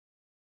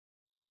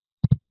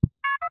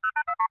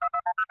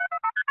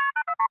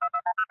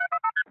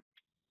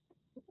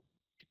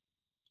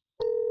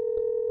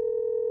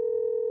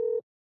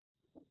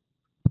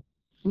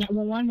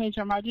911,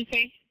 major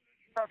emergency.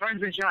 My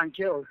friend's been shot and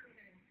killed.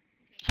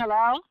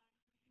 Hello?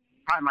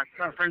 Hi, my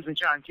friend's been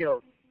shot and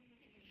killed.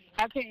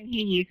 I couldn't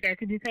hear you, sir.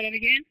 Could you say that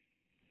again?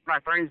 My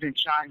friend's been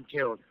shot and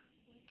killed.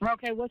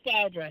 Okay, what's the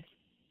address?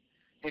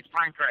 It's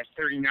Pinecrest,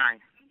 39.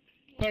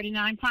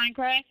 39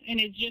 Pinecrest, and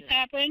it just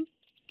happened?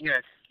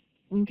 Yes.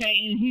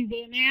 Okay, and he's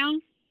there now?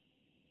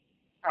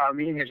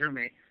 Me and his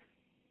roommate.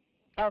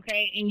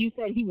 Okay, and you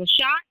said he was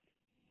shot?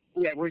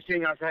 Yeah, we're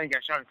sitting outside and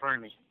got shot in front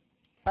of me.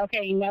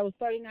 Okay, and that was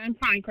 39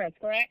 Pinecrest,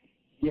 correct?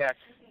 Yes.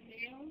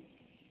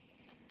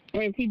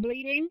 And is he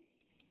bleeding?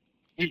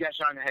 He got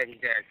shot in the head. He's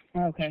dead.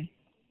 Okay.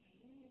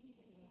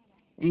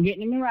 I'm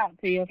getting him route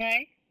to you,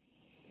 okay?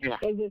 Yeah.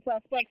 Is the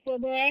suspect still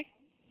there?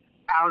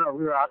 I don't know.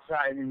 We were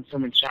outside and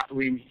someone shot.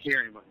 We didn't hear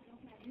anybody.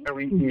 Or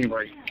we didn't see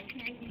anybody.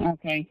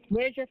 Okay.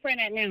 Where's your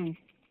friend at now?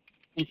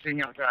 He's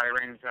sitting outside. I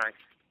ran inside.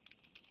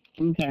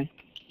 Okay.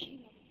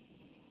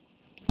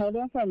 Hold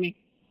on for me.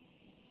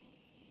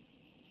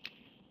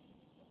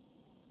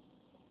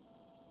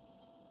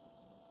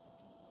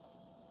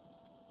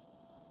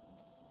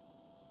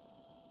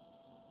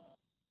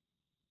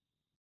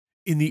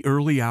 In the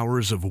early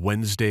hours of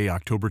Wednesday,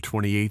 October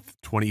 28,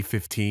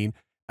 2015,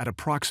 at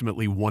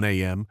approximately 1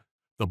 a.m.,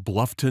 the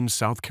Bluffton,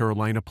 South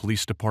Carolina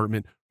Police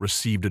Department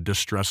received a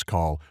distress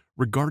call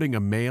regarding a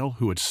male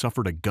who had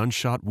suffered a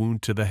gunshot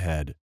wound to the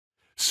head.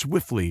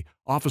 Swiftly,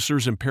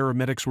 officers and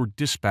paramedics were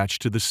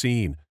dispatched to the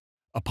scene.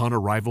 Upon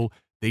arrival,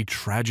 they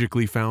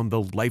tragically found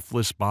the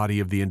lifeless body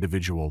of the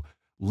individual,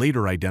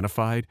 later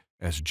identified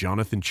as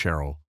Jonathan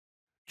Cherol.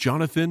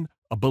 Jonathan,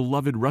 a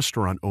beloved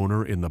restaurant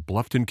owner in the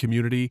Bluffton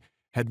community,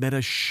 had met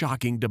a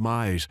shocking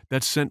demise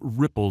that sent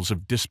ripples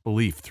of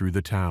disbelief through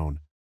the town.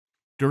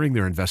 During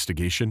their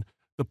investigation,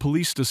 the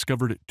police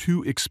discovered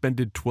 2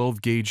 expended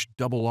 12-gauge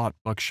double-aught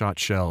buckshot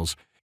shells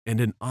and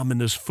an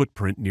ominous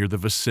footprint near the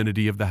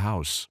vicinity of the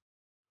house.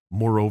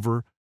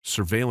 Moreover,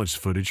 surveillance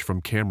footage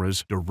from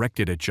cameras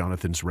directed at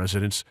Jonathan's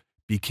residence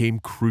became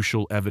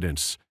crucial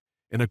evidence.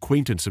 An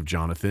acquaintance of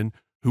Jonathan,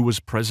 who was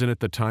present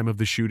at the time of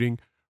the shooting,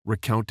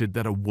 recounted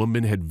that a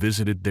woman had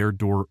visited their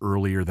door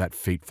earlier that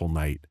fateful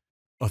night.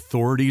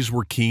 Authorities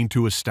were keen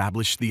to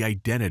establish the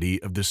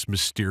identity of this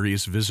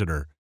mysterious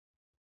visitor.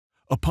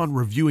 Upon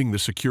reviewing the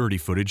security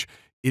footage,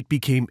 it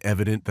became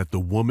evident that the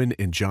woman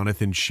and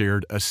Jonathan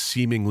shared a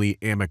seemingly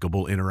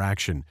amicable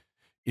interaction.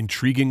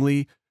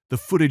 Intriguingly, the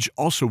footage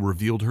also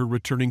revealed her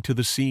returning to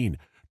the scene,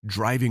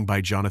 driving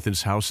by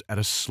Jonathan's house at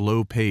a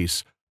slow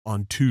pace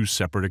on 2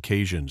 separate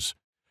occasions.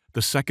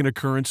 The second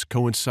occurrence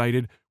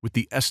coincided with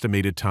the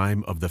estimated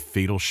time of the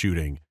fatal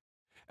shooting.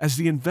 As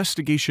the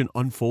investigation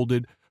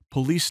unfolded,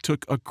 police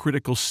took a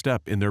critical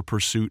step in their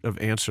pursuit of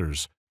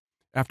answers.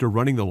 After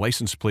running the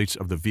license plates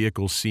of the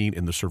vehicles seen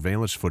in the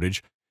surveillance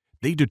footage,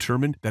 they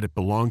determined that it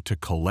belonged to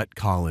Colette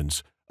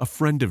Collins, a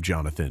friend of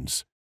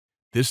Jonathan's.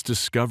 This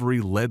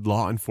discovery led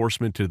law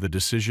enforcement to the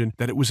decision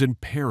that it was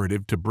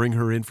imperative to bring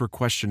her in for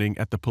questioning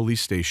at the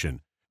police station,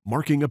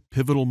 marking a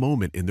pivotal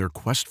moment in their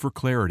quest for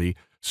clarity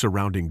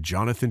surrounding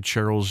Jonathan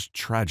Cherol's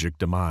tragic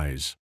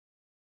demise.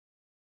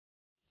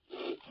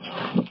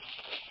 All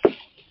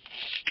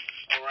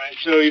right,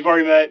 so you've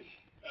already met?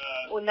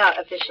 Well, not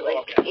officially.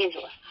 Okay.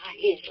 Angela. Hi,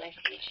 Angela.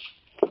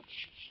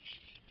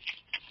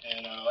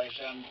 And like I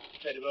said, I'm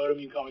Ted DeVotum.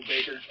 You can call me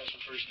Baker. That's my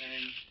first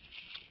name.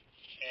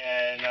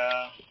 And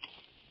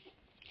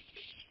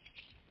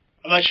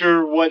I'm not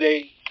sure what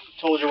they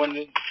told you when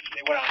they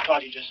went out and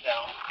talked to you just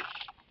now.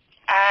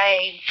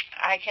 I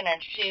can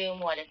assume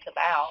what it's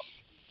about.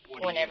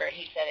 Whenever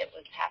he said it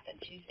was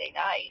happened Tuesday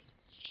night.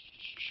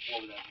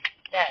 What was that?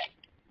 That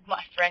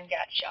my friend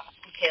got shot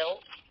and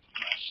killed.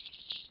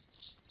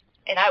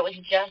 And I was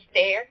just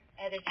there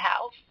at his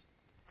house.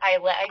 I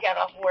got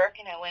off work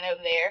and I went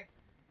over there.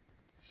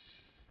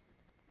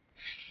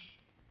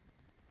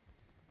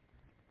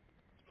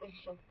 It's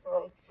just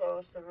so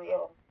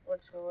surreal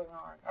what's going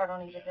on. I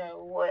don't even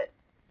know what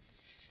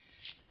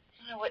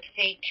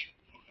fate.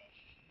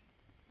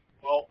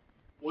 Well,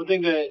 one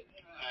thing that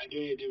I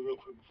do need to do real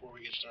quick before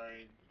we get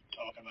started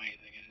talking about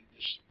anything, and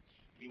just,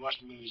 when you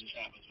watch the movies, this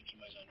happens when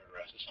somebody's under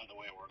arrest. That's not the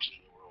way it works in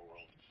the real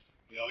world.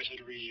 We always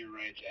have to read your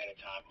rights ahead of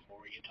time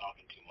before we get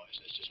talking too much.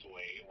 That's just the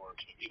way it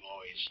works, but people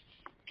always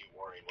get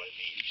worried what it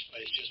means.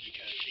 But it's just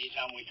because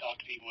anytime we talk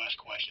to people, ask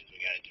questions, we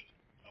got to do it.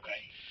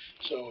 Okay?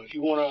 So if you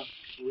want to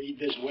read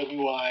this with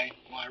me while I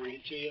read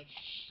it to you,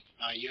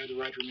 you have the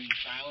right to remain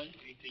silent.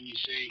 Anything you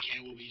say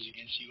can will be used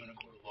against you in a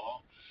court of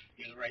law.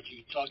 You have the right to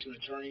talk to an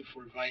attorney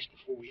for advice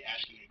before we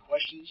ask you any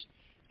questions.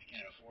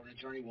 Again, a foreign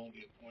attorney won't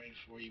be appointed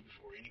for you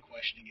before any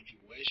questioning if you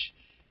wish.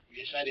 If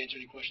you decide to answer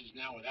any questions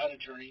now without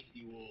an attorney,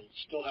 you will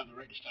still have the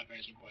right to stop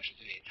answering questions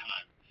at any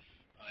time.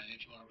 And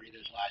if you want to read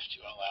those last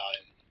 2 out loud,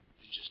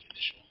 and just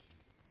initial.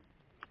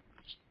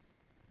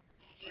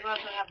 You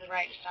also have the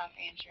right to stop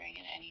answering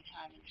at any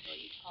time until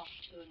you talk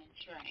to an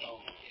attorney.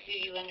 Oh. Do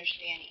you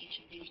understand each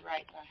of these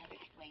rights I have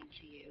explained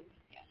to you?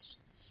 Yes.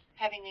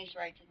 Having these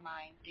rights in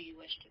mind, do you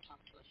wish to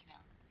talk to us now?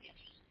 Yes.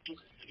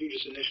 Okay. If you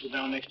just initial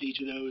down next to each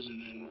of those, and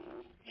then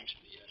next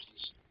to the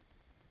yeses.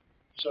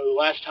 So the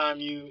last time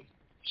you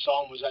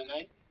saw him was that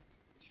night?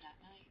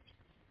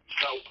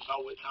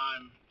 About what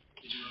time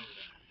did you go over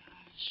there?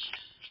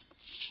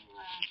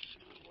 Last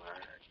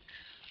work.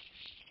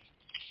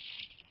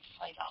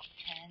 Probably about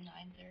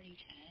 9:30,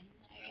 10,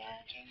 I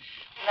guess. 10?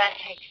 So that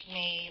takes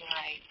me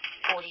like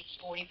 45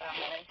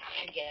 minutes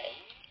to get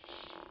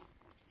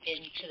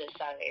into this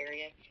side of the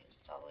area because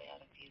it's all the way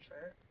out of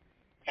Beaufort.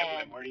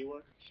 And where do you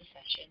work?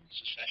 Secession.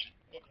 Secession.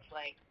 It's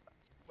like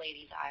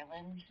Ladies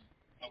Island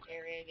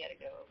area. You got to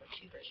go over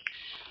to Bridge.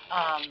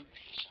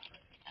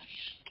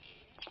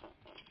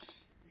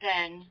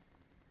 Then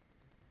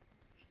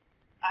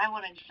I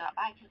wanted to stop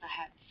by because I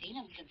hadn't seen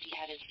him since he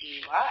had his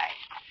DUI.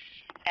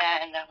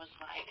 And I was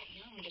like,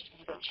 I'm just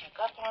going to go check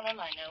up on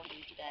him. I know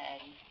he's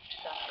been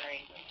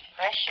suffering from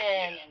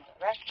depression and the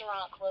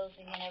restaurant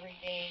closing and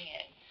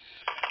everything. And,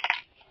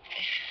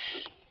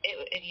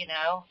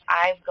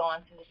 I've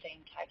gone through the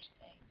same types of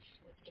things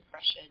with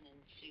depression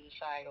and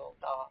suicidal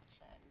thoughts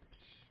and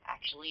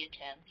actually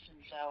attempts.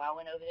 And so I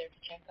went over there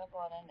to check up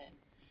on him, and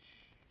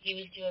he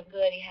was doing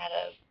good. He had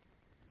a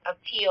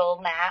peel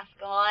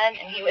mask on,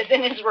 and he was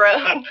in his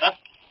room.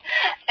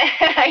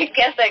 I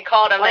guess I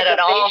called him like at an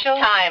off facial?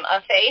 time.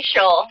 A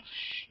facial.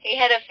 He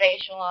had a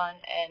facial on,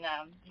 and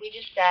we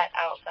just sat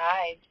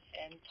outside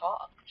and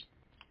talked.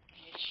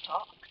 We just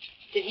talked.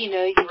 Did he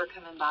know you were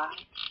coming by?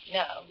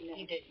 No,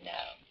 he didn't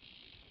know.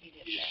 He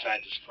didn't You know.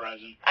 decided to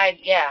surprise him? I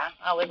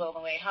was on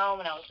the way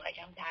home, and I was like,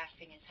 I'm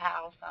passing his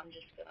house. I'm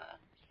just going to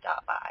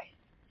stop by.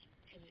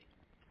 Because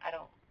I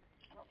don't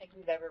think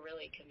we've ever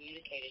really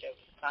communicated over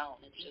the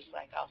phone. It's just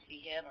like I'll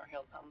see him, or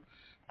he'll come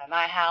by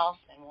my house,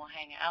 and we'll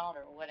hang out,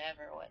 or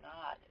whatever, or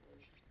whatnot. It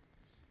was,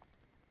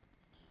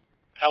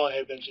 How long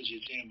had it been since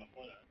you'd seen him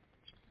before that?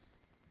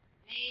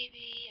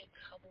 maybe a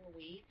couple of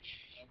weeks.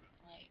 Okay.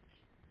 Like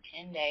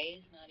 10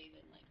 days, not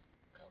even like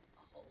a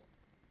whole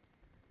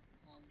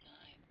long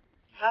time.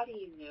 How do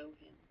you know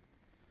him?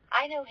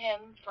 I know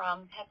him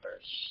from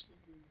Peppers.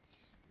 Mm-hmm.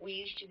 We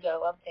used to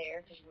go up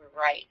there because we're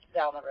right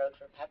down the road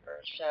from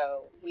Peppers.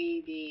 So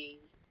we being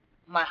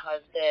my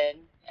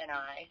husband and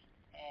I,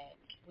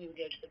 and we would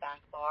go to the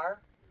back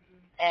bar,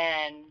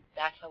 and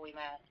that's how we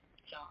met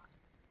John.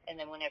 And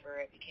then whenever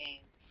it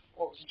became, it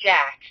was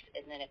Jack's,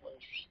 and then it was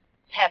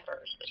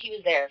Peppers, but he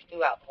was there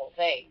throughout the whole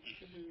thing.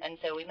 Mm-hmm. And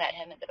so we met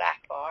him at the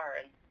back bar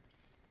and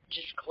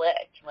just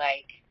clicked.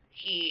 Like,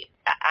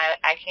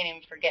 I can't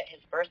even forget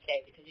his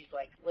birthday because he's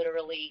like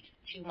literally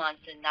 2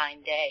 months and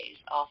 9 days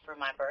off from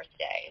my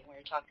birthday. And we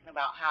were talking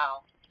about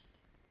how,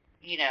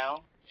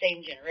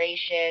 same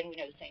generation,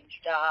 same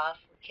stuff.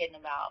 We're kidding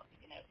about,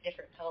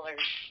 different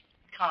colors,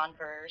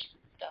 Converse,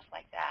 and stuff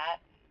like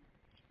that.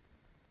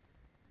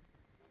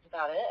 And that's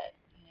about it.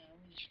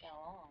 We just got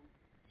along.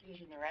 He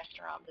was in the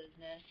restaurant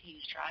business. He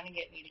was trying to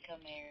get me to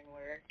come there and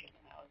work. And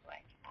then I was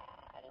like,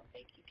 I don't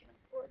think you can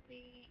afford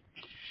me.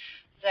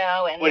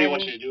 So, and what do you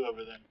want you to do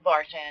over there?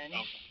 Bartend.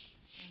 Okay.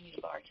 I need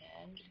to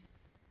bartend.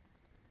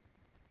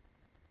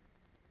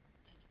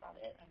 That's about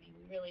it. I mean,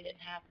 we really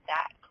didn't have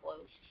that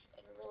close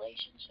of a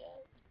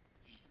relationship.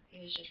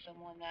 He was just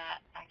someone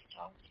that I could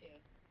talk to.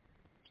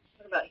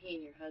 What about he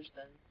and your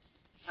husband?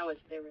 How was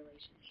their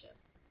relationship?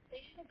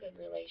 They had a good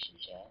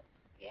relationship.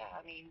 Yeah,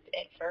 I mean,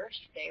 at first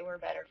they were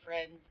better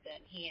friends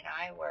than he and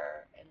I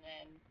were, and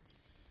then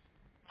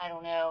I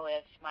don't know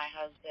if my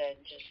husband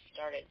just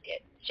started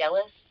getting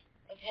jealous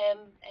of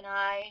him and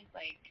I,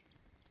 like,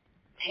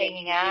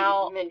 hanging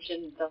out. You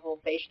mentioned the whole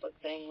Facebook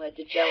thing led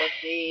to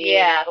jealousy.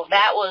 Yeah,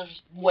 that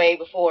was way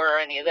before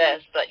any of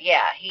this, but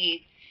yeah,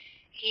 he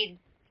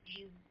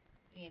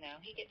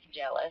gets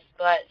jealous,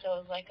 but so I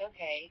was like,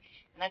 okay,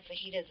 and that's what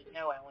he doesn't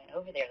know. I went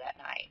over there that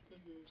night.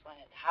 Mm-hmm. So I went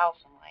at the house,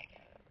 I'm like,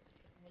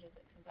 what is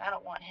it? Because I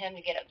don't want him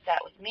to get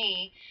upset with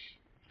me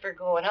for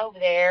going over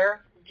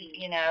there,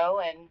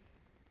 and...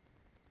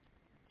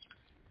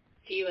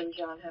 Do you and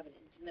John have an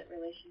intimate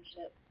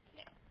relationship?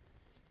 No.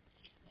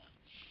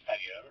 Have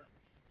you ever?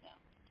 No.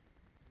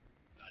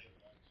 Not even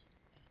once?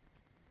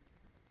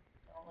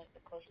 No.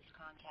 The closest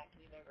contact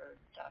we've ever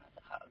done is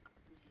a hug.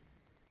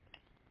 Mm-hmm.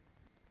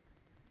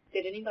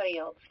 Did anybody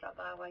else stop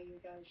by while you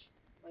were there?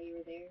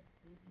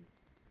 Mm-hmm.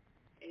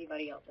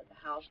 Anybody else at the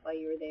house while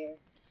you were there?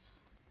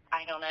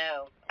 I don't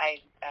know. I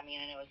mean,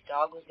 I know his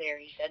dog was there.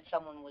 He said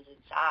someone was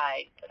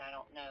inside, but I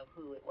don't know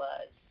who it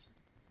was.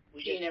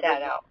 We just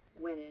sat out.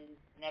 Went in?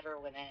 Never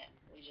went in.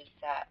 We just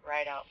sat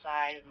right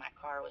outside, and my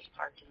car was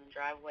parked in the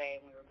driveway,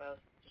 and we were both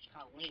just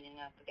kind of leaning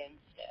up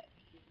against it.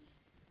 Mm-hmm.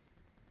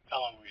 How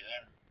long were you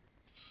there?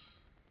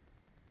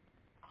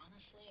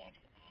 Honestly, I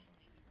don't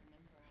even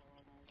remember how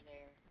long I was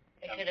there.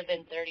 It could have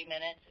been 30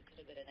 minutes. It could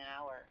have been an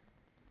hour.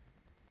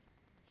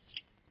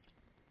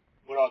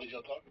 What all did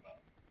y'all talk about?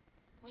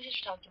 We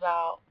just talked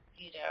about,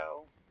 his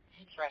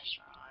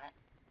restaurant,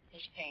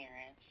 his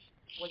parents,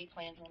 what he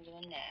plans on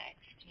doing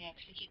next.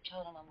 Because we keep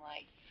telling him, I'm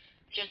like,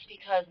 just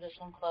because this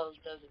one closed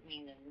doesn't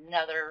mean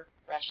another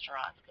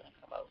restaurant's going to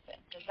come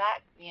open. Because that,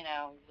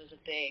 was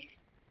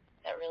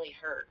that really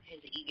hurt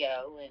his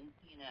ego and,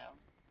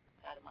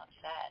 got him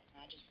upset. And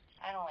I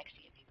don't like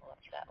seeing people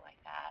upset like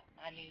that.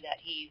 And I knew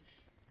that he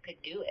could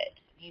do it.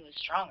 He was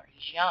stronger.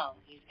 He's young.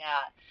 He's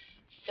got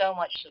so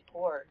much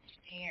support, his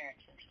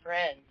parents, his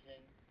friends,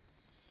 and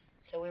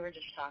so we were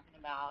just talking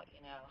about,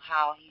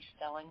 how he's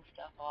selling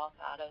stuff off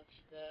out of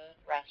the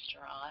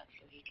restaurant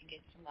so he can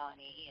get some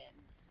money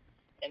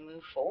and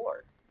move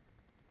forward.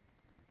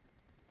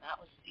 That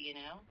was,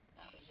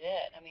 that was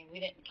it. I mean, we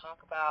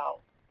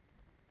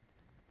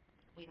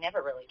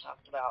never really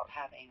talked about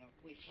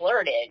we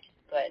flirted,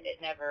 but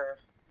it never,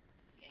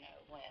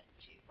 went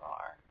too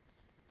far.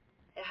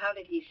 And how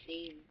did he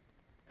seem?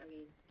 I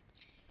mean,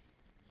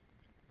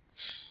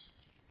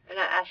 and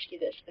I ask you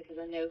this because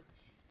I know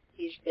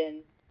he's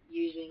been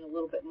using a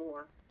little bit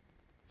more.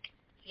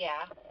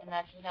 Yeah, and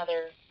that's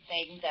another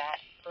thing that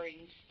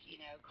brings,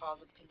 cause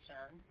of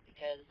concern,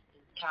 because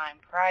the time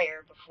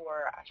prior,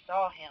 before I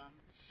saw him,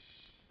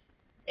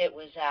 it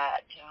was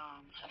at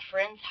a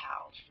friend's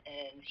house,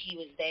 and he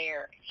was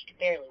there, and he could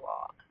barely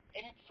walk.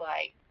 And it's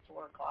like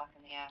 4 o'clock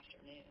in the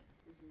afternoon,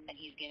 and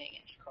he's getting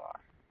in his car.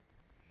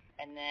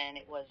 And then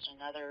it was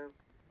another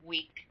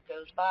week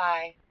goes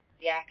by,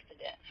 the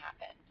accident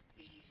happened.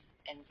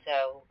 And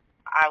so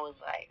I was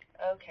like,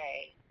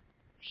 okay,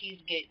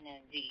 he's getting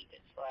in deep.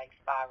 It's like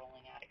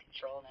spiraling out of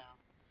control now.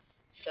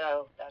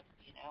 So that's,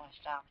 I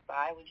stopped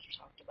by. We just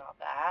talked about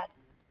that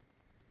and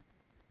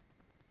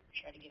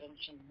tried to give him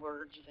some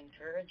words of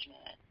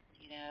encouragement,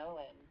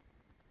 and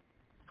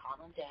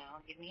calm him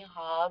down. Give me a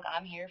hug.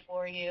 I'm here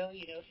for you.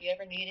 If you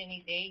ever need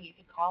anything, you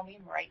can call me.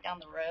 I'm right down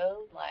the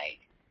road. Like,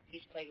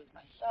 he's played with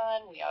my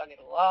son. We all get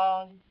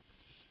along.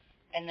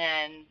 And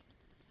then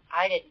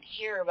I didn't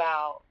hear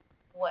about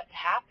what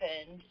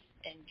happened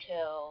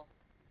until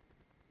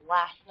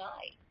last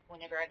night,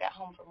 whenever I got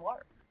home from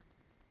work.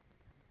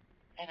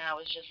 And I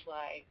was just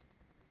like,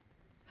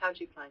 how'd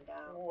you find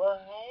out?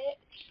 What?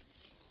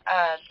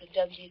 The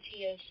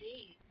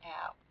WTOC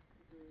app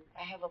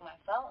I have on my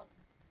phone.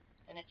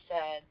 And it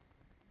said,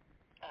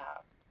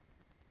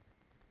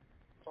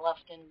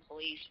 Bluffton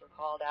police were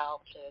called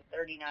out to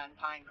 39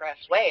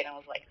 Pinecrest Way. And I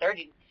was like,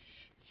 39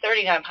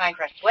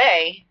 Pinecrest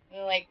Way?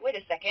 And I'm like, wait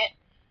a second.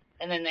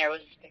 And then there was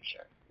this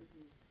picture. And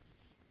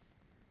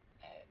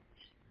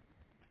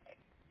I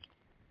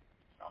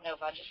don't know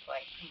if I just,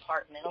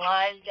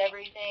 compartmentalized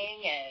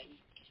everything and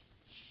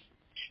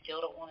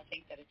still don't want to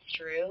think that it's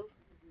true.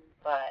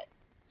 But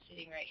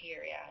sitting right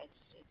here, yeah,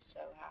 it's so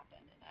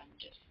happened. And I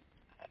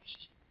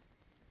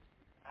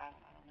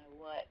don't know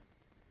what.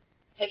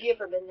 Have you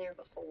ever been there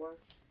before?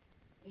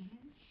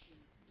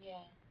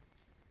 Yeah.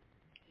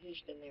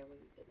 Who's been there when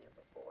you've been there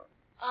before?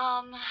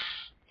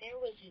 There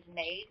was his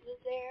maid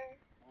was there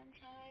one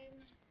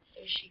time.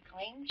 So she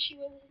claimed she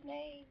was his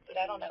maid, but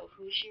I don't know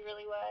who she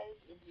really was.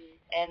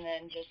 And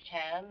then just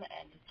him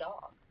and his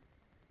dog.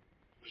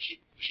 Was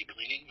she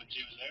cleaning when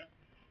she was there?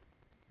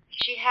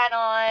 She had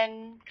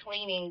on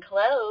cleaning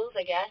clothes,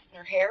 I guess, and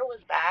her hair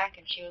was back,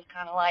 and she was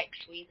kind of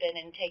sweeping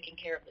and taking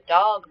care of the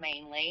dog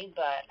mainly,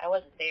 but I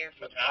wasn't there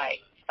for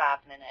 5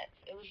 minutes.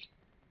 It was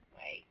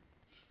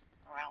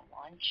around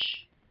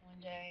lunch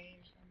one day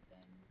or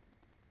something,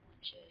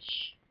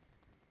 lunch-ish.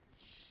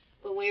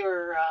 When we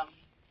were at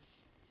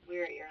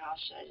your house,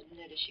 I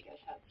noticed you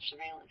guys have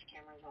surveillance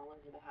cameras all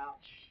over the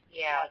house.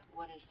 Yeah.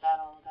 What is that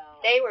all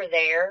about? They were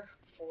there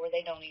before.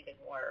 They don't even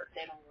work.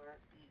 They don't work.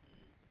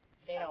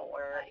 They don't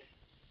work.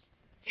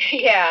 Nice.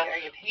 Yeah.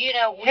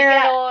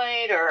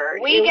 Paranoid or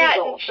we got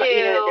illegal. into,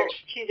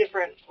 there's two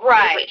different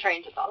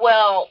trains of thought.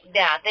 Well,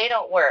 yeah, they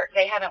don't work.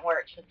 They haven't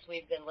worked since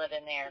we've been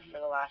living there for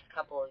the last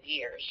couple of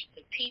years.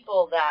 The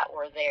people that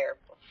were there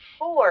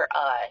before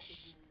us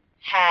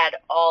had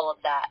all of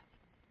that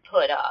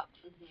put up.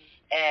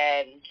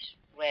 And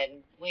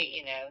when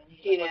we,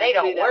 they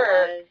don't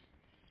work.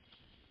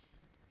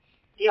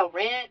 Do y'all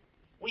rent?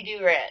 We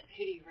do rent.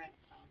 Who do you rent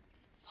from?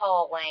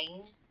 Paul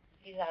Lane.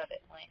 He's out of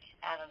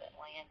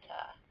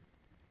Atlanta.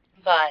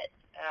 But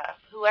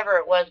whoever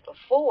it was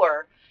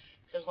before,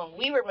 because when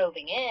we were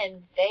moving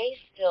in, they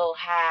still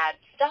had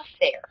stuff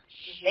there.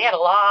 They had a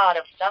lot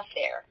of stuff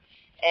there.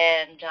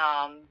 And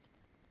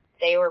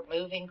they were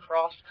moving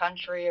cross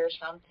country or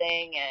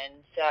something.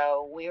 And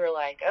so we were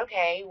like,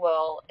 okay,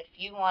 well, if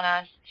you want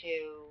us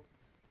to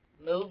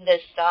move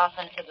this stuff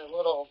into the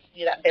little,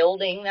 that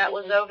building that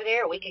was over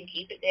there, we can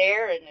keep it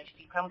there. And if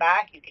you come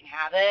back, you can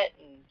have it.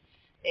 And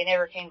they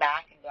never came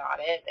back and got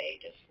it. They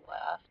just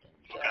left. And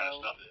what kind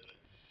of stuff is it?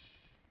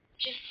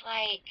 Just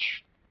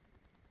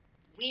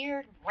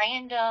weird,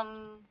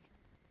 random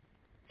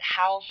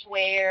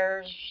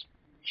housewares,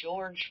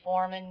 George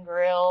Foreman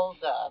grills,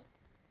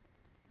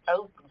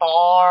 oak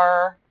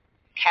bar,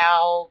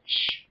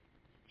 couch,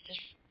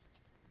 just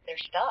their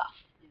stuff.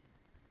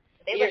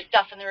 They left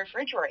stuff in the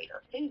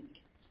refrigerator, food.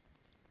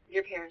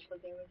 Your parents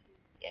lived there with you?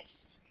 Yes.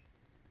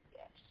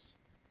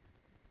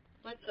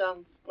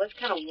 Let's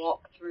kind of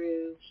walk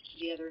through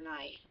the other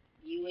night.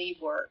 You leave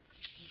work.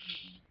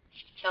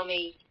 Tell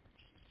me,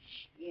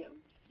 you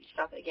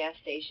stop at a gas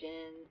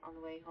station on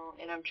the way home,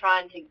 and I'm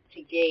trying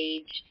to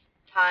gauge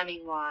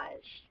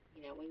timing-wise,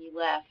 when you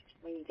left,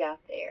 when you got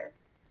there,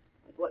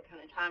 what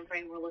kind of time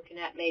frame we're looking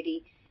at.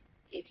 Maybe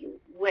if you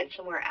went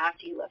somewhere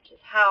after you left his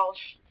house,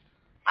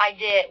 I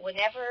did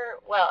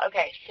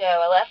okay, so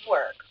I left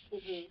work.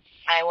 Mm-hmm.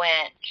 I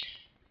went,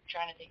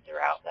 trying to think the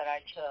route that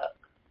I took,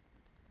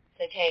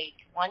 to take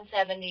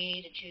 170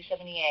 to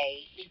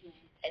 278,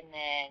 and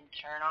then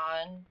turn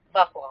on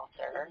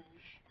Buckwalter,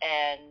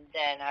 and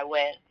then I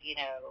went, and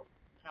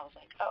I was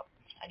like, oh,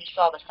 I just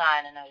saw the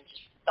sign, and I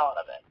just thought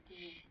of it.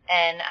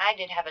 And I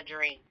did have a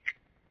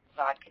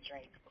vodka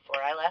drink, before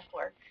I left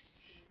work.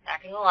 Not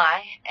gonna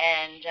lie,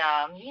 and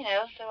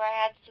so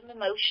I had some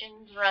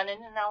emotions running,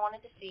 and I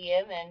wanted to see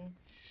him, and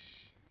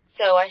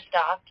so I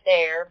stopped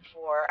there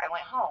before I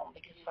went home,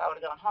 because if I would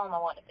have gone home, I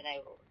wouldn't have been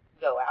able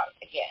to go out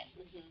again.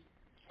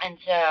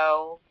 And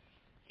so,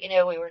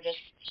 we were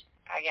just,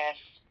 I guess,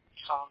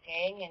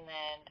 talking, and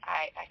then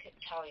I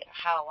couldn't tell you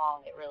how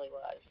long it really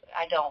was.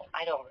 I don't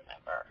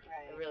remember.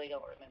 Right. I really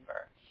don't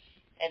remember.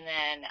 And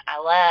then I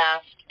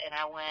left, and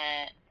I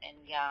went and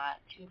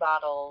got 2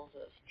 bottles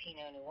of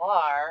Pinot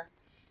Noir.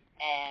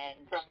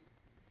 And from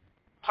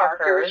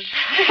Parker's.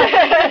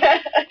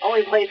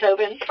 Only place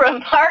open. From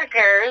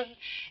Parker's.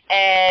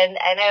 And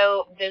I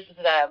know this is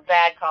a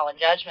bad call in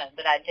judgment,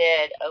 but I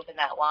did open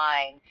that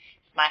wine.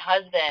 My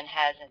husband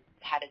hasn't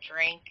had a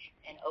drink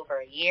in over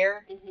a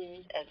year,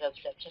 as of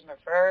September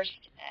 1st,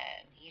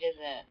 and he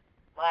doesn't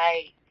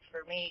like,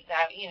 for me,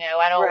 that,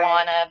 I don't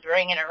want to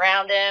bring it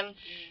around him.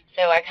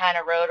 So I kind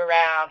of rode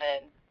around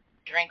and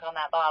drank on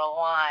that bottle of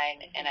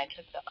wine, and I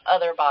took the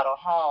other bottle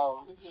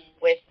home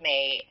with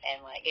me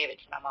and gave it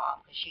to my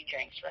mom, because she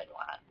drinks red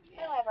wine.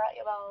 Yeah. Oh, I brought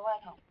you a bottle of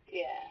wine home.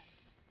 Yeah.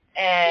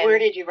 And where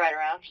did you ride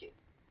around to?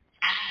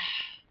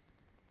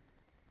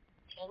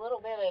 A little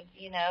bit of,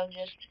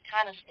 just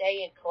kind of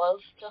staying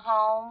close to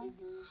home,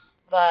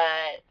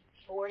 but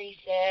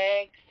 46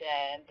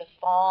 and the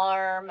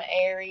farm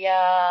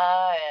area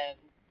and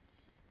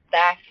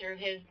back through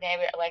his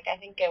neighborhood. I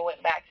think I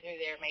went back through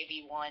there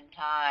maybe one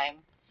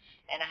time.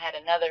 And I had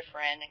another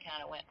friend that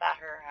kind of went by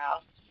her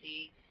house to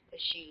see if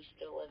she was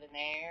still living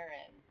there.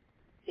 And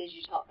did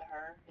you talk to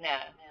her? No,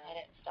 I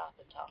didn't stop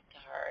and talk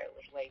to her. It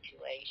was way too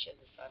late. She has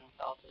a son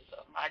with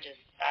autism. I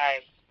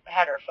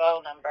had her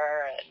phone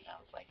number, and I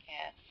was like,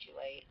 it's too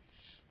late.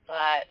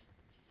 But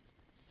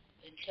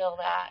until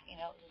that,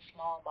 it was a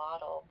small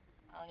bottle.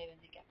 I don't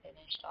even think I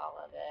finished all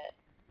of it.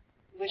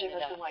 Which of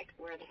us was like,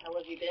 where the hell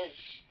have you been?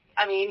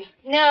 I mean,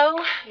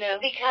 no,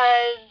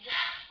 because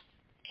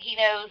he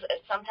knows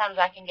sometimes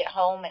I can get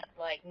home at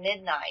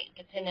midnight,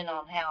 depending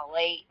on how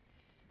late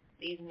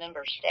these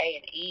members stay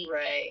and eat.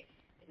 Right.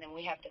 And then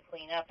we have to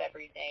clean up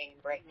everything,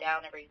 break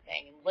down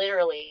everything. And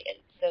literally,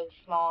 it's so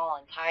small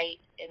and tight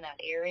in that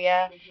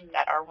area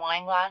that our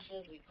wine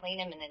glasses, we clean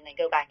them, and then they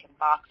go back in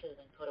boxes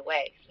and put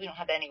away, because we don't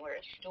have anywhere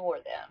to store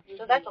them.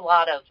 So that's a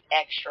lot of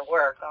extra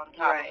work on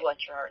top of what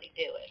you're already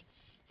doing.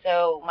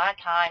 So my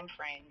time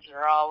frames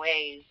are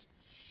always,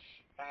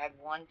 I had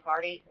one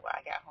party,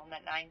 I got home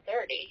at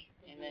 9:30,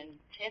 and then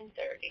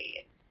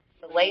 10:30.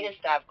 The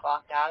latest I've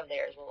clocked out of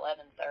there is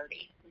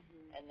 11:30.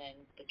 And then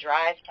the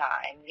drive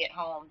time, get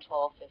home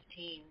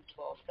 12:15,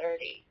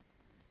 12:30.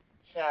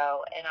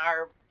 So, and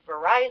our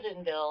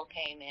Verizon bill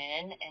came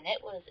in, and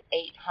it was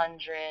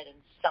 $800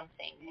 and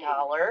something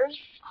dollars.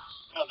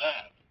 How'd that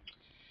happen?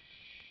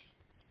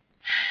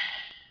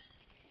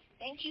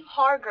 Thank you,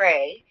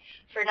 Hargray,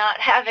 for not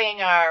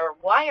having our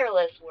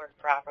wireless work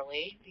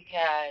properly,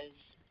 because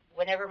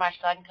whenever my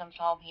son comes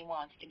home, he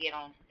wants to get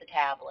on the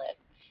tablet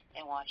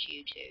and watch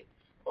YouTube.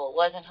 Well, it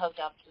wasn't hooked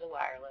up to the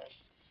wireless,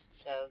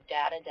 so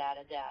data.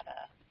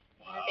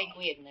 Wow. I think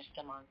we had missed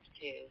a month,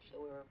 too,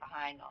 so we were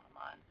behind on a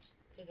month,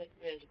 because it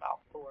was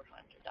about $400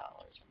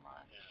 a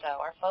month. Yeah. So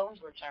our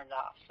phones were turned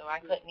off, so I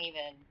couldn't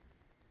even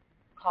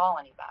call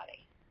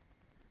anybody.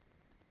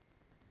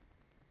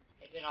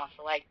 They've been off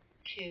for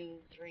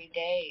 2-3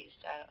 days.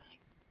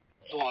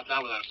 It's a long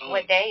time without a phone.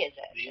 What day is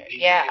it? These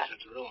days,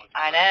 that's a real long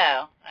time.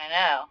 I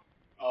know.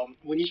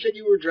 When you said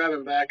you were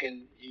driving back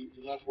and you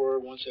left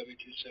word 170,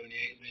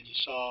 278, and then you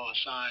saw a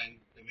sign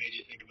that made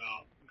you think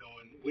about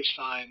going, which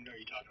sign are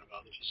you talking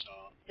about that you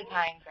saw? The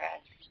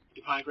Pinecrest.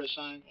 The Pinecrest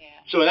sign?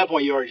 Yeah. So at that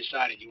point you already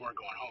decided you weren't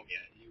going home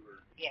yet.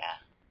 Yeah.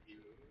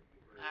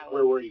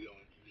 Where were you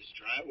going? You just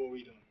drive? What were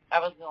you doing? I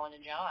was going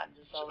to John's.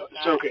 So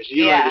okay, so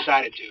you already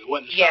decided to. It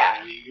wasn't the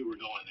sign. You were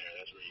going there.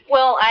 That's where you were.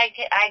 Well, I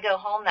go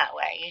home that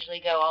way. I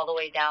usually go all the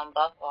way down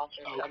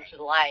Buckwalter, come to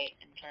the light,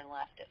 and turn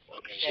left at 46.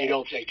 Okay, so you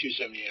don't take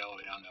 278 all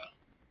the way down to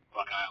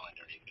Buck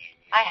Island or anything?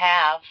 I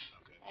have.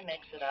 Okay. I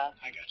mix it up.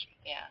 I got you.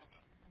 Yeah,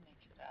 I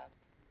mix it up.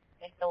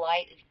 If the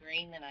light is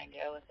green, then I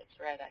go. If it's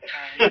red, I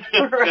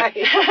turn. Right.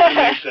 That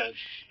makes sense.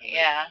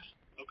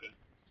 Okay.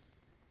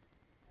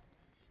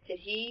 Did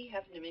he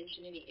happen to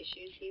mention any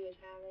issues he was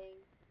having?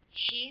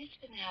 He's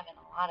been having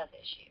a lot of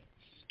issues,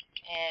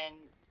 and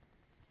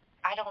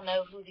I don't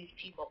know who these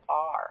people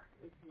are.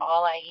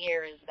 All I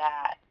hear is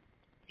that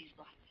these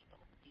black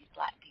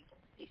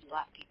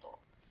people,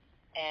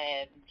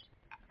 and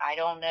I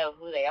don't know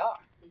who they are.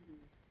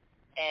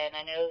 And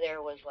I know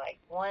there was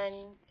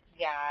one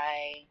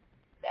guy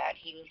that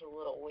he was a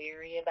little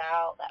weary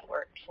about that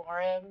worked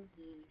for him,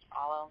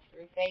 all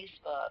through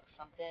Facebook,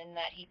 something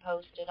that he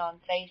posted on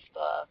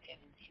Facebook, and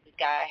the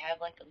guy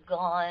had like a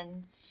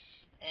gun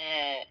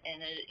and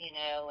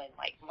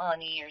like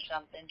money or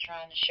something,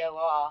 trying to show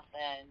off.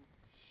 And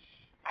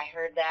I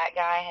heard that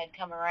guy had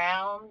come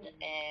around,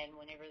 and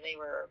whenever they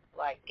were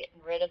like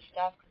getting rid of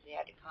stuff, because they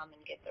had to come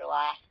and get their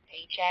last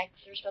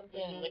paychecks or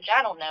something, which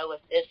I don't know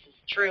if this is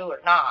true or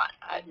not.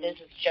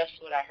 This is just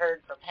what I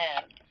heard from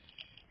him,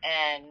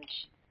 and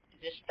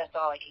that's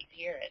all I keep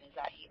hearing, is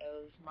that he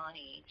owes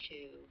money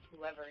to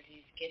whoever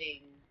he's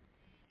getting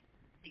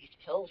these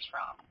pills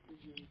from.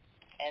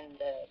 And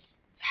the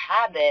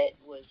habit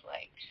was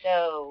like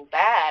so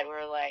bad,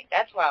 we're like,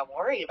 that's why I'm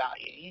worried about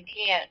you. You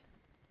can't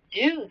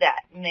do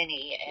that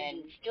many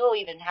and still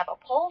even have a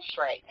pulse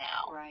right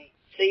now. Right.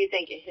 So you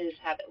think his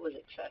habit was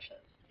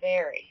excessive?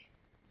 Very,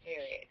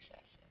 very excessive.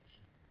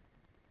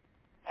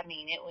 I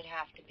mean, it would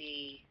have to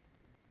be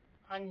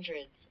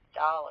hundreds of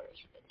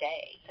dollars a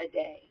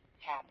day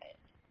habit.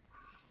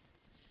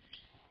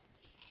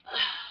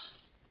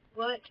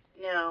 What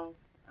now?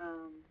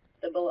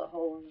 The bullet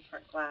hole in the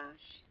front glass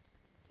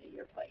at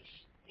your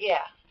place.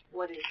 Yeah.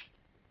 What is?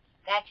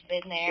 That's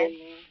been there.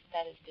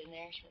 That has been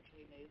there since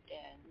we moved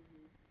in.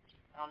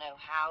 I don't know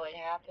how it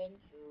happened,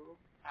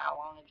 how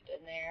long it's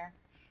been there.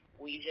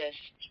 We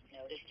just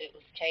noticed it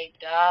was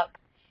taped up.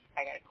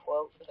 I got a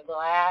quote for the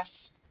glass.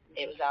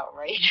 It was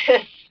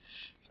outrageous.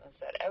 So I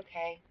said,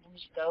 okay, we'll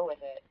just go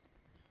with it.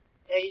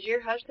 Has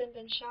your husband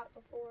been shot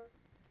before?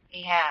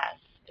 He has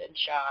been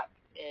shot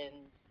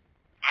in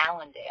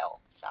Allendale,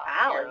 South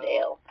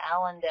Allendale?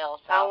 Allendale,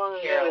 How South long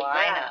ago Carolina. was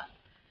that?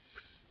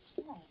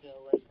 How long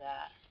ago was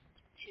that?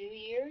 2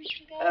 years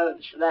ago? Oh,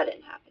 so that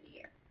didn't happen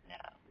here. No.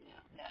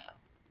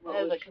 What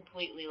That was a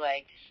completely,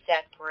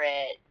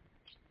 separate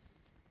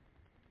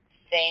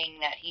thing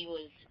that he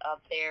was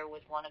up there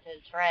with one of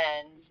his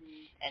friends,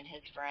 and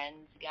his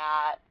friends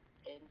got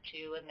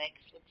into a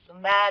mix with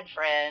some bad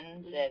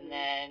friends, and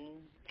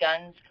then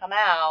guns come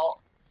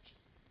out.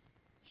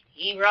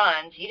 He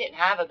runs. He didn't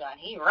have a gun.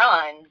 He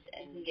runs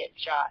and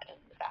gets shot in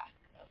the back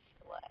of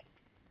the leg.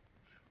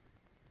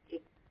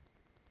 Did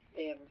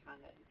they ever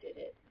find out who did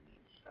it? I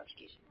mean,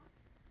 prosecution wise.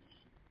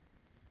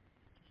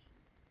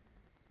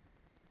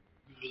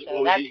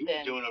 So what was he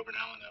doing over in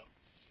Allendale?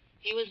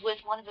 He was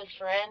with one of his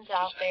friends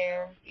out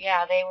there.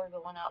 Yeah, they were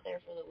going out there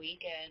for the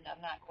weekend.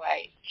 I'm not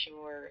quite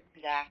sure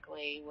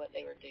exactly what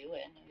they were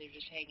doing. They were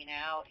just hanging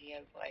out. He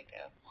has a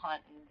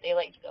hunting. They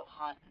like to go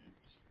hunting,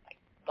 like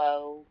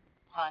bow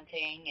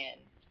hunting,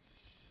 and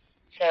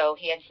so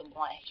he had his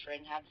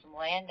friend had some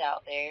land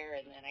out there,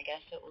 and then I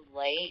guess it was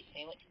late.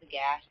 They went to the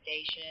gas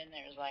station.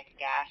 There was one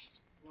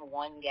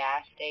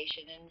gas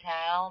station in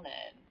town,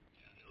 and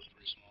it was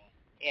pretty small.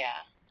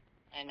 Yeah.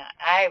 And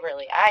I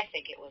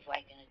think it was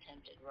like an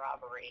attempted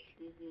robbery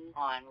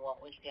on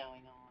what was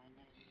going on.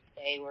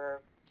 And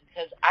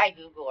because I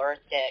Google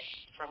Earthed it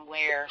from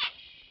where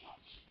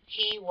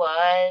he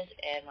was,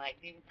 and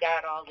we've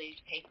got all these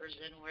papers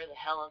in where the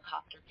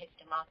helicopter picked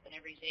him up and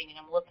everything, and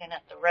I'm looking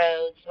at the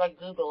road, so I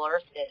Google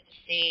Earthed it to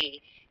see,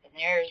 and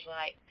there's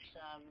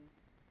some,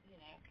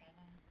 kind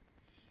of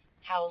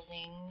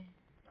housing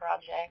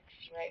projects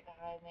right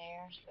behind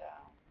there, so.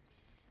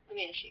 Let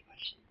me ask you a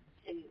question,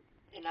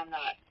 and I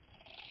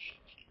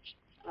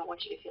don't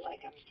want you to feel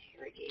like I'm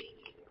interrogating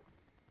you.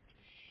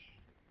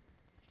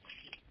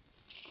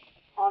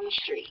 On the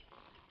street,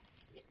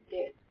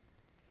 the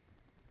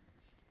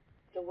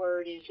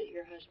word is that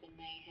your husband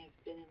may have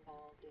been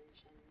involved in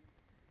some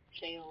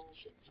sales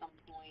at some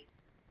point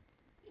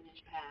in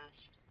his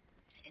past.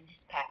 In his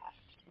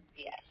past,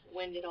 yes.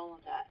 When did all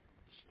of that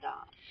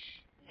stop?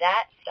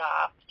 That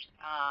stopped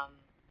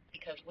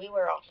because we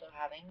were also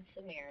having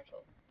some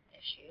marital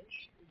issues,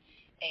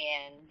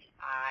 and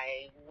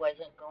I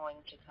wasn't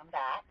going to come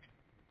back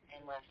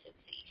unless it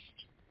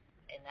ceased.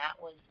 And that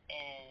was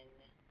in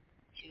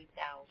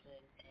 2012.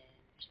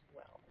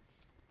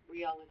 Were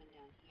y'all living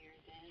down here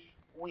then?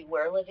 We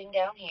were living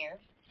down here,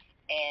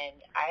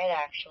 and I had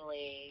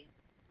actually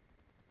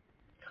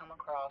come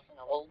across an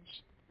old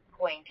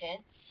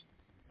acquaintance,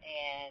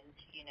 and,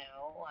 and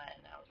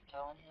I was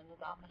telling him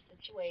about my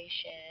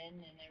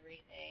situation and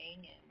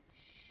everything, and,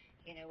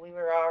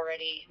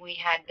 we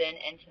had been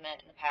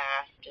intimate in the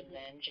past, and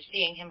then just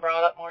seeing him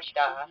brought up more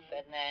stuff,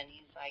 and then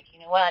he's like,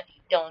 you know what, you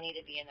don't need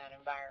to be in that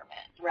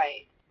environment.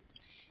 Right.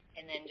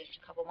 And then just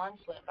a couple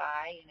months went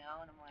by, and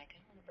I'm like,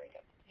 I don't want to break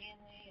up with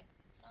family and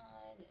my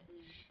son, and,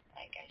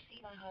 I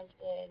see my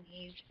husband,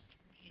 he's,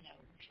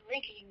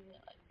 drinking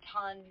a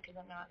ton because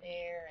I'm not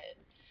there, and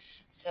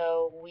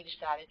so we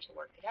decided to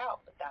work it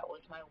out, but that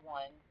was my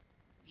one,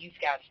 you've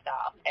got to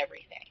stop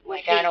everything.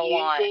 Was I don't he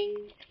want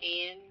using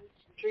and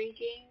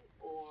drinking,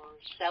 or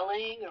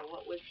selling, or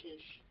what was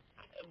his?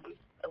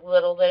 a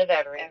little bit of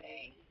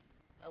everything.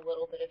 A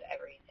little bit of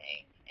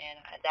everything. And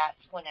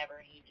that's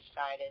whenever he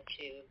decided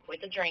to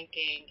quit the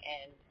drinking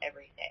and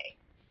everything.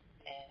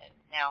 And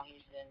now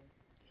he's been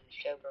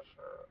sober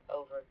for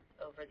over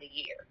the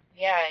year.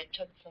 Yeah, it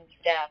took some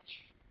steps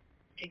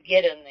to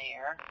get in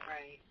there.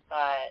 Right.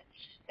 But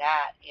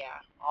that,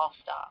 yeah, all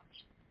stopped.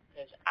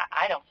 Because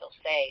I don't feel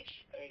safe,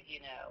 or, you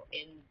know,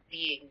 in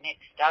being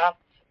mixed up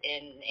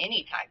in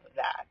any type of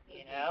that,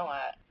 you know.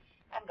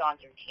 I've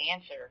gone through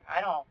cancer.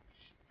 I don't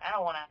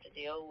want to have to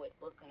deal with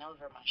looking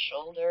over my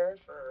shoulder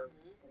for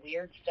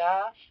weird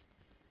stuff.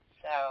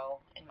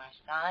 So, and my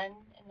son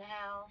in the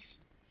house.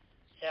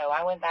 So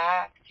I went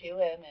back to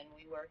him and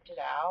we worked it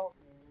out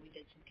and we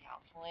did some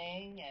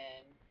counseling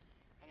and,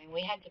 I mean,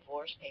 we had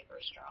divorce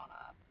papers drawn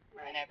up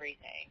and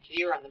everything. So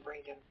you're on the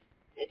brink of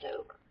it's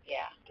over.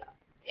 Yeah.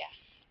 Yeah.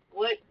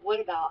 What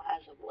about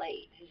as of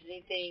late? Has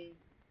anything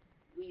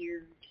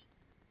weird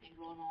been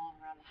going on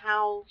around the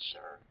house,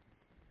 or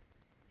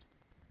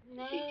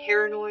No. is he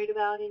paranoid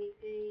about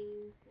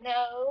anything?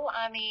 No,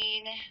 I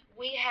mean,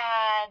 we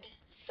had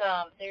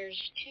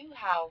there's two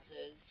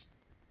houses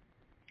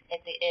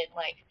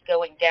like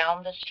going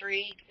down the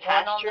street.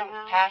 Past one on your the,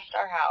 house? Past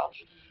our house.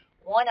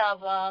 One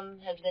of them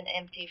has been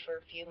empty for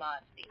a few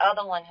months. The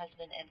other one has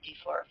been empty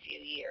for a few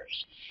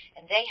years.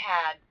 And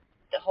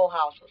the whole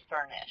house was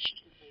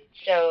furnished.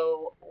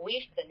 So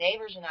the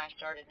neighbors and I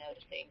started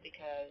noticing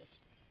because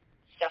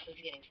stuff was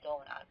getting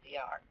stolen out of the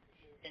yard.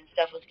 And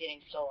stuff was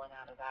getting stolen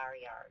out of our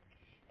yard.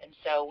 And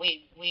so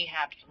we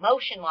have some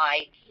motion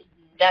lights.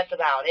 That's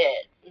about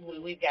it.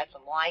 We've got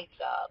some lights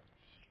up.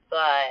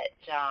 But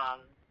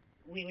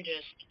we would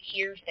just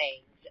hear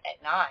things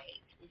at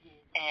night.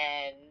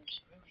 And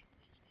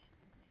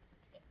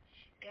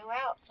go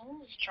out. Someone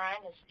was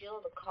trying to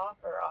steal the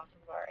copper off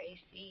of our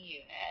AC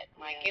unit.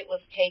 Like it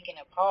was taken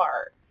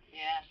apart.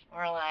 Yes.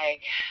 We're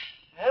like,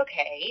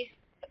 okay,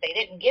 but they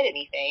didn't get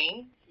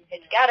anything.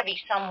 It's got to be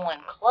someone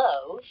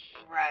close.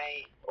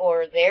 Right.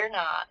 Or they're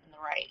not in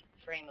the right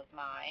frame of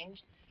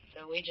mind.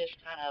 So we just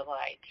kind of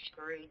like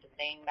screwed the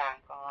thing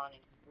back on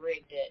and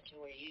rigged it to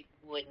where you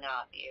would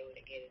not be able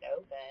to get it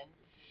open.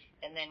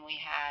 And then we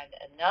had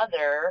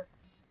another,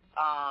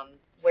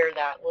 where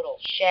that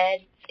little shed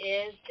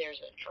is,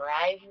 there's a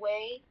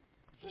driveway.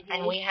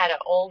 And we had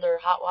an older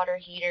hot water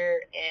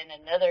heater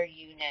and another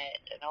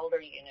unit, an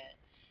older unit,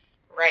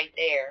 right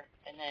there.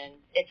 And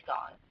then it's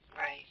gone.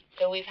 Right.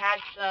 So we've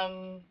had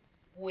some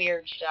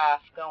weird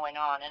stuff going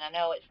on. And I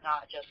know it's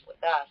not just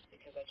with us,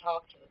 because I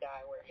talked to the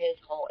guy where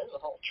it was a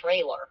whole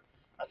trailer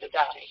of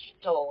stuff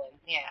stolen.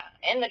 Yeah.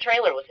 And the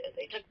trailer was his.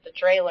 They took the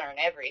trailer and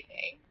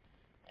everything.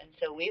 And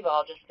so we've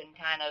all just been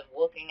kind of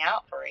looking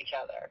out for each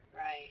other.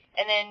 Right.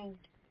 And then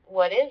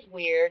what is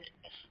weird,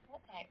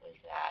 what night was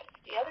that?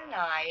 The other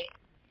night,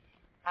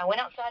 I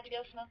went outside to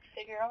go smoke a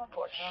cigarette on the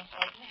porch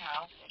outside the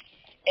house,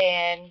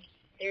 and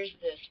there's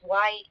this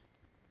white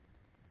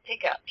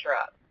pickup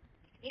truck.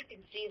 You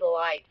can see the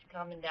lights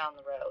coming down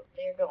the road.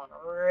 They're going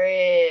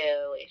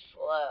really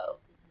slow.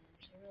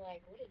 So we're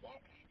like, what is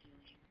that guy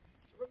doing?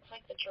 It looks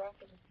like the truck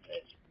that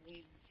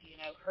we,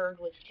 heard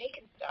was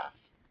taking stuff.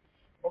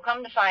 Well,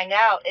 come to find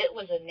out, it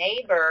was a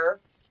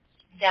neighbor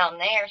down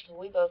there, so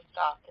we both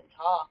stopped and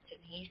talked, and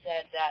he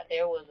said that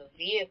there was a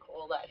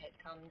vehicle that had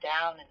come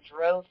down and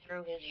drove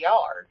through his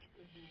yard,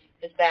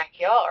 his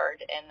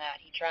backyard, and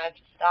that he tried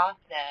to stop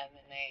them,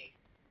 and they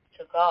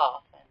took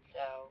off. And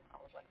so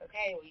I was like,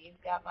 okay, well, you've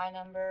got my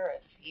number.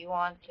 If you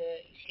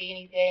see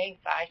anything,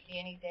 if I see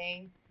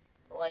anything,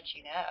 I'll let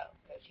you know.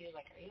 Because he was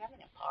like, are you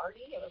having a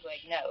party? I was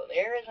like, no,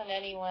 there isn't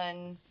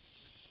anyone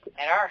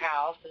at our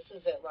house. This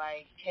is at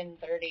like 10:30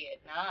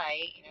 at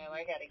night.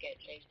 I got to get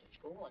Chase to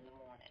school in the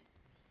morning.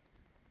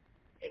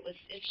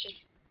 It's just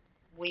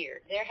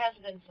weird. There has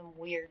been some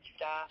weird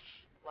stuff,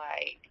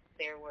 like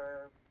there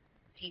were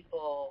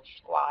people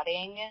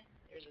squatting.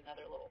 There's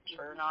another little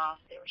turnoff.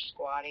 They were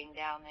squatting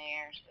down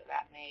there, so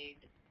that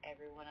made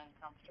everyone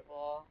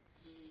uncomfortable.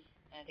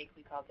 And I think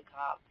we called the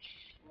cops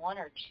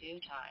 1 or 2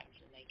 times,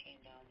 and they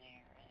came down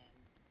there and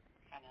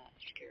kind of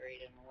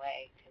scurried them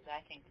away, because I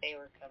think they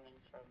were coming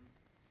from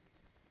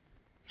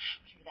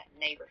whatever that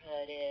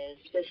neighborhood is.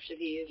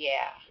 Vista-View.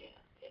 Yeah.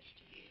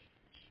 Vista-View.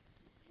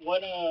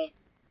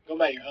 Go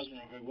back to your husband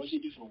real quick. What does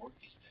he do for work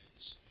these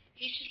days?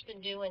 He's just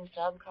been doing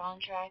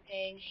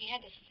subcontracting. He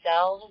had to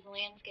sell his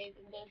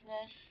landscaping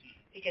business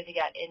because he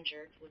got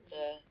injured with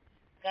the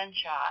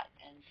gunshot,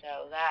 and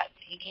so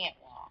he can't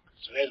walk.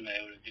 So he hasn't been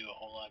able to do a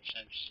whole lot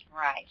since.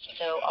 Right.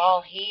 So all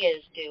he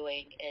is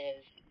doing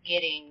is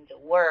getting the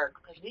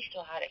work, because we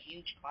still had a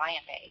huge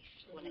client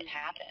base when it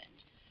happened.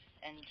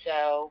 And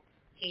so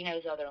he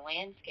knows other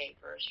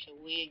landscapers, so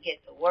we get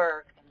the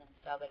work and then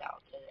sub it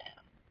out to them.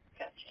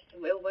 Gotcha.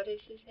 Well, what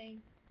is his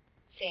name?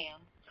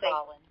 Sam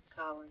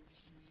Collins.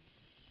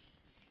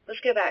 Let's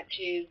go back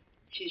to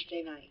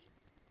Tuesday night.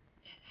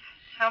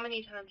 How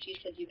many times you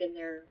said you've been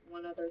there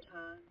one other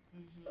time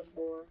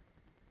before?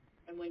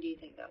 And when do you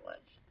think that was?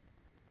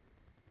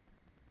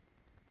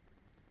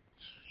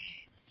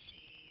 Okay, let's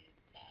see.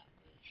 That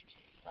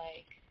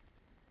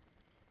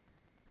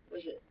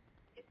was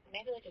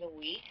maybe like in a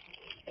week.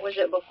 Was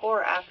it before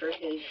or after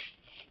his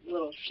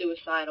little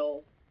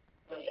suicidal?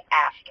 It was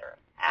after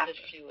the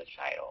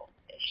suicidal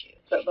issue.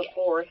 But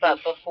before?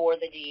 Before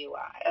the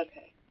DUI.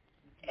 Okay.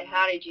 And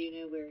how did you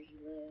know where he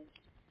lived?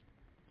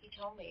 He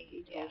told me.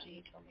 He told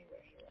me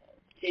where he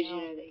lived. Did you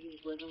know that he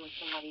was living with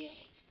somebody else?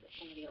 That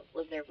somebody else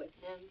lived there with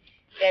him?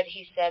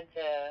 He said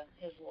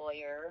his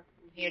lawyer.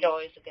 He'd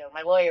always go,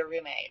 my lawyer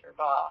roommate or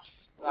boss.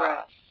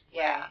 Right.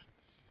 Yeah. Right.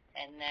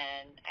 And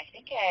then I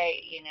think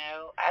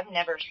I've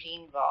never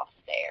seen Voss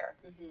there.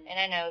 Mm-hmm. And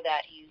I know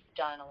that he's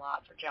done a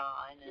lot for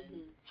John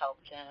and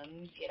helped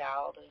him get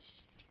out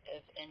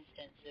of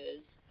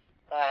instances,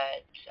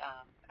 but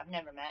I've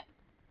never met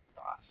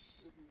Voss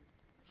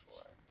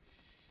before.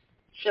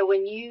 So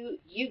when you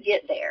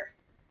get there,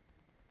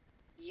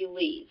 you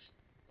leave.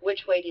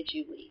 Which way did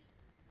you leave?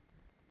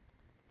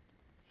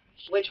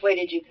 Which way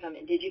did you come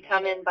in? Did you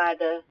come in by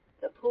the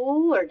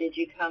pool, or did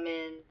you come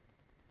in?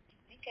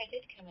 I think I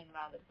did come in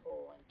by the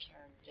pool and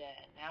turned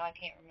in. Now I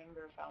can't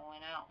remember if I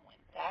went out and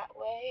went that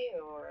way,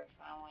 or if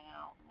I went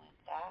out and went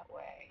that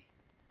way.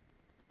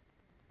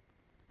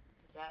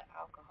 Is that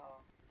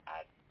alcohol?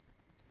 I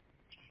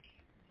can't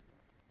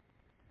remember.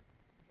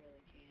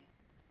 Really can't.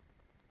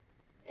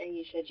 And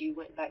you said you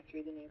went back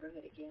through the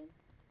neighborhood again?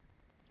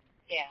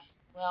 Yeah.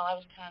 Well, I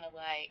was kind of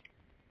like,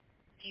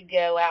 if you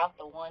go out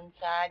the one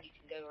side, you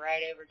can go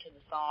right over to the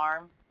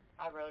farm.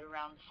 I rode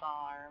around the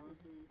farm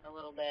a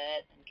little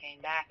bit and came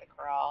back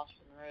across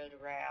and rode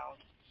around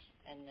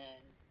and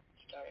then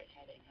started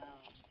heading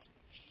home.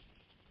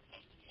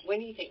 When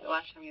do you think the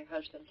last time your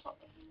husband talked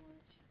to him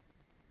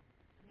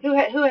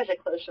was? Who has a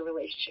closer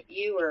relationship,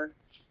 you or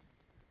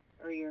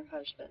your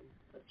husband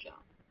with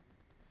John?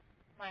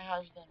 My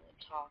husband would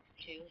talk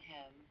to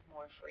him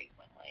more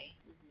frequently.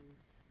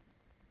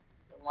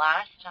 The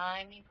last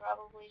time he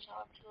probably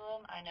talked to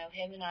him, I know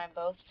him and I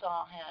both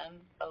saw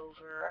him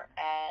over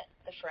at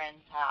the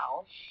friend's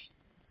house.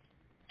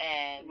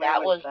 And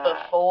that was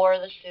before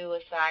the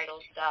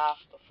suicidal stuff,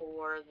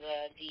 before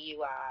the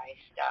DUI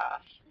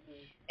stuff.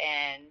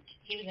 And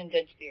he was in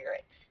good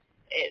spirits.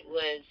 It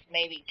was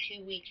maybe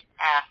 2 weeks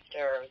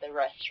after the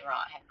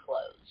restaurant had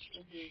closed.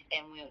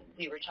 And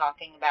we were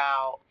talking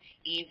about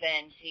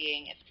even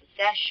seeing if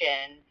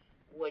Secession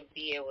would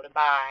be able to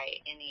buy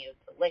any of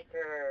the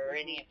liquor or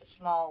any of the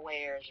small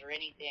wares or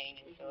anything.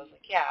 And so I was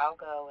like, yeah, I'll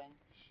go and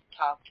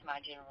talk to my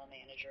general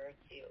manager and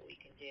see what we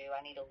can do.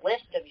 I need a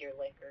list of your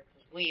liquor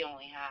because we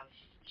only have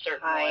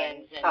certain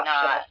ones and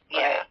not,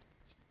 right.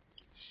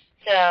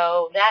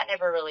 So that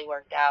never really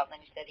worked out. And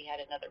then he said he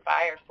had another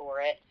buyer for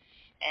it.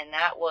 And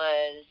that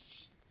was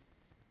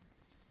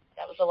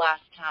the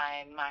last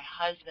time my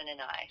husband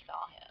and I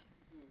saw him.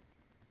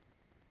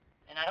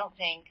 And I don't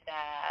think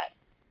that,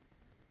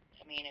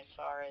 as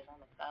far as on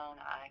the phone,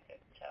 I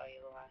could tell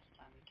you the last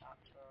time we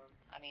talked to him.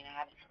 I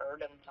haven't heard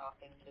him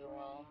talking to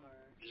him.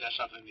 Is that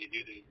something they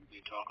do?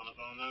 They talk on the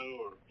phone,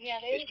 though? Or yeah,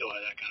 they still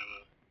have that kind of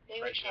a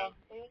friendship?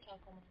 They would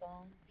talk on the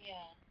phone,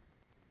 yeah.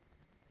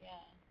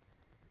 Yeah.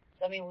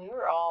 So, we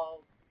were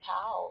all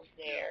pals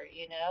there,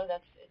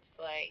 it's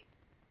like...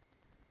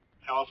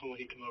 How often would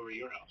he come over to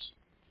your house?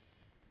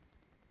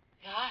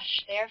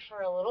 Gosh, there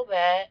for a little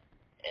bit,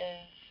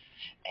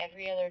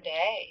 every other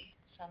day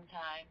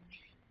sometimes,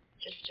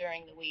 just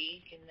during the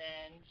week, and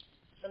then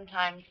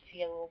sometimes if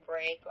he had a little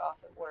break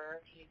off at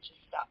work, he'd just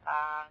stop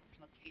by and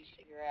smoke a few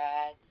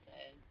cigarettes,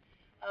 and,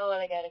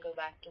 I gotta go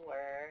back to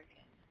work,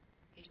 and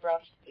he's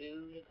brought us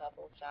food a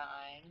couple of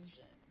times,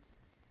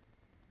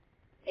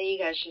 And you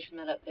guys just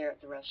met up there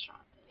at the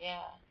restaurant?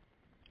 Yeah.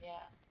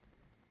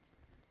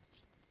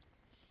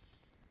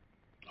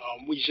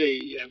 When you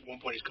say at one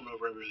point he's coming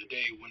over every other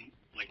day,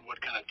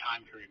 what kind of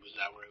time period was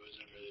that where it was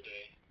every other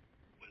day?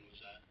 When was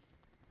that?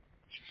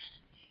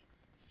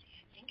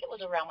 I think it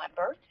was around my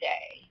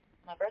birthday.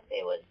 My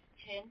birthday was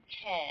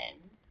 10/10,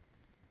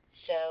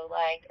 so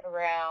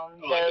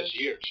around those this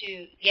year?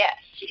 2. Yes.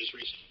 So just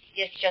recently?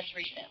 Yes, just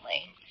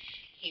recently.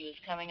 He was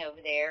coming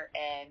over there,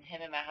 and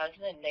him and my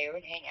husband, they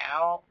would hang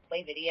out,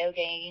 play video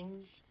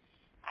games.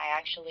 I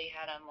actually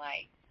had him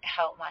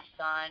help my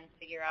son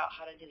figure out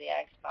how to do the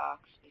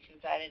Xbox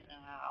because I didn't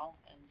know how,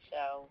 and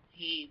so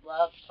he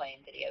loves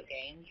playing video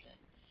games.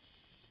 And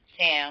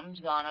Sam's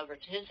gone over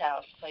to his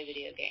house to play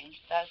video games.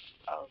 That's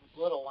a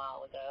little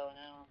while ago, and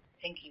I don't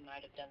think he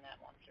might have done that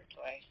once or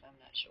twice. I'm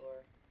not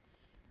sure.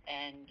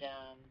 And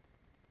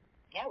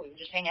we would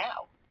just hang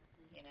out.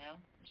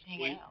 Just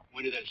hang out.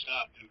 When did that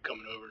stop? Him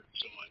coming over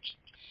so much?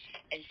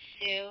 As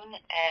soon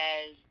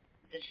as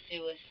the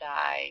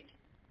suicide,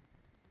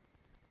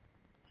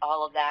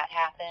 all of that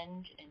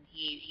happened, and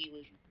he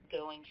was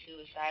going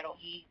suicidal,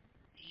 he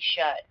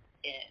shut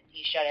in.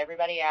 He shut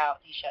everybody out.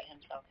 He shut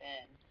himself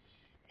in.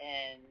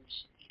 And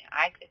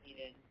I couldn't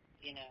even,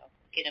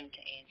 get him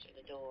to answer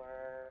the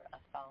door, a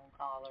phone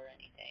call or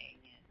anything.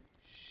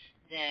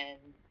 And then,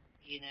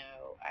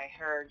 I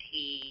heard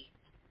he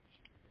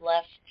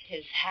left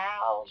his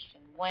house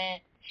and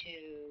went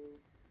to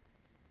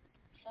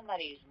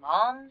somebody's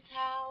mom's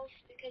house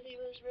because he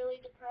was really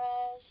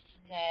depressed.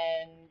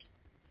 And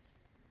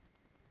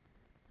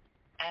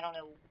I don't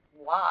know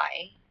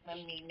why.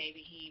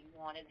 Maybe he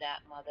wanted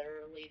that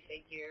motherly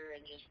figure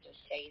and just a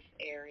safe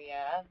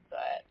area,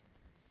 but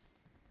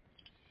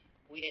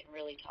we didn't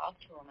really talk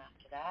to him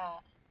after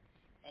that.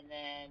 And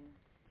then,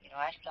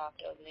 I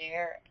stopped over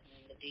there, and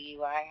then the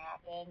DUI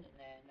happened, and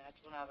then that's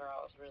whenever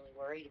I was really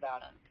worried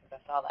about him, because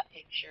I saw that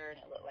picture, and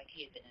it looked like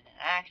he had been in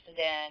an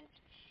accident,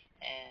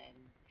 and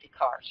the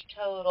car's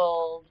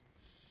totaled,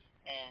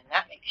 and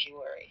that makes you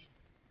worry.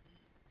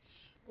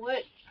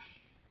 What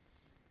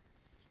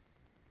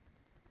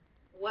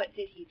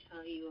did he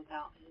tell you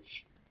about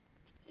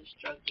his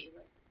drug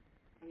dealer?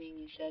 I mean,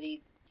 you said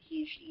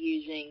he's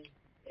using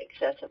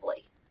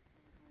excessively.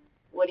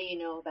 What do you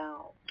know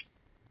about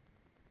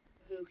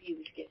who he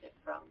was getting it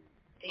from?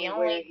 The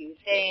only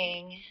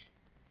thing,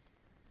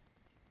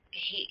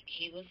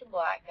 he was a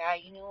black guy.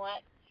 You know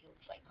what? He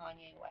looks like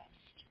Kanye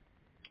West.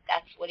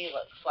 That's what he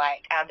looks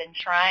like. I've been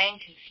trying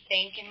to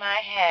think in my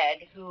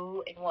head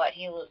who and what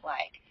he looked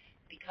like,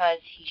 because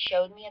he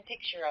showed me a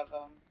picture of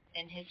him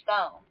in his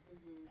phone.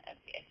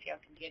 If y'all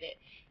can get it.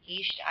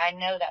 I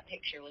know that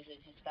picture was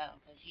in his phone,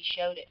 because he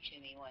showed it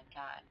to me one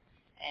time.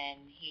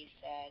 And he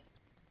said,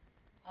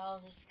 oh,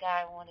 this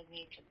guy wanted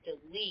me to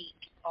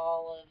delete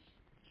all of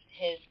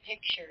his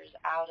pictures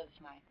out of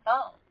my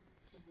phone.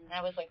 And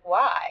I was like,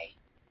 why?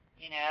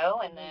 You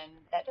know, and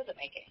then that doesn't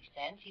make any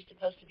sense. He's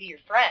supposed to be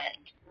your friend.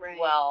 Right.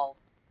 Well,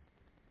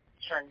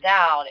 turns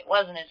out it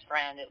wasn't his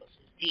friend, it was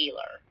his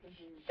dealer.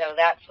 So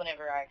that's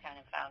whenever I kind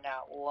of found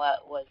out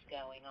what was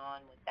going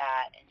on with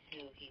that and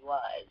who he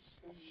was.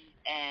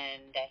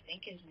 And I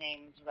think his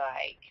name's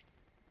like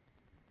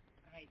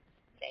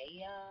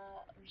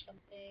Isaiah or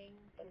something,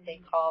 but they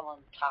call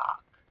him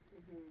Talk.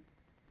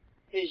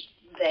 Who's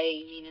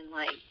they, meaning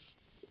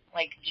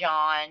like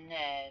John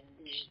and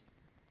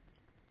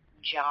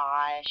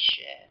Josh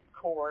and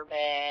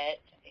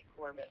Corbett. I think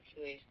Corbett's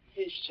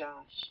who's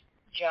Josh?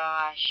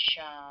 Josh,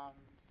 I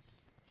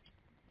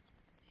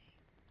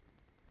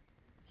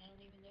don't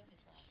even know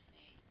his last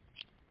name.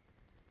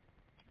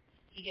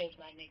 He goes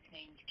by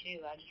nicknames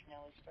too. I just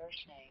know his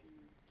first name.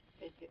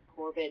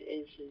 Corbett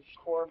is his...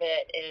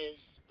 Corbett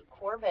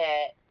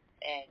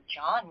and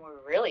John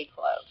were really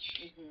close.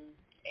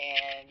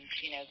 And,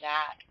 you know,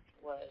 that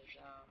was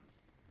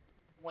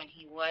when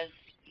he was,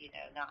 you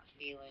know, not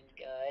feeling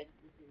good.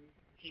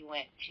 He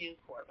went to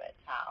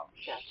Corbett's house.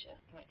 Gotcha.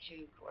 He went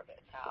to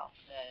Corbett's house,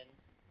 and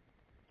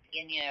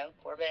you know,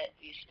 Corbett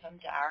used to come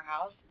to our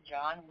house, and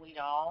John, we'd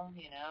all,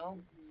 you know,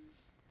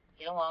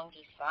 get along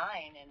just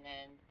fine, and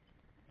then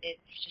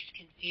it's just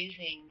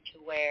confusing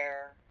to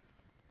where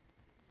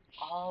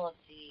all of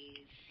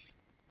these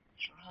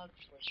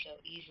drugs were so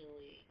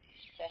easily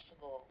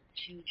accessible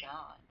to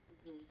John.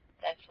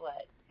 That's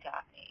what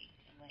got me.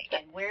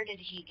 And where did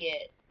he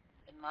get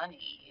the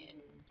money? And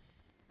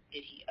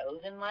did he owe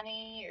them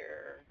money,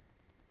 or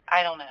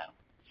I don't know.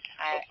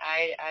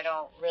 I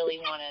don't really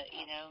want to,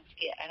 you know,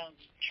 I don't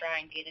try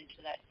and get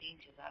into that scene,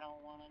 because I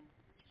don't want to.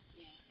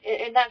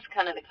 Yeah. And that's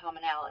kind of the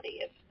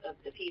commonality of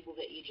the people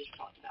that you just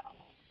talked about.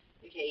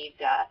 Okay, you've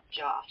got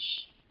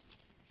Josh,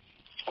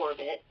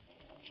 Corbett,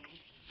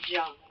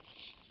 John,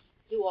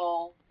 who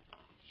all,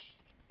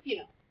 you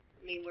know,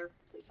 I mean, we're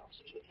police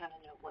officers. We kind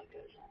of know what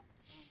goes on.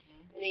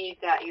 And then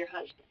you've got your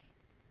husband.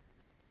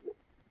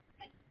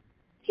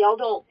 Y'all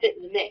don't fit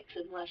in the mix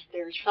unless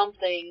there's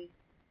something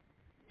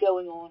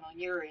going on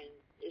your end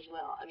as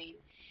well. I mean,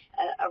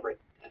 a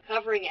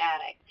recovering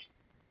addict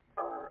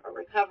or a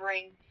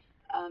recovering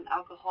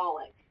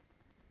alcoholic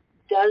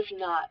does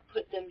not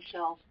put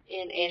themselves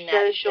in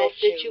a social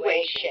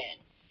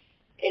situation.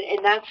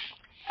 And that's,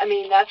 I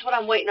mean, that's what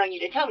I'm waiting on you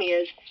to tell me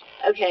is,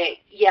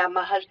 okay, yeah,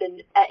 my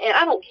husband, and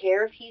I don't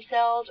care if he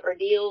sells or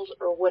deals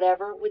or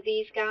whatever with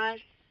these guys.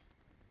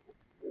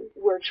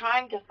 We're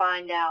trying to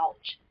find out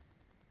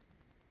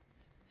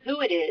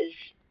who it is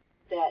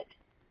that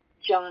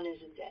John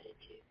is indebted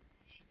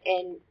to.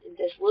 And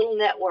this little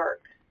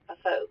network of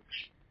folks,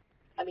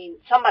 I mean,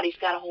 somebody's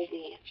got to hold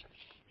the answer.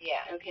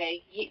 Yeah.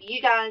 Okay?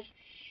 You guys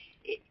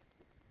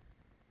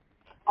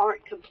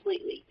aren't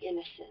completely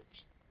innocent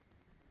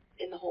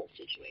in the whole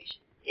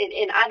situation.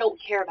 And I don't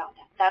care about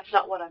that. That's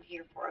not what I'm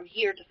here for. I'm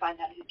here to find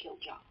out who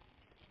killed John.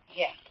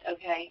 Yeah.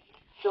 Okay?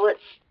 So let's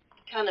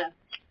kind of...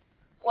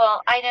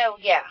 Well, I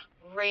know, yeah,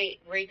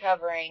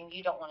 recovering,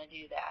 you don't want to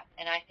do that.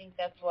 And I think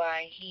that's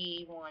why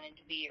he wanted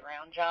to be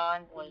around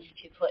John, was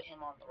to put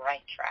him on the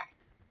right track.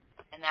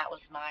 And that was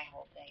my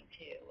whole thing,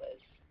 too, was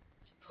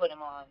to put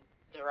him on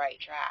the right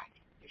track.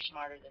 You're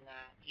smarter than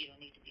that. You don't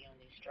need to be on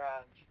these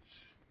drugs.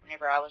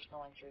 Whenever I was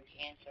going through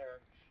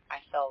cancer, I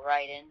fell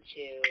right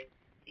into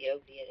the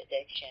opiate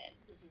addiction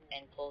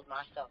and pulled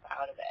myself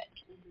out of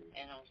it.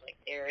 And I was like,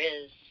 there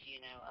is,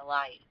 you know, a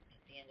light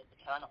at the end of the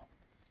tunnel.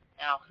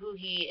 Now, who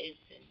he is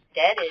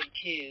indebted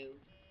to,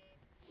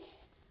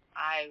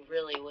 I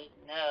really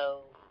wouldn't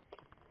know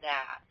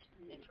that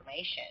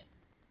information,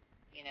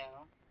 you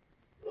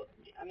know.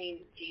 I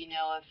mean, do you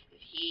know if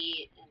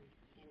he and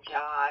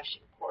Josh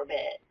and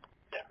Corbett,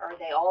 are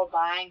they all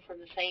buying from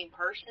the same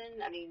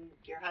person? I mean,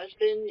 your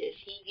husband, is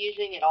he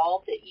using it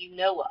all that you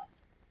know of?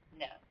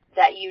 No.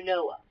 That you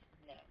know of?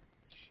 No.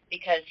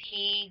 Because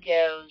he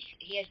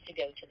has to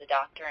go to the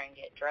doctor and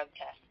get drug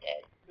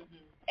tested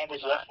every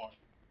What's month. that for?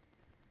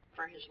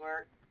 For his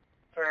work?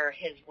 For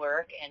his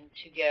work, and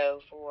to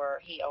go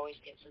for, he always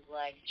gets his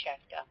legs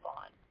checked up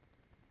on.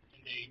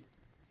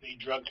 they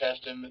drug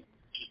test him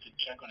just to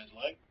check on his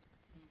leg?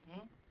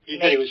 Mm-hmm. He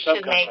said he was To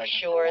subcontracting. make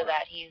sure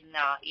that he's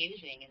not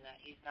using and that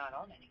he's not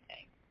on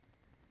anything.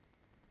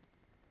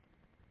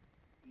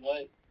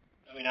 What?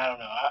 I mean, I don't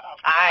know. I've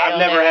I've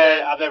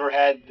never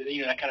had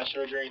that kind of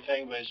surgery or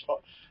anything, but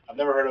I've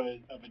never heard of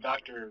a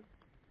doctor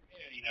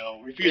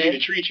refusing to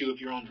treat you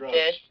if you're on drugs.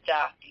 This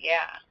doctor,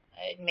 yeah,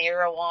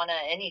 marijuana,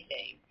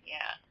 anything,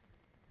 yeah.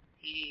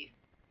 He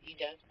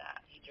does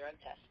that. He drug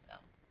tests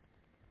them.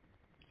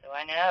 So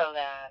I know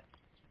that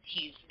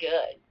he's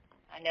good.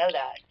 I know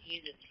that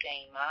he's a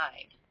sane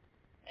mind,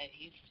 and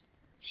he's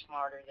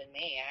smarter than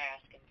me. I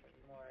ask him for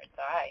more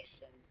advice,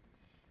 and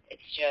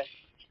it's just,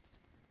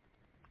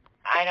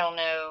 I don't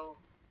know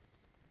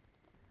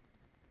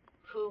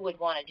who would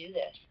want to do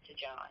this to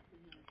John,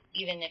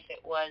 even if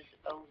it was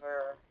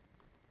over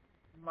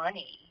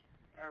money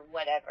or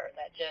whatever.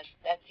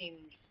 That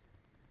seems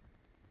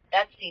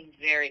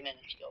very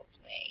minuscule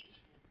to me.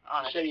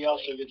 Honestly. You said he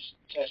also gets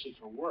tested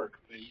for work,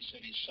 but you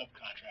said he's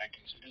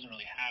subcontracting, so he doesn't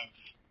really have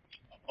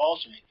a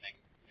boss or anything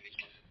that he's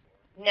working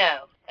for.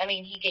 No, I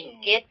mean he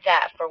can get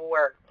that for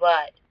work,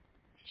 but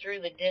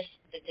through the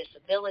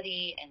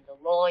disability and the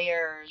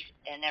lawyers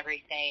and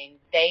everything,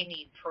 they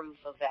need proof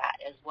of that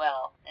as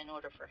well in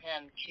order for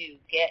him to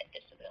get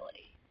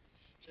disability.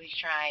 So he's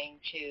trying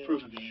to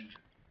proof of the injury.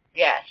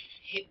 Yes,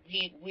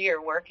 we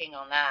are working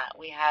on that.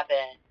 We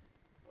haven't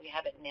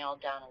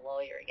nailed down a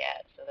lawyer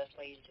yet, so that's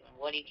why he's doing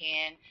what he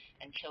can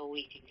until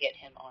we can get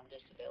him on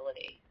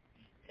disability.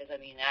 Because I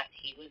mean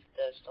he was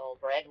the sole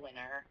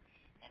breadwinner,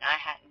 and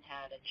I hadn't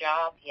had a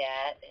job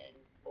yet,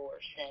 or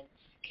since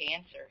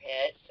cancer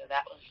hit, so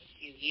that was a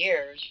few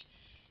years.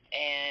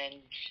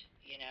 And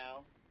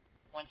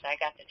once I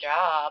got the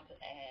job,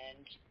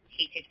 and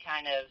he could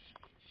kind of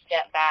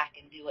step back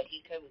and do what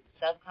he could with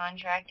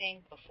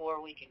subcontracting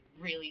before we could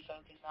really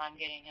focus on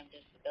getting him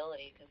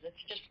disability, because it's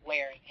just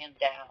wearing him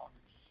down.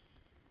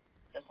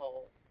 The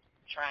whole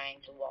trying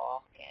to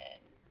walk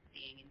and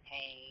being in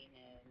pain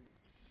and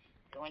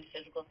going to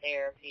physical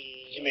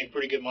therapy. You make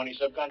pretty good money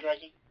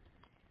subcontracting?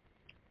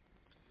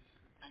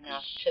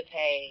 Enough to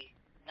pay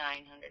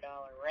 $900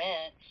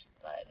 rent,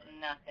 but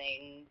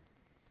nothing.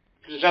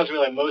 Because it sounds to me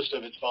like most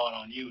of it's falling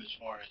on you as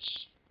far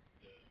as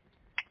the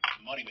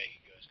money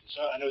making goes.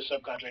 So I know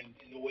subcontracting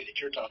in the way that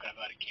you're talking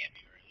about it can't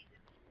be very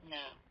lucrative.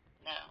 No.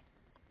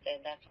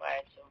 And that's why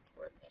it's so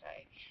important that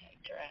I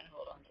try and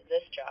hold on to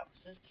this job.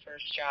 This is the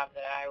first job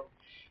that I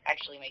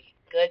actually make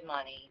good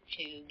money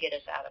to get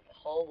us out of the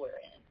hole we're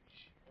in.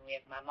 And we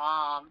have my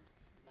mom,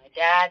 my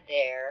dad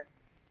there,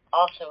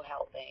 also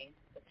helping,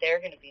 but they're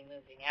going to be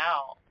moving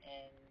out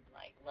in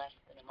like less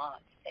than a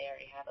month. They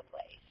already have a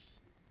place.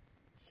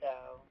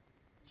 So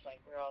it's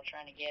like we're all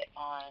trying to get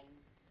on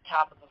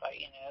top of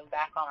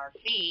back on our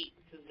feet,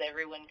 because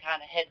everyone kind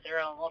of hit their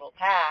own little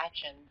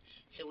patch, and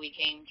so we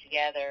came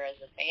together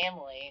as a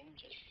family, and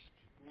just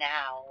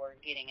now we're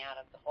getting out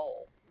of the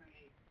hole.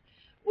 Right.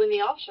 When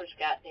the officers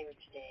got there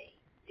today,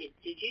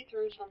 did you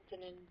throw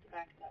something in the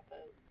back of that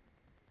boat?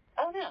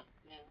 Oh, no.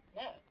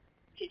 No.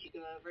 Did you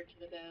go over to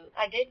the boat?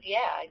 I did,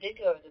 yeah. I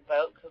did go over the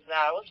boat, because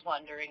I was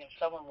wondering if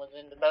someone was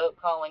in the boat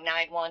calling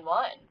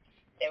 911.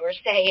 They were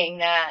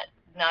saying that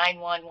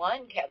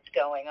 911 kept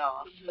going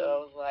off, so I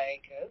was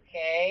like,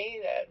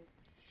 okay,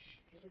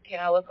 can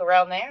I look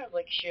around there? I was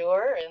like,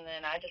 sure, and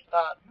then I just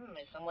thought,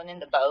 is someone in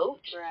the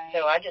boat? Right.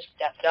 So I just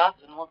stepped up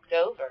and looked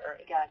over.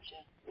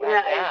 Gotcha.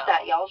 Is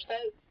that y'all's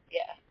boat?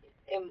 Yeah.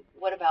 And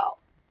what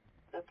about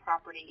the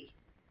property,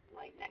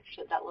 like next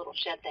to that little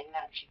shed thing,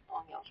 that's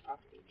on y'all's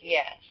property too?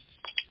 Yes.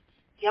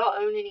 Do y'all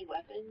own any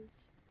weapons?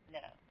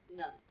 No.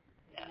 None.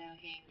 No. No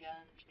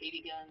handguns,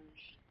 BB guns,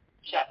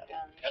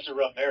 shotguns. That's a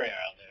rough area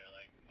out there.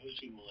 Like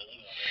most people that live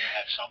out there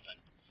have something.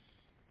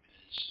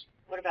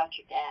 What about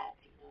your dad?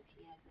 Do you know if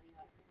he has any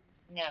weapons?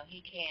 No,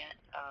 he can't.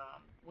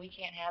 We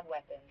can't have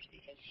weapons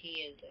because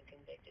he is a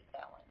convicted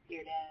felon.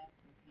 Your dad?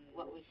 Mm-hmm.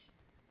 What was?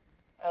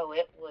 Oh,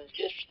 it was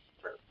just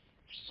for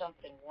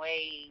something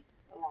way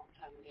a long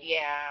time ago.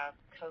 Yeah,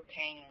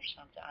 cocaine or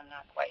something. I'm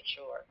not quite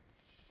sure,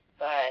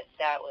 but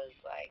that was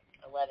like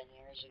 11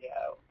 years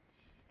ago,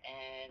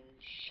 and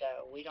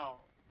so we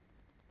don't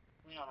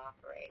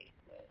operate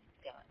with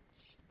guns.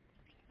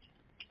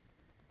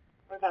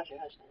 What about your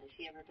husband? Has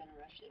he ever been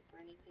arrested for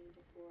anything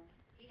before?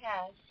 He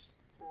has.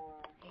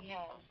 He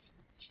has.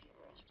 She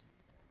arrested him.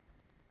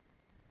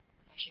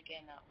 Gosh,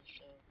 again, that was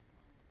so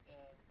long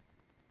ago.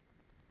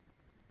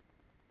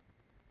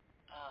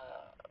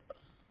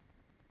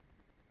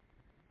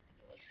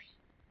 It was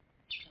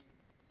some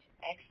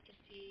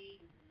ecstasy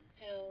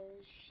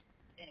pills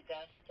in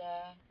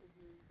Augusta,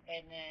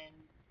 and then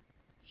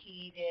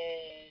he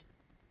did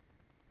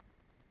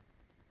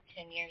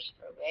 10 years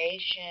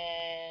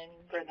probation,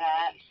 for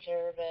that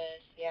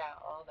service, yeah,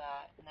 all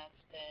that, and that's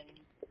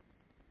been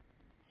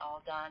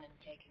all done and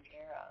taken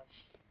care of.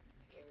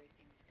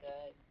 Everything's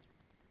good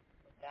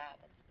with that.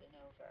 That's been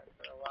over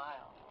for a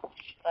while.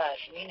 But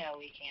we know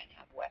we can't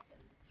have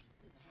weapons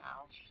in the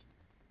house,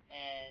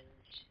 and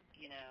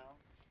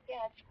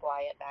yeah, it's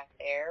quiet back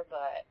there,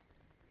 but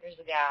there's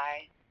a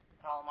guy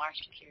call him our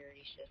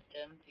security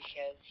system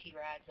because he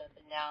rides up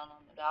and down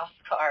on the golf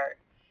cart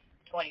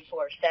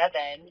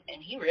 24/7,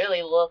 and he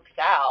really looks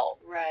out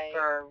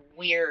for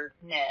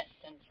weirdness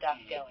and stuff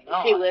going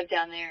on. Does he live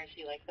down there? Is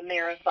he like the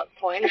mayor of Buck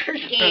Pointers?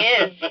 He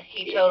is.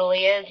 He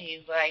totally is.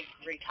 He's like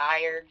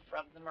retired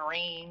from the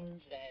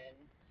Marines, and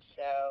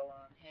so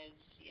on his,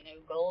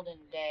 golden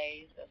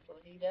days, that's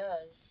what he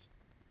does.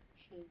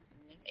 And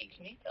it makes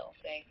me feel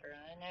safer.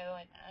 I know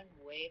I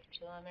wave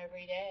to him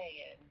every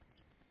day, and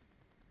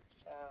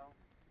so.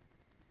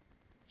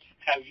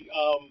 Have you,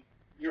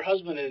 your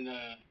husband and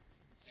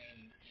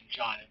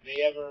John, have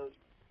they ever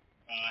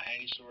had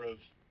any sort of,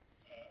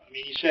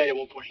 you said at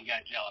one point he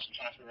got jealous. I'm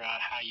trying to figure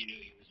out how you knew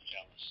he was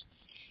jealous.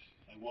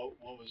 Like, what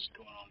was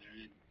going on there?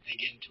 Did they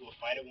get into a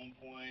fight at one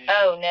point?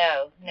 Oh,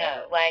 no.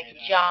 Like,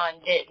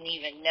 John didn't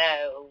even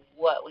know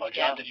what was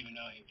John didn't even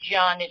know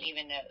John didn't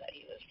even know that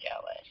he was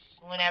jealous.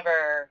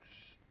 Whenever,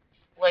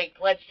 like,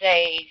 let's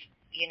say,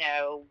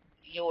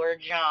 you're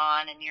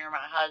John and you're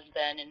my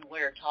husband and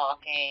we're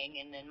talking,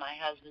 and then my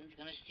husband's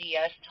going to see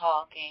us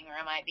talking, or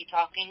I might be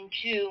talking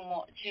too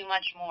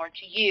much more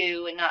to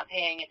you and not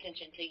paying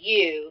attention to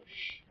you.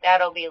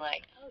 That'll be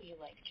like, oh, you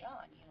like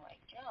John,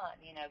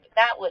 but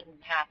that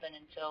wouldn't happen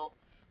until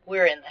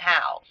we're in the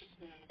house.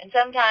 Mm-hmm. And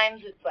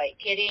sometimes it's like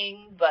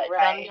kidding, but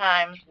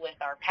sometimes with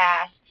our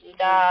past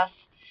stuff,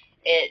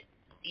 it,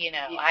 He's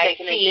I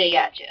taking a dig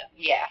at you.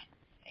 Yeah,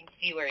 I can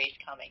see where he's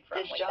coming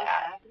from with John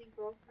that. Have any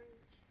girlfriends?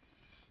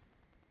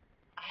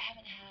 I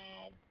haven't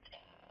had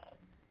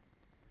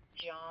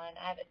John.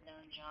 I haven't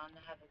known John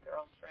to have a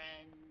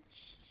girlfriend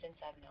since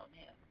I've known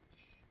him.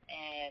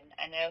 And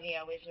I know he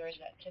always wears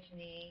that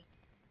Tiffany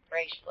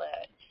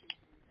bracelet,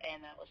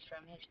 and that was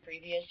from his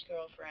previous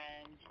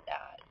girlfriend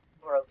that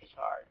broke his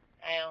heart.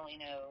 I only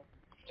know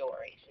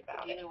stories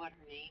about it. Do you know what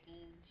her name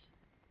is?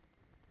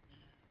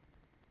 No,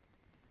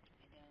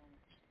 I don't.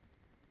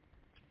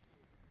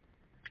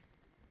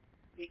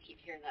 We keep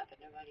hearing that,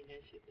 but nobody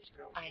knows who this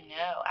girl is. I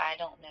know. I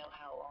don't know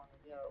how long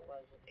ago it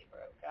was that they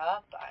broke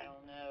up. I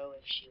don't know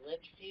if she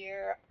lives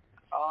here.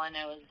 All I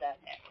know is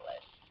that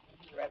necklace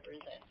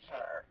represents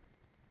her.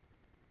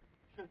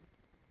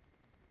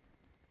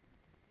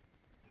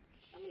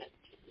 I'm going to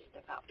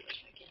step out for a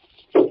second.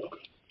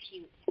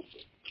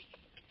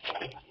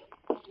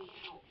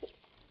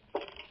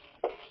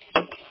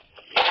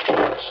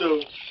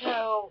 So,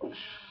 go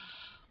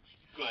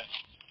ahead.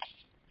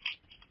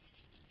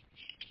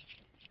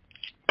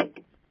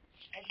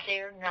 Is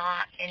there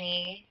not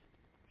any,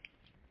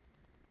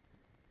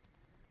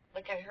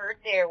 like I heard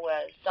there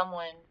was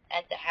someone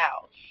at the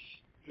house.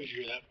 Who'd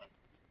you hear that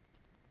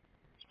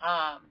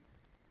from?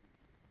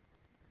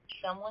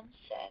 Someone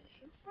said,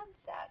 who was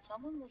that?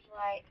 Someone was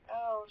like,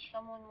 oh,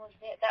 someone was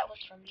there. That was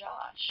from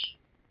Josh.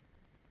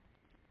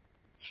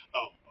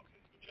 Oh,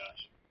 okay, from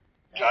Josh.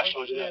 Josh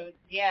told you that?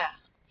 Yeah,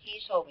 he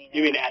told me that.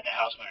 You mean at the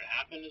house when it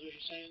happened, is what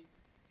you're saying?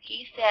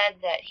 He said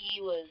that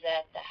he was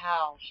at the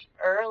house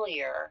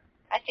earlier.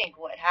 I think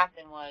what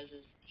happened was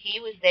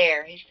he was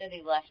there. He said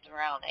he left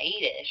around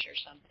 8-ish or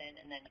something,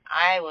 and then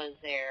I was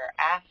there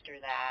after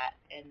that,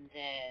 and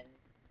then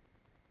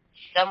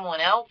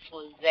someone else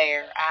was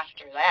there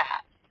after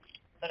that.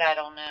 But I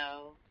don't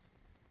know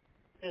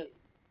who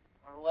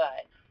or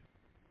what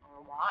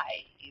or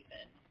why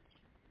even.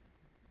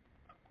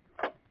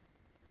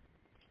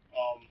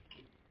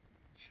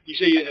 You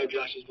say you know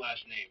Josh's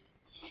last name,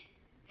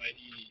 but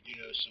you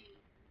know some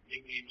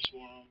nicknames for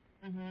him?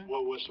 Mm-hmm.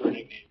 What sort of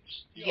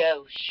nicknames?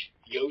 Yosh.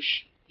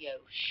 Yosh?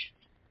 Yosh.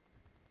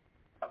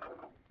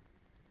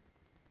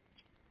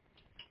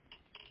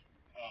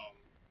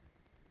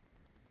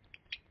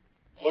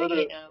 What are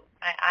the...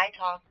 I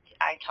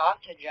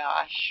talked to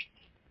Josh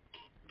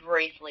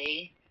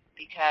briefly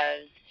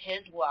because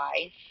his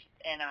wife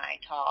and I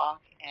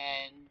talk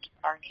and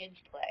our kids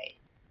play.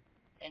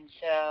 And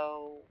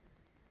so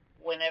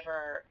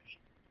whenever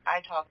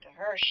I talked to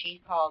her,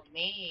 she called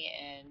me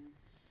and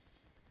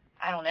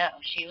I don't know,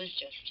 she was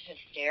just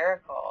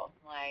hysterical.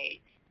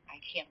 Like,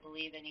 I can't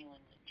believe anyone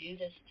would do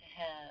this to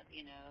him,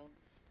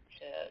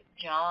 to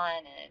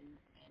John, and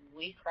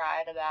we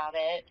cried about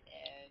it.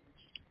 And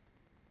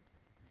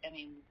I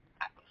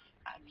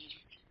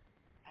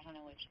don't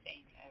know what to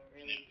think. I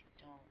really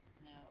don't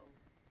know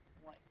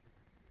what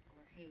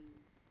or who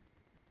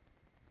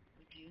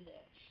would do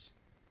this.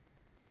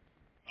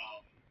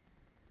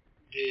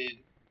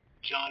 Did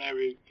John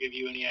ever give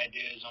you any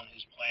ideas on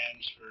his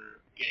plans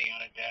for getting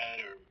out of debt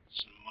or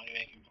some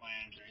money-making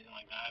plans or anything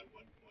like that?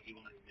 What he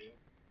wanted to do?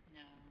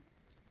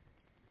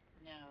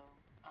 No.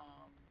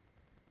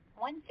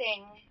 One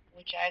thing,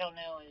 which I don't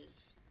know is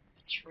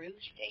a true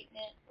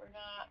statement or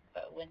not,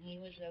 but when he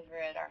was over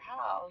at our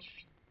house,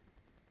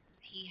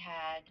 he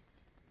had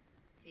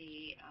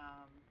the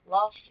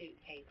lawsuit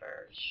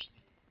papers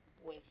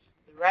with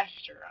the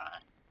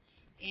restaurant.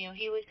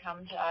 He would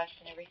come to us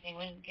and everything.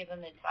 We would give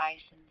him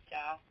advice and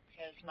stuff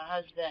because my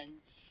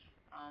husband's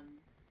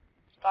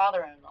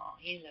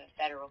father-in-law, he's a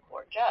federal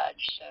court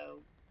judge,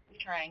 so we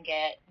try and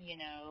get,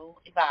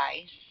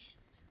 advice.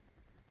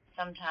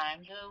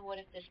 Sometimes, what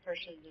if this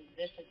person is in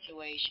this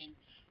situation?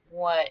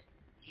 what,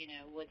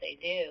 would they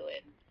do?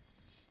 And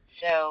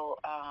so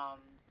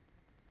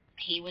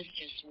he was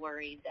just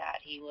worried that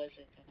he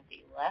wasn't going to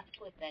be left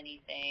with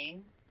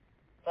anything.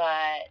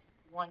 But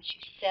once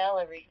you sell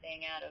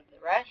everything out of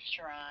the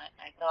restaurant,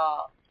 I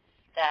thought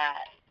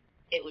that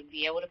it would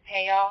be able to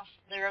pay off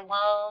their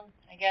loan,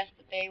 I guess,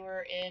 that they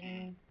were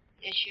in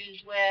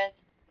issues with,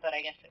 but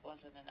I guess it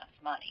wasn't enough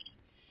money.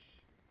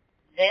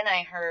 Then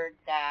I heard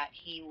that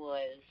he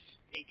was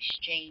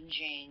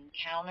exchanging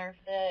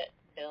counterfeit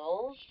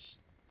bills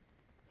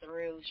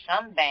through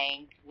some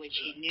bank, which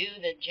he knew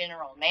the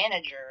general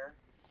manager,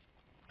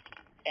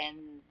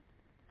 and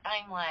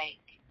I'm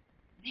like,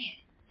 man,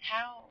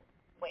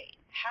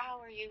 how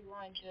are you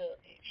going to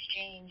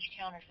exchange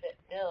counterfeit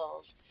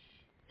bills?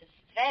 The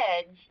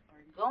feds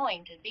are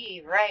going to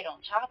be right on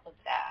top of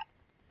that,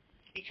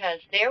 because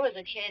there was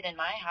a kid in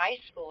my high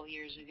school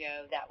years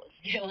ago that was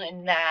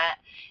doing that,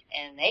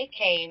 and they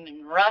came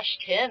and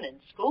rushed him in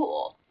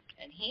school,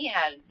 and he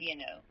had,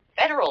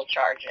 federal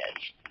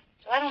charges.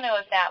 So I don't know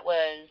if that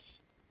was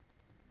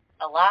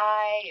a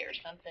lie or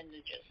something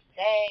to just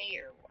say,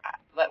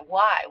 but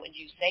why would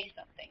you say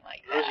something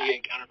like that? Where was he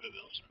getting counterfeit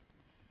bills from?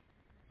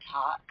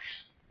 Talk.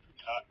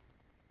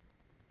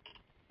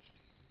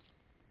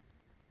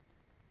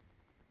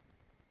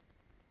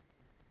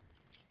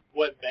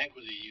 What bank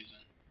was he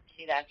using?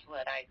 See, that's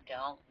what I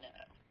don't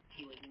know.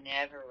 He would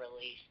never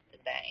release the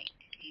bank.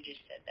 He just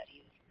said that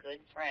he was good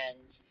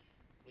friends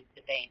with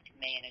the bank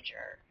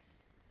manager.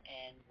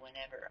 And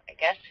whenever, I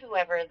guess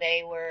whoever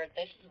they were,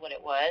 this is what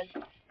it was,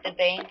 the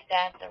bank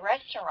that the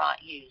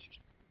restaurant used.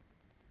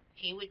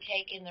 He would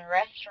take in the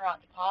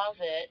restaurant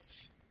deposits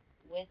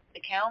with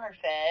the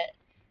counterfeit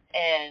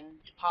and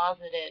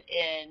deposit it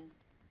in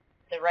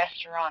the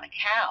restaurant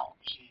account.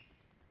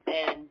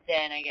 And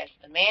then I guess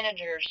the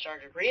manager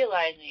started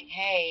realizing,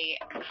 hey,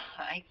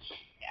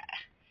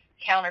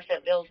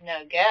 counterfeit bills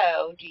no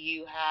go. Do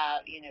you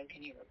have,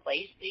 can you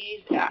replace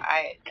these?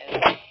 I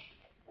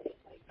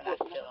still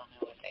don't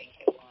know what bank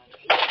it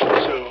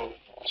was.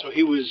 So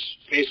he was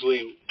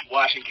basically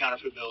washing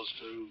counterfeit bills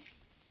through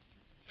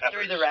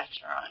Peppers. Through the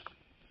restaurant.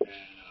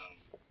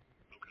 And,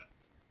 okay.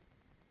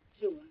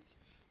 Who was?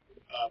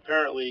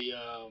 Apparently,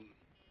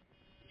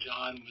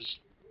 John was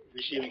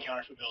receiving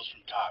counterfeit bills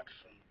from Talk,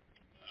 from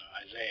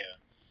Isaiah,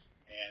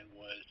 and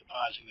was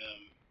depositing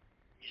them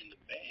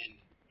in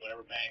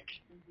whatever bank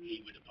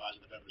he would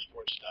deposit the Pepper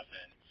Sports stuff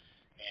in.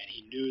 And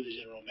he knew the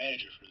general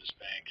manager for this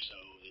bank, so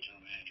the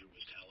general manager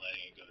was kind of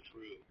letting it go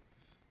through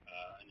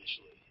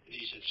initially. And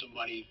he said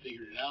somebody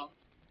figured it out.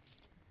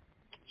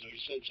 So he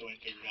said somebody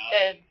figured it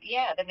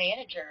out. The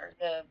manager,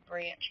 the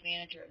branch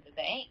manager of the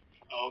bank.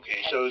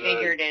 Okay, so the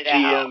figured it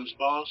GM's out.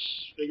 boss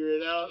figured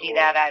it out? See,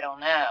 that I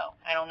don't know.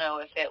 I don't know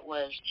if it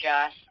was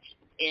just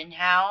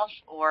in-house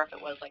or if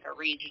it was like a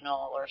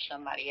regional or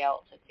somebody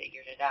else that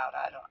figured it out.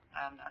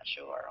 I'm not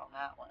sure on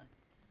that one.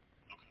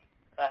 Okay.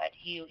 But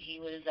he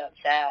was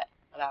upset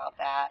about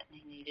that, and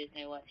he didn't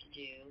know what to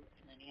do.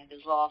 And then he had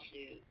his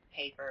lawsuit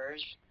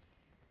papers,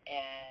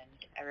 and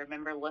I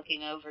remember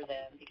looking over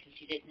them because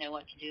he didn't know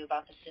what to do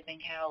about the sipping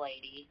cow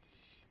lady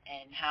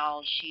and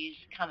how she's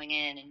coming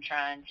in and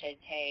trying to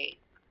take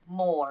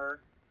more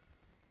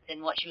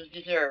than what she was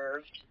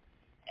deserved.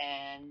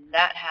 And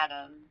that had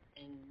him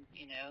in,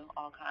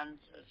 all kinds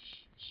of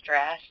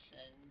stress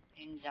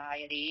and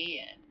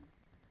anxiety and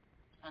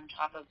on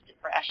top of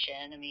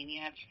depression. I mean,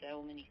 you have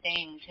so many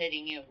things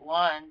hitting you at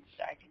once.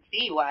 I can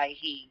see why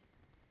he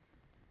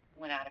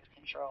went out of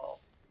control.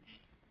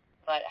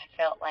 But I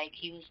felt like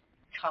he was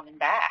coming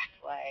back.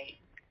 Like,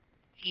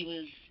 he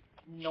was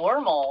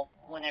normal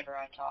whenever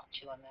I talked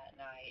to him that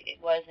night. It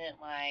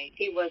wasn't like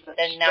he wasn't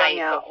the night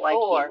out before.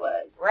 like he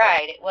was.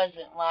 Right. It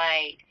wasn't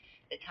like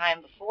the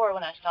time before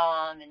when I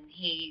saw him and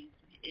he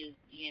is,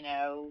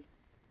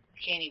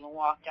 can't even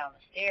walk down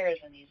the stairs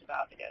when he's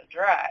about to go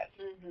drive.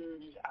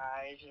 Mm-hmm. His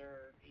eyes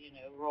are,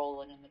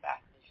 rolling in the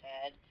back of his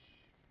head.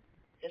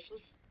 This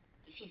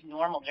was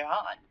normal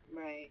John.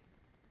 Right.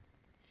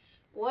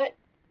 What?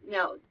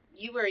 Now,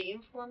 you wear a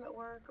uniform at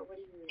work, or what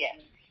do you wear?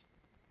 Yes,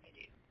 I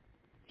do.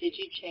 Did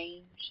you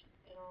change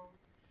at all?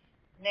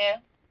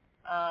 No.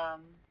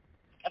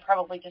 I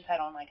probably just had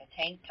on like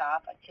a tank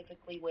top. I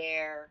typically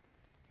wear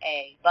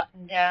a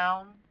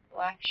button-down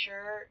black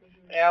shirt,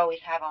 but I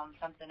always have on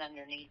something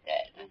underneath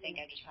it. I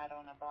think I just had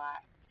on a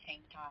black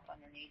tank top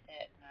underneath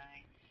it, and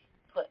I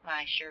put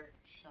my shirts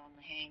on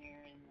the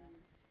hanger in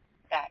the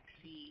back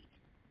seat.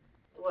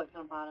 What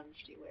kind of bottoms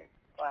do you wear?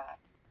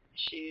 Black.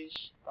 Shoes?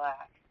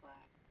 Black.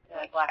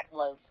 Like black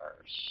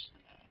loafers.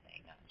 I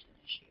think not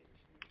tennis shoes.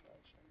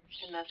 Loafers.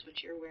 And that's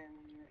what you're wearing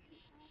when you're at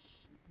his house.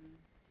 Mm-hmm.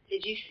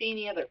 Did you see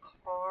any other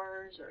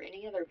cars or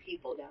any other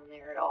people down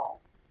there at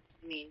all?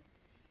 I mean,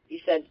 you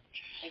said,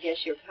 I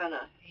guess you're kind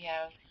of...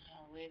 Yeah, I was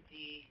kind of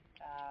loopy.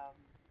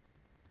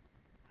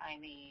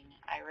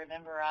 I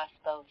remember us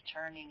both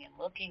turning and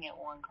looking at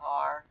one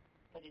car,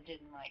 but it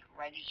didn't,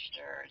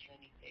 register as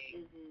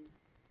anything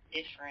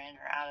different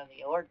or out of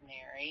the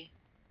ordinary.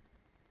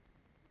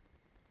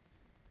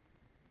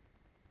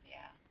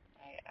 Yeah,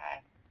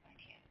 I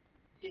can't.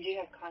 Did you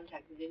have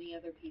contact with any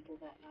other people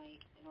that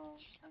night at all?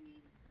 I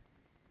mean,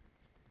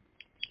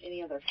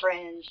 any other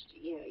friends?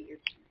 You know, you're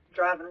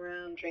driving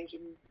around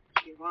drinking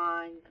your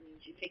wine. I mean,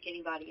 did you pick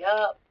anybody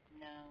up?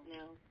 No.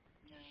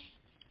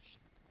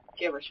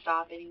 Did you ever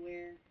stop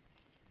anywhere?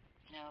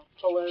 No.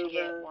 Pull To over?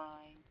 get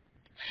wine.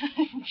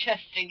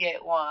 Just to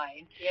get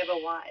wine. Do you have a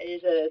wine?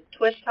 Is it a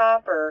twist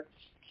top or?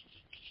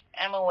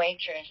 I'm a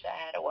waitress.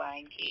 I had a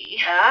wine key.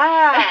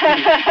 Ah.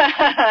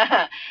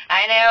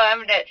 I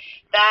know.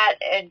 That,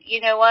 and you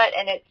know what?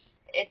 And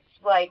it's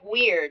like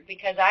weird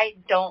because I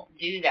don't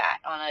do that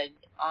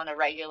on a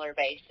regular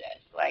basis.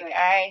 Like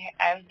right.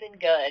 I've been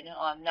good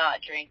on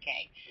not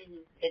drinking.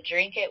 Mm-hmm. The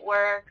drink at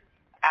work,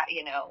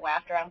 you know,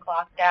 after I'm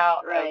clocked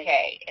out, right.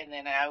 okay, and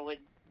then I would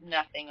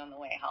nothing on the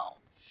way home.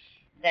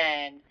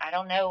 Then I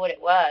don't know what it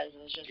was.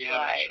 It was just you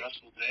have any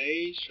stressful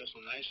days,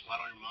 stressful nights, a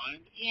lot on your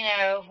mind? You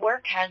know,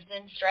 work has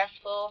been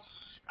stressful.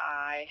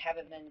 I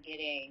haven't been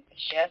getting the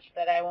shifts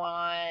that I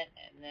want,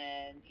 and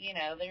then you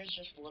know, there's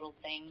just little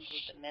things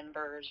with the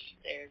members.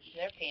 They're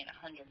paying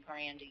 $100,000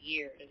 a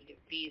year to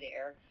be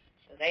there,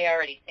 so they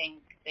already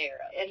think they're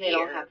up and they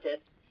here. don't have to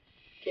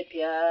tip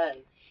you,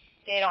 and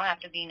they don't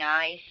have to be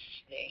nice.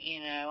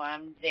 You know,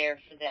 I'm there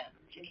for them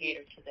to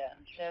cater to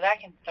them, so that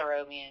can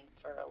throw me in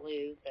for a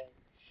loop. And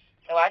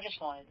so I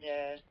just wanted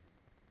to,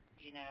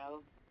 you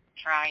know,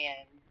 try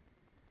and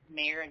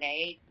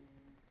marinate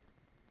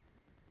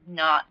and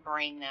not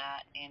bring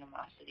that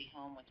animosity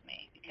home with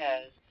me,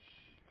 because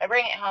I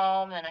bring it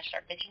home and I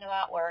start bitching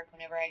about work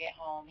whenever I get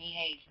home. He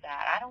hates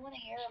that. I don't want to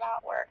hear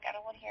about work. I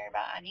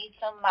need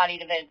somebody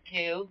to vent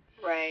to.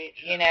 right.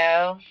 You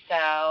know,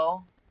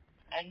 so,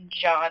 and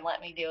John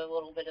let me do a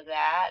little bit of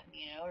that.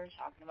 You know, we were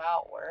talking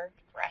about work,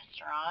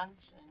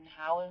 restaurants, and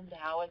how it's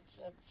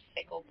a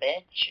fickle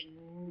bitch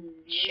and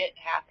shit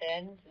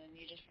happens, and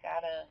you just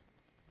gotta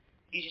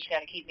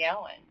keep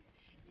going.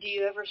 Do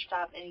you ever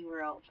stop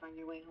anywhere else on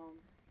your way home?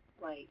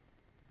 Like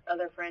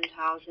other friends'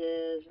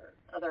 houses or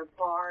other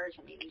bars?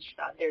 I mean, you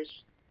stop,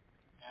 there's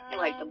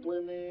like the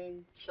Blue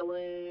Moon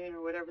Saloon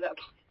or whatever that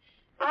place.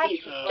 I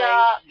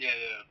stopped. Yeah.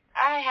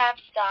 I have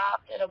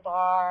stopped at a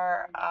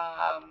bar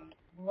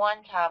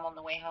one time on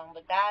the way home,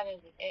 but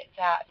it's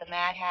at the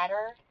Mad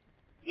Hatter.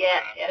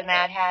 Yeah. The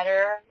Mad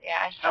Hatter. Yeah,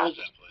 I stopped. How was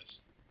that place?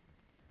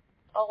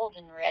 Old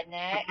and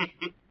redneck.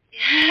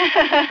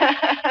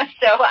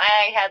 So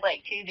I had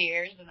like 2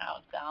 beers and I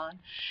was gone.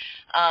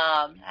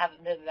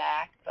 Haven't been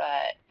back,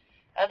 but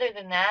other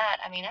than that,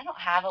 I mean, I don't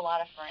have a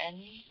lot of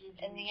friends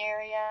in the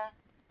area.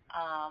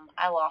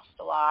 I lost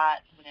a lot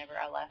whenever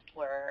I left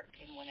work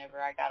and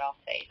whenever I got off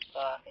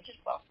Facebook. I just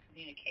lost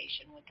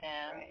communication with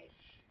them. Right.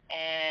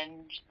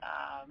 And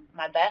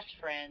my best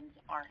friends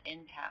aren't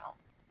in town.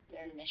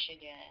 They're in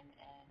Michigan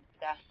and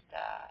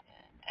Augusta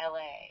and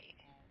LA.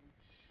 And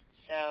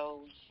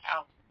so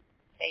I'll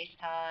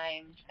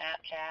FaceTime,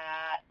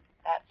 Snapchat,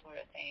 that sort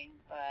of thing.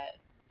 But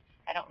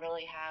I don't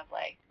really have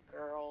like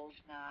girls'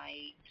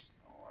 night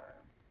or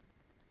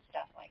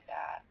stuff like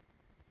that.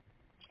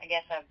 I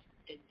guess I've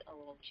did a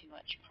little too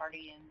much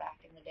partying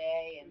back in the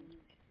day and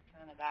it's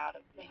kind of out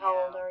of me.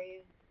 How old are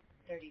you?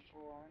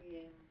 34.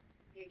 Yeah,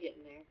 you're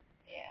getting there.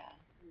 Yeah.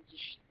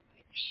 Just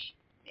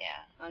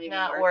yeah.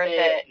 not worth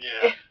it.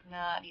 Yeah.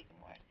 Not even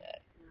worth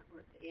it. Not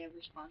worth it. You have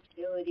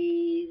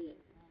responsibilities.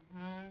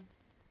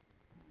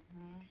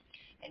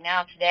 And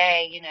now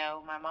today, you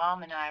know, my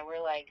mom and I,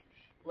 we're like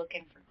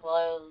looking for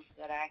clothes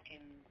that I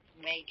can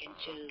make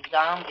into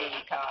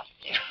zombie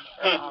costumes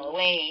for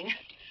Halloween.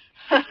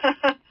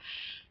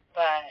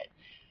 But,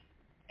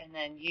 and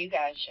then you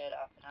guys showed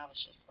up and I was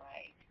just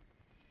like,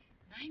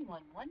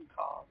 911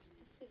 calls.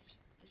 This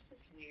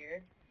is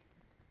weird.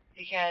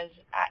 Because,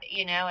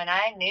 you know, and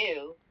I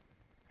knew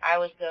I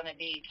was going to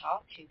be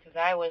talked to because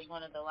I was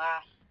one of the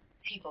last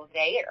people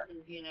there.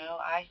 You know,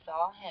 I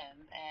saw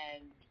him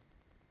and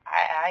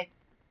I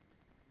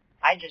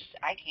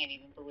can't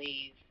even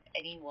believe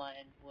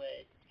anyone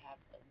would have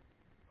the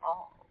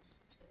balls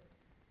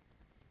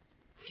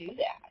to do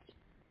that.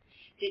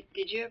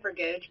 Did you ever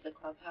go to the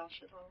clubhouse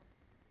at all?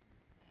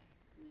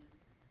 No.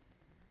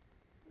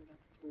 What about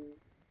the pool?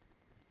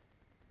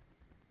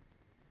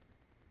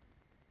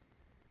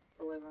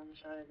 Pull over on the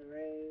side of the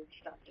road,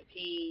 stop to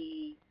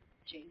pee,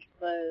 change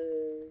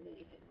clothes,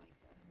 anything like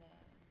that? No,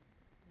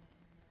 not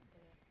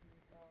that I can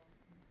recall.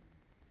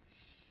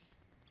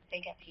 I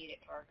think I peed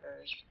at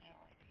Parker's. I don't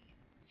like peeing.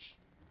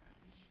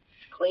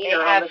 Cleaner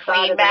they on have the side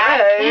clean of the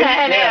baths. road.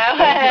 I know.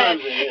 Yeah,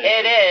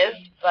 It is,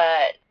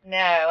 but no,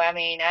 I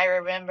mean, I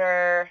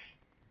remember,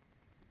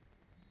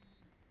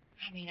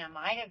 I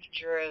might have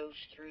drove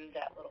through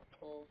that little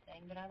pool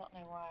thing, but I don't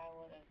know why I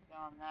would have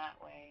gone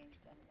that way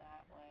instead of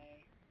that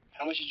way.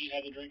 How much did you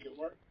have to drink at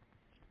work?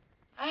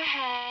 I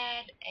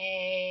had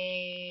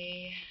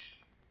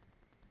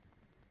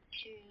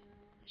 2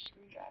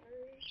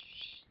 screwdrivers.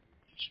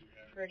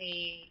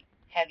 Pretty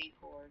heavy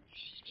cord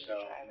screwdrivers.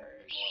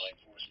 So, more like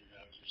 4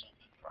 screwdrivers or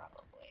something?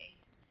 Probably.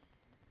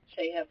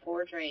 So you have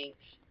 4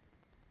 drinks.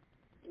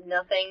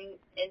 Nothing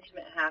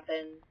intimate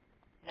happened.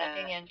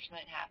 Nothing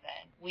intimate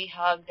happened. We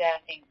hugged,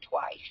 I think,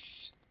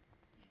 twice.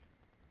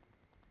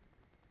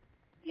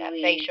 That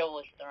facial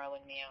was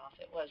throwing me off.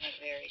 It wasn't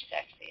very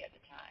sexy at the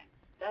time.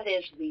 That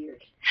is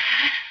weird.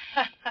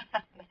 That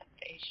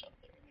facial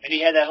threw me. And he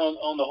had that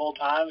on the whole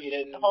time? He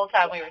didn't? The whole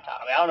time we were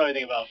talking. I mean, I don't know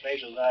anything about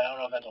facials. I don't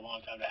know if that's a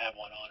long time to have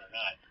one on or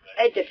not.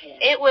 But. It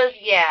depends. It was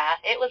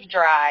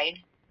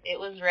dried. It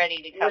was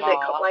ready to come off.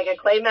 Was it like a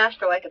clay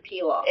mask or like a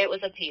peel-off? It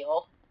was a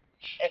peel.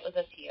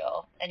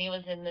 And he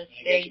was in this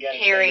big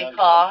terry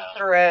cloth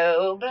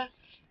robe.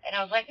 And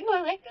I was like, ooh,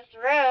 I like this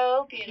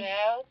robe,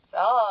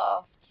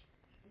 soft.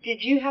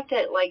 Did you have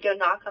to, like, go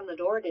knock on the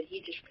door, or did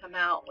he just come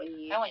out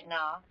when you... I went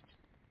knocked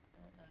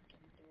on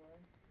the door.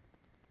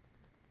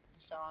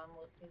 Saw him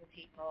look through the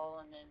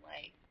peephole and then,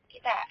 like,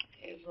 get back.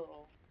 His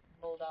little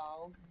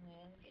bulldog.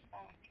 And get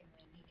back. And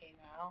then he came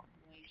out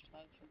and we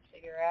smoked some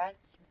cigarettes.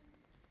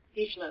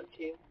 He smoked,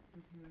 too.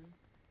 Mm-hmm.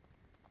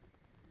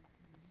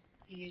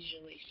 He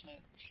usually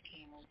smokes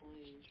Camel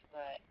Blues,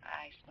 but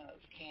I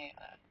smoked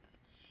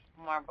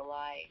Marble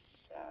Light,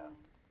 so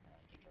I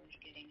think I was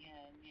getting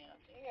him,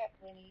 cigarette,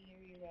 Winnie, here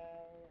you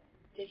go.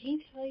 Did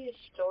he tell you a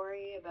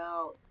story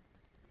about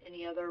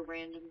any other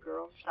random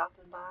girl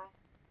stopping by?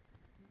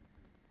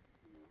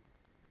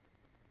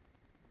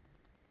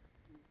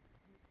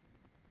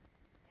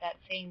 That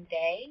same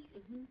day?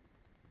 Mm-hmm.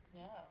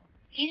 No.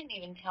 He didn't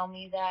even tell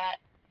me that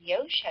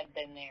Yosh had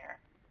been there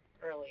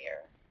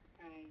earlier.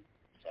 Right.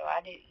 So I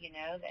didn't,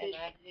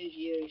 Who's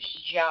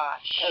Yosh?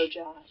 Josh. Oh,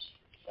 Josh.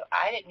 So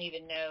I didn't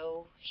even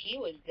know he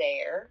was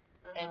there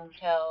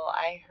until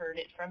I heard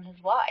it from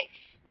his wife.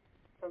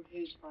 From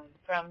whose wife?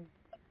 From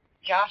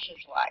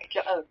Josh's wife.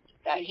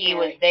 That he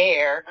married. was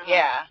there. Uh-huh.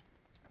 Yeah.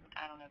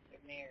 I don't know if they're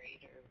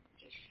married or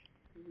just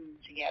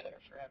together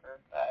forever,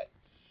 but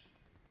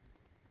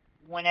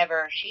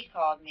whenever she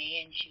called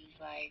me and she was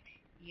like,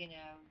 he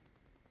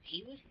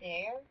was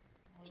there.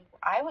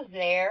 I was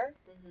there.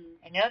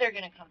 I know they're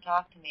going to come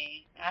talk to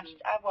me.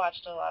 I've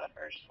watched a lot of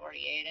First 48.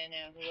 I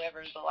know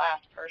whoever's the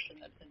last person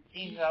that's been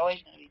seen is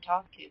always going to be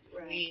talked to.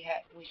 Right.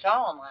 We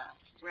saw him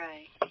last.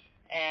 Right.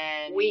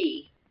 And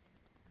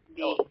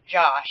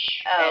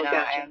Josh and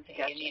gotcha. I'm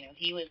thinking,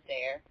 he was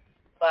there,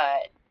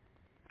 but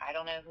I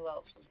don't know who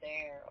else was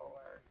there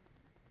or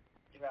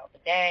throughout the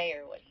day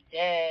or what he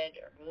did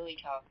or who he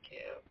talked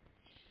to.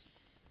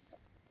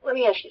 Let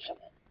me ask you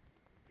something.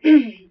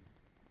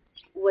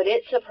 Would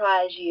it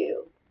surprise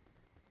you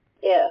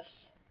if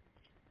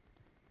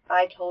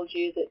I told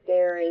you that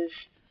there's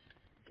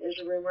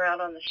a rumor out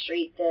on the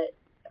street that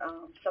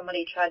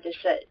somebody tried to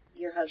set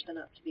your husband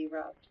up to be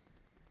robbed?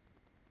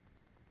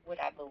 Would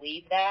I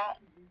believe that?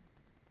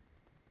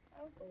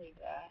 I would believe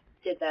that.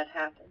 Did that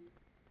happen?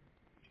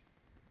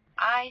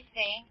 I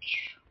think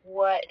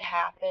what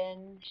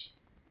happened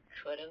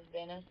could have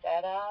been a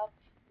setup.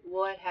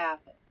 What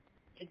happened?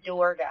 The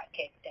door got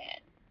kicked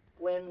in.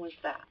 When was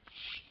that?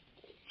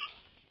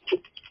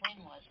 When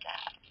was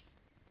that?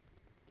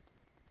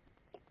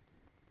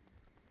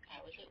 I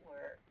was at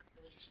work.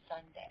 It was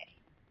Sunday.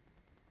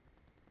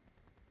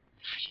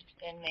 Gosh, it's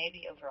been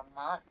maybe over a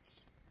month.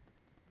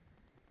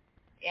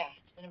 Yeah,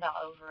 it's been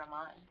about over a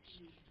month.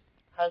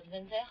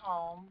 Husband's at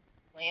home,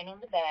 laying on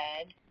the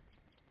bed,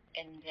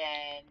 and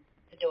then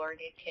the door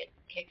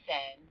kicks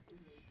in,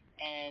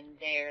 and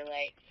they're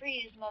like,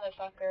 freeze,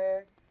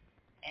 motherfucker,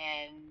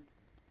 and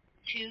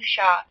 2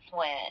 shots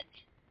went,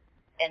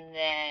 and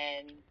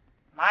then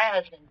my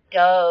husband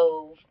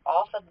dove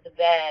off of the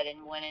bed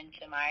and went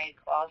into my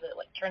closet,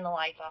 like turned the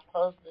lights off,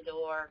 closed the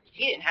door.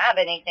 He didn't have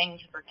anything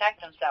to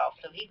protect himself,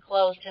 so he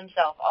closed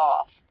himself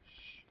off.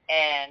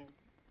 And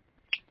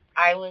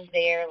I was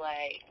there,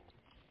 like,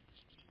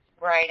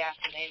 right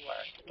after they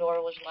were. The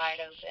door was wide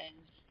open.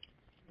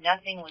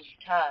 Nothing was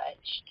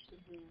touched,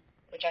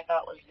 which I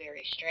thought was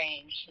very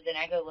strange. So then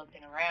I go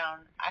looking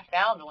around. I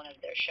found one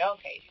of their shell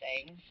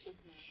casings.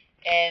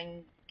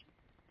 And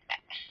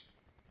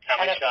how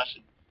many shots?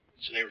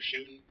 So they were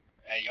shooting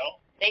at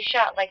y'all? They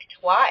shot like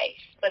twice,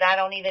 but I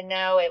don't even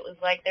know. It was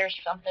like there's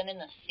something in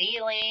the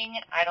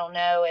ceiling. I don't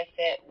know if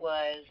it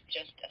was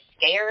just a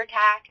scare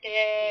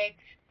tactic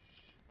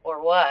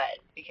or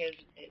what, because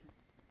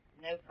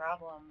no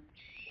problem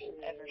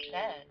ever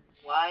since.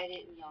 Why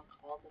didn't y'all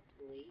call the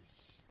police?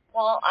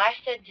 Well, I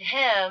said to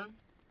him,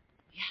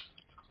 yeah,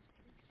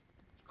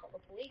 let's call the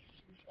police.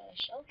 We've got a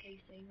shell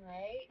casing,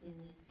 right?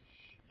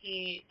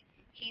 He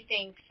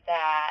thinks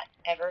that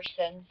ever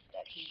since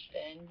that he's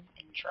been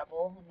in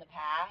trouble in the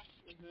past,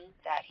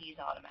 that he's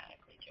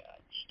automatically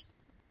judged.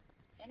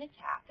 And it's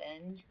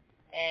happened.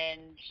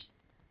 And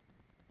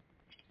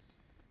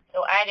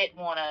so I didn't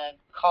want to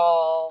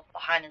call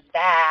behind his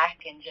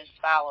back and just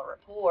file a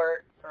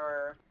report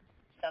for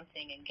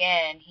something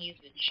again. He's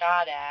been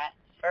shot at.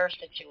 The first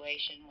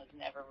situation was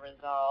never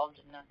resolved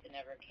and nothing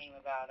ever came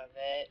about of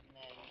it. And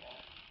then,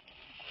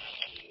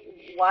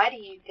 why do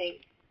you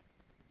think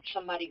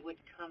somebody would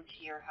come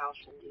to your house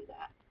and do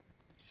that?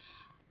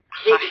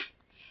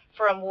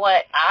 From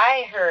what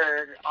I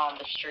heard on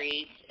the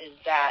streets is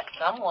that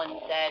someone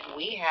said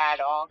we had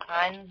all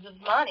kinds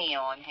of money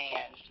on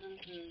hand.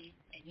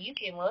 And you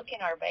can look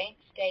in our bank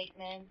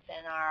statements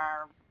and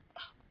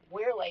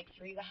we're like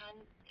 3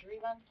 months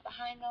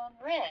behind on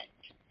rent.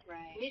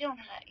 Right. We don't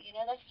have,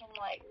 that's when I'm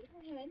like, we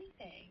don't have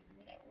anything.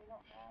 We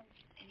don't have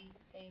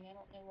anything. I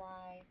don't know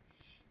why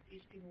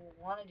these people would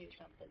want to do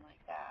something like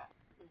that.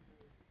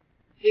 Mm-hmm.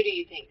 Who do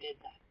you think did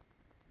that?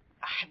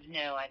 I have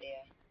no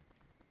idea.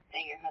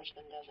 And your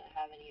husband doesn't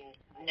have any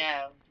idea?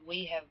 No.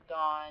 We have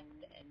gone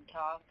and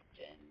talked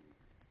and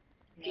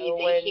do you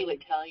think he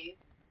would tell you?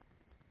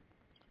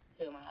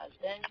 Who, my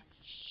husband?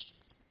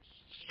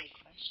 Good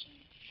question.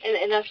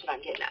 And that's what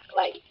I'm getting at.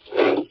 Like,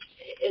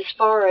 as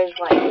far as,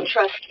 like,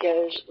 trust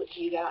goes with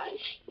you guys,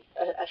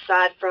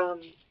 aside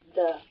from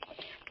the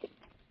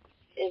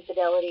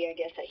infidelity, I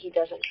guess, that he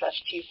doesn't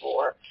trust you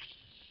for,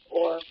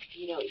 or,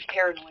 he's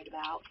paranoid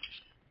about,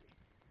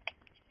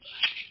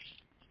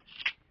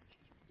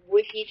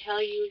 would he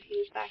tell you if he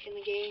was back in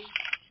the game?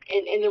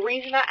 And the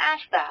reason I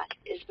ask that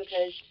is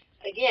because,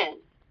 again,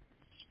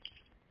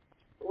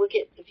 look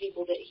at the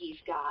people that he's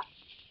got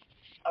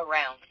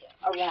around him.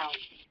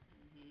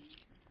 Mm-hmm.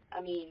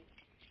 I mean,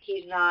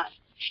 he's not,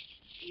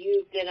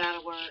 you've been out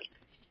of work,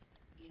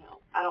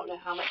 I don't know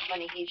how much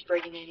money he's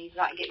bringing in, he's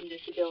not getting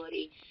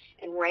disability,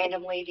 and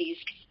randomly these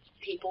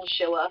people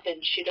show up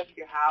and shoot up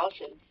your house,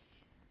 and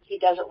he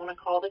doesn't want to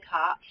call the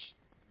cops.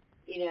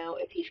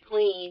 If he's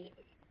clean,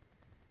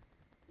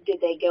 did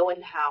they go in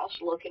the house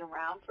looking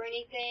around for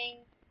anything?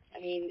 I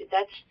mean,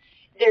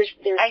 there's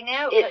I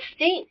know. It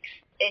stinks.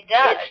 It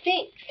does. It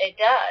stinks. It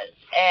does.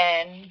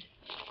 And,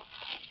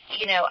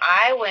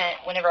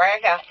 whenever I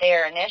got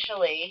there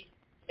initially,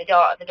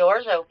 the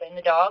door's open,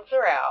 the dogs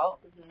are out,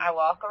 Mm-hmm. I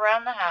walk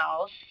around the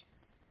house,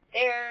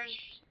 there's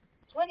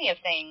plenty of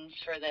things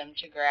for them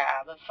to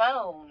grab, a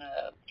phone,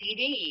 a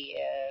TV,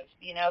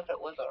 if it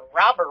was a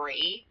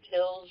robbery.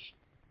 Pills,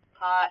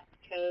 pot,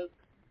 coke,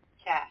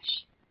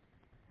 cash.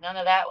 None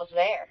of that was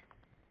there.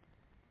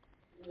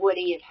 Would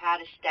he have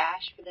had a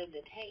stash for them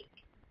to take?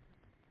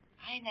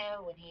 I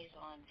know when he's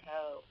on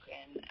coke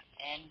and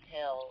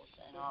pills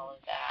and all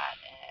of that,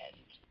 and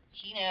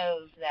he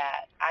knows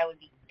that I would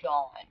be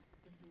gone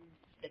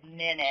the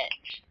minute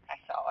I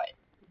saw it,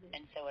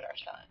 and so would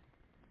our son.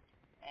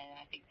 And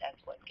I think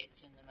that's what gets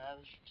him the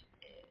most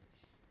is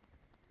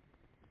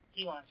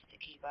he wants to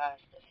keep us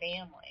the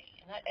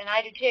family, and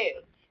I do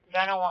too.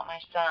 Because I don't want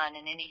my son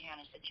in any kind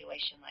of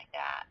situation like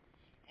that.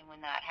 And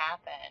when that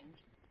happened,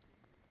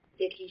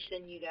 did he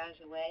send you guys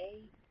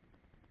away?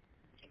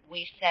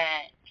 We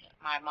sent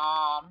my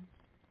mom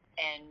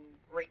and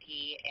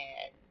Ricky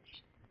and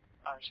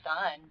our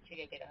son to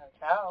go get a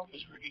hotel.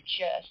 Who's Ricky?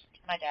 Just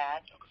my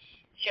dad,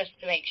 just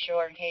to make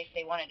sure in case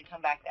they wanted to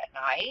come back that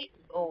night,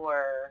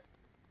 or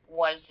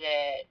was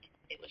it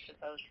was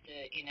supposed to,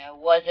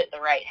 was it the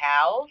right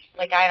house?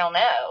 Like, I don't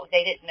know.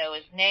 They didn't know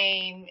his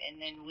name, and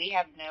then we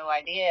have no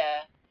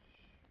idea.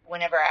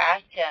 Whenever I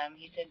asked him,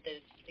 he said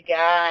the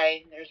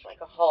guy, there's like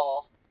a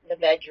hall, the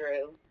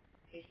bedroom.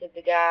 He said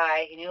the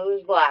guy, he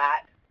was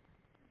black.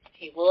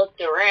 He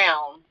looked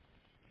around,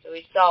 so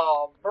he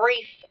saw a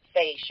brief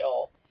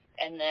facial,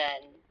 and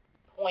then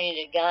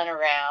pointed a gun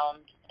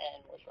around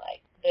and was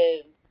like,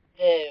 boom,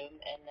 boom,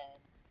 and then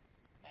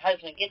my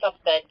husband gets off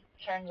the bed,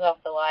 turns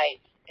off the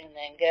lights, and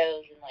then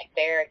goes and, like,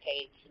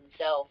 barricades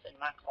himself in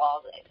my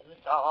closet, because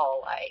it's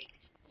all, like,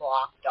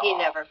 blocked off. He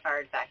never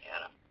fired back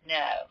at him.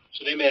 No.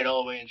 So they made it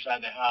all the way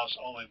inside the house,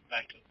 all the way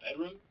back to the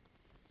bedroom?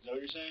 Is that what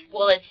you're saying?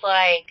 Well, it's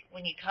like,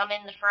 when you come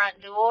in the front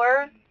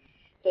door,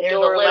 the there's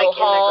door, a little like,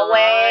 hallway.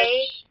 In the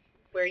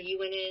garage where you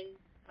went in,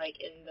 like,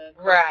 in the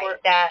right,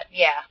 court.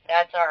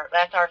 That's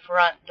our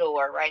front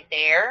door right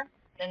there.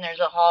 Then there's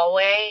a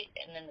hallway,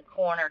 and then the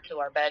corner to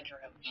our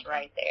bedrooms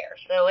right there.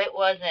 So it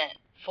wasn't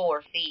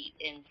 4 feet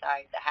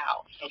inside the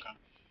house. Okay.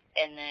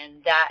 And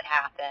then that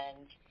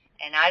happened,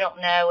 and I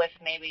don't know if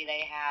maybe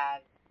they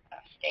had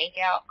a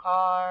stakeout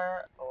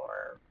car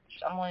or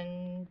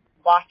someone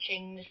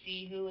watching to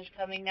see who was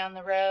coming down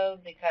the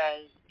road,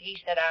 because he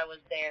said I was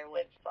there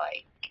with,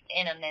 like,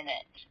 in a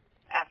minute.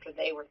 After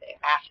they were there.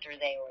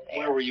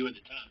 Where were you at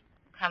the time?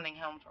 Coming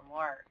home from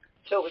work.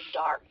 So it was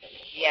dark.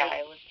 Yeah,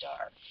 it was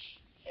dark.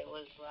 It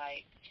was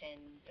like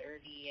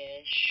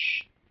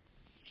 10:30-ish.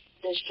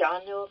 Does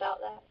John know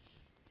about that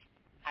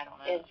I don't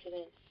know.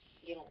 incident?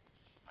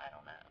 I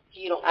don't know.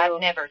 You don't know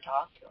I've never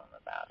talked to him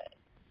about it.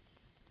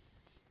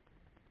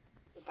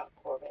 about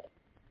Corbett.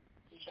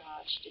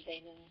 Josh, did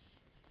they know?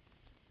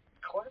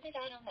 Corbett,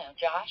 I don't know.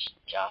 Josh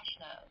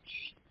knows.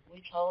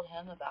 We told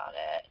him about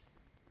it,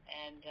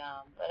 and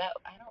but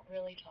I don't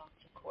really talk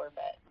to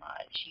Corbett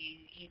much.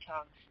 He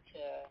talks to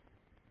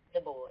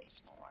the boys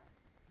more.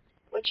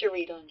 What's your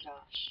read on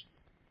Josh?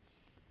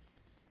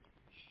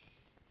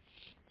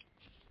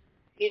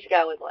 He's a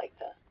guy with, like,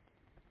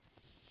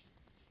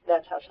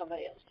 that's how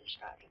somebody else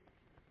described him.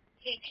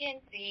 He can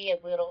be a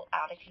little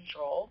out of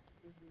control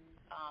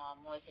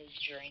with his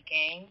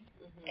drinking,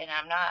 and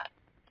I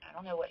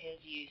don't know what his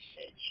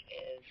usage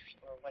is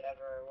or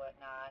whatever or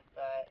whatnot,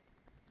 but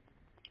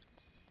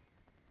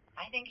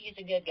I think he's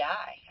a good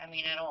guy. I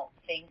mean, I don't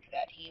think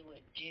that he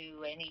would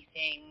do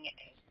anything,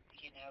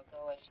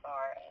 go as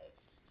far as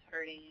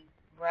hurting you.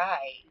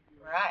 Right.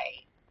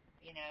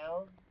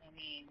 I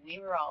mean, we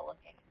were all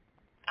looking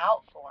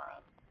out for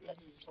him. That's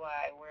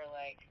why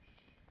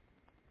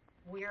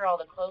we're all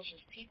the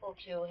closest people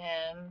to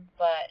him,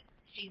 but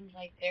seems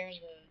like there's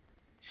a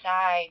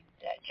side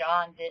that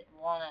John didn't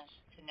want us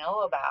to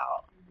know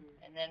about.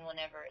 And then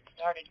whenever it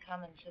started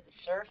coming to the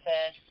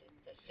surface, and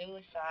the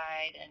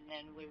suicide, and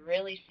then we're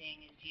really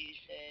seeing his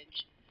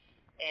usage,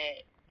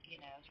 it,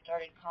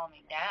 started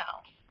calming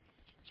down,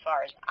 as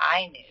far as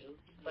I knew,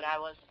 but I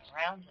wasn't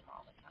around him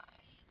all the time.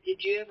 Did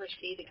you ever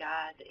see the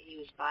guy that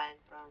he was buying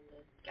from,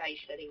 the guy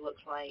you said he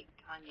looks like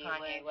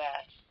Kanye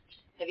West.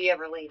 Have you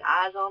ever laid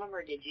eyes on him,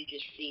 or did you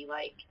just see,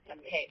 like, a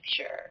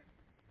picture?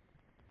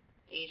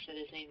 You said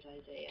his name's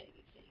Isaiah,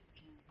 you think.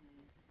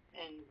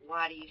 And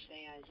why do you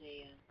say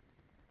Isaiah?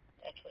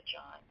 That's what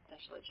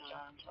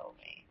John told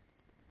me.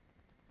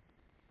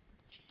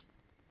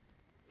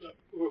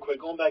 Real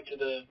quick, going back to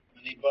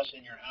when they bust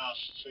in your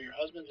house, so your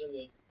husband's in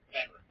the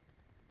bedroom.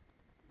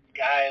 The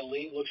guy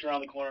looks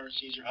around the corner,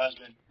 sees your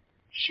husband,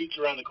 shoots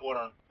around the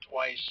corner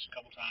twice, a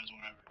couple times,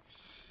 whatever.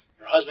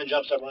 Your husband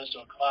jumps up, runs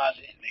to a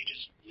closet, and they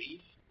just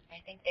leave?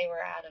 I think they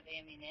were out of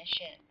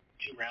ammunition.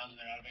 2 rounds and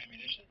they're out of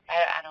ammunition?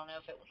 I don't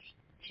know if it was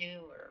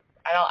 2 or...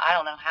 I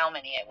don't know how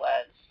many it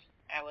was.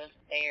 I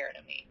wasn't there.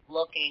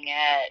 Looking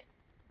at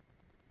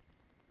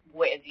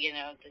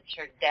the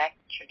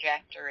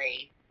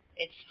trajectory,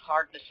 it's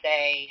hard to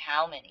say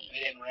how many. They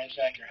didn't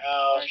ransack your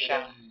house? They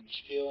didn't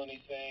steal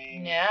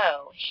anything?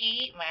 No.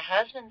 My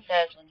husband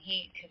says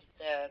because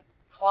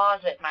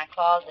my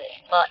closet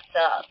butts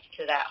up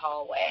to that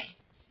hallway.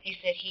 He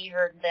said he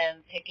heard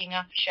them picking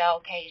up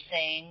shell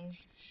casings,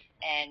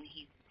 and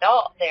he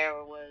thought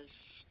there was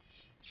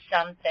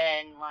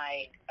something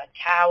like a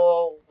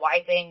towel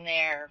wiping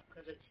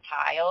because it's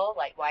tile,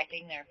 like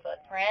wiping their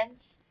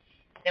footprints.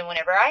 Then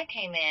whenever I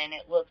came in,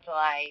 it looked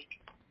like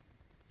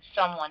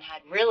someone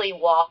had really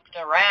walked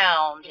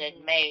around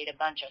and made a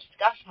bunch of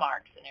scuff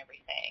marks and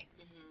everything.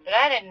 But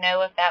I didn't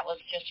know if that was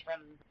just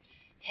from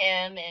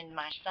him and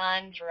my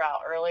son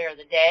throughout earlier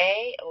the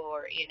day,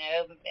 or,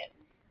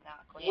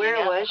 not cleaning Where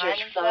up was your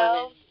behind son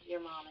themselves. and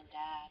your mom and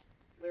dad?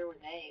 Where were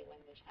they when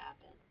this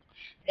happened?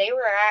 They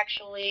were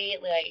actually,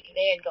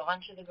 they had gone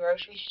to the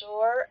grocery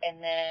store,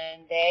 and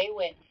then they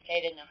went and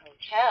stayed in a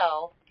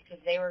hotel because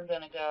they were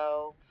going to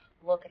go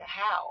look at a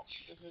house.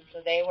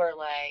 So they were,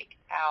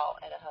 out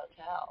at a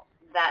hotel.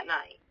 That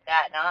night?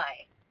 That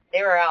night.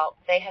 They were out.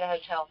 They had a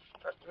hotel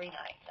for 3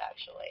 nights,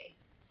 actually.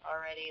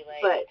 Already,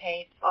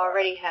 paid for.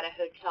 Already had a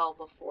hotel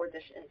before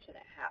this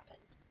incident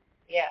happened?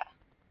 Yeah.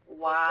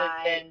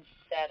 Why? It had been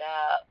set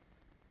up.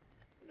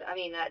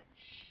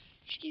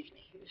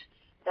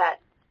 That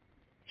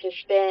to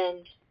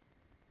spend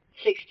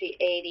 $60,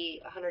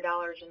 $80, $100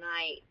 a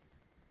night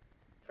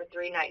for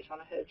 3 nights on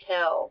a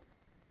hotel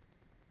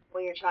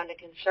when you're trying to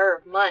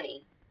conserve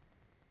money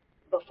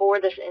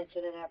before this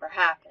incident ever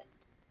happened.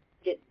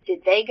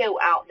 Did they go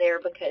out there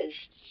because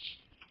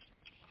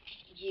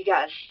you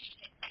guys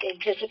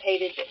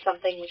anticipated that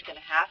something was going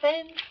to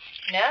happen?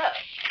 No.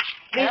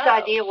 Whose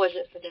idea was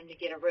it for them to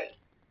get a room?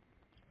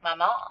 My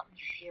mom's.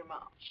 Your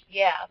mom.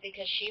 Yeah,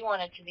 because she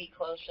wanted to be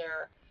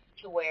closer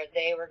to where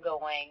they were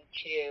going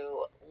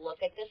to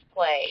look at this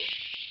place,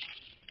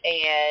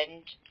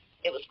 and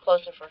it was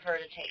closer for her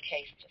to take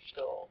Case to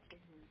school.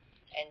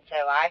 And so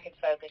I could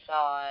focus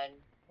on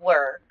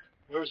work.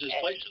 Where was this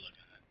place you're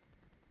looking at?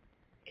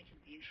 It's in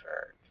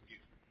Beaufort.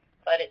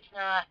 But it's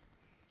not,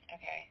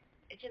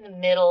 it's in the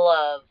middle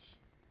of,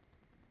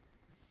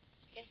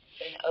 I guess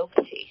it's in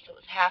Oakity. So it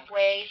was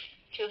halfway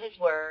to his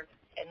work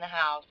in the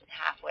house and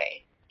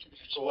halfway to the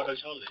school. So what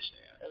hotel did they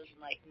stay at? It was in,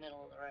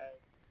 middle of the road.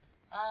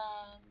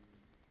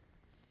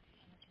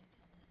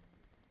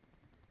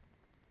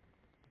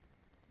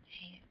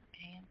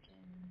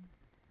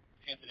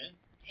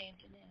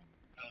 Hampton Inn.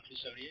 Out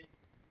 278?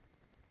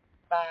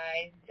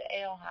 By the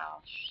ale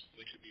house.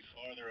 Which would be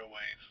farther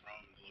away from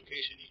the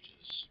location you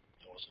just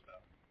told us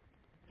about.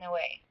 No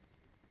way.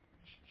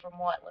 From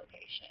what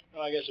location?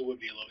 Well, I guess it would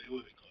be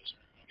closer.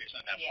 Okay, it's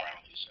not that far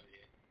out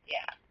 278.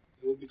 Yeah.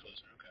 It would be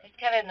closer, okay. It's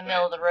kind of in the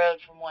middle of the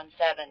road from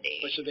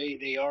 170. But so they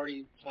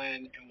already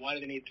planned, and why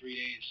do they need 3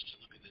 days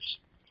to look at this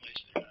place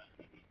they're going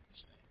to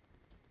stay?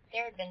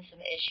 There had been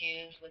some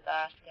issues with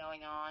us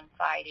going on,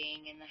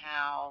 fighting in the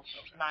house.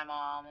 Okay. My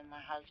mom and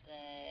my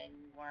husband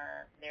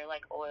they're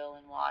like oil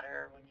and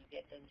water when you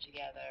get them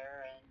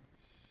together, and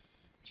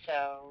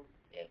so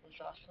it was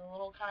also a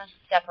little kind of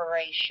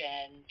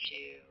separation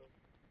to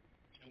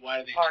and why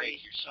did they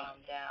parties take your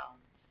son? Calm down.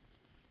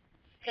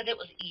 Because it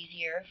was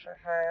easier for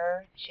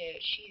her she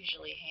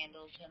usually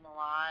handles him a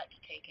lot, to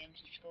take him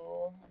to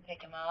school and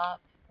pick him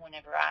up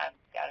whenever I've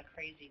got a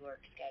crazy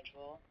work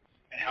schedule.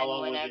 And how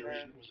long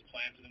was the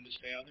plan for them to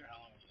stay out there?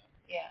 How long was that?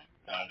 Yeah.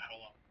 How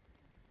long?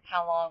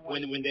 How long?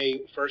 When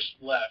they first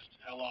left,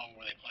 how long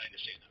were they planning to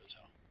stay at the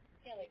hotel?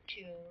 Yeah,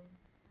 2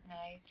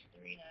 nights,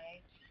 3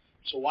 nights.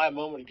 So why a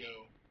moment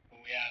ago,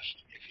 when we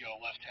asked if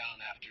y'all left town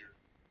after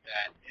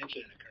that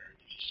incident occurred,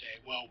 did you say,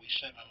 well, we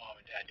sent my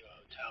mom and dad to a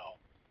hotel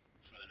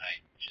for the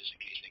night just in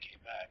case they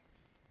came back?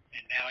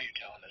 And now you're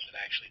telling us that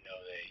actually, no,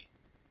 they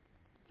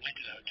went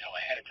to the hotel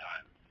ahead of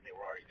time. They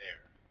were already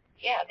there.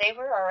 Yeah, they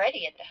were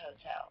already at the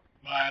hotel.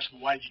 Well, I asked him,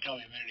 why did you tell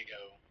us a minute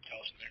ago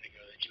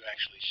that you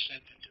actually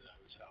sent them to the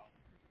hotel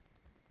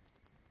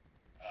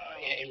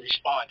in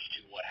response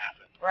to what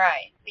happened?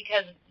 Right,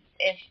 because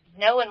if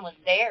no one was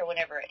there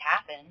whenever it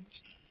happened,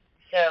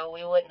 so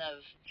we wouldn't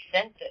have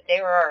sent it.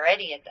 They were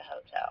already at the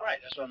hotel. Right,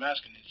 that's what I'm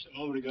asking. A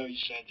moment ago you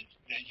said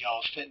that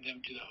y'all sent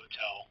them to the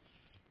hotel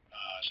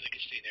so they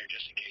could stay there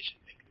just in case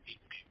the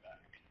people came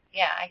back.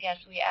 Yeah, I guess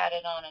we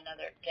added on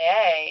another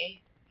day.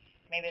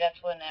 Maybe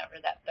that's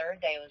whenever that third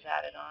day was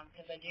added on,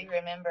 because I do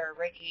remember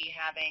Ricky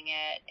having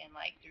it in,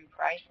 like, through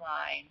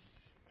Priceline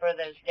for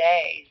those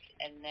days,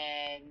 and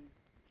then,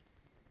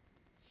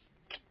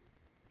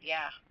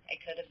 yeah,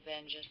 it could have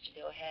been just to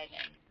go ahead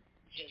and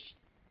just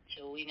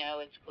till we know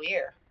it's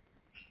clear,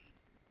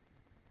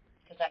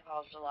 because that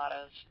caused a lot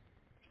of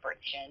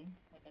friction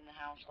within the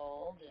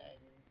household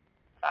and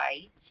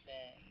fights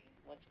and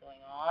what's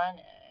going on,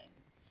 and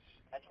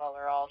that's why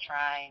we're all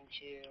trying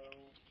to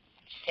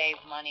save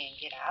money and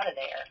get out of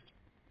there.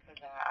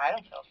 Because I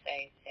don't feel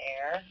safe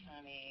there.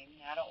 I mean,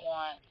 I don't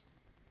want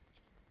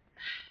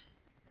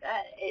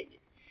that.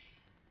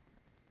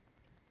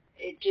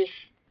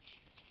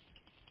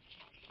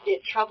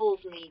 It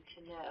troubles me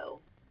to know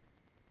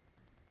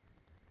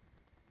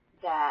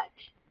that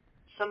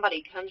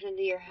somebody comes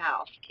into your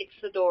house, kicks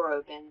the door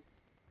open,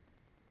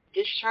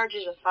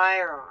 discharges a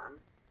firearm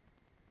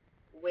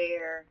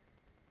where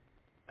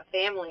a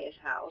family is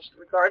housed,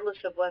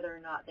 regardless of whether or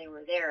not they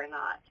were there or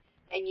not,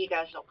 and you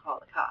guys don't call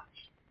the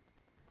cops.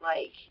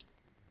 Like,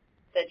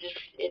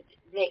 it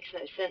makes no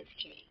sense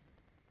to me.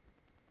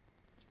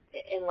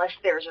 Unless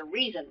there's a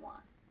reason why.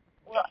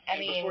 Well, I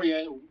mean... Before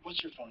you,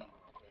 what's your phone number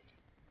real quick?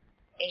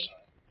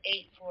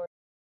 884.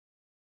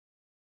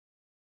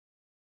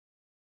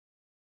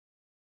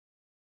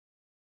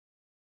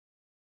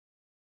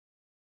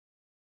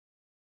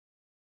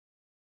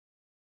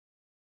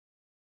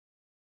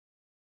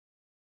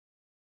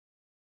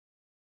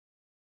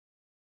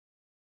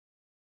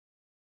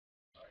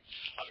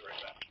 I'll be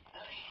right back.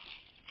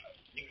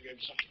 You gonna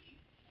get something?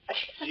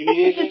 Do you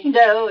need anything?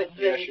 No, it's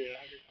been... Sure.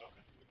 Okay.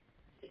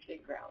 It's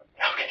been ground.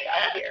 Okay.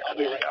 Out here. I'll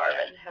be right back.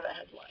 Haven't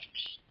had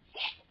lunch.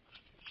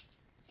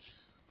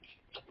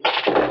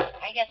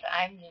 I guess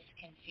I'm just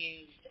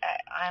confused.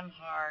 I'm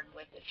hard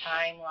with the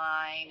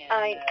timeline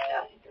and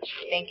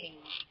thinking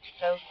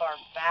so far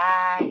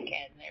back,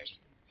 and there's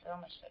so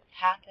much that's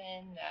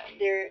happened.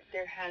 There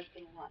has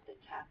been a lot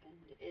that's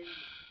happened, and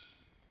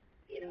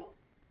you know,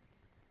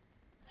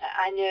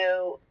 I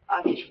know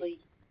obviously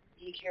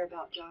you care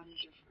about John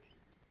as your friend,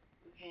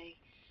 okay?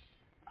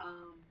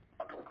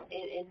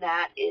 And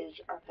that is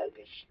our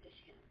focus, is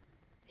him.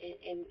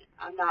 And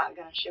I'm not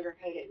going to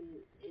sugarcoat it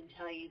and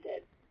tell you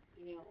that,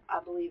 you know, I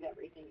believe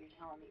everything you're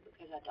telling me,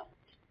 because I don't.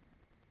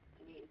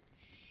 I mean,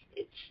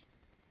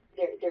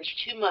 there's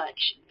too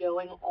much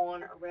going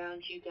on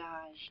around you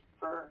guys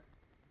for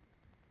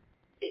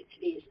it to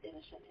be as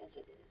innocent as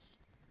it is.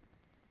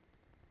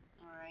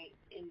 All right?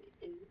 And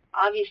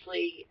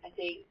obviously, I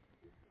think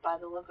by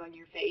the look on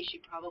your face, you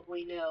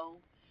probably know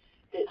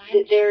that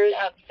there's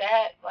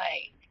upset,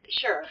 like...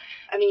 Sure.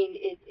 I mean,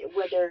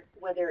 whether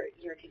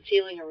you're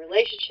concealing a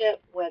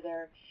relationship,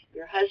 whether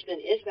your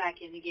husband is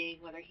back in the game,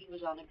 whether he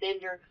was on a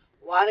bender,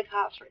 why the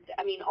cops were...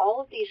 I mean,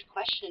 all of these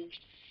questions,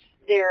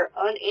 they're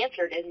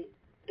unanswered, and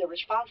the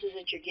responses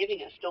that you're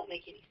giving us don't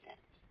make any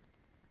sense.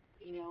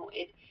 You know,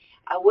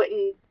 I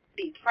wouldn't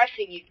be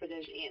pressing you for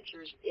those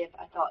answers if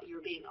I thought you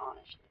were being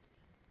honest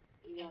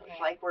with me. You know, okay.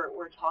 It's like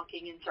we're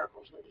talking in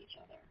circles with each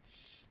other.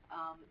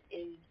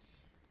 And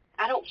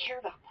I don't care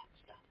about that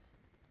stuff.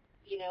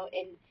 You know,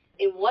 and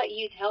what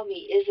you tell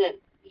me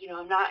isn't, you know,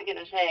 I'm not going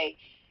to say,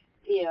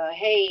 you know,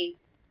 hey,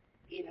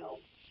 you know,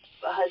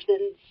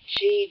 husband,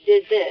 she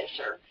did this,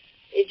 or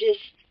it just,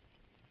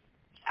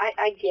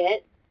 I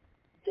get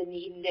the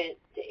needing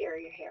to air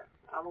your hair.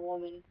 I'm a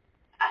woman.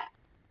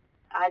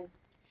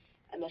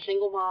 I'm a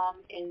single mom,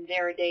 and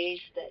there are days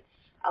that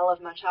I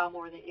love my child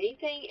more than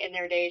anything, and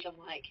there are days I'm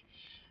like,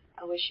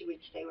 I wish she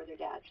would stay with her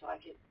dad so I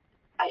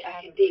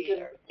could be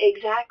good.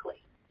 Exactly.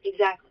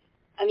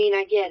 I mean,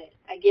 I get it.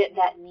 I get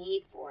that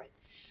need for it.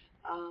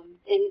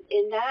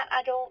 And that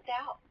I don't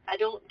doubt. I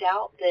don't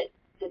doubt that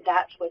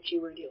that's what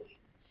you were doing.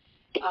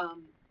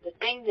 The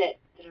thing that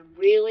I'm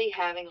really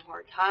having a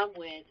hard time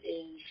with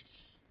is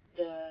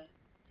the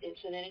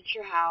incident at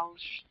your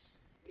house,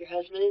 your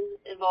husband's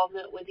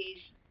involvement with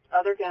these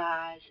other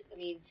guys. I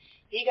mean,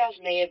 you guys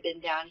may have been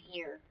down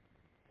here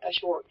a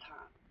short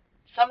time.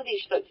 Some of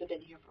these folks have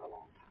been here for a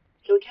long time.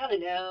 So we kind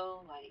of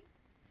know, like,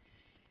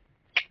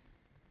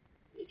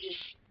 it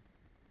just,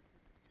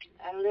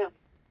 I don't know.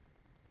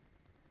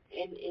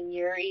 And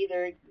you're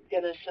either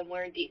going to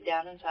somewhere deep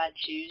down inside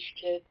choose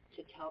to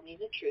tell me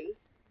the truth,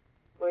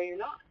 or you're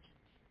not.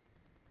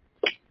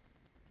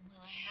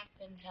 Well, I have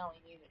been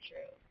telling you the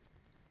truth.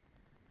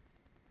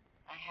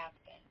 I have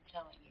been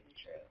telling you the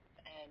truth.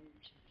 And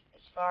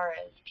as far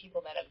as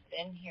people that have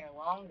been here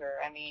longer,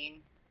 I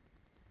mean,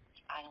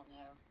 I don't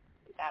know.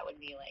 That would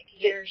be like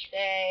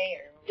hearsay,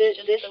 or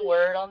just the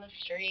word on the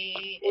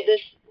street.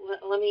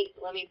 Well, let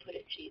me put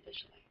it to you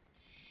this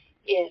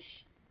way.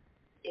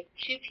 if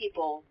 2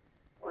 people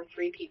or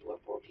 3 people or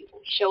 4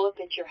 people show up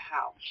at your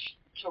house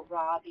to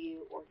rob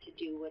you or to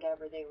do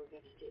whatever they were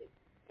going to do,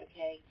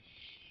 okay,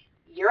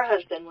 your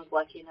husband was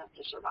lucky enough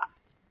to survive,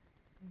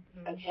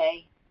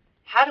 okay?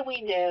 How do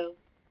we know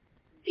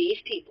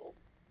these people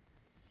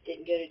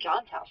didn't go to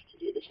John's house to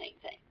do the same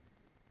thing?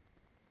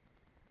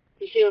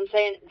 You see what I'm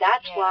saying?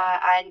 That's why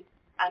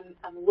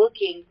I'm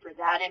looking for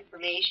that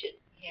information.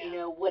 Yeah. You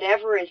know,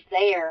 whatever is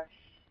there,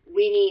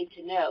 we need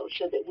to know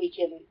so that we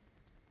can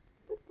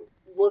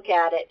look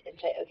at it and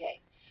say,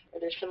 okay, are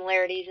there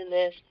similarities in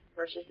this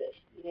versus this?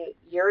 You know,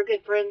 you're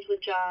good friends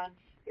with John,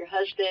 your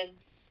husband,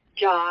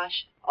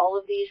 Josh, all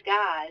of these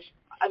guys.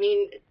 I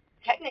mean,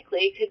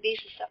 technically could be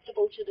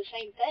susceptible to the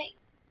same thing.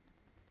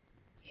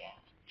 Yeah.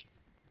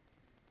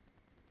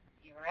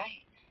 You're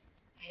right.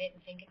 I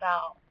didn't think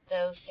about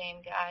those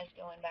same guys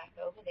going back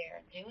over there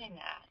and doing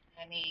that.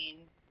 I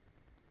mean,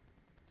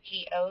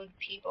 he owed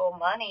people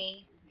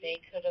money. They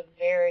could have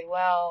very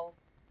well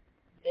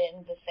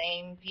been the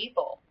same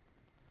people.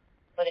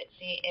 But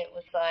it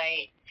was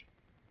like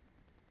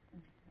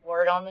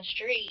word on the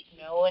street.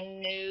 No one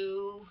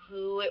knew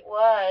who it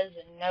was,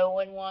 and no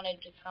one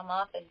wanted to come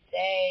up and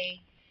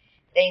say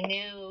they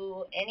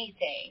knew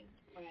anything.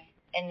 Right.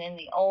 And then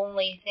the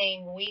only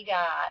thing we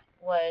got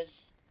was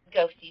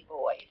ghosty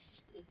boys.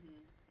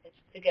 It's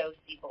the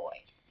ghosty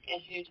boys.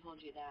 And who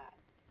told you that?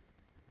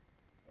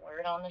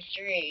 Word on the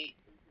street.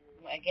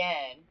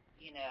 Again,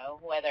 you know,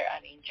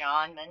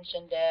 John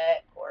mentioned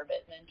it,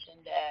 Corbett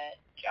mentioned it,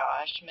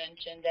 Josh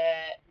mentioned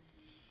it.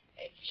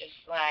 It's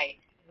just like,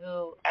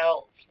 who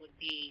else would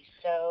be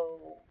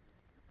so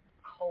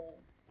cold-blooded?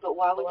 But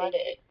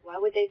why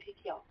would they pick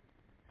y'all?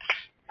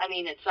 I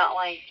mean, it's not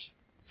like...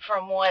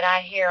 From what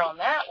I hear on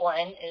that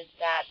one is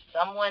that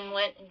someone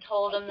went and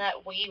told them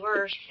that we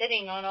were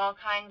sitting on all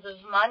kinds of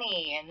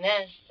money and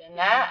this and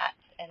that.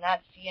 And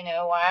that's, you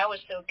know, why I was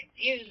so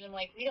confused. I'm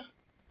like, we don't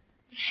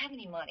have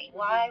any money.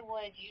 Why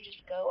would you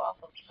just go off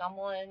of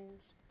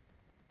someone's,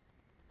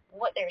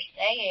 what they're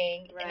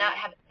saying and not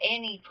have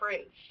any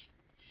proof?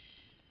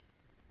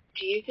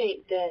 Do you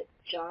think that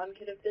John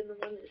could have been the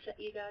one that set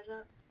you guys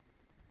up?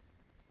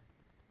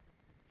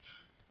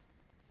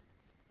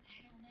 I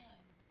don't know.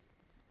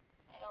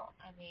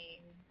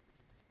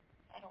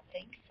 I don't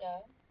think so.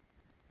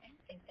 I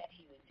don't think that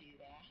he would do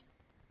that.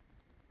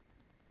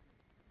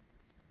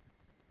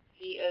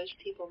 He owes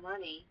people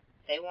money.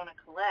 They want to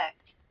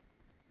collect.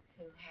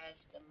 Who has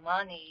the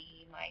money?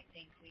 He might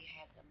think we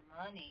have the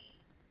money.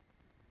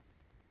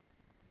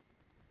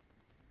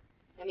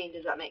 I mean,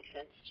 does that make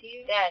sense to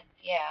you?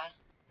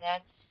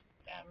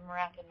 I'm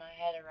wrapping my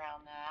head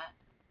around that.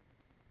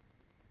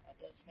 That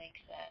does make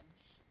sense.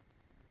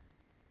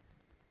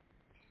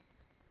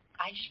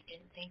 I just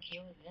didn't think he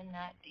was in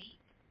that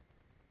deep.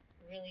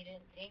 Really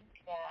didn't think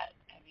that.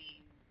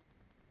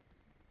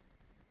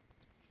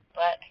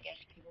 But I guess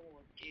people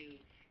will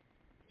do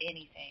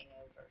anything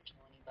over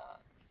 $20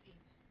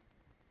 even.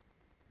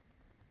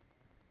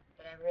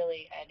 But I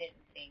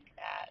didn't think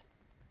that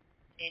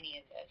any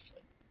of this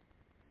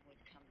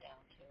would come down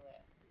to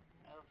it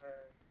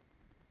over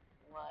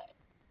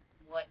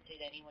what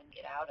did anyone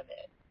get out of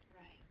it?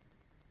 Right.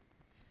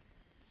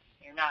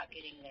 You're not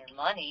getting their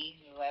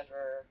money,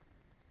 whoever.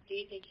 Do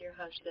you think your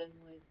husband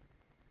would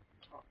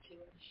talk to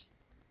us?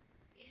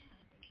 Yeah,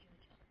 I think he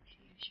would talk to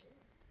you, sure.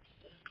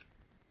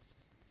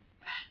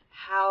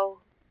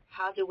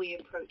 How do we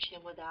approach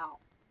him without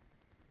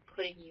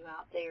putting you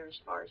out there as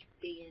far as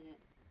being at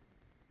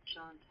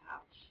John's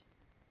house?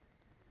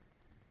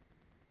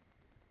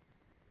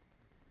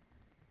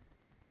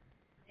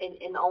 And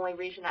the only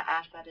reason I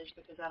ask that is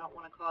because I don't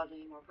want to cause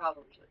any more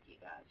problems with you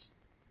guys.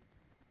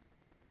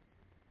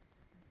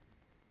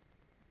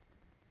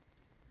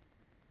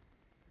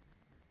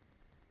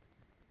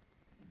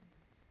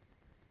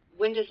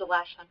 When does the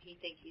last time he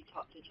think you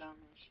talked to John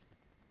was?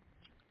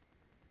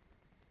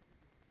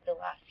 The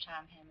last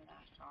time him and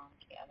I saw him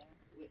together.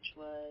 Which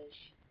was?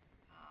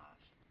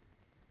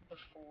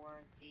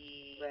 Before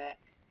the wreck.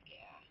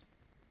 Yeah.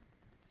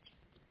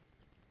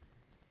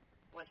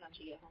 What time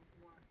did you get home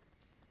from work?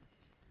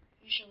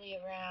 Usually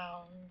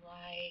around,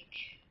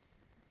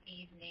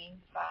 evening,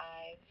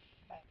 5:36.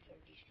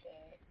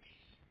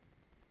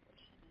 What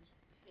time is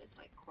it? It's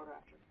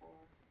 4:15.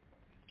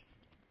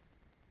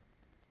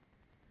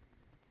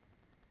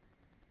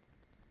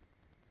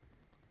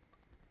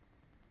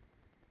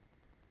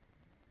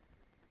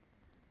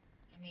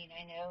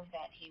 I know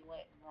that he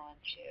wouldn't want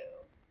to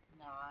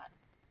not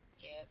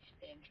give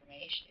the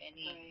information,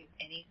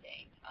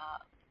 anything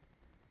up.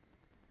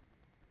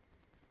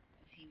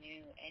 If he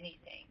knew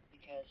anything,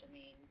 because,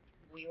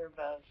 we were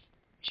both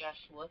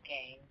just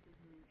looking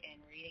and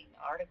reading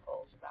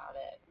articles about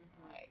it.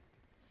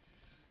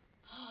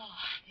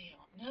 They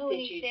don't know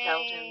anything. Did you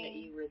tell him that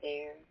you were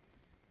there?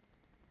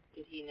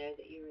 Did he know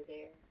that you were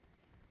there?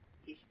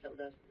 He still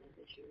doesn't know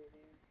that you were there.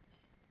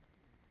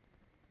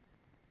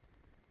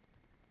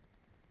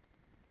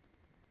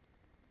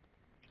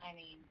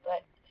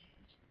 But,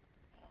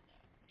 I don't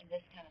know. In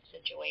this kind of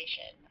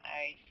situation,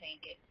 I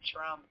think it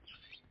trumps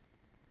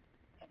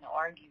an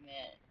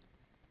argument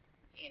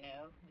you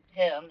know, with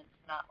him,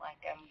 it's not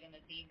like I'm going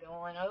to be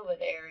going over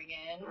there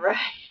again. Right.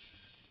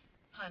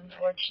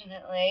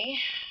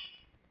 Unfortunately.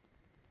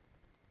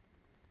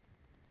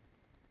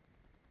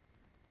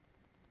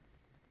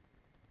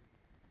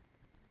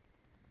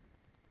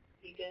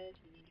 You good?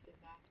 You need to go to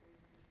the bathroom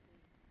or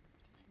anything?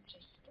 I'm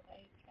just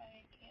like,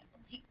 I can't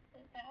believe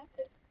that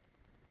happened.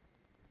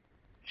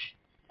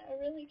 I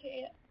really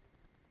can't.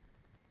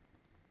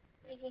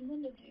 For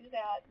someone to do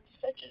that in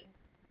such a,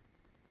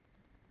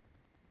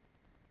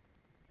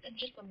 in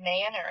just the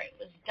manner it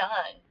was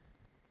done.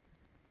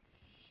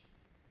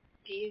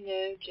 Do you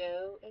know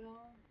Joe at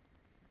all?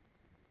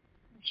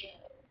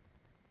 Joe.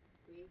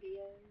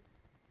 Rubio?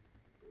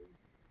 The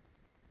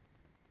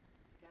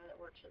guy that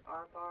works at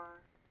our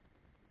bar?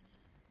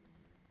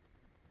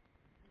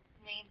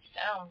 Name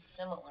sounds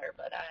similar,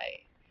 but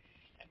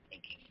I'm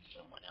thinking of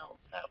someone else.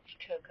 That was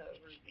Coco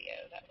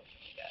Rubio. That was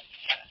the guy.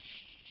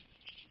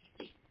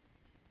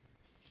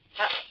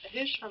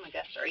 Who's from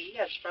Augusta? Are you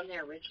guys from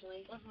there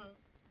originally? Mm-hmm.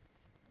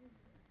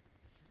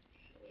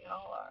 We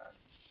all are.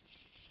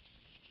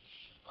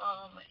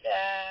 My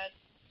dad,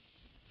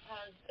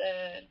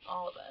 husband,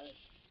 all of us.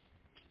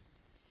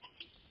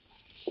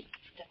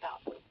 Step out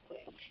real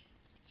quick.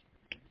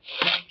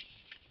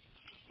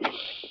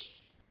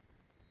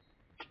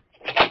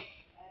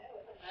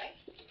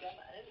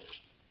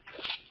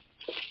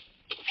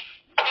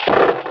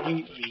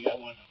 You got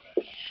one?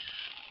 Okay.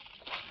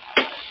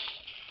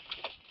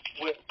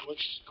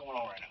 What's going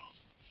on right now?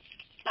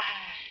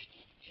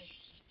 Just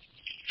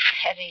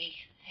heavy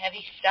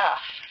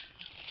stuff.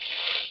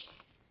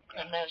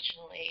 Okay.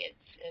 Emotionally, it's.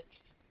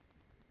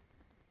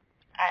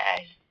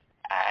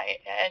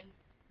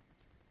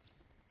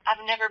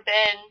 I've never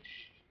been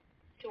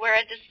to where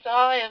I just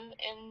saw him,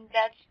 and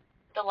that's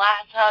the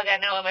last hug I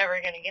know I'm ever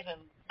going to give him.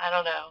 I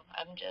don't know.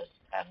 I'm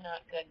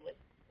not good with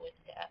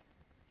death,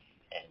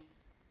 and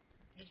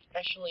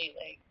especially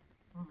like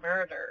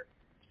murder.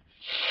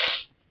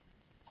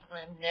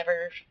 I've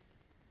never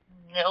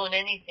known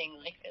anything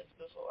like this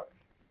before.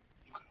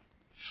 Okay.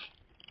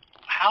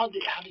 How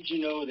did you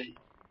know that?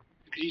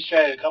 Because you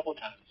said a couple of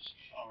times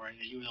already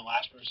that you were the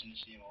last person to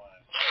see him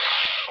alive.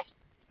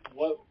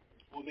 What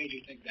made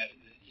you think that?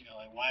 You know,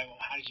 like why?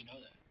 How did you know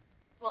that?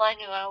 Well, I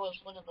knew I was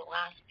one of the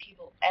last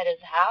people at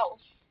his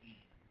house.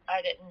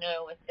 I didn't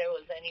know if there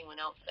was anyone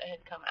else that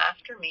had come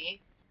after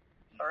me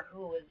or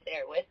who was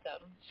there with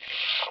them.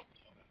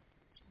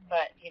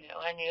 But, you know,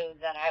 I knew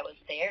that I was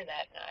there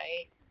that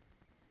night.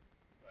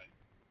 Right.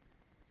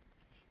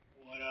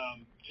 What,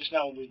 just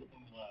now when we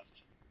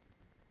left,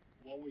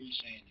 what were you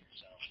saying to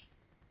yourself?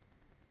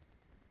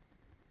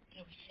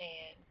 I was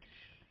saying,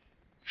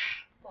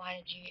 why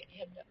did you get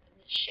hemmed up in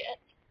this shit?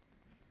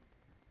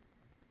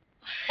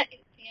 Why did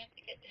you have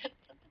to get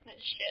hemmed up in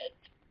this shit?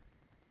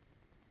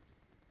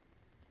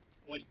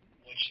 What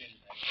shit is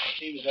that? It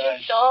seems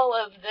just all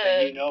of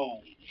the, you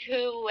know,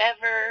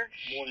 whoever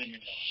more than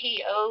yourself.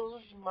 he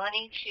owes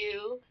money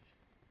to,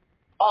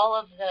 all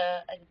of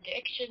the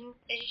addiction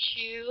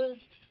issues,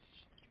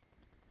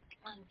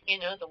 you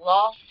know, the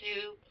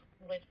lawsuit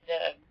with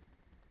the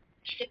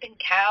shipping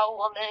cow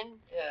woman,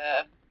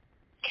 the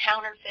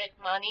counterfeit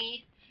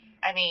money.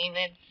 I mean,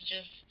 it's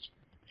just...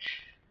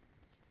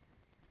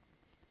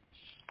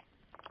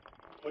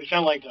 What it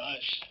sounded like to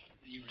us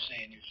that you were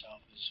saying to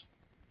yourself is,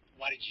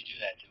 why did you do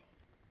that to him?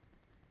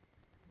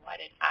 Why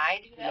did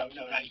I do that?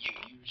 No, not you.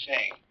 You were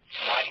saying,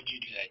 why did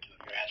you do that to him?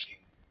 You're asking,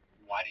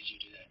 why did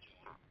you do that to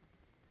him?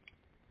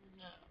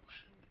 No.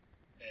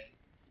 That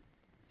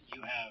you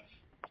have,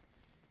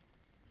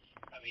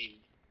 I mean,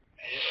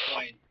 at this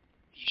point,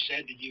 you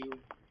said that you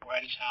were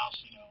at his house,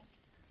 you know,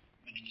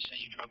 and then you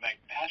said you drove back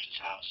past his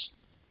house.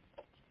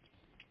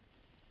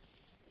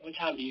 What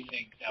time do you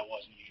think that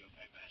was when you drove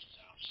back past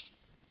his house?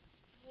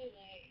 Probably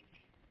like,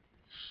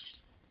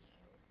 I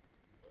don't know,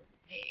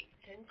 big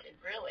tinted,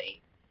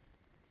 really.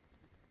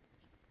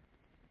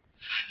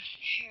 I was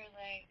there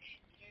like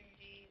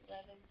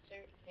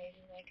 11:30, maybe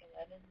like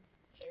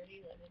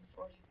 11:30,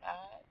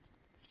 11:45.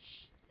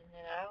 And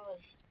then I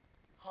was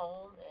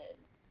home and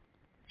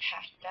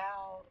passed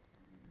out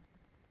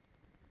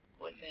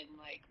within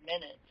like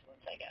minutes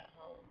once I got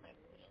home. I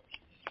went to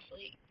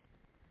sleep.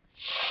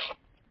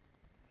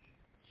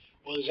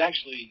 Well, there's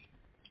actually,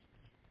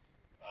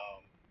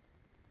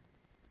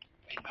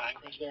 in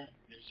Pinecrest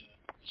there's a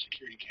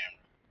security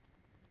camera.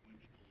 When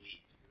people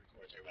leave, it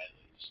records everybody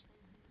leaves.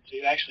 So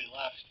you actually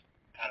left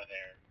out of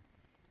there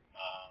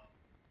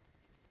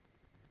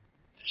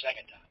the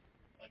second time,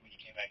 like when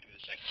you came back to the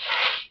second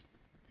time.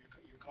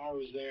 Your car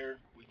was there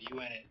with you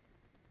in it,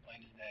 plain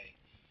as day,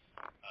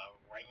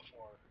 right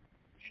before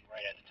and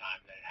right at the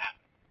time that it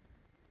happened.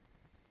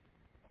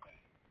 Okay.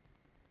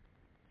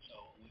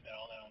 So we've got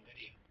all that on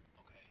video.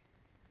 Okay.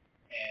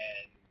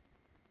 And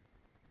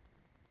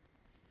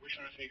we're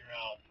trying to figure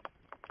out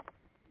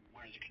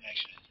where the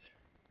connection is there.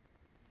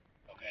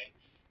 Okay.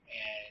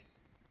 And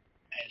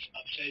as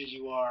upset as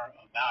you are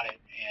about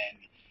it,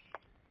 and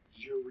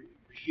you're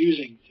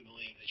refusing to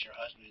believe that your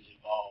husband is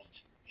involved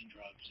in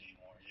drugs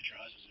anymore, that your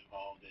husband's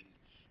involved in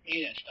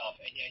any of that stuff,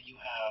 and yet you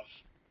have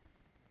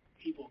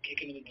people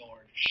kicking in the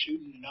door,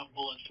 shooting enough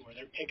bullets to where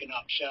they're picking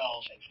up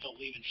shells and still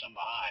leaving some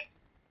behind.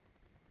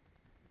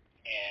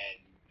 And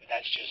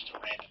that's just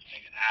a random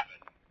thing that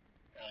happened.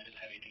 It really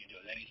doesn't have anything to do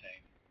with anything.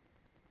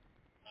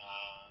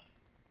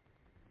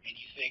 And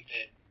you think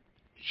that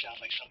it sounds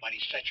like somebody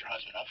set your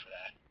husband up for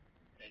that.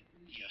 That,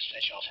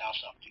 set y'all's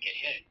house up to get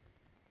hit.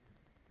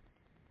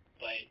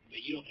 But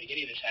you don't think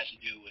any of this has to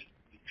do with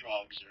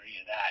drugs or any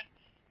of that.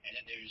 And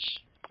then there's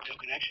no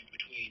connection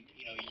between,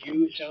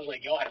 it sounds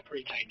like y'all had a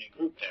pretty tight-knit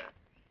group there.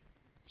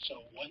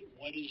 So what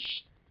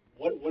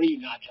are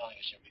you not telling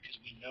us here? Because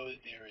we know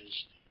that there is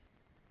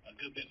a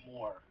good bit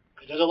more.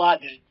 Because there's a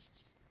lot that,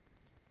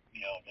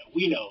 that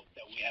we know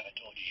that we haven't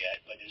told you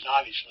yet, but there's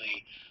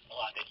obviously a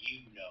lot that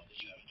you know that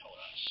you haven't told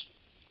us.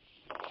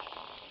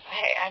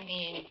 I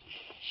mean,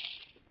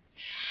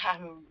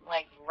 I'm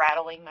like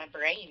rattling my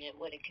brain at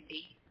what it could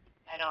be.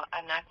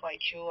 I'm not quite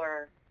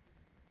sure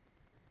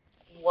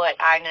what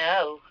I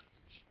know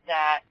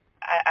that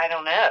I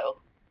don't know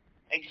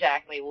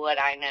exactly what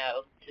I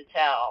know to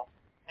tell.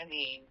 I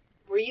mean,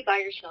 were you by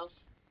yourself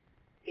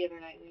the other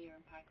night when you were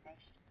in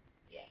Pinecrest?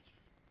 Yes.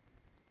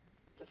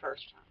 The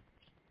first time.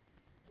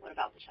 What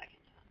about the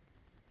second time?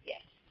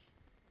 Yes.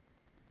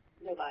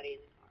 Nobody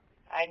in the car.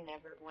 I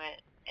never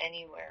went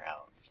anywhere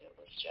else. It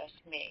was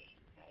just me.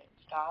 I didn't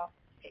stop,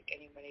 pick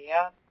anybody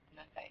up,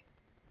 nothing.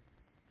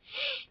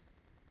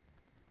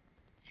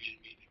 You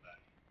didn't meet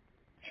anybody.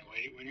 And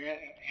when you're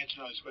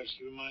answering all these questions,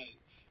 keep in mind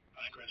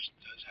Pinecrest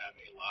does have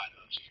a lot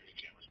of security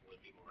cameras, more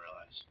than people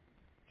realize.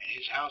 And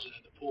his house is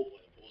at the pool,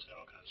 and the pool's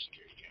got all kinds of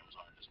security cameras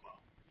on it as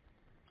well.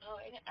 Oh,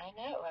 I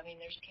know. I mean,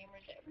 there's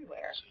cameras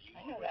everywhere. So you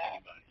I weren't know with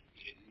that. anybody.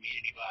 You didn't meet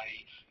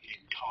anybody. You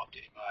didn't talk to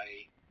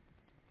anybody.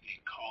 You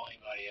didn't call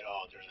anybody at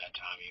all during that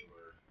time you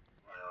were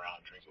running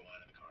around drinking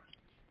wine in the car.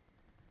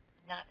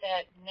 Not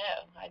that,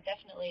 no. I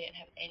definitely didn't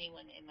have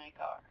anyone in my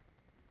car.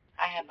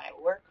 I had my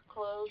work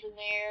clothes in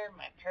there,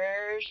 my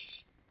purse,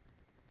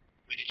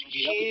 But did you my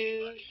meet up with shoes.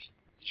 anybody?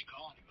 Did you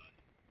call anybody?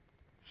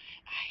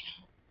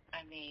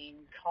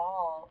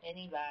 Call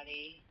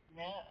anybody.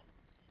 No.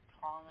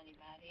 Call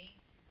anybody.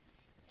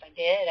 If I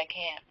did, I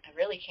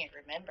really can't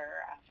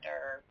remember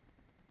after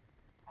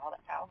all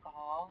the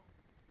alcohol.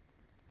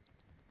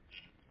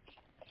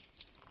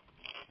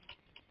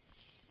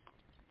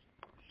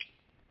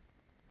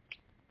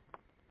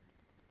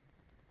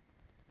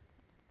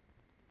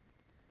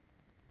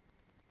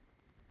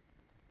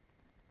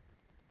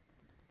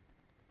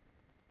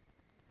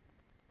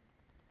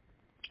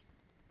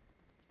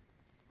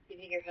 You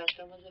think your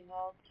husband was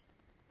involved?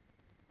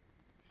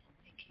 I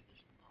don't think he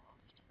was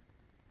involved.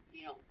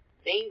 You don't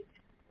think,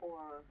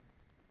 or?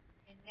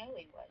 I know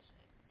he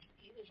wasn't.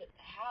 He was at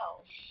the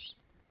house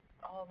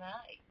all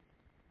night.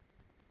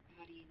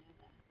 How do you know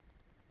that?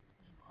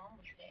 My mom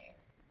was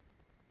there.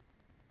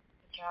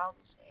 The child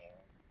was there.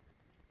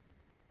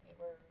 They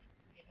were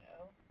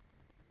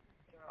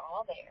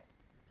all there.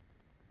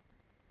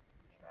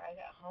 Whenever I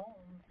got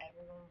home,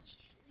 everyone was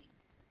asleep.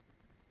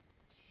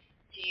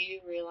 Do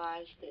you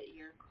realize that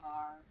your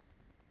car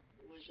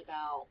was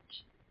about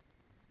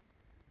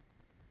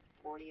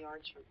 40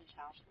 yards from his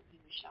house when he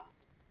was shot?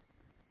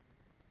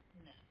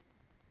 No.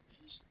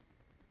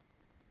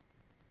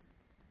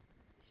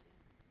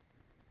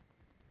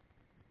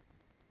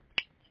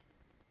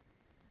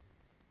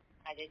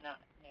 I did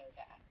not know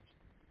that.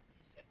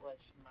 It was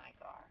my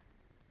car.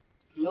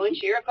 No,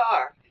 it's your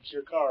car. It's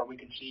your car. We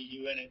can see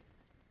you in it.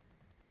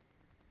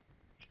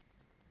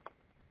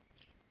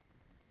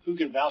 Who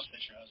can vouch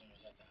that your husband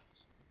was at the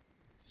house?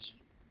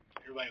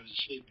 Everybody was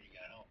asleep when you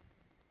got home.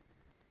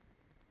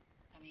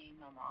 I mean,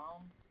 my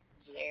mom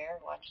was there,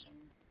 watched him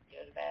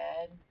go to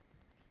bed.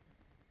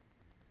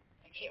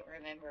 I can't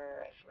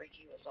remember if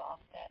Ricky was off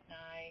that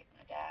night,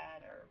 my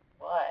dad, or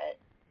what.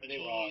 But they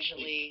were all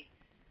asleep.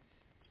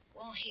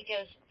 Well, he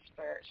goes in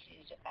spurts.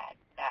 He's a bad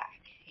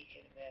back. He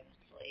could have been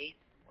asleep,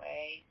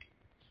 wake,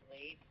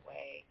 sleep,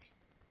 wake.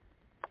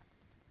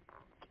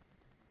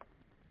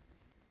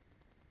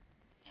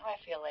 Now I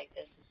feel like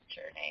this is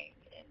turning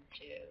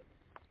into,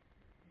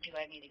 do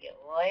I need to get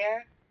a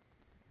lawyer?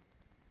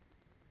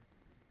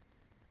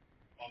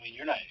 Well, I mean,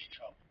 you're not in any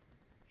trouble.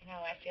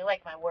 I feel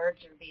like my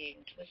words are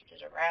being twisted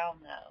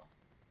around, though.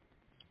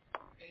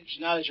 It's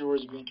not that your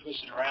words are being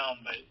twisted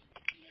around, but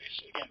it's,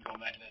 again,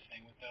 going back to that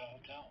thing with the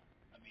hotel.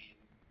 I mean,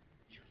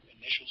 your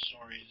initial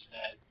story is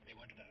that they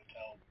went to the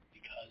hotel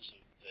because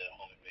of the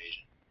home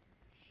invasion.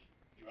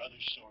 Your other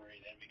story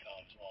then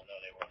becomes, well, no,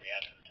 they were already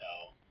at the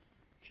hotel,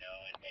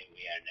 and maybe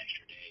we had an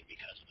extra day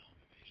because of the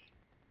home invasion.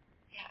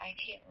 Yeah, I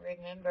can't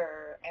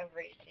remember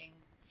everything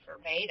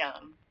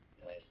verbatim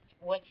with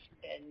what's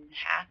been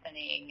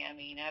happening. I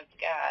mean, I've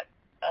got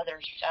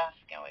other stuff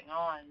going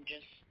on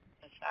just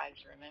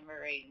besides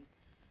remembering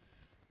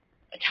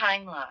a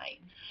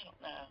timeline. I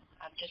don't know.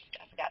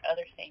 I've got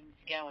other things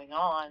going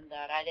on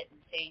that I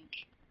didn't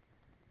think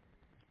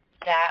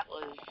that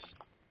was,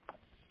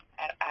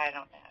 I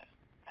don't know.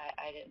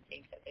 I didn't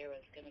think that there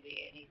was going to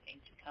be anything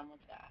to come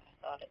with that. I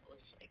thought it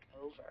was like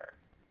over.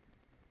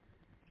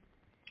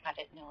 I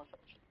didn't know if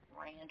it was a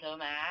random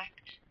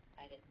act.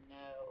 I didn't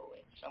know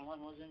if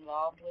someone was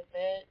involved with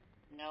it.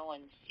 No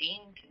one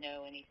seemed to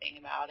know anything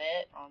about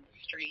it on the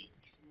streets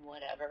and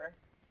whatever.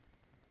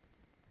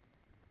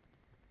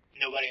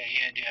 Nobody had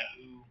any idea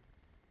who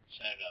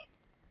set it up.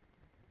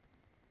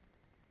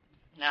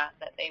 Not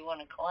that they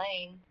want to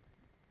claim.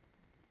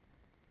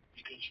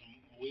 Because from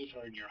what we've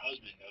heard, your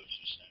husband knows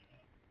who set it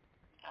up.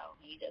 Oh,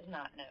 he does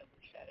not know who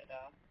set it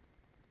up.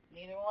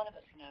 Neither one of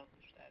us know who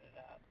set it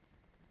up.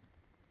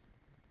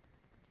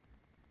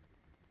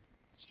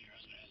 So your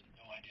husband has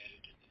no idea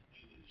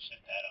who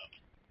set that up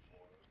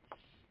for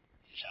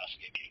his house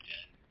to get kicked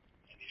in.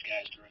 And these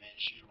guys throw in,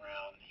 shoot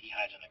around, he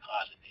hides in the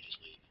closet, and they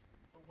just leave.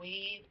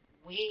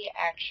 We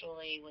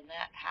actually, when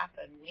that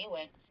happened, we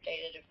went and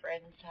stayed at a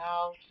friend's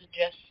house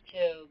just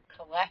to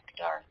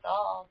collect our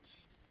thoughts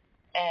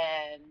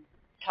and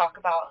talk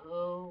about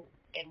who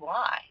and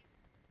why.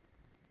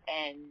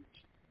 And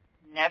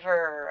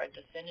never a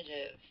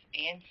definitive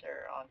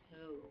answer on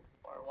who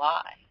or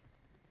why.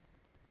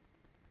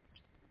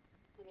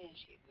 Let me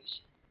ask you a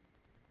question.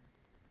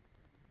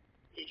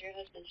 Did your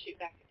husband shoot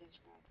back at those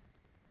guys?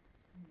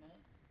 No.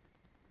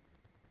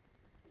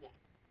 No.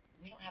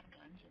 We don't have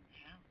guns in the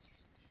house.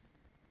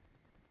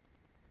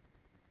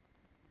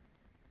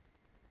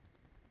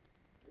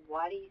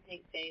 Why do you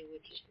think they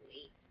would just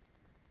leave?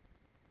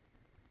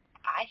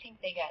 I think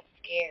they got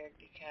scared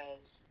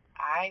because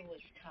I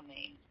was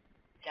coming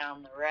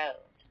down the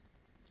road.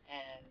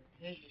 And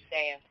who's to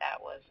say if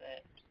that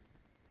wasn't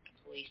a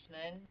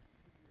policeman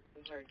who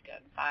heard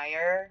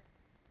gunfire?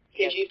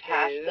 Did you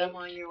pass them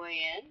on your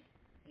way in?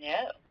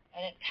 No,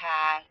 I didn't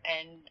pass.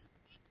 And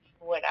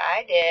what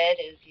I did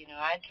is,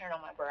 I'd turn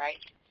on my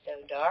brights. It's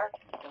so dark.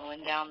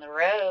 Going down the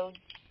road,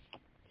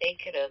 they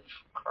could have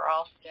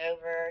crossed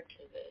over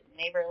to the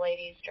neighbor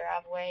lady's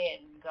driveway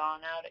and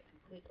gone out a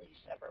completely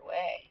separate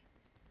way.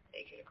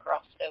 They could have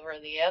crossed over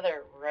the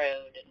other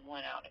road and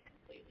went out a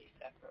completely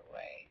separate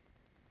way.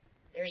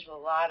 There's a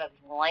lot of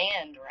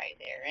land right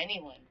there.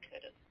 Anyone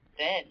could have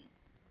been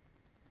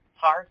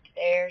parked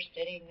there,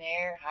 sitting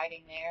there,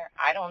 hiding there.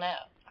 I don't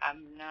know. I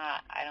don't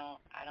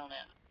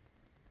know.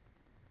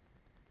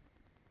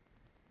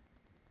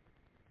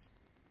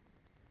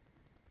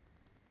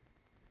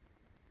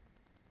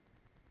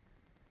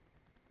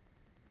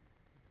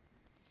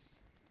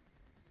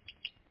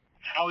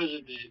 How is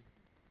it that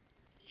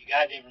you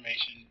got the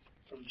information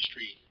from the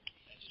street,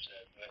 as you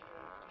said, but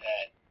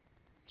that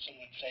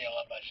someone sailed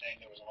up by saying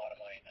there was a lot of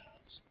money in the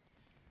house,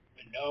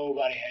 but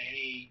nobody had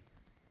any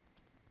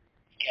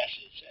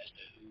guesses as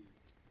to who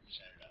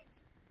set it up?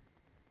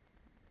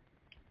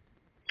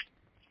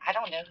 I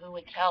don't know who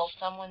would tell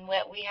someone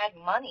that we had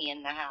money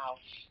in the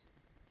house.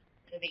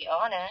 To be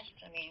honest,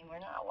 we're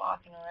not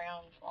walking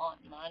around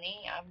flaunting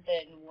money. I've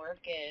been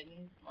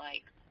working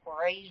like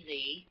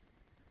crazy.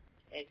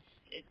 It's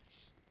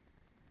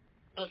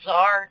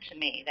bizarre to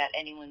me that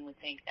anyone would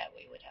think that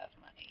we would have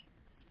money.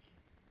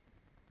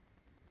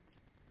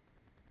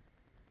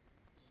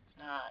 It's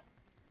not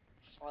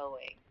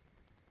flowing.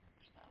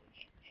 So we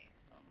can't pay a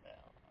phone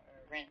bill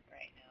or rent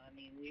right now.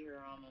 We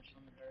were almost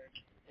on the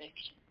verge of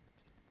eviction.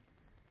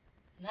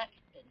 And that's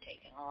been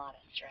taking a lot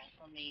of stress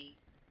on me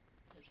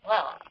as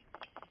well.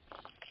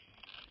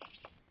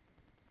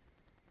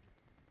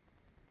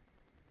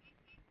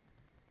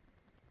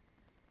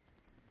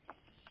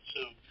 So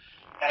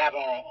that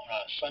happened on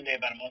a Sunday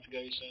about a month ago,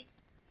 you said?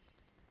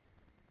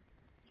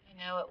 I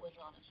know it was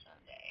on a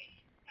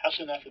Sunday. How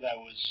soon after that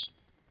was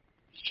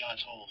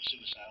John's whole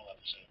suicidal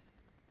episode?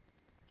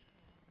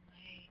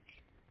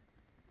 Like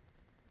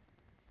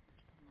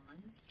a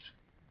month?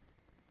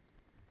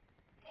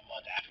 A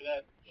month after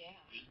that? Yeah.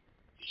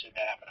 You said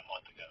that happened a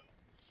month ago.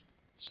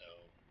 So.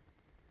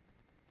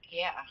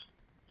 Yeah.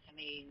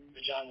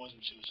 But John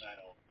wasn't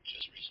suicidal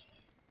just recently.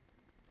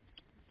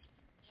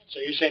 So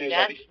you're saying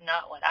that's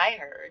not what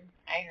I heard.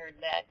 I heard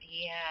that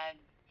he had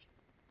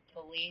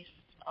police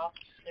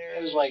officers.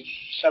 It was like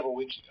several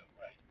weeks ago,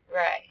 right?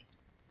 Right.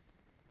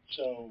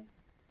 So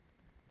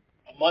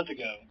a month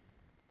ago,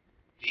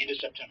 the end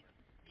of September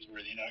is where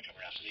the end of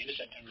October now. So the end of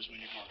September is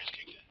when your door gets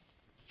kicked in,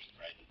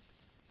 right?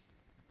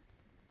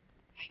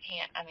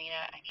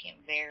 I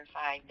can't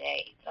verify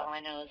dates. All I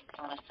know is it's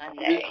on a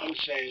Sunday. I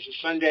would say it's a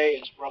Sunday.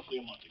 It's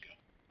roughly a month ago.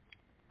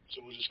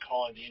 So we'll just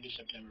call it the end of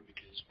September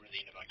because we're at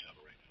the end of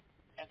October right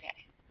now. Okay.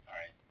 All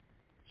right.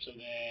 So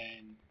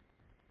then,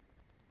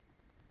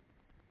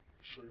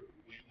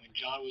 when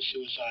John was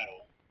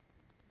suicidal,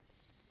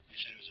 they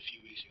said it was a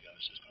few weeks ago,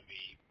 so it's going to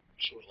be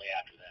shortly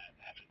after that,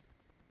 after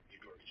your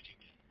door gets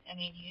kicked in.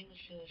 He was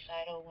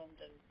suicidal when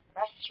the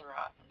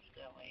restaurant was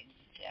going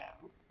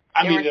down.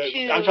 I'm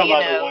talking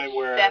about the one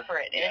where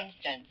separate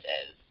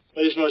instances.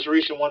 But this most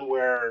recent one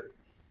where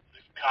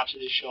the cops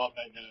just show up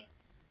at the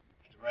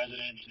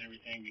residence and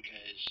everything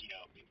because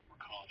people were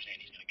calling saying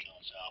he's going to kill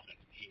himself, and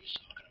he was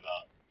talking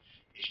about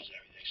issues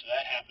and everything. So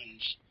that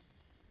happens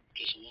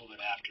just a little bit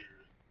after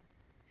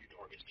your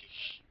door gets kicked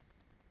in.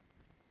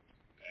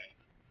 Okay.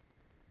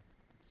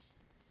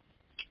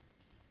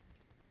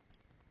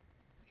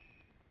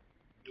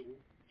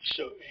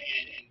 So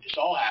and this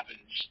all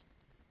happens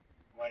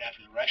right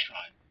after the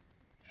restaurant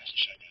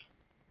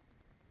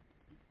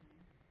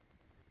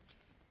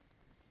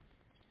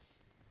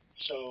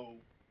So,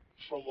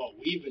 from what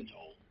we've been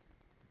told,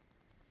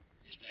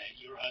 is that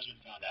your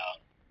husband found out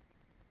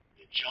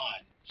that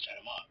John set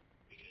him up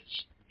because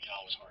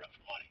John was hard up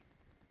for money,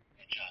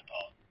 and John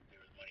thought there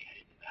was money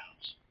hidden in the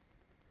house.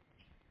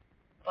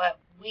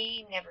 But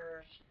we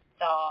never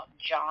thought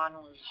John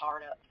was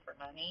hard up for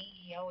money.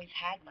 He always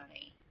had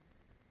money.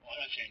 Well,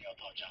 I'm not saying y'all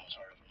thought John was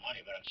hard up for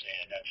money, but I'm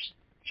saying that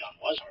John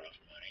was hard up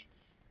for money,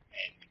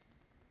 and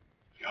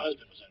your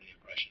husband was under the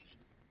impression that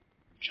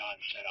John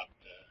set up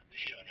the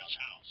hit on y'all's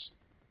house.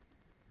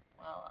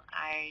 Well,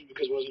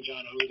 Because wasn't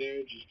John over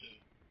there just a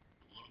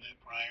little bit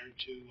prior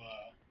to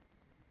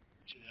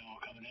them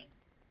all coming in?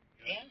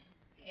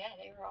 Yeah,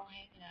 they were all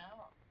hanging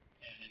out.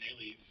 And then they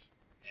leave.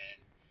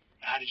 And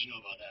how did you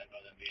know about that,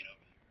 about them being over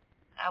there?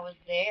 I was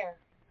there.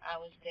 I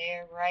was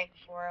there right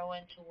before I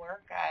went to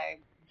work.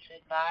 I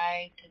said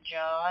bye to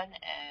John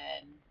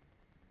and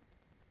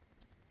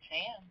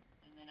Sam,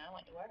 and then I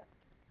went to work.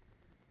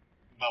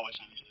 About what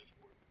time did you leave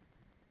for work?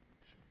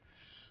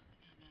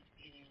 I didn't have to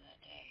be there that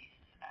day.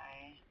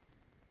 I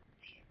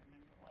can't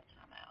remember what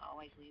time. I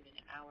always leave an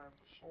hour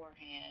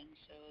beforehand,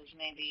 so it was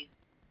maybe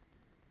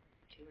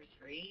 2 or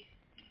 3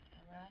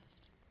 I left.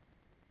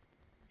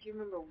 Do you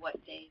remember what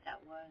day that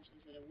was?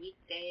 Was it a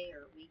weekday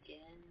or a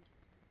weekend?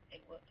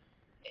 It was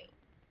a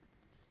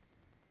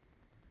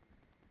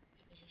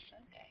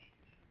Sunday.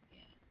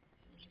 Yeah,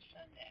 it was a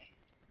Sunday.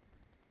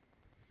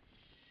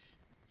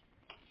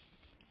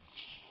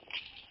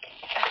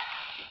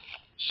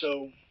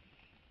 So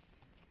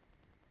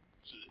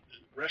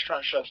the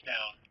restaurant shuts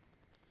down.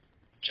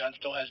 John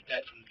still has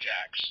debt from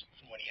Jack's,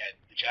 from when he had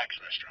the Jack's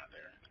restaurant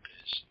there,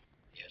 because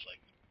he has like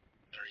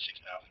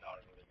 $36,000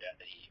 worth of debt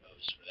that he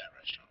owes for that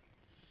restaurant.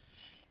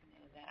 I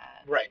know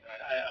that. Right,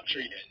 I'm sure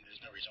you didn't.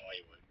 There's no reason why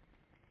you would.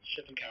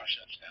 Shipping Cow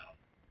shuts down.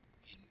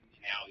 And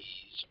now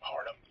he's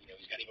hard up.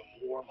 He's got even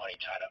more money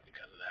tied up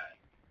because of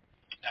that.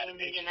 And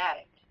he's an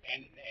addict.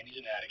 And he's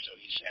an addict, so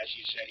he's, as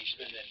you said, he's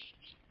spending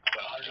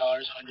 $100,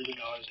 hundreds of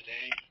dollars a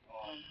day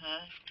on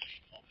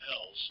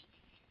pills.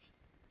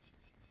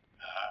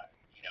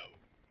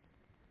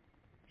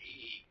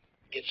 He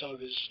gets some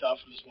of his stuff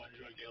from this one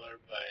drug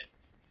dealer, but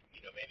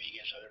maybe he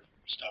gets other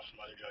stuff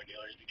from other drug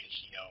dealers because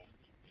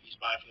he's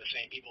buying from the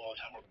same people all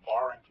the time or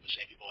borrowing from the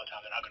same people all the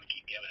time. They're not going to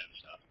keep giving him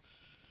stuff.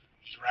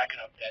 He's racking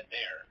up debt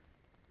there,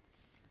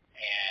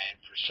 and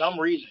for some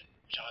reason,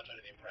 John's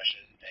under the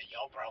impression that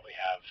y'all probably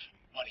have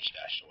money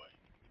stashed away.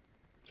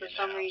 For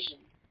some reason.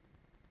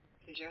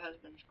 Because your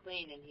husband's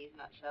clean and he's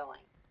not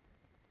selling.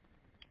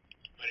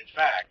 But in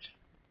fact,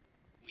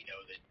 we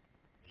know that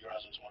your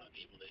husband's one of the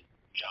people that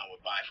John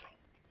would buy from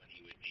when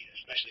he would need it,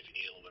 especially if he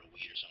needed a little bit of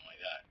weed or something like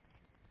that,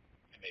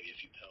 and maybe a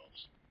few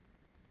pills.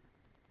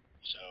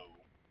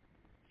 So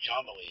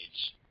John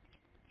believes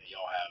that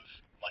y'all have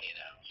money in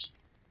the house.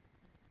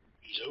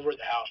 He's over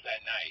at the house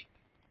that night.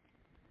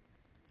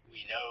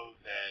 We know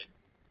that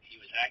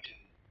he was acting,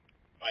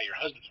 by your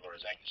husband's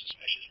orders, acting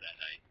suspicious that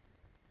night.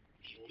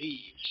 He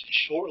leaves, and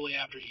shortly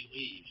after he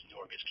leaves, the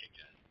door gets kicked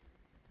in.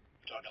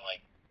 We're talking like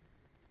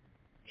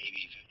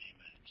maybe 15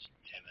 minutes,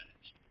 10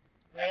 minutes.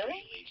 Really? After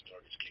he leaves, the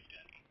door gets kicked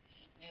in.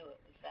 I knew it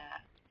was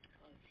that.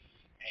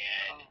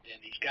 And then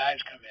these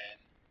guys come in,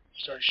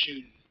 start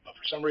shooting, but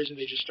for some reason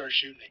they just start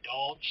shooting. They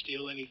don't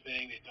steal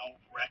anything. They don't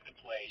wreck the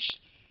place.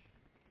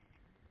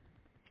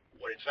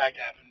 What in fact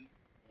happened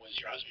was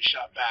your husband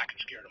shot back and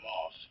scared them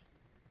off.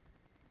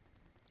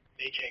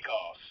 They take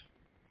off.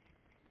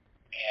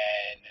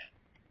 And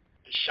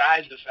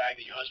besides the fact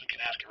that your husband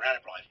can ask around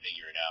and probably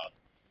figure it out,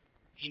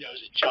 he knows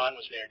that John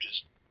was there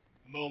just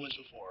moments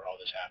before all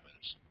this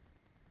happens.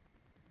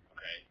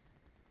 Okay?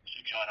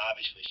 So John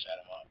obviously set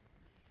him up.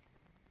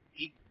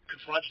 He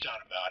confronts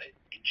John about it,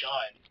 and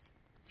John,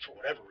 for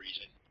whatever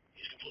reason,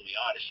 is completely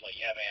honest. Like,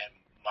 yeah, man,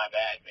 my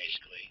bad,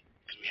 basically,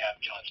 because we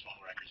have John's phone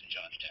records and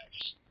John's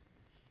texts.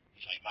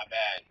 He's like, my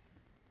bad.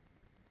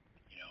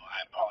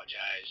 I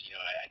apologize. You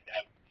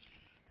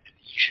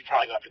should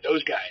probably go after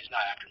those guys,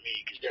 not after me,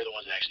 because they're the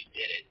ones that actually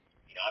did it.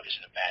 I'm just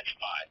in a bad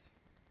spot.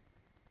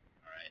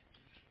 All right?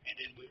 And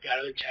then we've got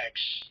other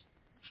texts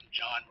from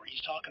John where he's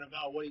talking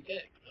about what he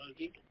did with other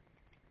people.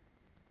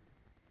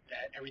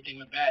 That everything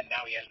went bad, and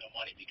now he has no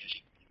money because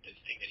the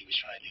thing that he was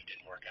trying to do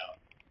didn't work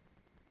out.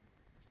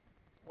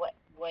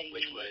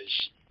 Which was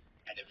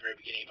at the very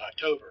beginning of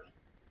October,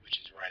 which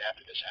is right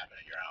after this happened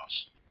at your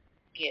house.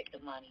 Get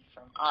the money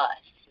from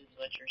us, is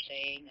what you're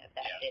saying,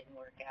 that didn't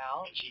work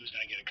out. Because he was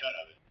going to get a cut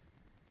of it.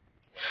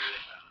 Whatever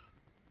they found.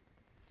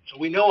 So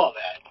we know all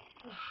that.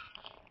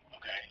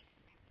 Okay?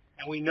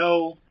 And we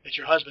know that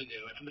your husband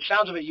knew. And from the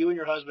sounds of it, you and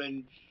your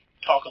husband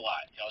talk a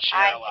lot. Y'all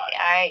share a lot.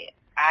 I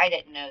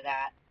didn't know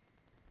that.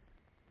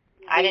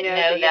 I didn't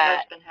know that your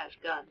husband has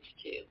guns,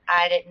 too.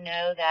 I didn't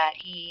know that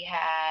he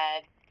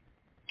had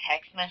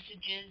text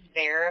messages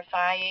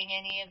verifying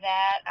any of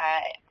that.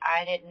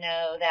 I didn't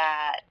know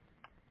that.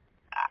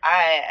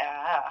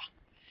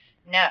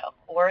 No.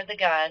 Or the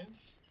guns,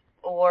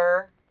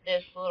 or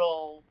this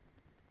little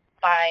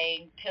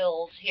buying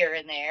pills here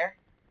and there.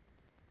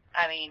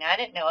 I mean, I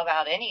didn't know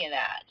about any of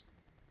that.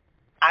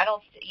 I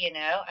don't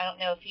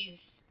know if he's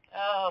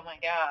Oh my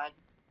God.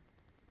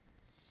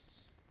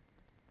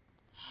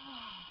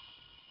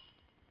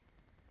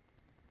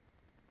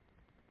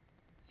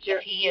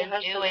 If he is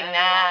doing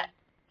that.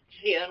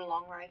 Does he own a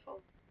long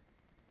rifle?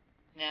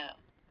 No.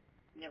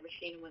 Never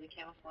seen him with a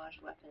camouflage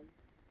weapon?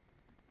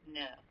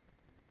 No.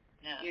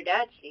 No. Your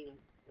dad's seen him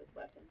with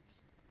weapons?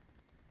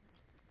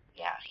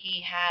 Yeah,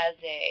 he has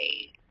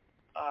a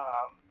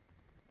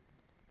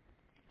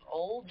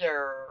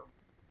older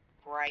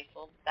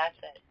rifle. That's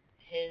at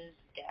his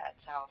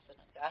dad's house in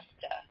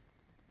Augusta.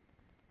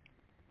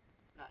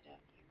 Not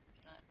down here.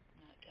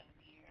 Not down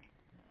here.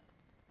 No.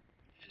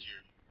 Has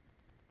your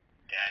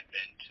dad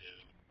been to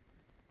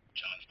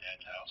John's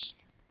dad's house?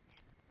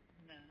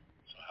 No.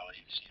 So how would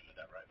he have seen him with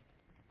that rifle?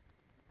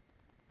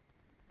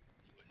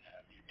 He wouldn't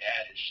have. Your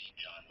dad has seen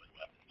John with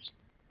weapons.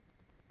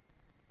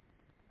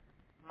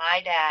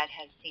 My dad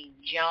has seen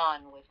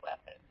John with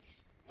weapons.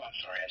 Oh, I'm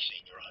sorry, I've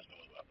seen your husband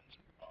with weapons.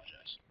 I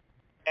apologize.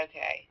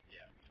 Okay.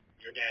 Yeah.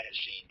 Your dad has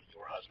seen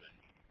your husband,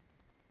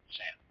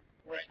 Sam.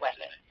 With right?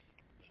 weapons.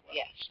 With weapons.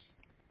 Yes.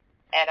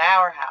 At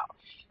our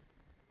house.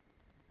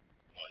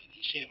 Well,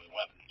 he's seen him with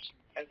weapons.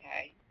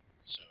 Okay.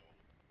 So,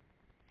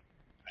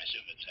 I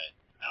assume it's at,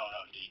 I don't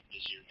know,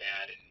 does your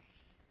dad and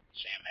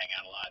Sam hang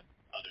out a lot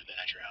other than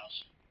at your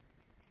house?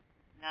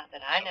 Not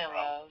that I know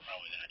of.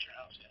 Probably than at your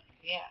house, yeah.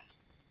 Yeah.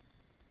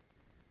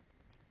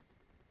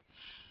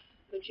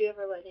 Would you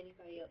ever let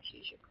anybody else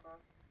use your car?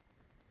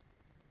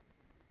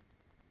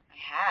 I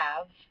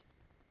have.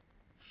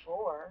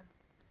 Before.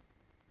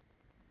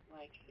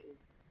 Like who?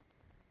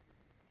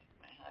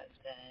 My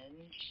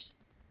husband.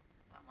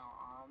 My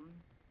mom.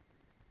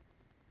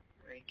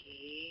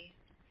 Ricky.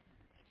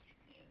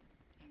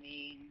 I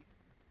mean...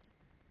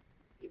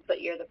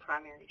 But you're the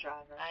primary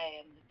driver. I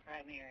am the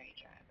primary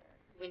driver.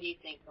 When do you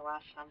think the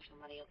last time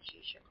somebody else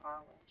used your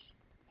car was?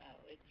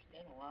 Oh, it's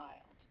been a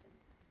while.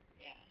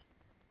 Yeah.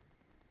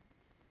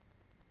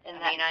 And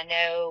I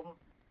know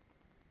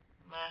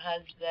my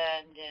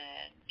husband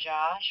and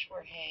Josh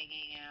were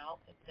hanging out,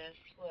 but this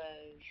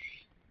was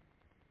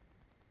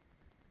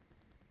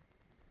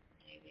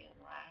maybe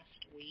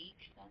last week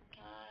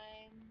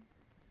sometime.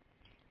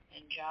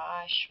 And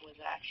Josh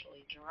was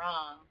actually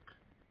drunk,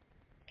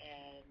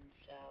 and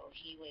so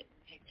he went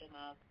and picked him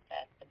up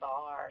at the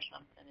bar or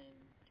something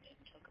and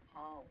took him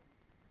home.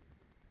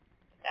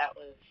 But that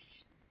was,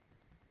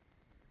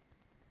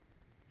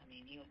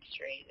 he went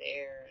straight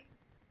there and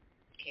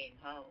came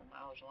home.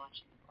 I was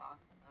watching the clock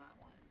on that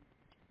one.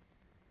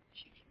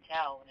 As you can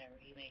tell, whenever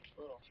he makes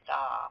little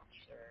stops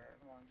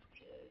or wants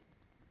to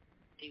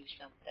do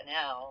something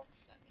else,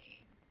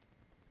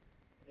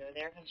 go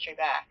there, come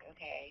straight back.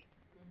 Okay.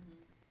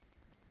 Mm-hmm.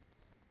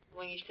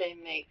 When you say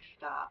make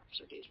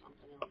stops or do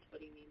something else, what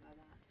do you mean by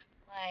that?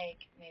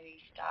 Like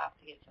maybe stop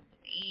to get something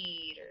to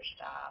eat or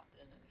stop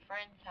in a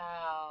friend's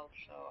house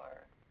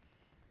or,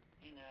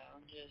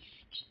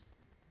 just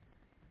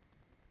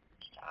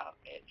stop.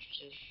 It's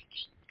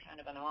just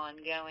kind of an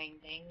ongoing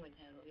thing with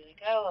him. He'll be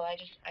like, oh, well, I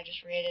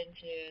just ran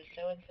into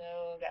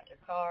so-and-so, got their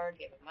card,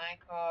 gave them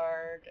my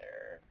card,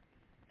 or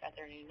got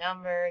their new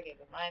number, gave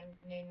them my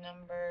new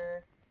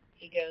number.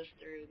 He goes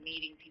through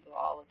meeting people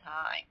all the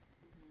time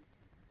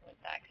with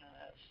that kind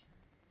of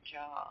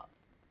job.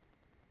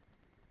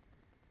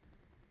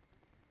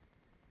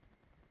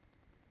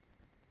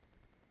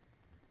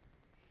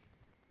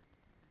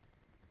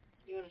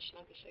 You want to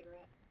smoke a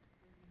cigarette?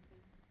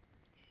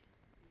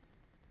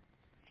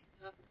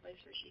 I have a place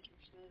where she can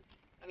smoke.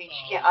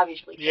 She can't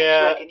obviously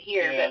smoke in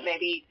here, but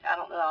maybe, I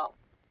don't know,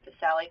 the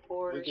Sally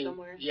Port or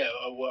somewhere? Yeah,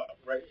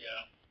 right,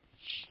 yeah.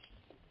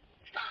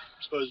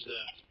 I suppose the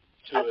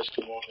two of us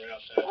can walk around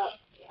outside.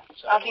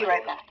 Yeah. I'll be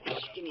right back.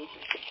 Just give me a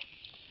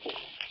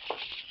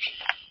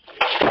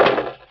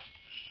second.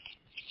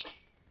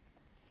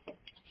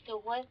 So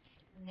what's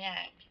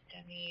next?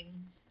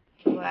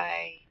 Am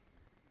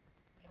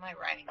I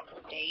writing a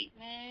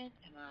statement?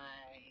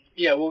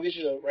 Yeah, we'll get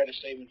you to write a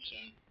statement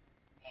soon.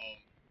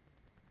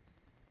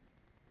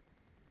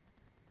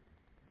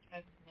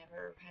 I've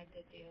never had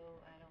to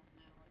deal, I don't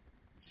know what.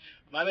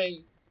 My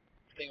main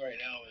thing right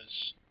now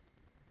is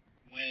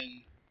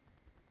when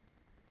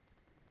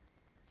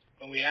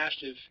we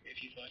asked if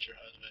you thought your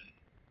husband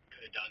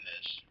could have done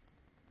this,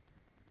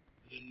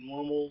 the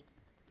normal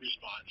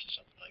response to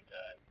something like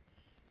that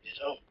is,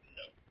 oh,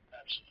 no,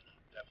 absolutely not,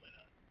 definitely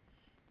not.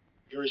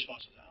 Your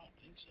response is, I don't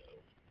think so.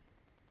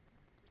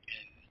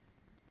 And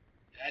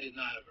that is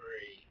not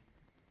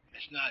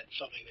it's not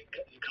something that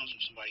comes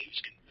from somebody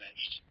who's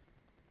convinced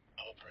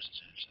of a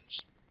person's innocence.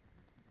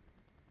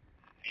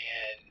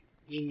 And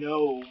we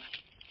know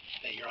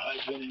that your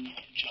husband and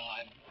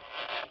John,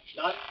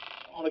 not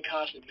on a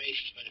constant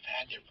basis, but have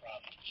had their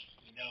problems.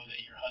 We know that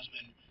your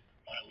husband,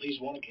 on at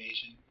least one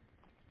occasion,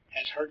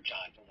 has hurt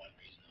John for one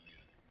reason or the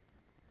other.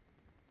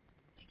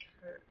 Like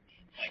hurt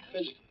him? Like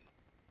physically.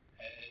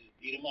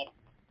 Beat him up,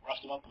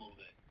 roughed him up a little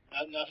bit.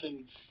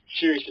 Nothing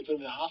serious to put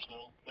him in the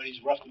hospital, but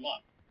he's roughed him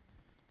up.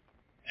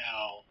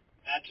 Now,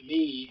 that to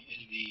me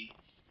is the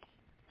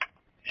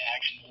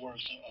action more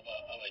of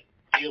a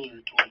dealer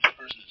towards the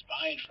person that's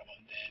buying from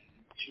him than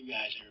two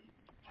guys that are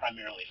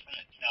primarily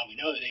friends. Now, we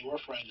know that they were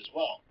friends as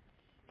well.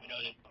 We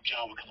know that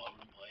John would come over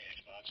and play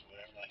Xbox or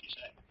whatever, like you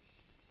said.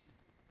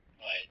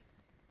 But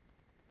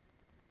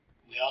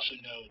we also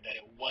know that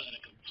it wasn't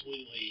a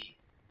completely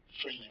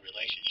friendly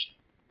relationship,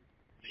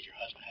 that your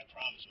husband had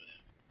problems with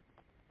him,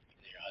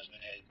 that your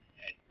husband had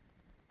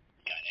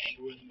gotten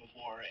angry with him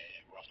before,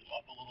 and roughed him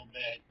up a little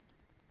bit.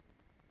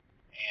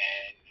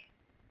 And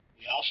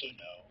we also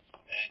know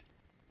that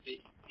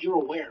you're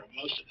aware of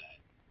most of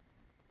that,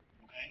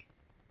 okay?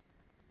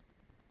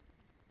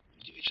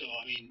 So,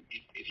 I mean,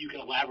 if you can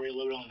elaborate a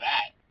little bit on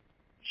that,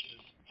 instead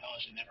of telling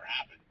us it never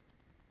happened,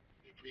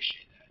 we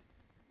appreciate that.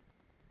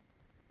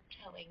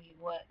 Telling you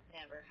what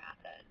never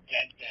happened.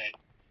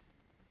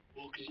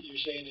 Well, because you're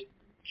saying that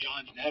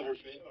John's never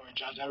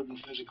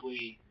been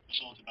physically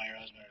assaulted by your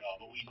husband at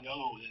all, but we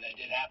know that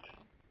did happen.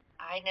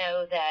 I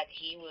know that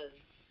he was,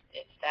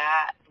 if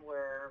that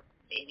were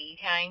any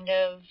kind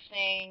of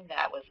thing,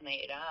 that was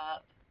made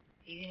up.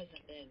 He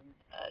hasn't been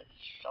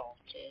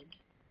assaulted.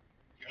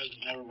 Your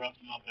husband never roughed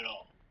him up at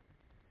all?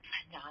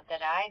 Not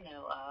that I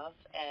know of,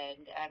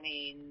 and I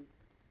mean...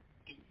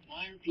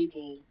 Why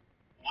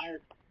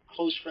are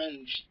close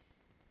friends,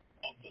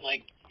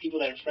 like people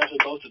that are friends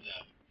with both of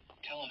them,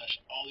 telling us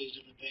all these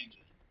different things?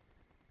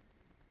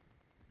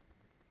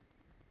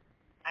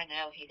 I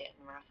know he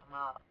didn't rough him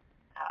up.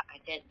 I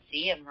didn't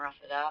see him rough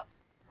him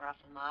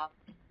up.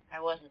 I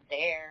wasn't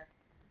there,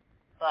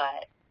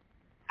 but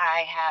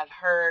I have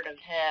heard of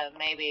him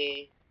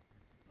maybe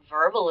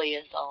verbally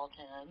assault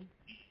him,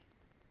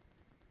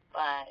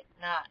 but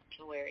not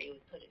to where he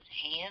would put his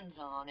hands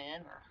on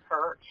him or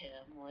hurt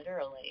him,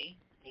 literally.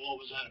 Well, what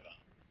was that about?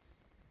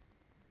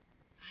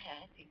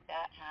 I think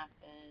that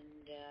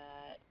happened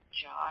at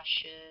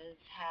Josh's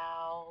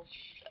house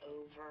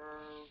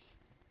over...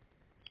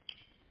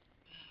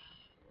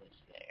 who was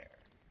there?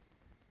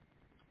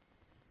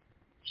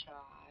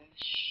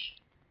 Josh,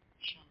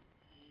 John,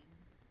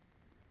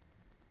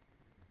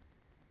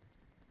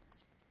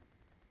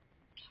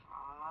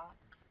 Talk,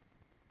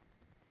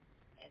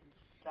 and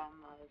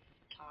some of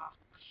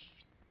Talk's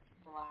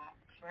black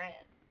friends.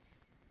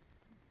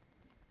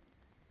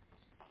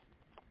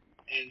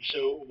 And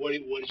so, what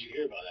did you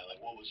hear about that?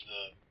 Like, what was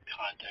the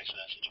context of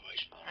that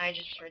situation? I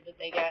just heard that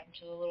they got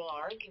into a little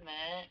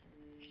argument,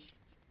 and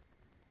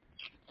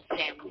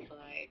Sam was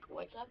like,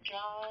 "What's up,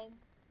 John?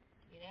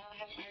 You know,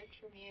 I haven't heard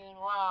from you in a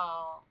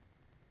while."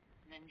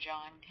 And then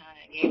John kind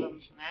of gave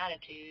him some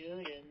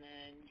attitude, and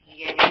then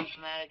he gave him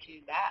some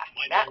attitude back.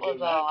 That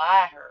was all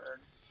I heard.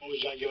 What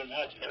was John giving him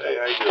attitude?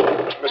 Hey, how you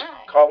doing? Miss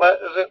Hi.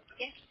 Colette, is it?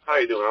 Yes. How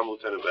you doing? I'm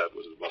Lieutenant Matt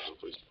with the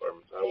Bluffton Police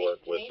Department. I Nice work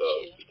to with meet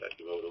you.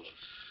 Detective Odom.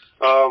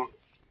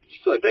 You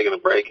feel like taking a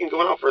break and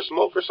going out for a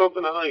smoke or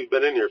something? I know you've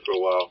been in here for a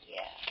while.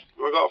 Yeah.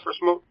 You want to go out for a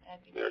smoke?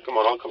 That'd be Yeah, nice. come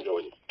on, I'll come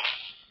join you.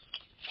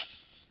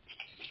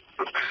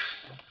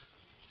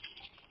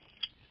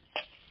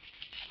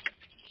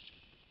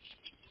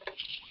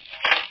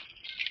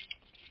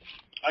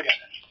 I got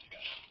that.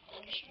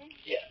 You sure?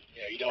 Yeah.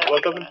 You don't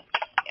want something?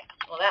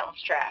 Well, that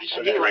one's trash.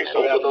 So I do that want rings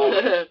both of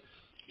those? it.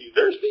 You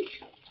thirsty?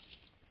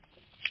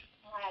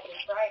 Well, I had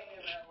this right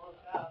here when I woke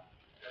up.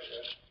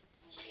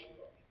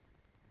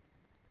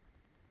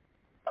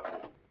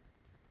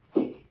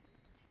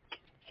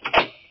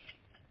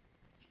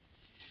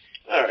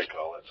 All right,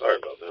 Colette. Sorry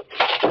about that.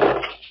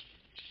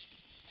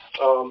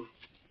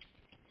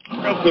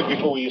 Real quick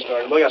before we get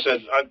started, like I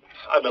said,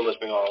 I've been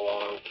listening all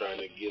along,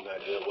 trying to get an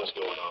idea of what's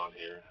going on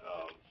here.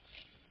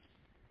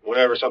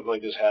 Whenever something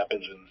like this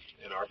happens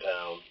in our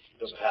town,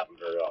 it doesn't happen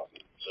very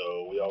often.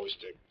 So we always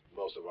stick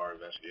most of our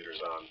investigators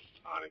on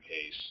a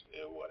case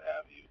and what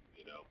have you.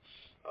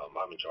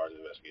 I'm in charge of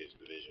the investigations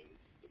division.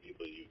 The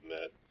people you've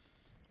met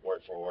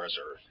work for us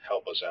or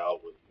help us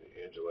out.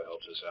 Angela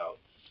helps us out.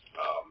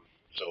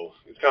 So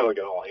it's kind of like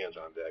an all hands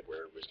on deck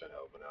where everybody's kind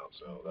of helping out.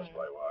 So that's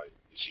probably why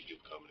you see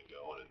people coming and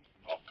going and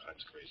all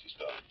kinds of crazy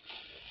stuff.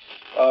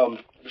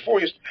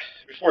 Before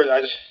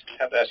I just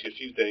have to ask you a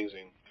few things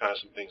and kind of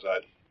some things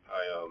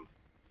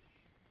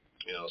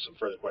some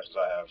further questions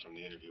I have from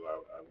the interview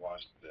I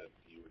watched that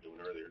you were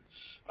doing earlier.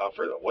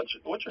 Further, what's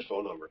your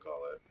phone number,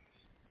 Colette?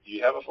 Do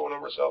you have a phone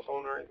number, cell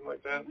phone, or anything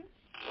like that?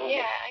 Mm-hmm. Oh,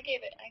 yeah, I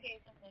gave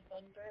them my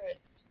phone number.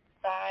 It's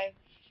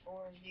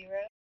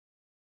 540.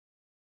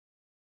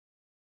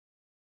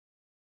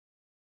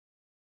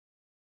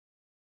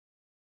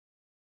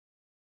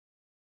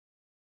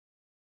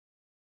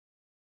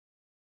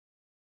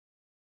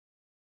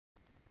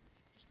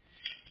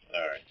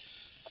 All right.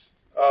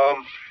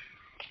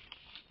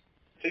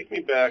 Take me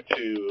back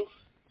to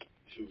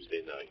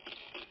Tuesday night,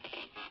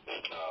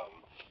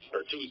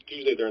 or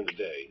Tuesday during the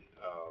day.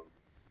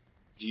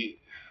 Do you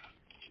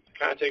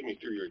kind of take me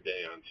through your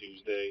day on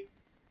Tuesday?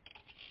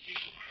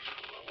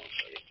 Hold on 1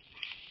 second.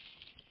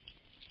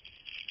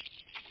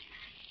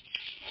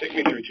 Take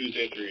me through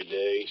Tuesday through your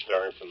day,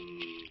 starting from,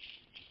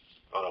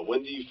 I don't know,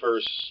 when do you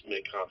first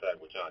make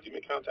contact with John? Do you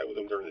make contact with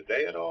him during the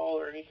day at all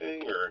or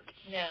anything? Or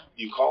No.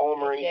 do you call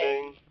him or I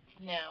anything?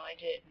 No, I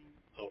didn't.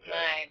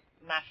 Okay.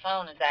 My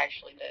phone has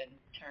actually been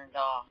turned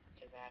off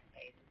because I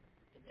paid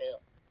the bill.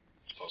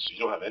 Oh, so you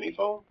don't have any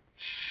phone?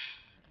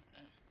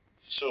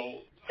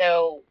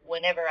 So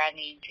whenever I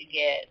need to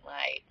get,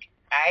 like,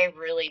 I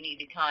really need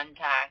to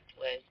contact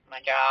with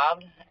my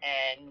job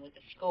and with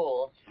the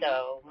school.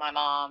 So my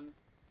mom,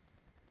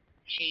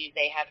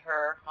 they have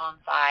her on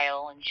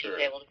file, and she's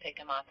able to pick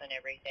them up and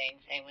everything.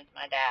 Same with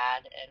my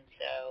dad, and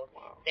so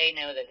they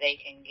know that they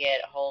can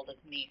get a hold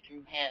of me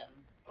through him.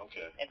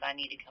 Okay. If I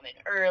need to come in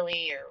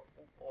early or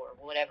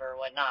whatever or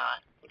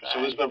whatnot.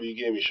 So this number you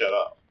gave me shut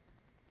off.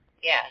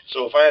 Yeah.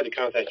 So if I had to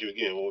contact you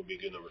again, what would be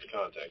a good number to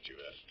contact you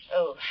at?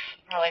 Oh,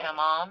 probably my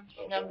mom's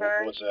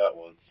number. What's that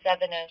one?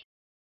 70.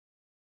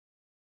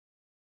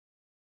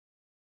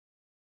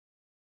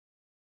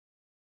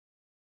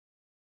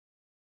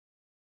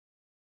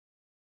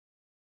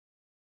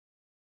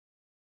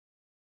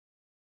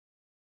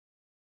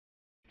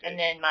 And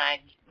then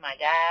my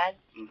dad,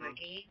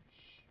 Ricky,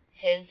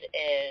 his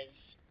is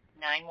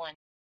 91.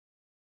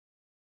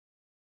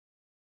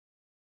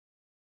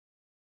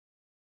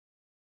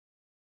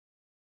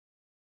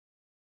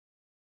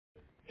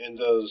 And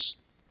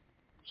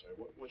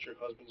what's your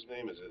husband's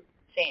name? Is it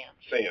Sam.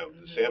 Sam?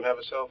 Does Sam have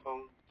a cell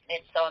phone?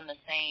 It's on the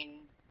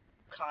same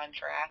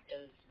contract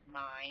as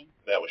mine.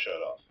 That was shut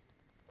off,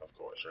 of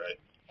course, right?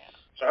 Yeah.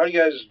 So how do you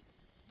guys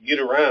get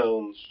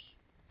around?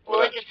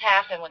 Well, it just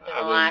happened within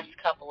the last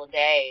couple of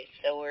days,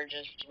 so we're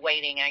just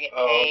waiting. I get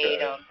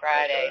paid on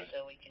Friday,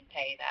 so we can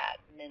pay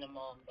that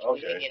minimum. So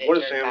we can get it what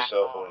is Sam's back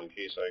cell on. phone in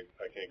case I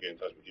can't get in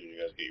touch with you and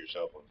you guys get your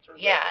cell phone turned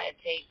back on? Yeah,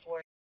 it's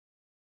 840.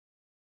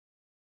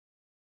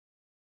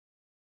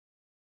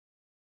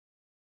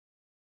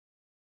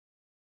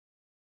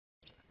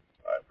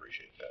 I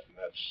appreciate that. And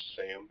that's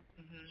Sam?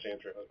 Mm-hmm.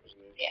 Sam's your husband's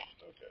name? Yeah.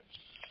 Okay.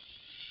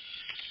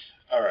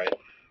 All right.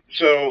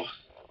 So,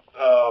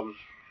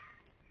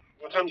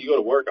 what time do you go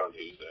to work on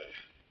Tuesday?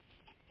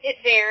 It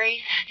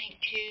varies. I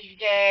think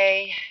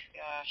Tuesday,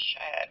 gosh,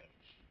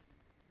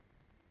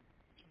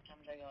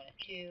 sometimes I go in at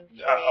 2,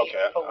 3,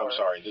 okay, 4. I'm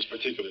sorry. This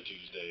particular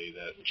Tuesday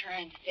that I'm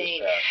trying to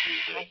think. this past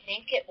Tuesday. I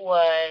think it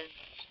was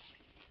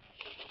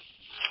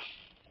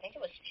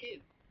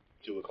 2.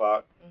 2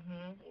 o'clock?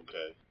 Mm-hmm.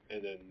 Okay.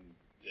 And then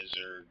is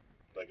there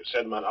like a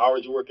set amount of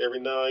hours you work every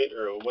night,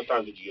 or what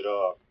time did you get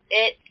off?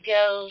 It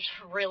goes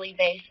really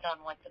based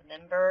on what the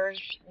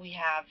members, we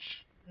have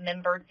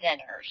member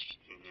dinners.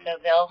 Mm-hmm. So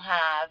they'll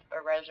have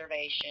a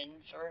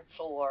reservation for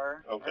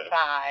 4 or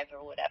 5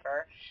 or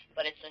whatever,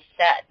 but it's a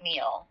set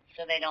meal.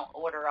 So they don't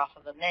order off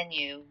of a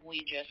menu.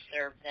 We just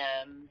serve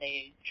them.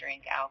 They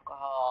drink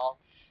alcohol.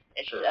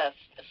 It's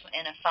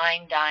in a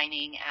fine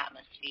dining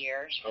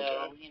atmosphere,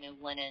 so,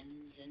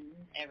 linens and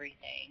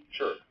everything.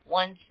 Sure.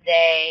 Once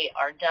they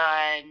are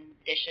done,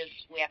 dishes,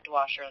 we have to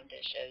wash our own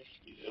dishes.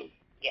 You do?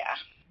 Yeah.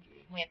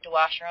 We have to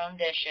wash our own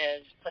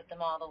dishes, put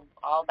them all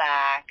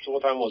back. So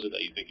what time was it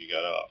that you think you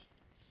got off?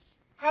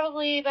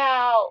 Probably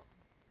about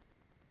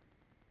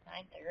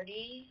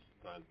 9:30.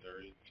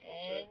 9:30.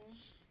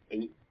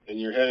 10. Okay. And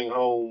you're heading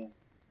home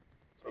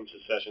from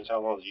Secessions. How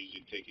long does it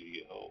usually take you to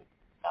get home?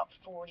 About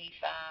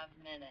 45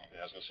 minutes.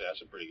 Yeah, I was gonna say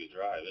that's a pretty good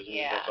drive, isn't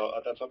it?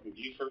 That's up in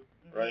Beaufort,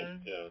 right?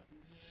 Yeah.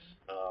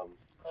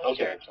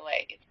 Closer to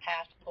it's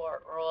past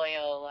Port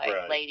Royal,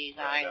 Ladies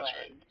Island.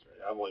 That's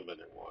right. I've only been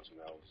there once, and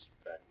that was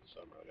back in the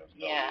summer.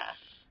 Yeah.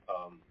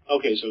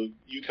 Okay, so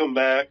you come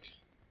back.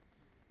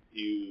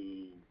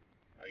 I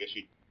guess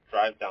you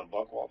drive down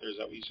Buckwalter. Is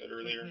that what you said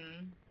earlier?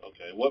 Mm-hmm.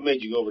 Okay. What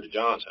made you go over to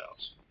John's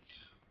house?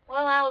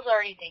 Well, I was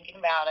already thinking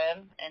about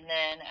him, and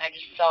then I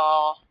just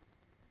saw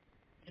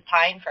the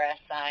Pine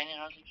Crest sign, and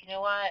I was like, you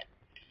know what?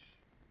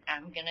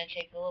 I'm going to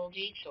take a little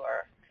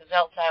detour, because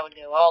else I would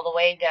go all the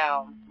way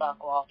down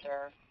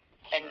Buckwalter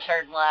and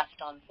turn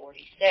left on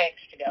 46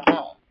 to go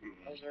home,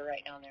 because we're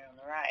right down there on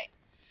the right.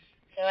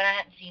 So, and I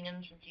hadn't seen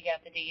him since he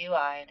got the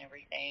DUI and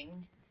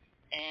everything,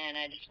 and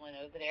I just went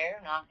over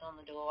there, knocked on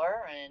the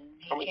door, and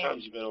he How many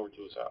times have you been over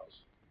to his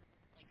house?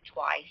 Like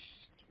twice.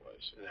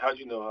 Twice. And how'd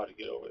you know how to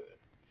get over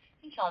there?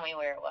 He told me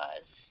where it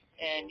was,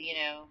 and,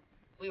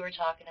 we were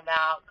talking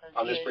about...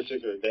 On this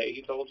particular day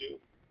he told you?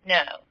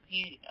 No,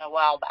 a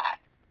while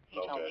back. He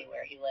told me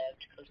where he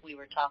lived, because we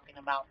were talking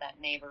about that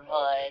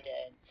neighborhood,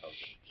 and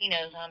he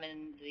knows I'm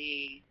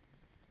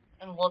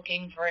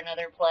looking for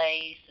another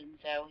place, and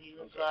so he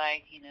was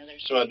like,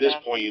 there's So at this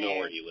point, you know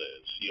where he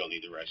lives. You don't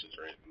need directions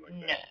or anything like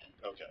that?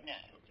 No. Okay. No.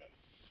 Okay.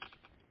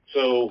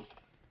 So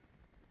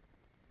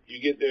you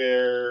get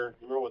there,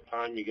 remember what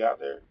time you got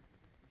there?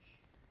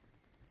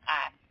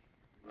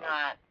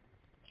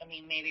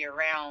 Maybe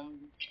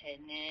around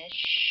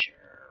 10-ish,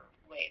 or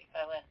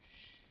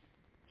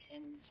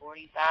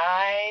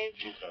 10:45.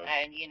 Okay.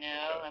 And,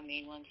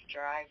 once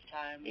drive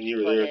time. And you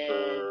were there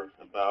for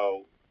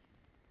about...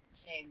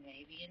 Say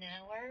maybe an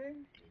hour.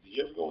 Did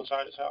you ever go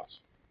inside his house?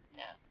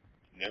 No.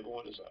 Never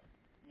went inside?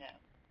 No.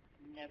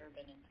 Never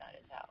been inside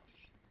his house.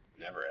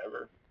 Never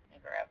ever?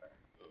 Never ever.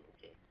 Oh,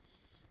 okay.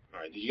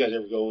 All right. Did you guys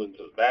ever go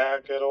into the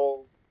back at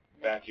all?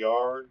 No.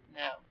 Backyard?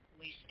 No.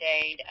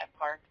 I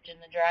parked in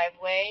the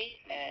driveway,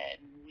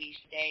 and we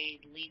stayed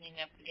leaning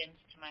up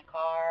against my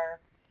car,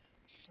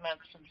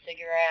 smoked some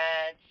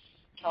cigarettes,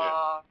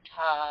 talked,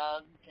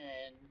 hugged,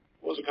 and...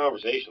 What was the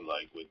conversation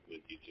like with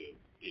you two?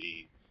 Did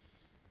he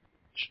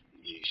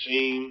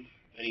seem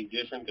any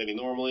different than he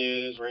normally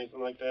is or anything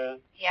like that?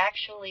 He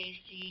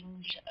actually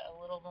seemed a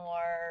little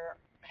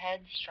more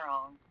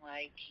headstrong,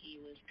 like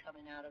he was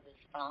coming out of his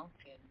funk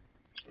and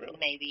Really?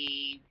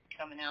 maybe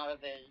coming out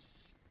of his...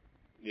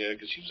 Yeah,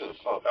 because he was in a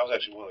funk. I was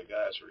actually one of the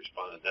guys who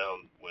responded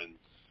down when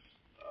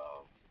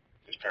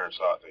his parents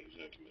thought that he was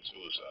going to commit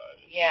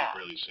suicide. And Yeah.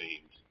 He really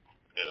seemed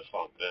in a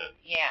funk then.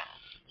 Yeah.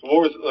 So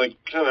what was, like,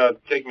 kind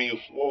of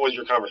what was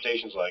your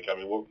conversations like? I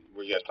mean, what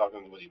were you guys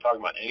talking, was he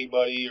talking about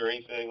anybody or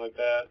anything like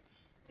that?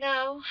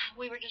 No,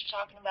 we were just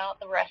talking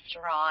about the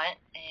restaurant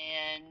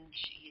and,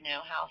 you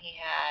know, how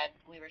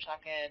we were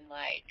talking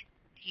like,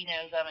 he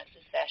knows I'm at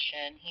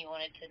Secession. He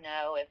wanted to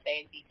know if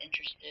they'd be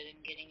interested in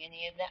getting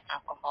any of the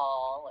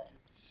alcohol. And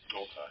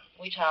Okay.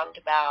 we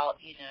talked about,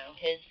 you know,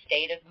 his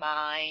state of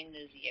mind.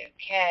 Is he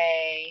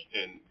okay?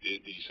 And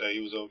did he say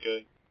he was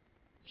okay?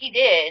 He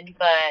did,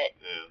 but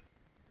Yeah.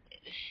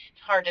 it's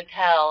hard to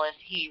tell if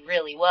he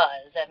really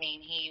was. I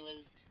mean, he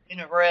was in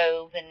a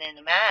robe and in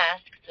a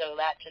mask, so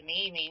that to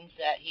me means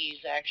that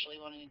he's actually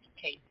wanting to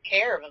take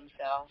care of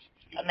himself.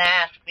 A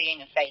mask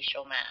being a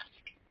facial mask.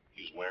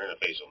 He was wearing a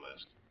facial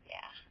mask?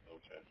 Yeah.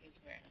 Okay. He was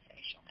wearing a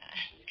facial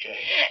mask. Okay.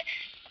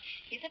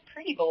 He's a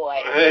pretty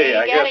boy. Hey,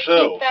 I guess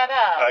so. Keep that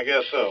up. I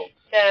guess so.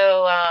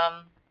 So,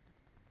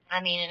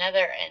 I mean, you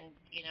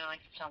know, like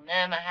I was telling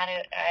them,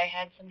 I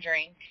had some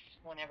drinks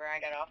whenever I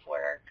got off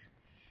work.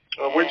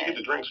 Where'd you get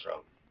the drinks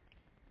from?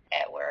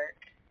 At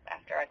work,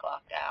 after I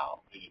clocked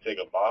out. Did you take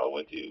a bottle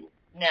with you?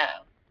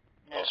 No.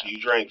 Oh, so you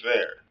drank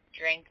there?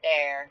 Drink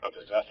there.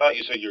 Okay, so I thought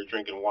you said you were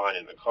drinking wine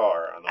in the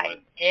car. I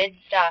did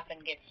stop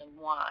and get some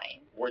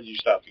wine. Where did you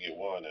stop to get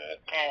wine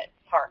at? At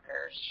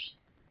Parker's.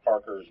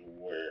 Parker's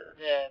where?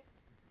 The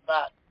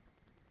Buck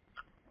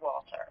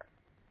Walter.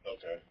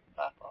 Okay.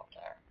 Buck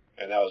Walter.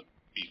 And that was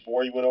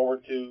before you went over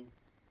to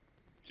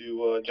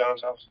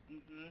John's house?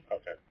 Mm-hmm.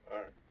 Okay, all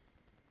right.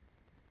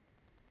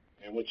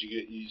 And what you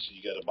get? So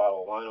you got a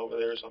bottle of wine over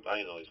there or something? I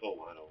didn't know they sold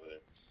wine over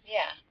there.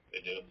 Yeah. They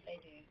do? They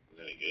do. Is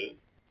it any good?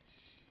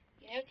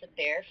 You know, it's a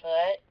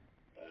barefoot.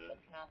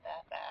 It's not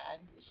that bad.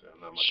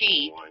 Not much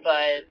cheap, wine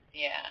but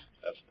yeah.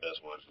 That's the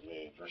best wine for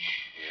me.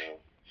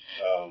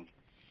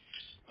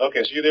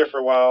 Okay, so you're there for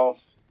a while.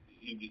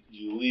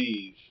 You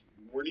leave.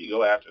 Where do you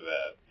go after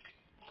that?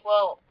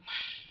 Well,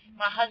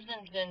 my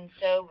husband's been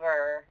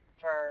sober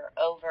for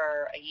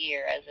over a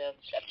year as of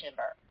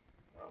September.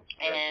 Well,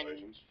 and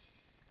congratulations.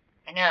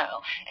 I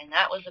know, and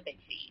that was a big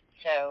feat.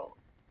 So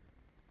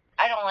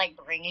I don't like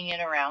bringing it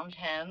around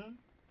him.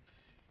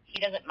 He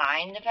doesn't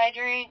mind if I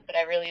drink, but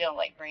I really don't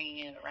like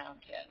bringing it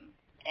around him.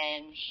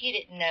 And he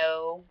didn't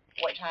know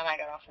what time I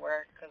got off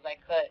work because I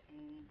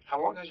couldn't. How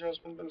long has your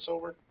husband been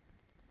sober?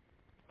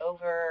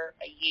 Over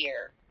a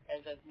year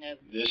as of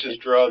November. This is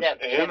drugs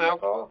September. and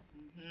alcohol?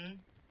 Mm-hmm.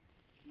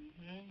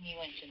 Mm-hmm. He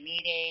went to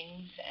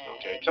meetings and...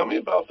 Okay, tell me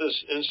about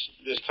this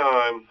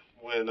time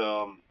when,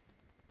 it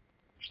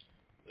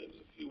was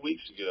a few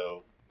weeks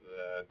ago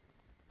that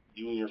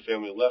you and your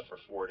family left for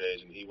 4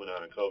 days and he went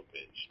on a coke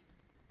binge.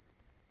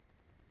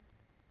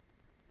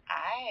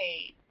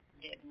 I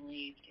didn't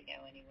leave to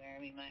go anywhere. I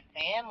mean, my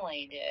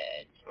family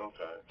did.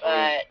 Okay.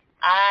 But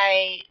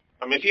I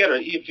mean,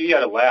 if he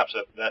had a lapse,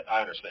 that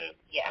I understand.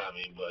 Yeah. I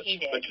mean, but he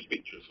did. But just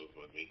be truthful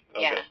with me.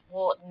 Okay. Yeah.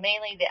 Well,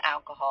 mainly the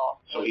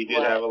alcohol. So he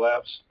did have a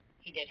lapse?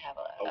 He did have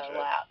a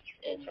lapse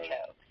in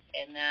coke.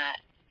 And that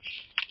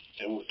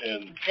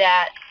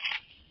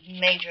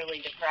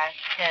majorly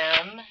depressed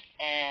him,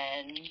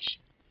 and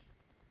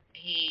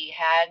he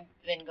had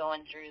been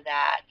going through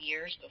that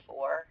years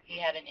before. He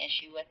had an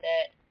issue with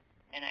it,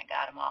 and I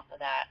got him off of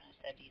that. And I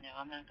said, you know,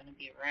 I'm not going to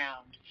be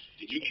around.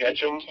 Did you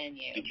catch him?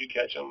 Continue. Did you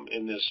catch him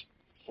in this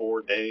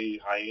 4-day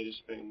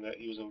hiatus thing that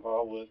he was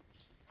involved with?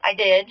 I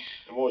did.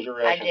 And what was your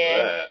reaction to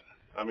that?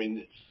 I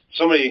mean,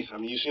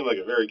 you seem like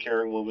a very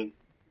caring woman,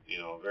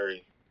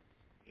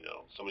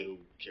 somebody who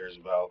cares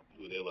about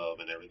who they love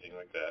and everything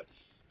like that.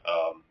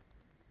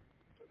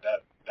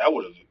 That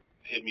would have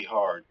hit me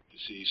hard to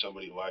see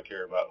somebody who I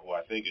care about, who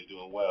I think is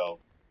doing well,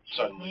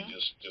 suddenly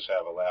just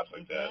have a laugh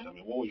like that. I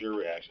mean, what was your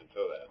reaction to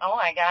that? Oh,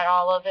 I got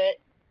all of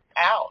it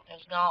out. It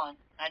was gone.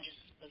 I just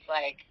was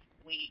like,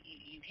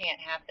 you can't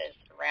have this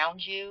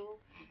around you.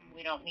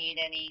 We don't need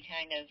any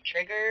kind of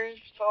triggers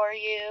for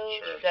you.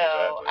 Sure,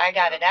 so exactly. I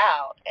got it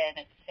out. And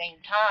at the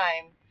same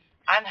time,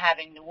 I'm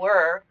having to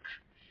work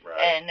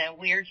and a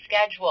weird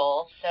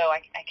schedule, so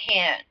I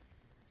can't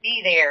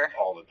be there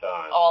all the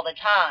time.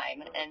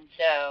 Right. And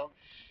so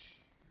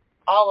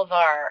all of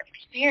our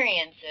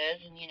experiences,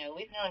 and,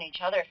 we've known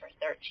each other for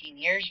 13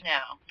 years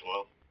now.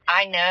 Well,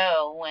 I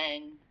know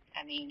when,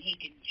 he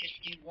could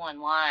just do one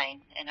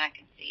line, and I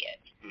can see it.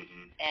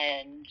 Mm-hmm.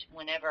 And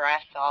whenever I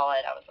saw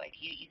it, I was like,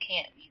 you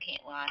can't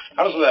lie to me.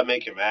 How does that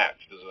make him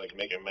act? Does it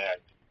make him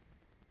act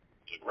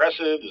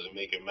aggressive? Does it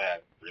make him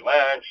act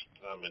relaxed?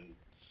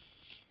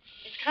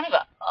 It's kind of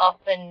a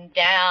up and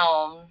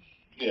down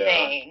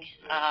thing.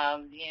 Yeah.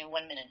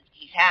 1 minute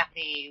he's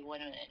happy, 1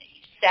 minute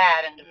he's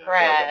sad and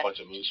depressed. Like a bunch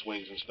of mood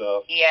swings and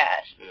stuff.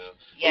 Yes. Yeah.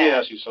 Yes. Let me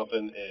ask you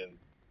something, and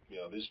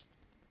this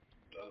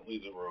doesn't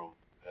leave the room.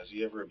 Has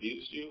he ever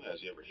abused you? Has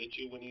he ever hit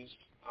you when he's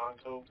on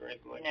coke or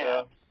anything like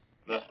that?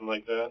 Nothing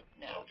like that?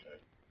 No. Okay.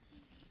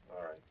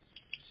 All right.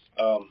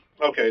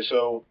 Okay,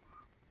 so,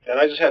 and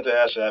I just had to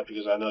ask that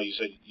because I know you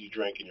said you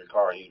drank in your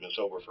car and he's been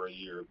sober for a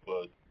year,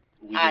 but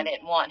I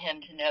didn't want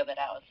him to know that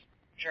I was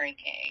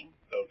drinking.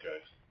 Okay.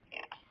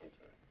 Yeah.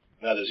 Okay.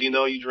 Now, does he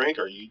know you drink?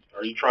 Are you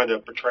trying to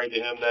portray to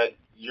him that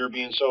you're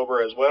being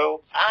sober as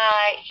well?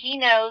 He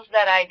knows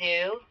that I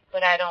do,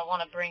 but I don't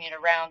want to bring it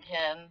around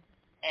him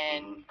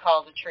and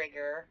cause a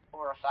trigger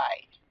or a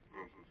fight.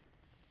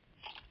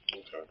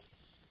 Okay.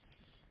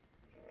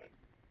 All right.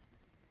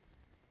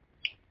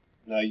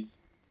 Now,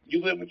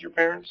 you live with your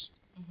parents?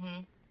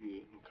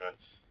 Okay.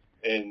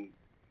 And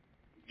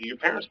do your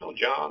parents know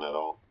John at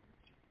all?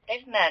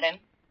 They've met him.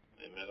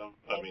 They met him?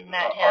 They've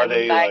met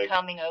him by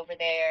coming over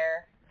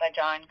there, by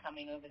John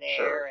coming over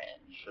there.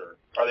 Sure.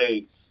 Are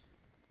they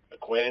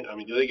acquainted? I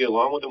mean, do they get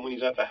along with him when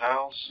he's at the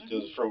house?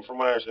 Because from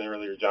my understanding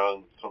earlier,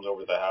 John comes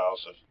over to the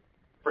house a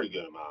pretty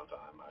good amount of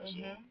time, I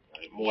assume.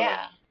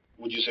 Right?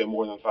 Would you say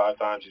more than 5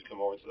 times he's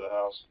come over to the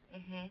house?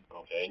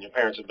 Okay. And your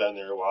parents have been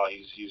there while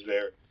he's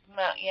there?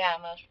 Yeah,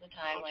 most of the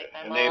time. Okay. Like my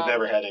and mom. They've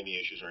never had any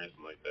issues or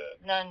anything like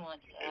that? None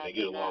whatsoever. Okay. They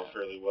get along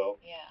fairly well?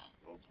 Yeah.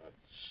 Okay.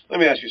 Let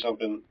me ask you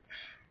something.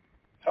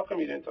 How come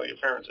you didn't tell your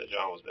parents that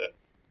John was dead?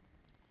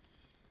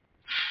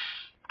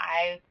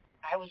 I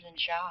was in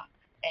shock,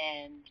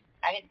 and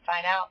I didn't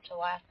find out till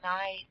last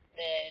night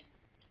that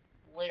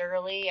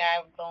literally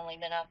I've only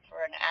been up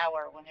for an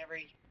hour when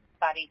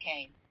everybody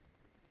came.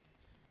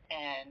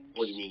 And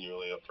what do you mean you're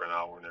only up for an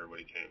hour when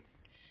everybody came?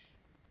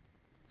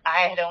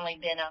 I had only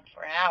been up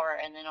for an hour,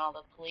 and then all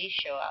the police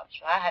show up,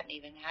 so I hadn't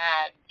even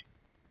had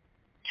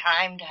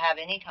time to have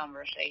any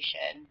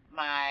conversation.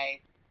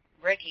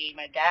 Ricky,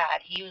 my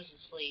dad, he was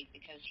asleep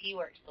because he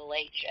works the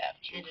late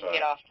shift. He doesn't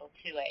get off till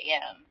 2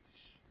 a.m.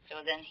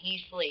 So then he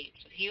sleeps.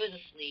 So he was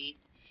asleep,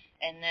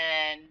 and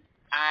then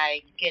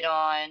I get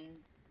on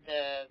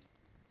the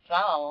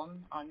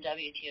phone on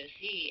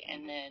WTOC,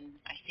 and then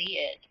I see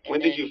it.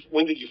 When did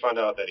you find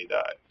out that he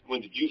died?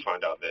 When did you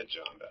find out that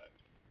John died?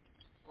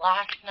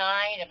 Last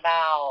night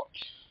about,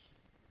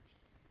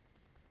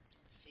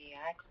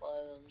 I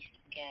closed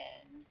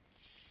again.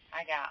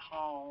 I got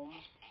home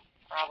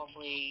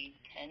probably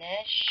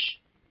 10-ish,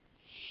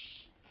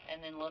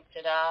 and then looked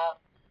it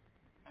up.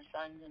 My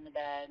son's in the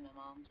bed, my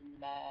mom's in the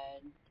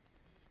bed,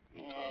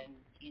 and,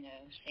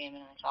 Sam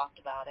and I talked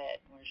about it,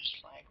 and we're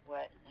just like,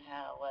 what in the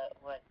hell,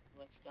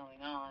 what's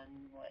going on,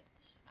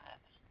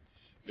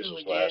 who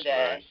would do this?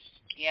 Night.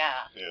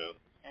 Yeah.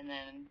 And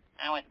then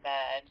I went to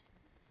bed,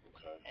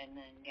 and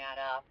then got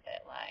up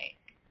at like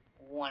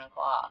 1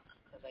 o'clock,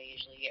 because I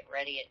usually get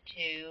ready at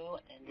 2,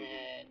 and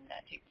then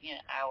that took me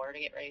an hour to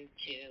get ready at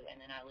 2, and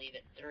then I leave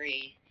at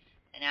 3,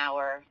 an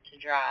hour to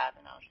drive,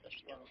 and I was supposed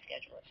to be on the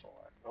schedule at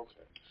 4.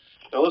 Okay.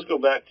 Now let's go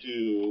back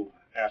to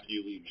after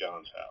you leave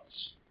John's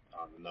house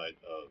on the night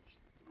of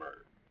the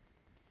murder.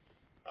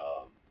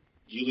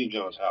 You leave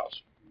John's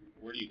house.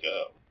 Where do you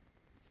go?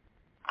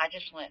 I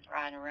just went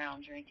riding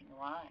around drinking the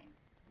wine.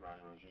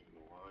 Riding around drinking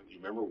the wine? Do you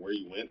remember where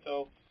you went,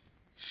 though?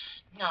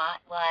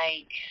 Not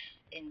like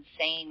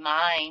insane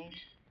mind.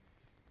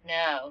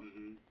 No.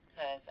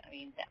 Because,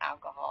 the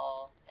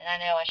alcohol, and I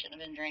know I shouldn't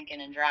have been drinking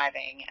and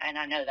driving, and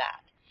I know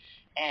that.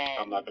 And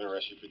I'm not going to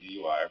arrest you for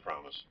DUI, I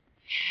promise.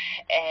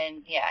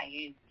 And, yeah,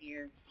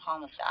 you're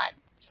homicide.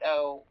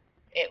 So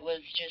it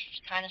was just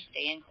kind of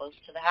staying close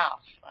to the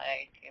house.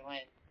 Like, it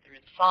went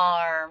through the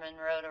farm and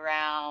rode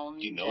around.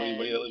 Do you know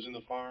anybody that lives in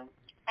the farm?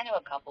 I know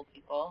a couple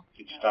people.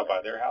 Did you stop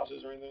by their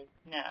houses or anything?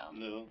 No.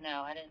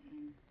 No, I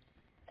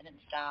didn't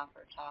stop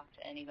or talk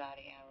to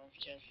anybody. I was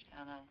just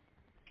kind of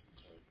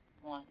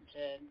wanting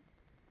to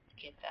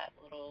get that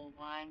little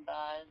wine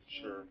buzz.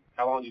 Sure.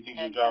 How long do you think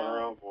you were driving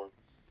around for?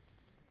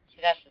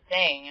 See, that's the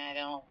thing. I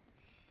don't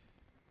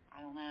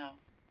know.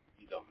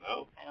 You don't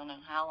know? I don't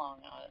know how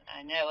long.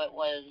 I know it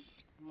was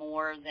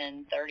more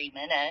than 30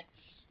 minutes.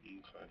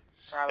 Okay.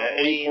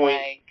 Probably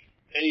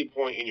at any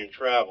point in your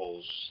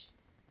travels,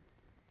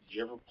 did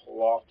you ever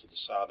pull off to the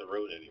side of the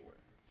road anywhere?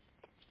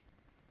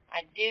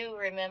 I do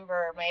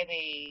remember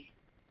maybe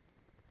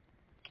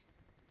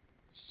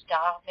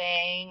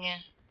stopping.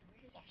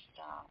 Where did I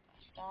stop? I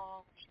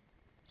stopped.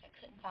 I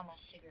couldn't find my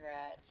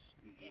cigarettes.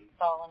 It had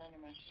fallen under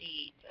my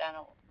seat, but I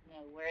don't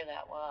know where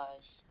that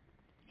was.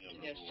 To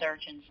go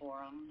searching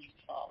for them. It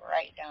fall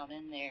right down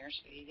in there,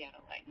 so you gotta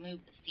move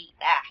the seat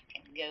back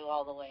and go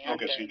all the way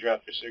under. Okay, so you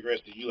dropped your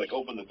cigarettes. Did you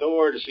open the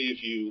door to see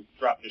if you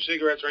dropped your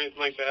cigarettes or anything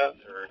like that,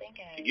 or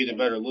to get a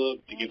better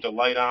look, to get the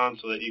light on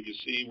so that you could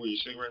see where your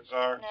cigarettes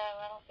are? No,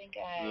 I don't think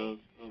I. No.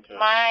 Okay.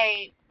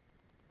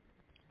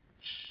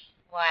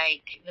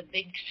 The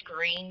big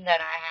screen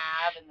that I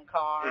have in the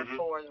car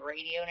for the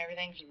radio and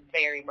everything is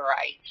very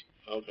bright.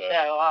 Okay.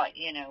 So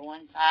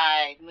once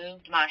I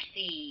moved my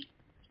seat,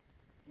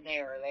 they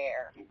were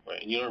there.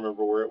 Okay. And you don't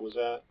remember where it was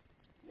at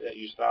that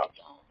you stopped,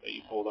 that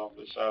you pulled off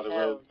the side of the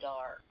road? So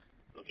dark.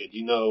 Okay. Do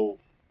you know,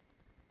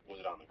 was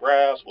it on the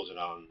grass? Was it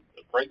on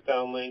the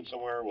breakdown lane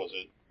somewhere? Was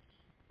it?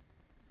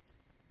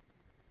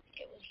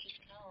 It was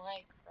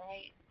like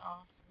right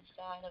off the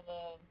side of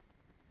a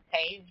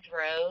paved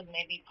road,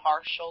 maybe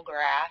partial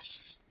grass.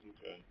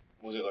 Okay.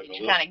 Was it like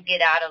Just kind of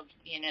get out of,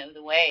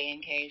 the way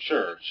in case.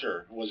 Sure.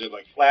 Was it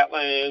like flat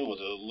land? Was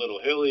it a little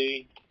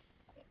hilly?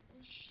 It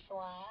was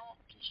flat.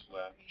 Just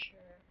flat. Pretty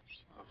sure.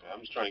 Okay,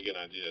 I'm just trying to get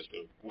an idea as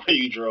to where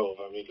you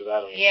drove. I mean, because I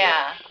don't.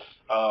 Yeah.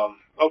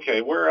 Okay,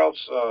 where else?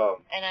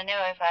 And I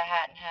know if I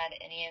hadn't had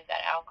any of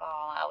that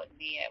alcohol, I would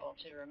be able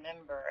to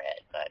remember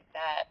it, but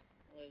that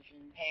was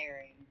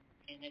impairing,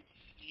 and it's,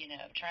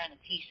 trying to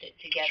piece it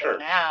together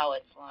now.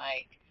 It's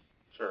like.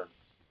 Sure.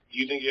 Do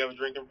you think you have a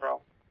drinking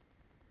problem?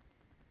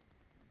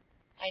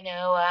 I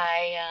know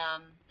I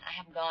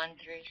have gone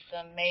through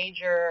some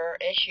major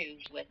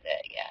issues with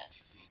it, yes.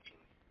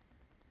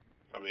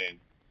 I mean,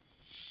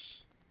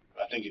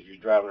 I think if you're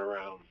driving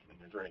around and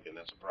you're drinking,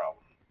 that's a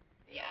problem.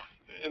 Yeah.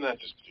 And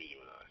not just between you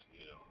and I,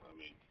 I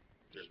mean,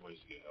 there's ways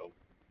to get help,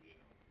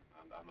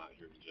 I'm not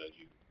here to judge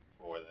you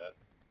for that.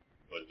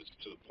 But if it's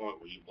to the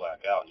point where you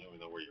black out and you don't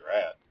even know where you're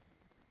at,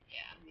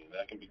 yeah. I mean,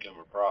 that can become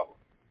a problem.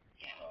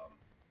 Yeah.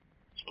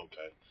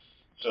 Okay.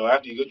 So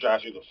after you go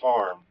drive through the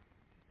farm,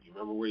 you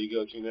remember where you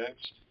go to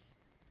next?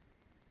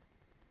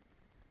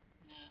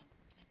 No.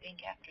 I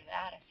think after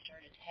that I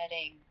started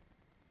heading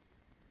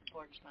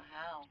towards my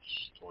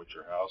house. Towards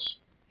your house?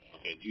 Yeah.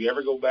 Okay. Do you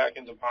ever go back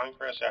into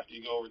Pinecrest after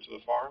you go over to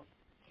the farm?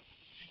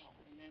 I don't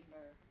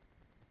remember.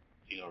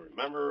 You don't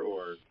remember,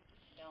 or?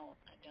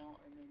 I don't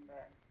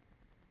remember.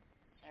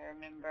 I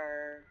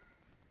remember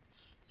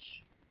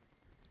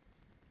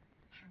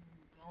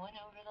going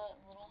over the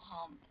little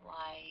hump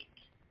light.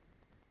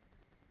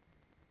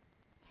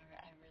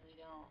 I really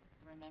don't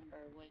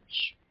remember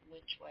which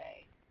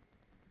way.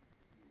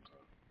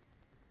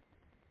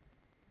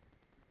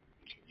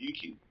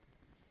 Okay.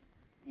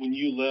 When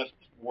you left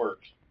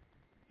work,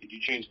 did you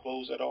change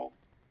clothes at all,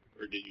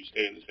 or did you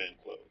stay in the same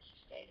clothes?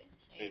 Stayed in the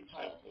same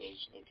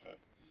clothes. Okay.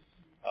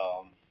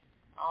 Mm-hmm.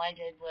 All I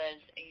did was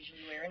I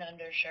usually wear an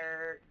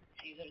undershirt.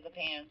 These are the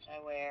pants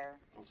I wear.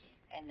 Okay.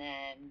 And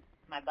then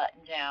my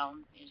button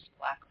down is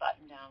black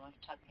button down with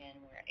tuck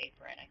in, wear an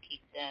apron. I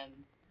keep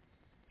them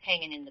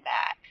hanging in the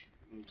back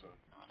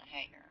on a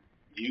hanger.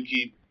 Do you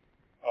keep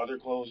other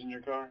clothes in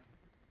your car?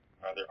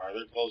 Are there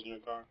clothes in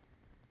your car?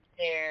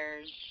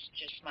 There's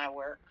just my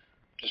work.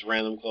 Just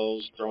random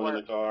clothes thrown in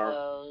the car?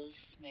 Clothes,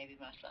 maybe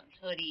my son's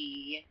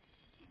hoodie.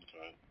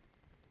 Okay.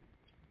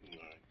 All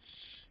right.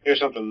 Here's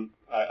something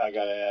I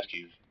got to ask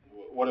you.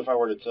 What if I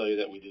were to tell you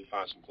that we did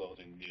find some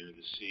clothing near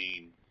the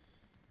scene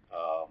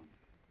of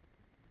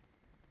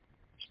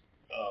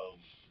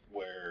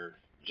where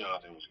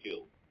Jonathan was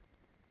killed,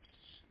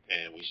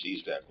 and we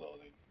seized that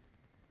clothing,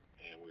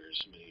 and we're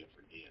submitting it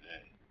for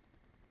DNA?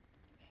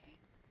 Okay.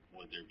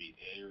 Would there be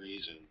any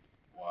reason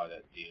why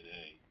that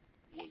DNA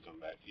would come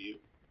back to you?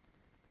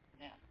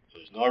 No. So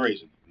there's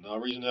no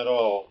reason at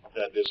all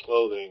that this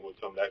clothing would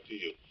come back to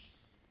you.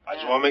 I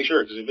just want to make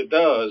sure, because if it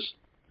does,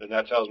 then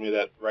that tells me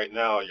that right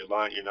now you're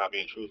lying, you're not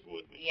being truthful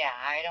with me. Yeah,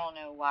 I don't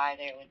know why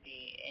there would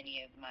be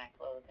any of my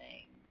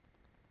clothing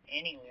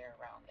anywhere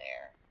around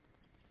there.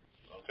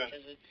 Okay.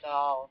 Because it's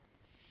all,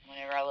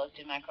 whenever I looked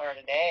in my car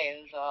today,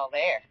 it was all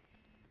there.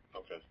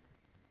 Okay.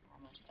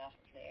 All my stuff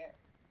is there.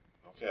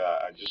 Okay,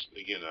 I'm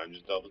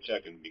just double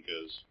checking,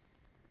 because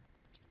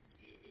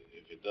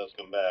if it does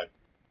come back,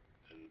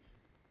 then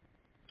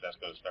that's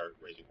going to start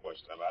raising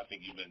questions. I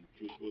think you've been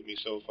truthful with me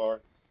so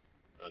far.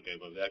 Okay,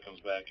 but if that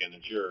comes back and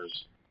it's yours,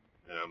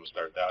 then I'm going to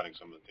start doubting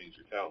some of the things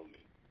you're telling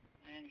me.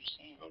 I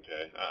understand.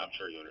 Okay, I'm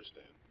sure you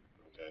understand.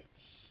 Okay.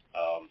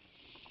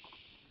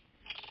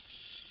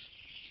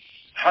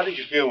 How did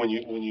you feel when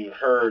you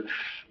heard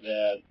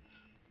that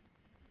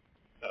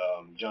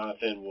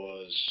Jonathan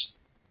was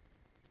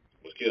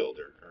killed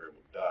or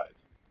died?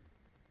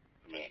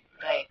 I mean,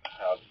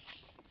 how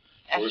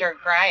I started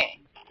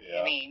crying.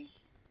 Yeah. I mean,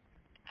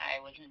 I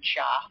was in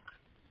shock.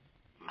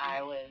 Mm-hmm.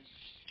 I was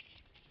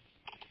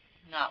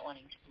not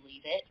wanting to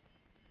believe it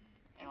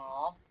at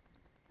all.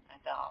 I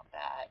thought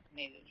that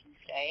maybe it was a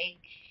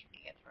mistake,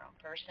 you get the wrong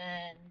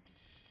person.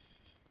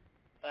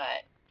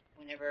 But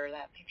whenever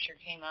that picture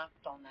came up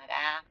on that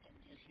app and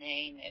his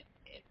name, it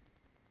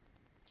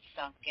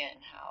sunk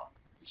in how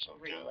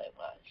real it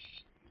was.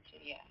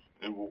 Okay. Yeah.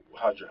 And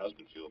how'd your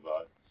husband feel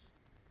about it?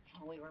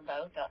 We were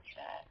both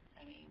upset.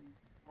 I mean,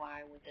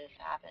 why would this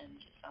happen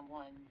to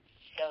someone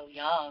so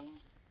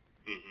young?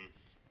 Mm-hmm.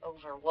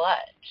 Over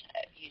what?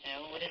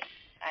 What is?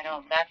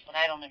 That's what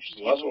I don't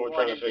understand. Well, that's what we're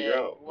trying to figure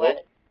out.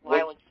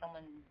 Why would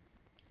someone?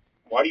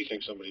 Why do you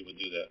think somebody would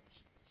do that?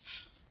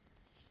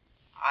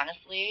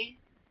 Honestly,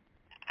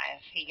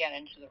 if he got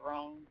into the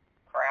wrong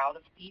crowd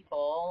of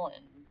people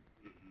and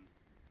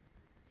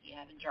he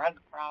had a drug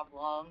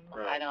problem,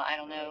 right. I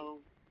don't know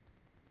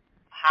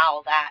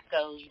how that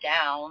goes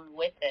down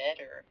with it,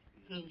 or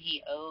who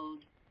he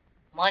owed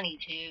money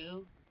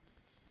to.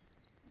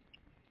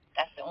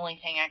 That's the only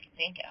thing I can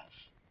think of.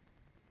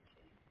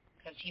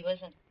 Because he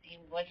wasn't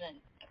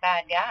a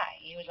bad guy.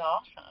 He was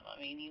awesome. I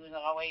mean, he was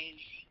always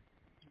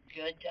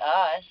good to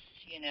us,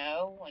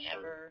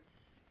 whenever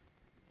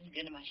he was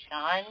good to my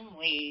son.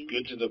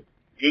 Good to the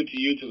good to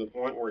you to the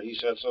point where he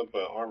sets up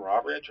an armed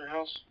robbery at your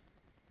house?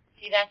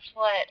 See, that's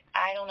what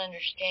I don't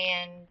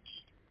understand,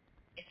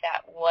 if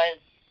that was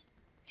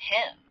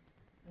him.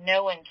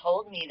 No one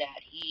told me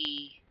that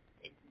he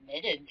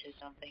admitted to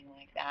something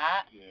like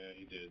that. Yeah,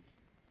 he did.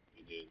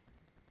 He did.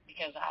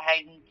 Because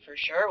I for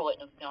sure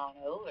wouldn't have gone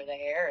over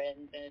there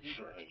and been,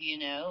 Right. you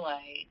know,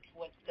 like,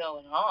 what's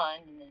going on?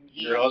 And then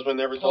he Your husband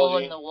never told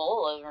pulling you? the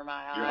wool over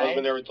my eyes. Your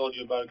husband never told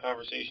you about a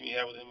conversation you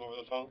had with him over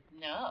the phone?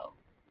 No.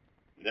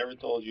 Never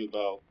told you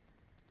about,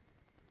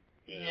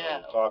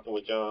 No. talking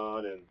with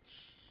John, and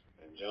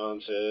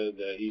John said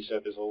that he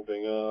set this whole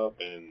thing up,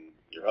 and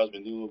your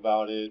husband knew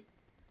about it?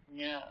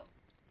 No.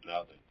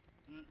 Nothing.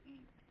 Mm-mm.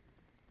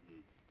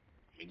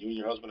 And you and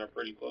your husband are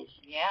pretty close?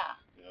 Yeah.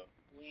 Yeah.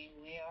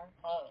 We are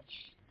close.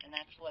 And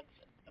that's what's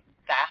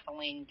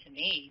baffling to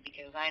me,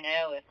 because I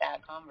know if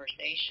that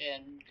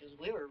conversation, because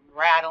we were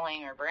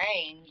rattling our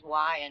brains,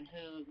 why and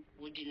who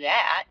would do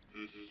that.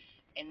 Mm-hmm.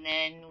 And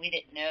then we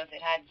didn't know if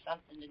it had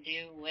something to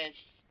do with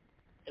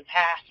the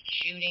past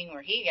shooting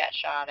where he got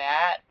shot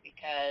at,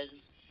 because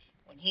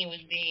when he was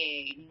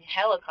being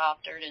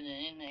helicoptered in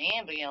the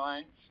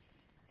ambulance,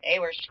 they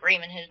were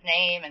screaming his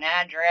name and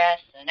address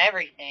and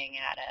everything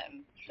at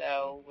him.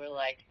 So we're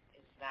like,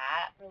 is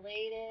that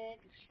related?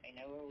 They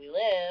know where we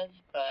live,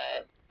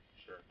 but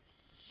Sure.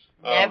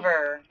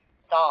 never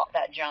thought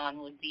that John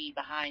would be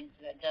behind.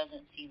 That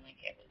doesn't seem like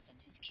it was in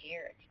his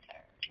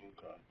character.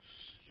 Okay.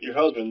 Your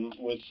husband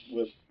with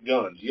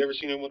guns. You ever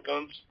seen him with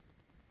guns?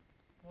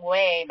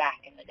 Way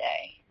back in the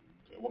day.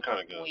 Okay. What kind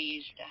of guns? We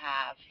used to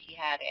have, he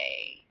had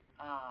a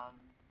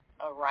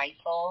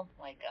rifle,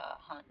 like a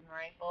hunting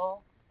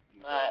rifle,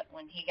 Okay. but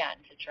when he got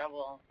into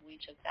trouble, we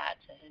took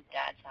that to his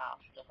dad's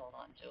house to hold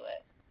on to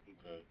it.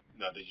 Okay.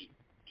 Now, did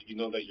you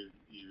know that your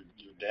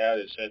dad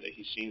has said that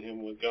he's seen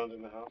him with guns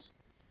in the house?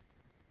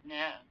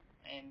 No,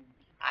 and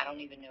I don't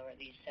even know where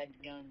these said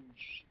guns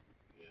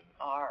Yeah.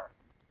 are.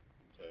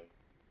 Okay.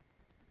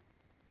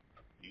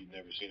 You've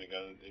never seen a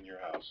gun in your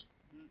house?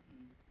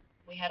 Mm-mm.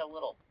 We had a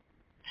little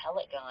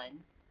pellet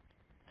gun.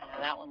 I know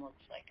that one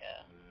looks like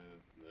a...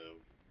 No.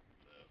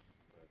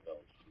 I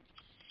don't.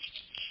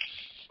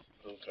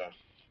 Okay.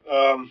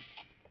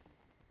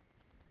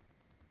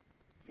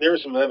 There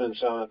was some evidence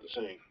found at the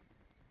scene,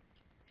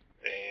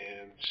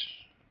 and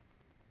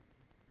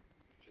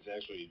it's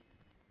actually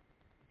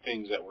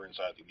things that were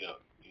inside the gun.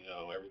 You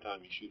know, every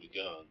time you shoot a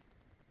gun,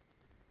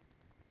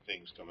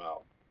 things come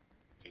out,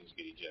 things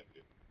get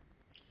ejected,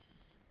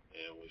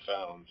 and we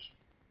found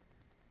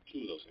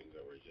 2 of those things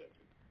that were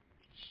ejected.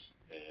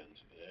 And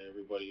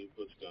everybody who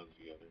puts guns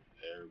together,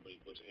 everybody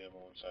who puts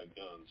ammo inside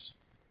guns,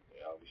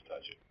 they always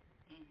touch it.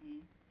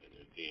 Mm-hmm. And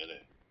there's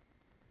DNA.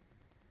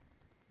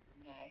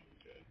 Okay.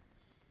 Okay.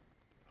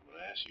 I'm going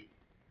to ask you,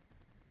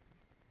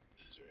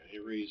 is there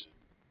any reason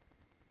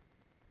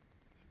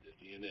that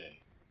the DNA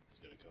is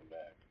going to come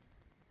back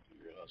to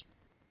your husband?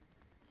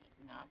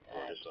 Not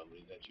Or that. to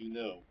somebody that you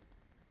know?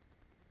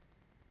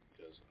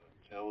 Because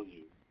I'm telling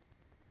you,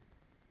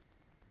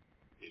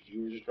 if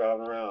you were just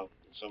driving around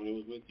and somebody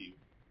was with you,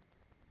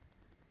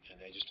 and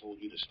they just told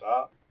you to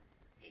stop,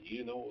 and you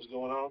didn't know what was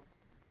going on,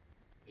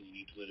 then you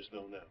need to let us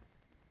know now.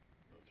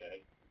 Okay?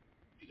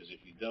 Because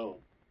if you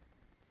don't,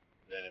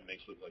 then it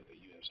makes it look like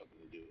that you have something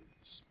to do with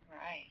this.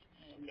 Right.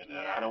 And Okay?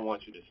 yeah. Now, I don't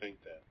want you to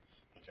think that.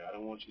 Okay? I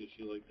don't want you to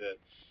feel like that.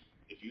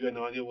 If you had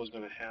no idea what was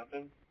going to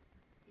happen,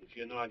 if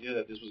you had no idea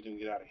that this was going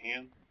to get out of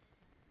hand,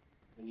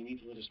 then you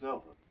need to let us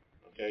know.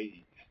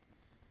 Okay?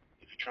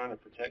 If you're trying to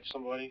protect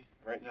somebody,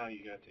 right now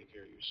you got to take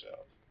care of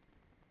yourself.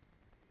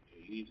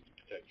 Okay? You need to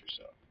protect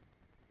yourself.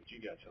 But you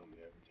got to tell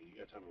me everything.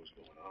 You got to tell me what's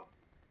going on.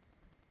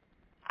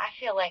 I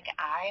feel like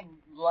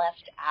I'm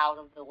left out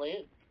of the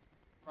loop.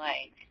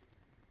 Like,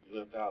 You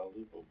left out a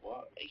loop of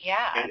what?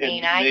 yeah, And I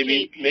mean, I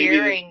keep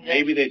hearing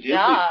this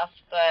stuff,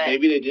 but...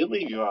 Maybe they did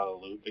leave you out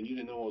of the loop, and you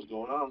didn't know what was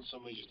going on.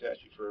 Somebody just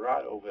asked you for a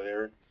ride over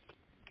there,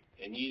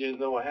 and you didn't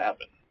know what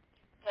happened.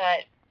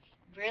 But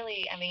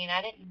really, I mean,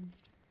 I didn't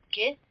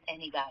get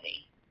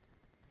anybody.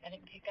 I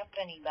didn't pick up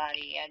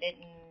anybody. I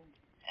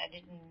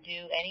didn't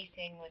do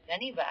anything with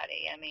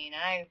anybody. I mean,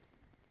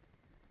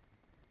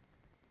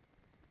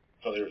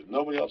 So there was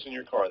nobody else in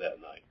your car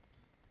that night,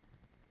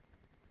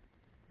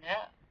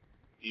 no.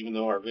 even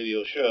though our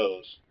video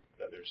shows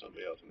that there's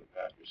somebody else in the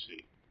passenger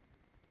seat.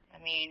 I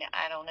mean,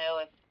 I don't know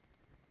if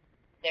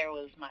there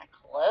was my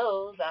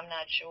clothes. I'm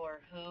not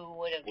sure who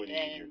would have What do you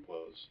mean been your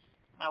clothes?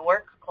 my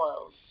work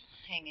clothes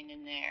hanging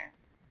in there.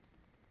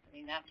 I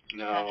mean, that's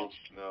kind of...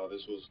 No,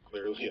 this was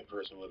clearly a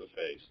person with a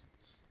face.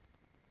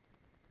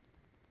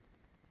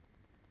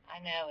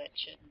 I know it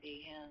shouldn't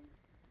be him.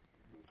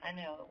 I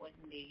know it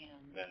wouldn't be him.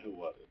 Then who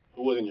was it?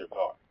 Who was in your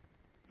car?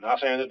 Not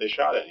saying that they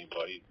shot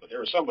anybody, but there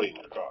was somebody in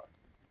your car.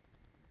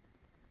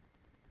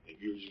 If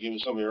you were just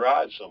giving somebody a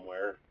ride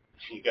somewhere,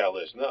 you gotta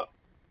let us know.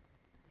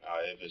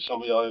 If it's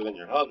somebody other than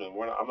your husband,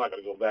 I'm not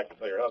gonna go back and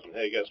tell your husband,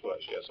 hey, guess what?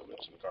 She has somebody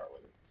else in the car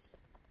with her.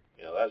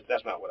 You know,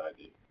 that's not what I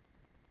do.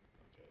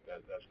 Okay,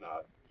 that's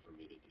not for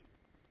me to do.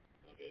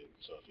 Okay,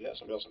 so if you have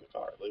somebody else in the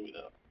car, let me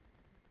know.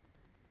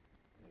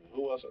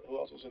 Who else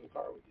was in the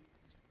car with you?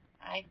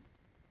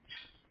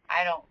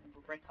 I don't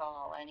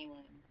recall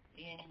anyone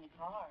being in the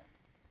car.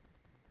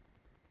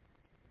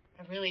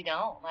 I really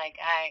don't. Like,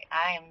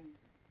 I am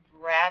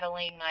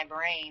rattling my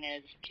brain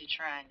as to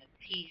trying to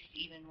piece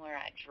even where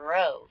I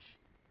drove,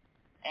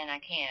 and I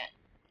can't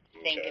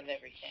think of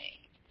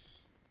everything.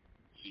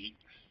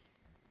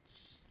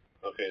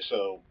 Okay,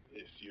 so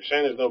if you're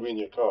saying there's nobody in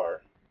your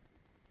car,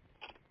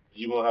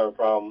 you won't have a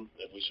problem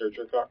if we search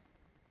your car?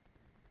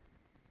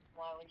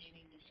 Why would you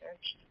need to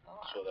search the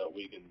car? So that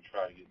we can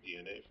try to get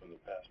DNA from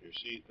the passenger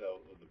seat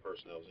of the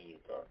person that was in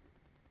your car.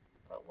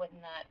 But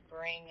wouldn't that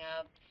bring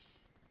up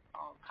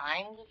all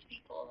kinds of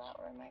people that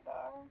were in my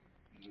car?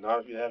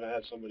 Not if you haven't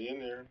had somebody in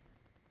there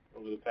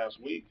over the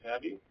past week,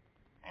 have you?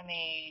 I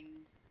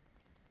mean,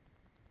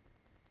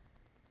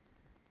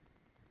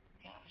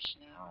 gosh,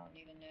 now I don't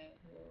even know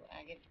who.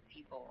 I give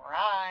people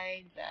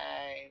rides.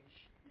 I've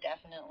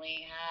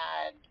definitely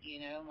had,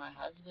 my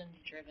husband's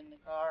driven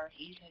the car.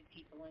 He's had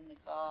people in the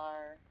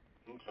car.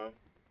 Okay.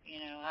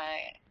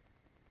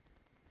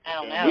 I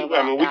don't know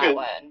about that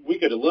one. We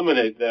could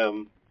eliminate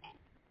them.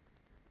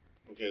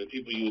 Okay, the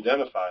people you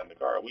identify in the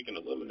car, we can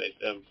eliminate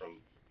them from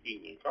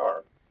being in your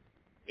car.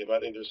 If I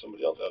think there's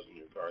somebody else out in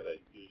your car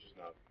that you're just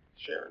not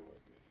sharing with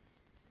me.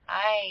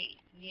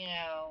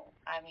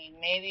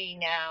 Maybe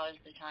now is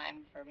the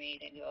time for me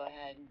to go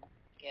ahead and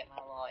get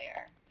my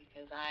lawyer,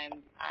 because I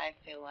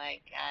feel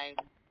like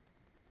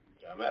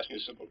I'm asking a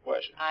simple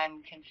question.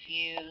 I'm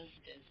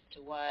confused as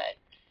to what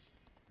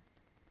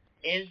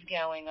is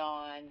going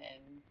on,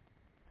 and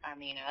I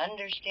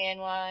understand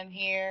why I'm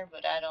here,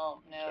 but I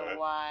don't know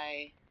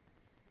why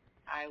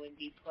I would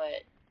be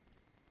put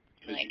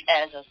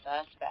as a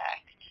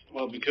suspect.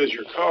 Well, because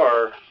your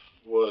car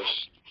was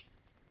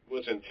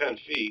within 10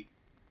 feet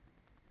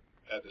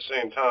at the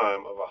same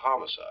time of a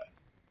homicide.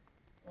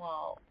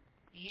 Well,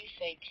 you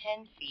say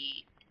 10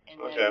 feet.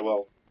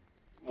 Well,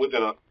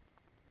 within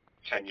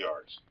 10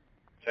 yards.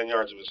 10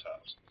 yards of his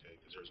house. Okay,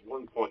 because there's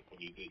one point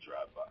when you did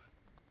drive by.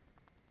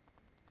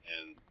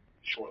 And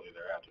shortly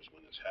thereafter is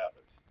when this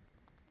happened.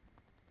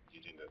 Do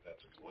you think that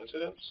that's a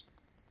coincidence?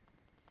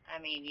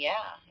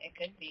 Yeah, it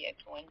could be a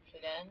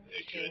coincidence.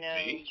 It could Who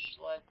knows be.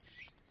 what?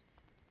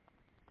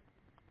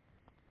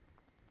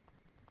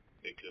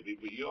 It could be,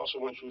 but you also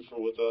weren't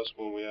truthful with us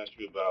when we asked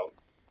you about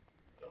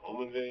the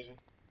home invasion.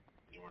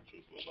 You weren't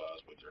truthful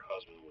about us with your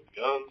husband with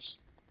guns.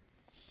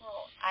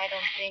 Well, I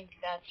don't think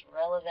that's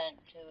relevant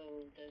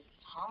to this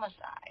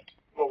homicide.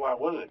 Well, why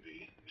wouldn't it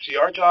be?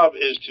 See, our job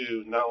is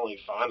to not only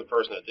find the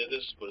person that did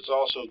this, but it's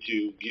also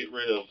to get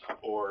rid of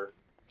or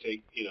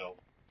take,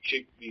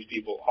 kick these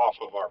people off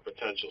of our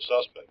potential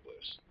suspect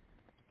list.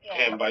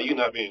 Yeah. And by you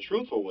not being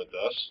truthful with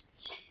us,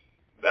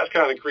 that's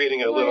kind of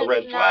creating a little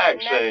red flag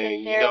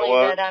saying, you know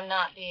what? It's not necessarily that I'm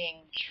not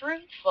being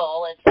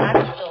truthful.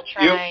 I'm still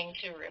trying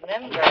to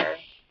remember.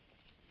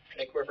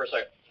 Hey, come here for a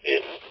second.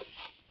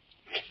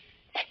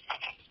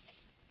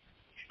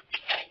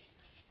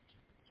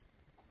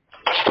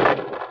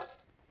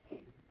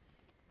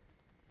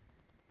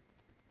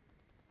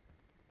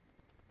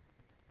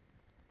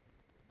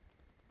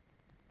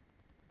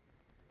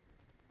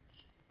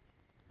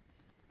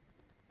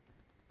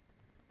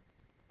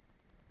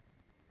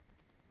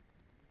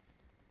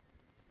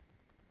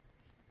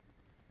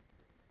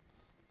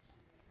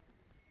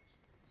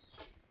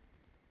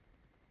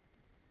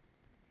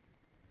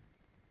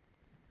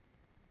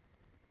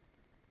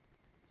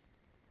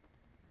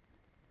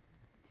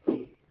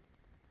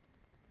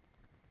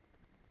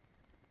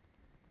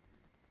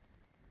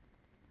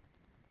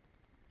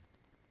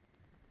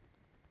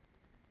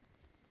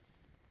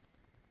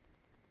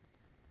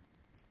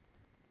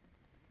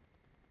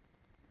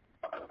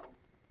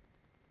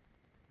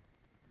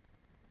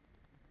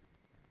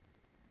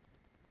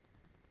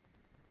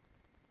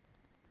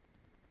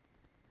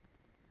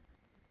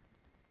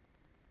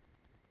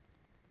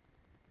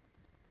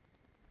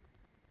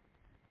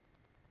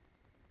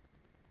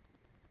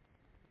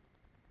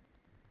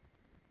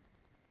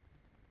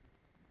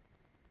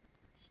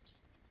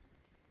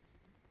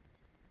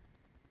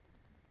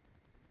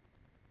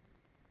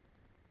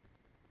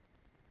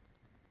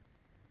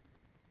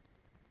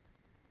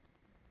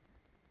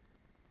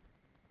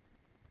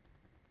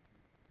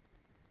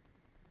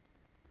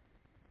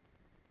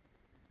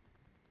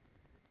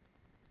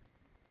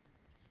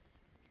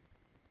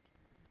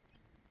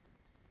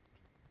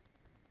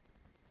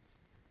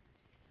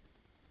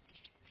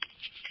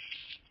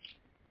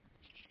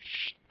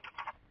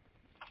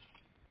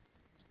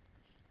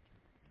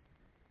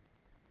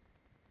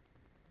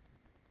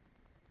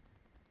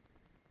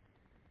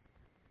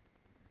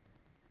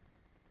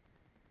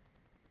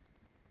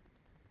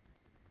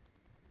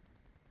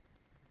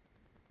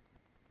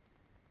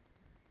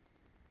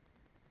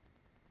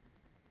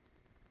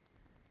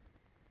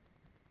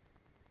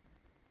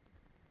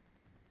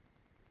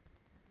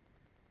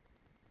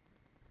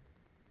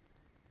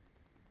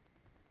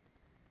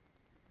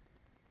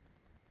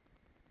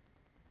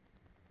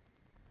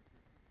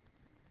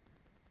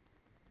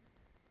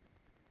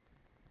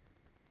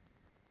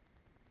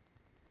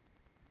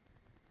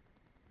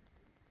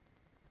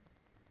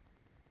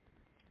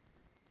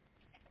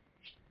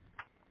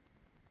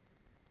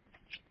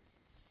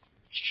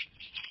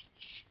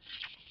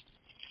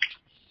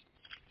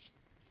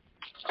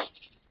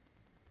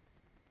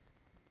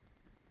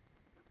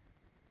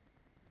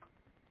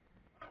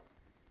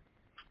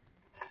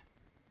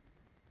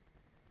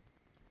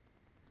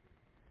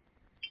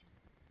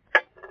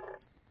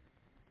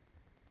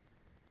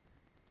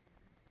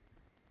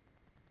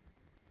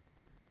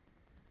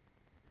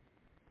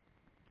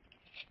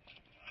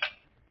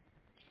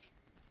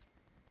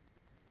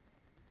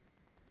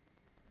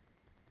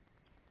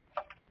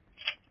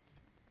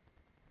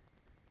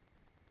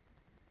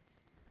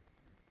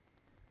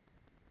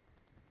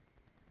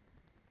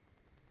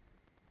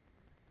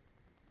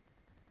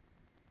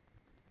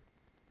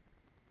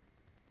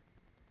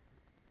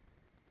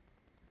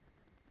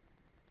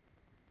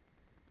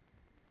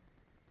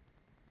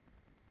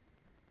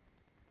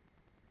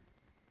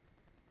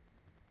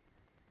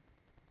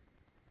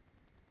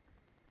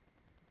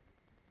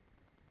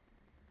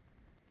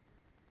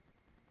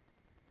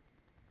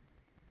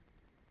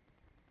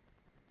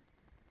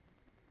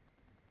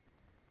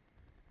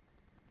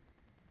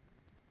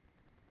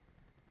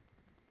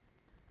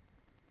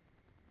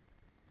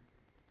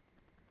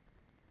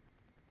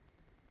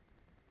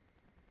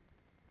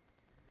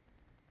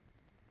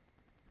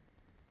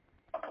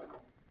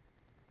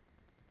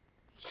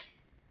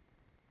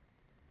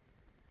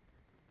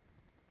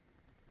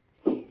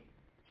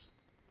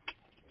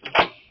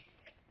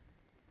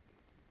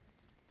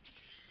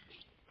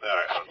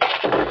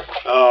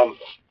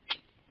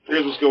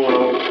 here's what's going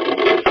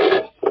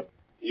on.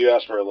 You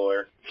asked for a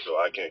lawyer, so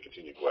I can't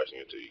continue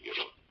questioning until you get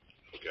one.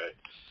 Okay?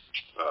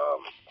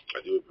 I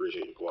do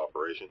appreciate your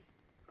cooperation.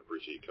 I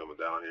appreciate you coming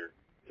down here,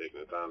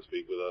 taking the time to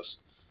speak with us.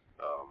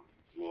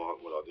 If you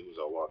want, what I'll do is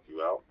I'll walk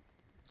you out,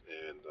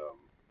 and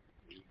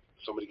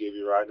somebody gave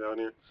you a ride down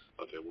here?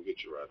 Okay, we'll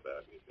get you a ride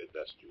back if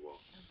that's what you want.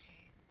 Okay.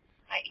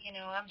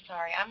 I'm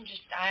sorry.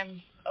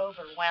 I'm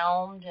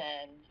overwhelmed,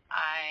 and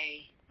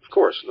Of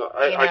course, no,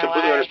 I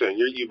completely understand.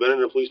 You've been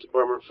in the police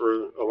department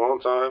for a long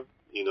time.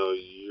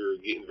 You're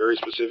getting very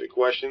specific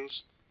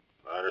questions.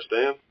 I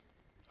understand.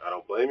 I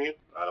don't blame you.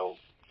 I don't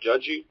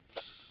judge you.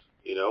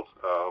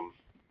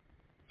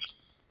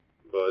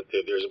 But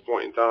if there's a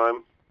point in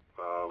time,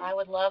 I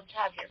would love to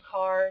have your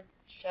card.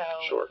 So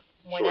sure.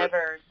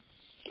 Whenever.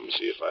 Let me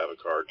see if I have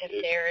a card. If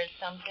there is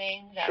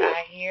something that sure.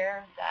 I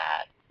hear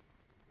that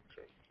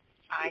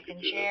I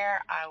can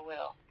share, I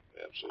will.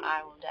 Absolutely.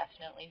 I will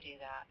definitely do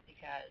that,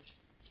 because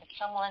if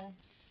someone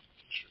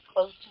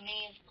close to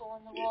me is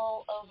pulling the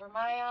wool over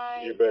my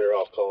eyes. You're better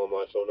off calling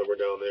my phone number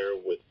down there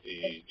with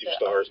the two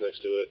stars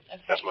next to it.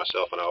 Okay. That's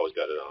myself, and I always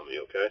got it on me,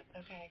 okay?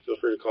 Okay. Feel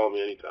free to call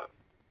me anytime.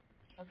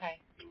 Okay.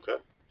 Okay?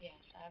 Yes,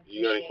 I appreciate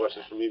You got any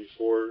questions for me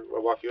before I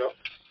walk you out?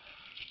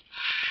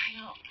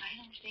 I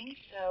don't think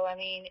so. I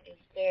mean, is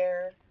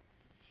there...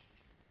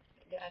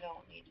 I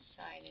don't need to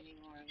sign any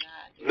more of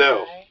that, do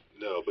I?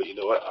 No, but you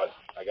know what?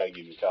 I got to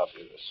give you a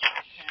copy of this.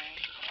 Okay.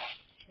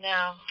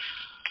 Now,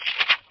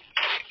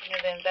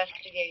 the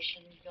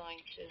investigation is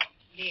going to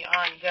be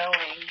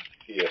ongoing.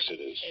 Yes, it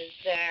is. Is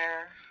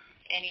there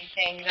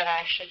anything that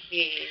I should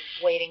be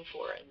waiting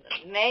for in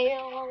the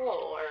mail,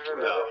 or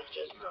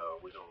just... No,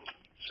 we don't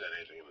send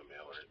anything in the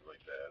mail or anything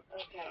like that.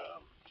 Okay.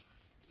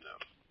 No.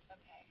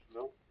 Okay.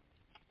 Nope.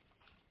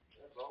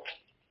 That's all.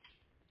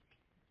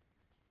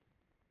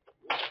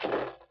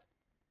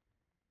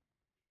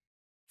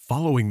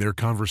 Following their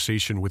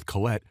conversation with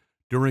Colette,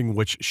 during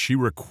which she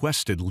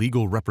requested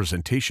legal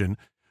representation,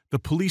 the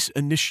police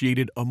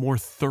initiated a more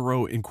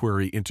thorough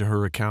inquiry into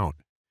her account.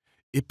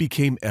 It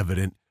became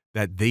evident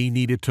that they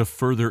needed to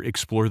further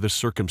explore the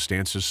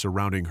circumstances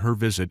surrounding her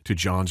visit to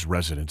John's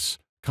residence.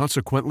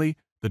 Consequently,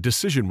 the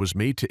decision was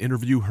made to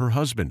interview her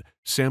husband,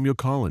 Samuel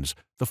Collins,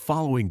 the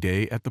following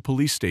day at the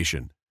police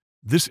station.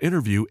 This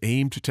interview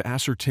aimed to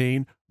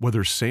ascertain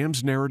whether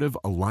Sam's narrative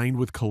aligned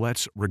with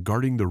Colette's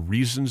regarding the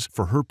reasons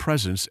for her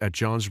presence at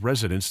John's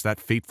residence that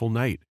fateful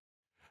night.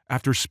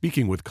 After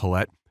speaking with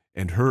Colette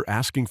and her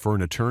asking for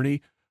an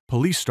attorney,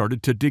 police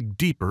started to dig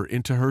deeper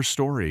into her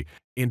story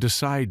and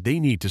decide they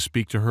need to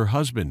speak to her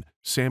husband,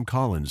 Sam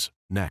Collins,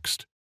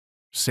 next.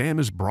 Sam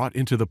is brought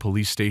into the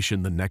police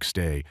station the next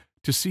day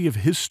to see if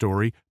his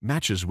story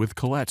matches with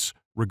Colette's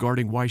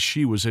regarding why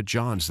she was at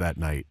John's that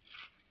night.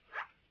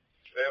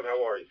 Sam,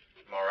 how are you?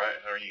 I'm all right.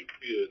 How are you?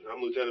 Good.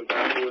 I'm Lieutenant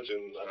Backwoods,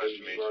 and I Nice know to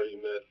meet you've already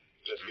you. met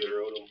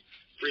Investigator Odom.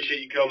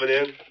 Appreciate you coming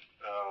in.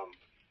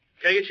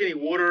 Can I get you any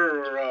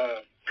water or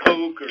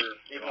Coke or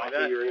anything like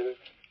that? Coffee or anything?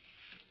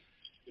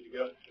 Good to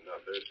go? You're not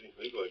thirsty?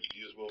 You look like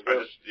you just woke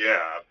up.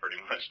 I pretty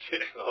much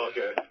did. Oh,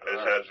 okay. I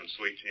just had some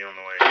sweet tea on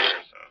the way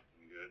here, so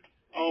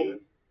I'm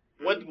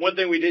good. One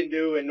thing we didn't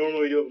do, and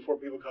normally we do it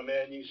before people come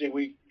in, you see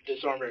we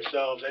disarmed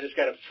ourselves. I just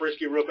got to frisk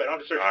you real quick. I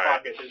don't have to search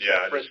pockets. I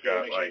just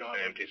got like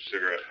an empty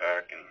cigarette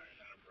pack and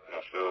my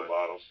fill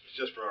bottles. It's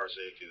just for our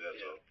safety, that's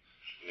all.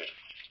 Yeah.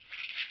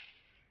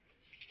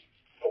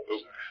 Oh,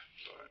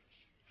 Sorry.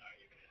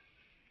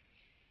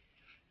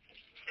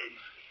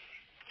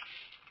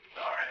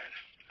 All right.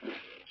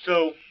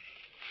 So,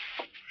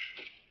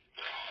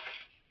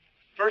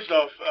 first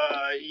off,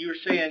 you were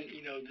saying,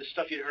 the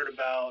stuff you heard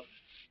about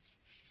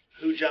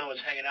who John was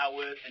hanging out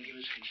with, and he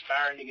was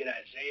conspiring to get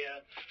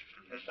Isaiah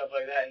and stuff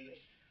like that. And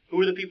who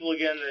were the people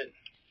again that?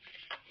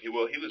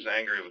 Well, he was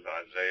angry with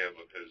Isaiah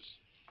because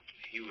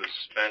he was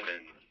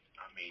spending.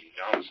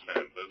 John was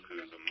spending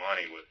bukus of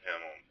money with him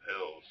on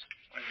pills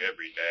like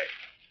every day.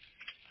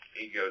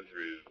 He'd go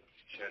through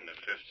 10 to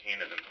 15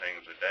 of them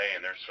things a day,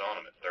 and they're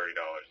selling them at $30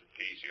 a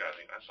piece. You gotta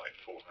think that's like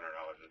 $400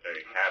 a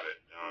day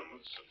habit John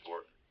would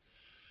support.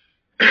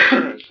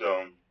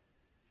 So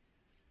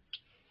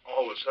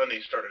all of a sudden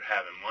he started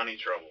having money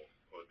trouble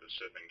with the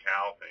sipping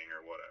cow thing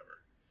or whatever.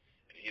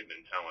 And he had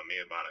been telling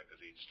me about it because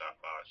he'd stop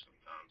by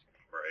sometimes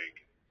on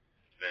break,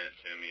 vent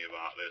to me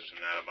about this and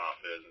that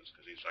about business,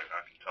 because he's like,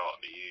 I can talk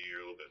to you,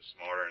 you're a little bit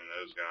smarter than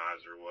those guys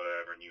or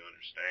whatever, and you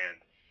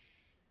understand.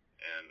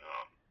 And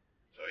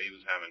so he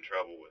was having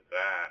trouble with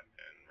that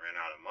and ran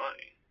out of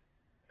money.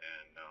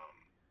 And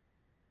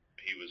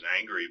he was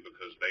angry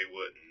because they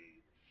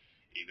wouldn't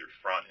either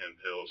front him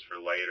pills for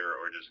later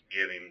or just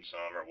give him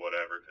some or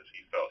whatever, because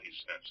he felt he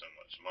spent so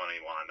much money,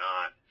 why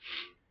not?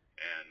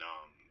 And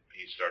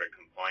he started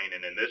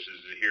complaining, and this is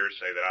the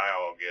hearsay that I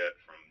all get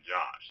from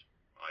Josh.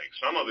 Like,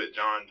 some of it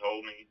John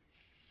told me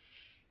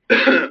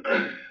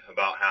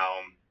about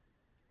how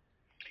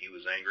he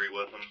was angry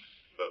with him,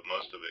 but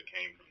most of it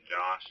came from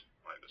Josh,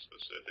 like the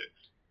specifics.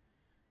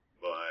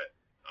 But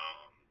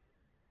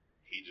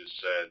he just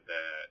said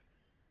that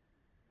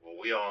well,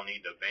 we all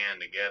need to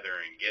band together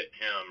and get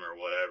him or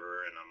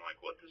whatever. And I'm like,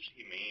 what does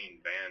he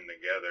mean, band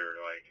together?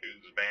 Like,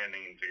 who's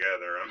banding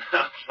together? I'm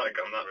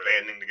not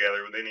banding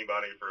together with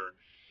anybody for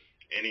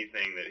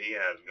anything that he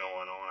has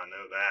going on. I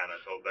know that. I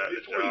told that to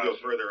Josh. Before you go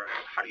further,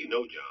 how do you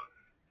know John?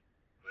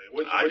 Like,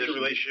 what's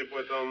your relationship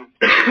with him?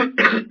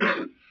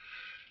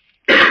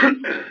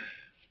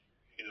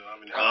 You know, I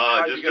mean,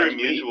 how just through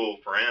mutual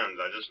friends.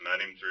 I just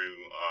met him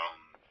through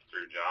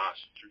Josh.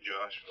 Through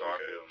Josh?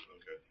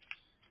 Okay.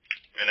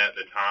 And at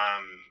the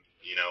time,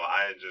 you know,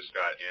 I had just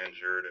got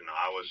injured and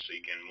I was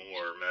seeking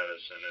more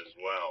medicine as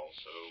well.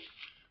 So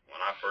when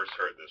I first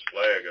hurt this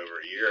leg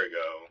over a year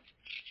ago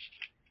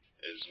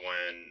is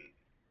when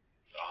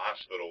the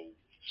hospital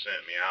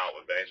sent me out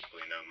with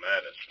basically no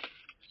medicine.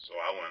 So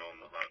I went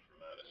on the hunt for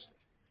medicine.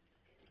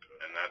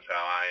 And that's how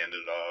I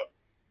ended up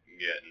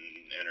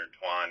getting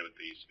intertwined with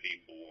these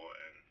people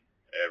and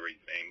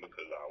everything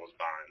because I was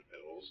buying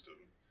pills to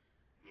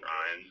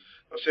try and...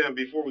 Sam,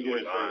 before we go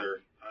any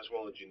further, I just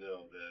want to let you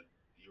know that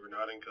you were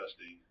not in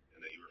custody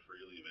and that you were free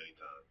to leave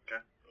anytime.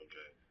 Okay.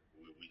 Okay.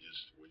 We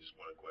just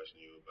want to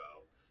question you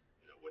about,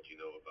 you know, what you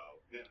know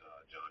about John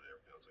and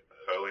everything else like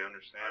that. Totally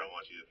understand. I don't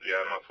want you to think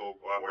my full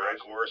we're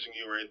not cooperation. coercing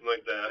you or anything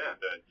like that. Yeah.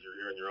 That you're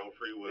here on your own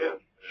free will, Yeah.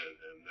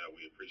 and that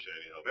we appreciate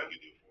any help you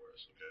do for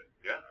us. Okay.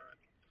 Yeah. All right.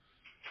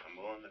 I'm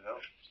willing to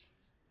help.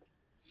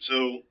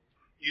 So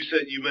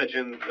you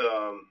mentioned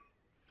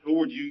who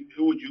would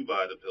you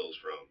buy the pills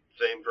from?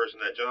 Same person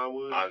that John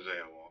would?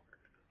 Isaiah Walker.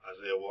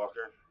 Isaiah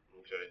Walker?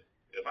 Okay.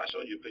 If I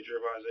showed you a picture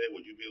of Isaiah,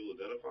 would you be able to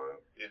identify him?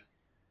 Yeah.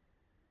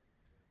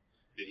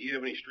 Did he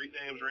have any street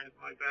names or anything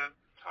like that?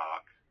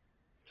 Talk.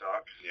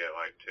 Yeah,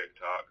 like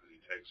TikTok, because he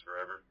takes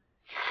forever.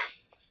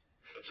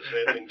 That's the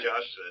same thing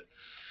Josh said.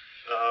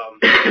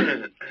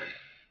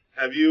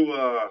 Have you,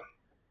 I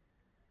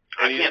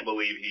can't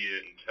believe he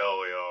didn't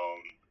tell y'all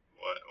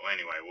what, well,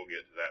 anyway, we'll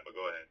get to that, but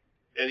go ahead.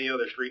 Any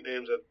other street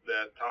names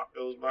that Talk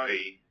goes by?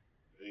 V.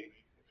 Okay.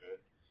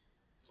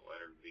 The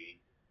letter V.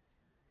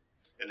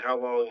 And how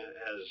long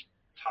has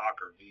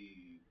Talk or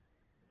V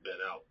been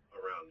out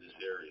around this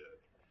area?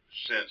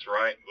 Since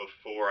right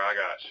before I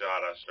got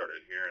shot, I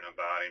started hearing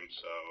about him,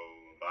 so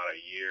about a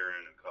year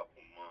and a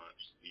couple months.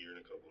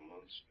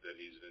 That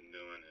he's been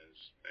doing his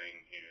thing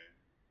here.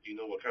 Do you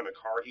know what kind of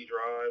car he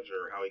drives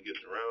or how he gets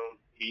around?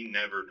 He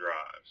never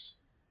drives.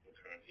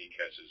 Okay. He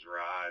catches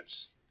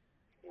rides,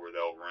 or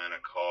they'll rent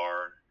a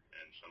car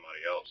and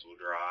somebody else will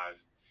drive.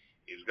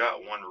 He's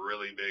got one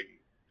really big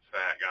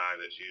fat guy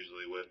that's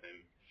usually with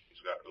him.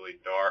 He's got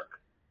really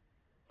dark,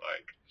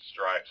 like,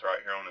 stripes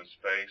right here on his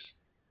face.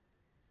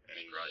 And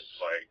he's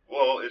like,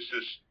 well, it's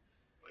just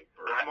like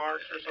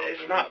birthmarks or something?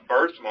 It's not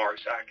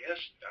birthmarks, I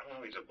guess. I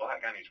don't know, he's a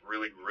black guy and he's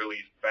really,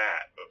 really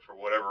fat. But for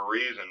whatever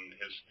reason,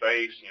 his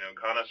face, you know,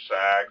 kind of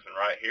sags, and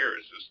right here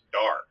is just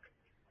dark.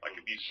 Like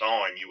if you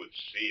saw him, you would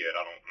see it.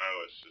 I don't know.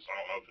 It's just, I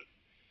don't know if it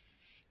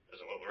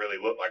doesn't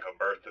really look like a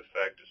birth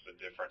defect. It's the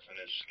difference in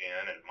his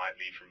skin. And it might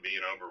be from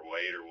being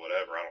overweight or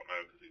whatever. I don't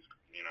know because he's,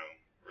 you know,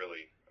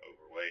 really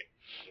overweight.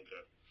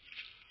 Okay.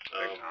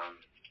 Big time.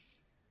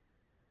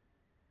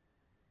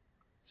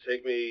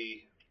 Take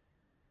me,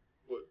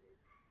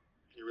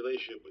 your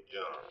relationship with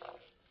John.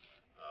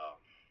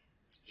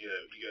 You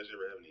guys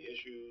ever have any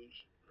issues?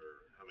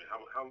 Or tell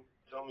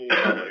me,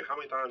 like, how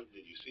many times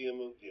did you see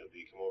him? You know, did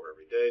he come over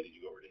every day? Did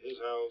you go over to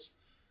his house?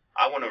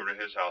 I went over to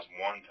his house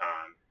one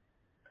time,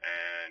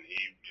 and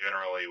he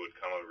generally would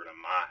come over to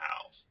my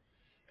house.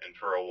 And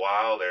for a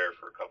while there,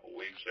 for a couple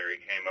weeks there, he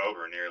came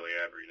over nearly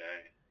every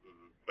day.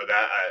 But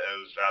it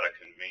was out of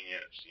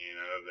convenience, you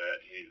know,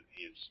 that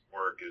his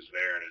work is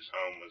there and his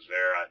home was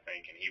there, I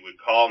think, and he would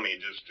call me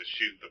just to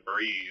shoot the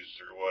breeze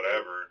or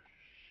whatever,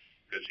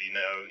 because he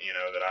you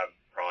know, that I'd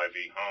probably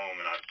be home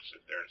and I'd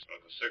sit there and smoke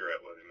a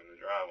cigarette with him in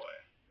the driveway.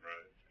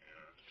 Right.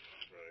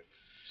 Yeah. Right.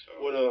 So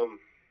What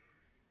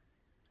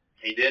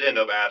he did end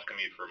up asking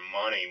me for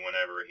money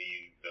whenever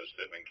those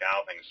tip and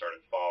cow things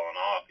started falling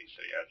off. He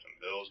said he had some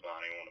bills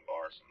behind him, he wanted to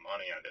borrow some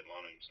money. I did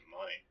loan him some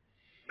money.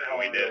 And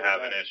we did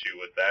have an issue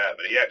with that,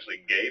 but he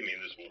actually gave me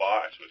this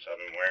watch, which I've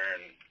been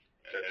wearing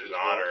in his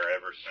honor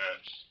ever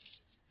since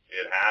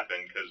it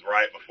happened, because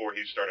right before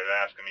he started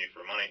asking me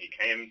for money, he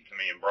came to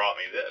me and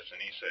brought me this, and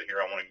he said, here,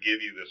 I want to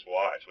give you this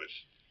watch, which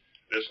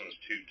this one's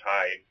too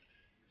tight.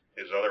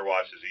 His other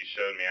watches he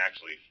showed me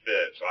actually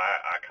fit, so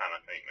I kind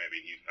of think maybe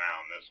he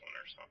found this one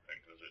or something,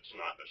 because it's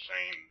not the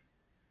same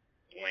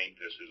length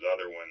as his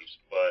other ones,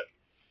 but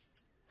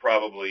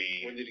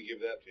probably... When did he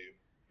give that to you?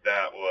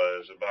 That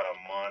was about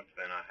a month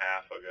and a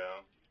half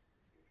ago.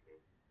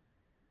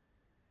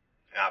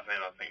 I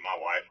think my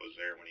wife was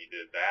there when he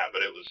did that, but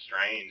it was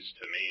strange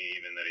to me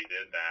even that he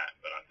did that,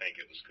 but I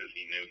think it was because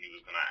he knew he was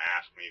going to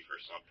ask me for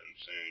something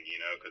soon, you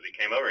know, because he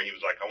came over and he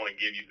was like, I want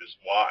to give you this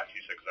watch.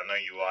 He said, because I know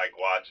you like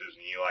watches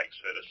and you like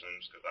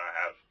Citizens, because I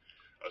have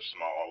a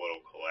small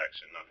little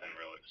collection, nothing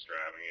real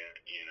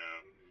extravagant, you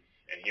know.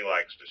 And he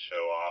likes to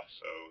show off,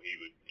 so he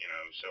would, you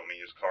know, show me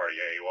his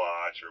Cartier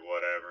watch or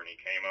whatever. And he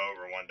came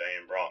over one day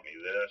and brought me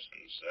this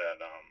and said,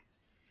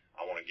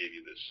 I want to give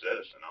you this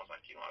Citizen. I was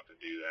like, you don't have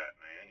to do that,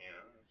 man. You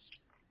know,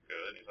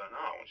 good. He's like, no,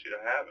 I want you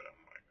to have it.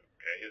 I'm like,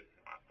 okay.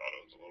 I thought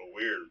it was a little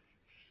weird.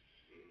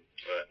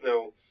 But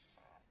no,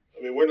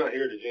 I mean, we're not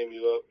here to jam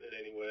you up in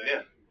any way.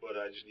 Yeah. But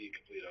I just need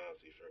complete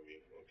honesty from you,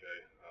 okay?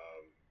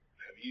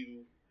 Have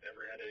you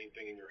ever had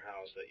anything in your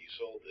house that you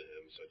sold to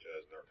him, such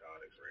as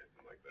narcotics or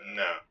anything like that?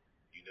 No.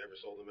 You never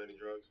sold him any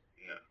drugs?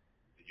 No.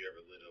 Did you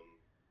ever let him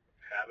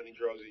have any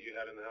drugs that you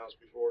had in the house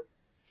before?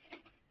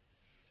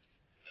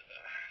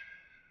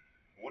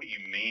 What do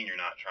you mean you're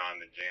not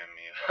trying to jam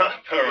me up?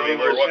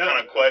 What kind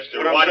of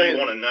question? Why do you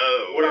want to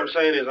know? What I'm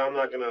saying is I'm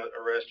not going to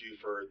arrest you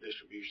for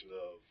distribution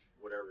of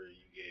whatever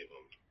you gave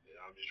him.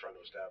 I'm just trying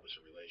to establish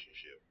a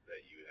relationship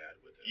that you had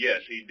with him. Yes,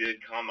 he did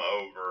come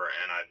over,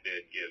 and I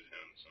did give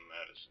him some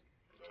medicine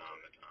from time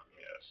to time,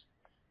 yes.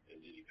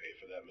 And did he pay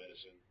for that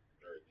medicine?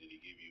 Or did he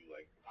give you,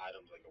 like,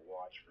 items like a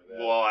watch for that?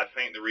 Well, I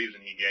think the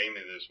reason he gave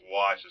me this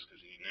watch is because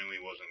he knew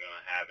he wasn't going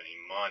to have any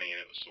money, and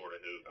it was sort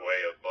of his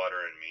way of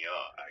buttering me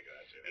up. I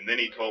got you. And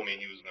then he told me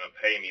he was going to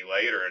pay me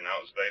later, and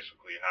that was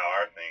basically how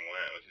our thing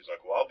went. He's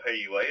like, well, I'll pay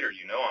you later.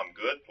 You know I'm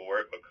good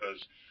for it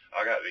because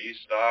I got these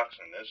stocks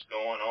and this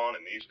going on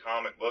and these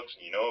comic books,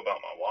 and you know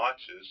about my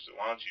watches, so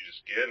why don't you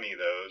just give me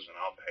those, and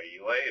I'll pay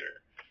you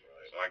later.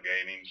 Right. So I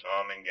gave him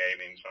some and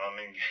gave him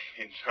some and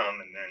gave him some,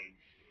 and then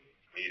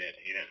he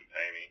didn't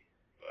pay me.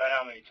 But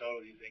how many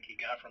total do you think he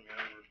got from you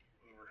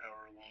over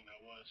however long that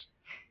was?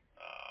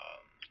 I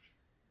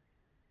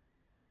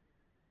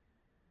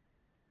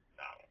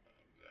don't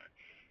know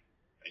exactly.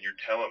 And you're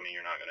telling me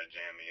you're not going to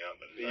jam me up.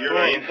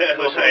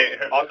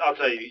 I'll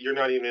tell you, you're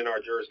not even in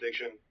our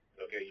jurisdiction.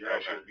 Okay, you're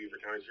actually in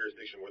Beaver County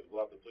jurisdiction with the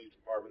Bluffton Police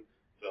Department.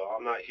 So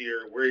I'm not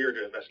here. We're here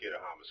to investigate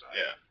a homicide.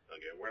 Yeah.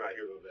 Okay, we're not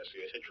here to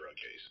investigate a drug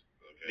case.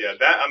 Okay. Yeah,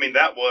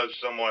 that was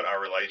somewhat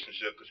our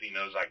relationship because he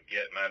knows I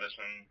get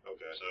medicine.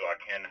 Okay. So I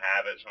can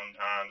have it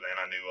sometimes, and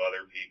I knew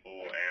other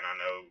people, and I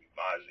knew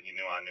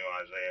I knew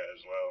Isaiah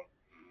as well.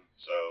 Mm-hmm.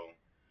 So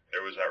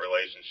there was that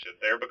relationship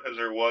there because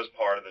there was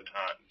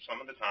some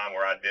of the time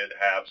where I did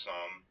have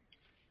some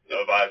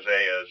of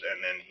Isaiah's,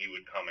 and then he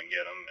would come and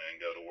get them and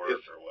go to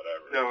work or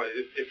whatever. Now,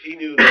 if he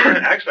knew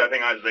that... Actually, I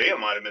think Isaiah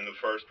might have been the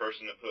first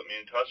person to put me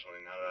in touch with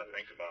him, now that I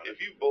think about it.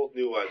 If you both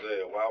knew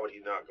Isaiah, why would he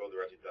not go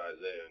directly to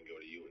Isaiah and go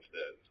to you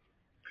instead?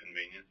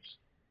 Convenience.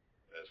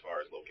 As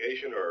far as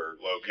location or...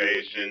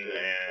 Location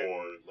and...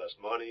 Or less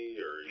money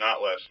or...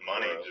 Not less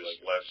money,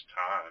 just less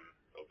time.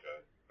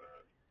 Okay. All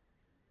right.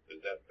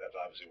 That's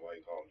obviously why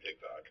you call him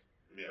TikTok.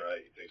 Yeah.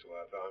 Right? It takes a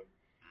lot of time.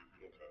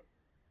 Mm-hmm. Okay.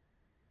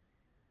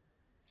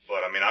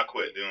 But, I mean, I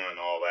quit doing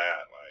all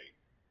that, like...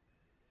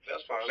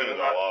 That's fine. As soon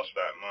as I lost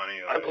that money...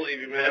 I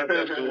believe you, man.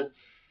 That's cool.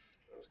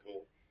 That's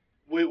cool.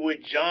 Would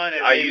John...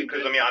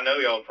 Because, I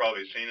know y'all have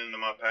probably seen into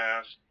my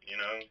past, you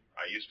know.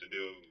 I used to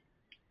do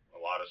a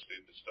lot of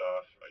stupid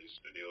stuff. I used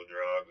to deal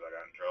drugs. I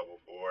got in trouble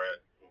for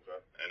it.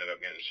 Okay. Ended up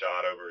getting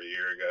shot over a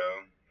year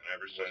ago. And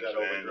ever since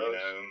then, you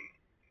know...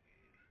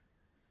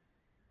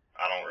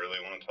 I don't really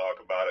want to talk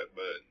about it,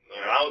 but you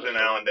know, I was in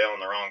Allendale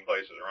in the wrong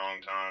place at the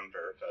wrong time,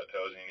 if that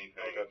tells you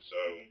anything. Okay.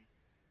 So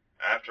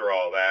after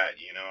all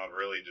that, you know, I've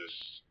really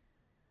just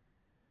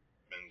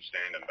been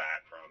standing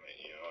back from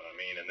it, you know what I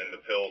mean? And then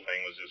the pill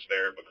thing was just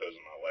there because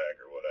of my leg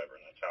or whatever,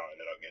 and that's how I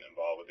ended up getting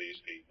involved with these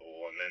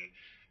people. And then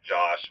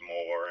Josh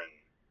Moore and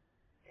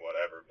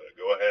whatever. But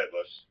go ahead,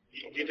 let's...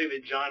 Do you think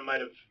that John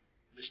might have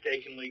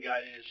mistakenly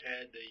got in his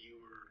head that you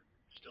were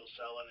still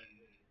selling and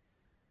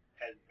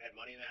had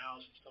money in the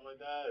house and stuff like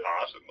that? Or?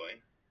 Possibly.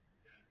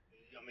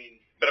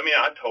 But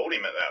I told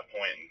him at that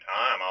point in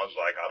time, I was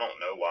like, I don't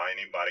know why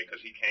anybody,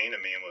 because he came to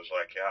me and was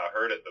like, yeah, I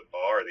heard at the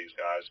bar these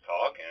guys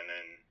talking,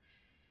 and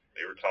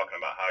they were talking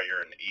about how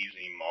you're an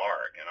easy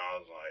mark, and I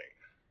was like,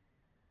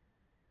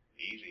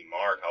 easy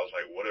mark? I was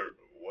like, what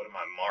am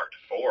I marked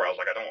for? I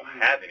was like, I don't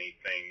have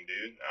anything,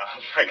 dude.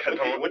 I was like, I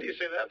don't. When did you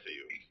say that to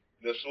you?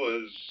 This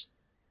was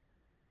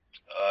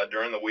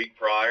during the week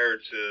prior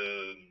to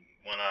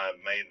when I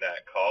made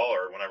that call,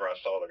 or whenever I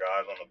saw the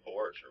guys on the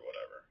porch or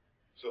whatever.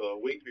 So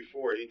a week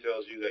before, he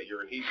tells you that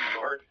you're an easy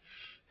mark?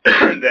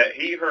 That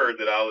he heard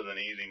that I was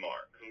an easy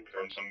mark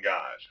from some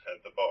guys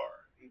at the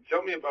bar.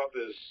 Tell me about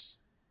this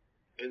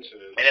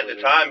incident. And at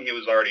the time, he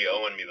was already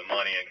owing me the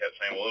money and kept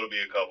saying, well, it'll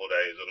be a couple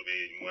days, it'll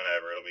be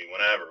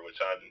whenever, which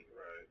I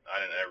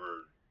didn't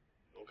ever...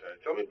 Okay.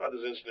 Tell me about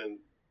this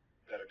incident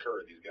that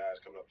occurred, these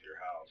guys coming up to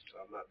your house.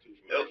 I'm not too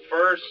familiar. At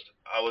first,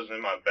 I was in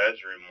my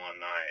bedroom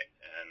one night,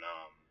 and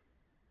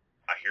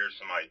I hear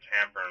somebody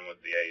tampering with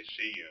the AC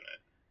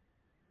unit.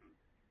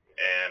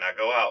 And I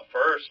go out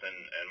first,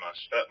 and my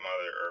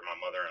stepmother, or my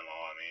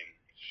mother-in-law,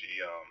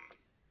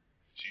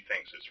 she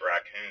thinks it's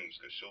raccoons,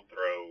 because she'll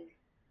throw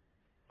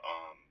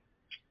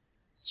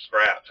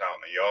scraps out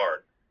in the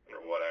yard,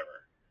 or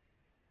whatever.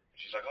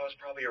 She's like, oh, it's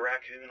probably a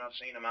raccoon, I've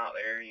seen them out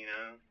there, you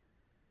know.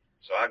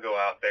 So I go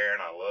out there,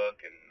 and I look,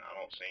 and I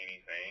don't see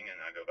anything,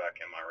 and I go back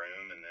in my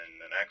room, and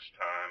then the next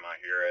time I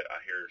hear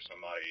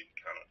somebody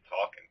kind of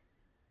talking.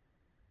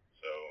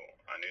 So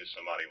I knew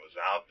somebody was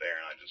out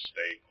there, and I just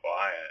stayed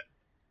quiet.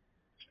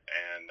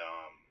 And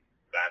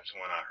that's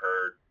when I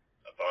heard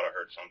I thought I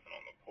heard something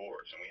on the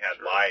porch, and we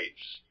had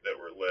lights that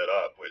were lit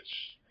up, which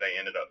they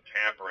ended up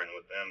tampering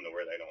with them to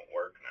where they don't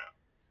work now.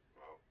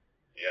 Wow.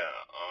 Yeah,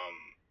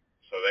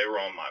 so they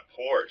were on my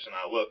porch, and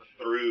I looked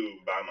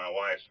through by my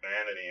wife's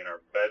vanity in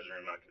her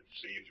bedroom. I could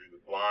see through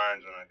the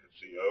blinds, and I could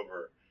see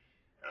over,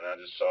 and I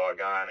just saw a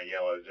guy in a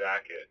yellow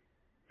jacket,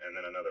 and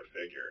then another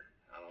figure.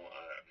 I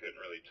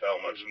couldn't really tell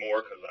much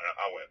more because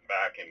I went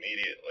back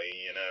immediately,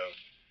 you know,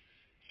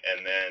 and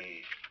then,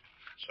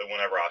 so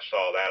whenever I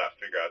saw that, I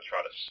figured I'd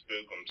try to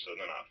spook them, so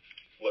then I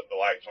flipped the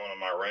lights on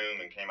in my room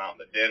and came out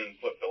in the den and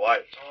flipped the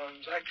lights on. I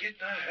was like, get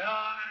the hell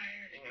out of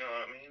here, you know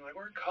what I mean? Like,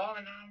 we're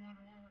calling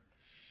 911.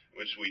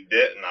 Which we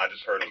didn't. I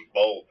just heard him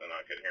bolt, and I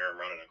could hear him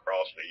running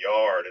across the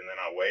yard, and then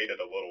I waited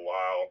a little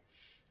while,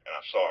 and I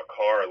saw a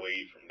car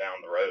leave from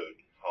down the road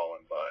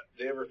hauling butt.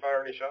 Did they ever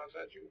fire any shots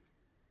at you?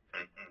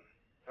 Mm-mm.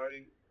 How do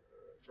you,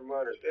 from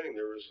my understanding,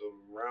 there were some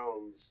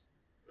rounds,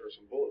 there were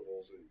some bullet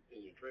holes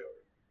in your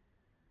trailer.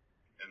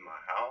 In my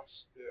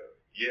house? Yeah.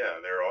 Yeah,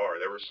 there are.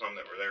 There were some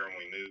that were there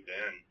when we moved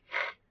in.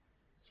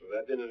 So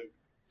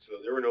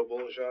there were no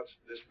bullet shots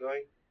this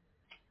night?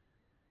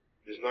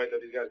 This night that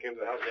these guys came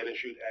to the house, they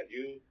didn't shoot at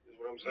you, is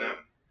what I'm saying?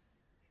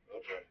 No.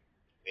 Okay.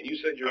 And you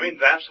said I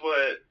mean, that's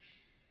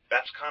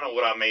kind of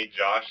what I made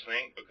Josh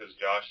think, because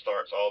Josh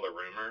starts all the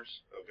rumors.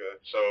 Okay.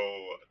 So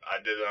I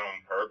did that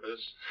on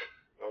purpose.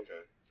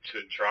 Okay. To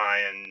try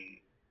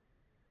and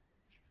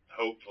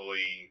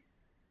hopefully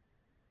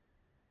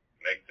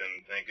make them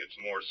think it's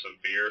more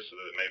severe so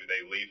that maybe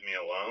they leave me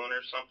alone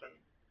or something.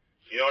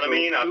 You know what I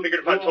mean? I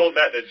figured if I told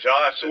that to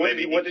Josh, so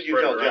maybe what did you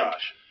tell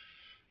Josh?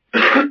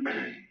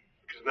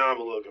 Because now I'm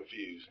a little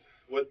confused.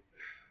 What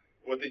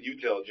did you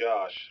tell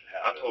Josh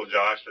happened? I told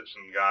Josh that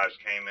some guys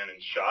came in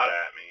and shot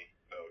at me.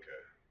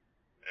 Okay.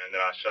 And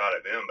that I shot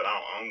at them, but I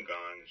don't own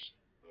guns.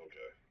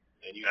 Okay.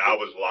 And I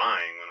was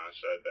lying when I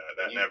said that.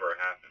 That never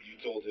happened. You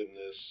told him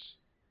this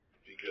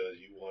because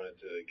you wanted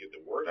to get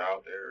the word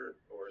out there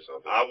or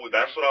something?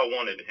 That's what I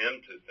wanted him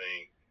to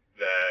think,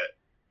 that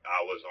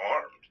I was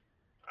armed,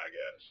 I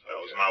guess. That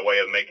was my way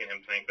of making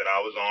him think that I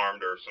was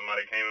armed, or if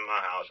somebody came in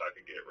my house, I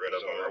could get rid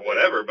of them or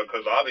whatever,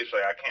 because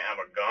obviously I can't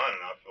have a gun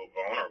and I feel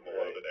vulnerable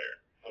over there.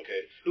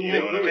 Okay. Who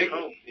was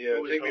home?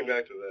 Take me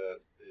back to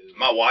that.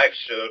 My wife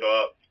showed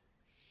up.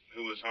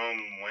 Who was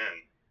home when?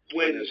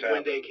 When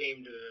they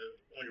came to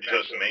on your back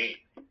Just porch. me.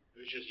 It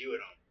was just you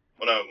at home.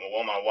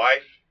 Well, my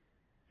wife,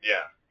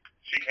 yeah.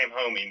 She came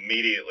home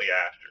immediately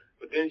after.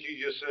 But didn't you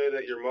just say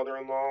that your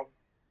mother-in-law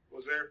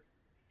was there?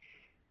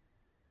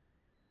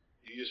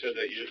 You just said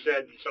that you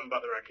said something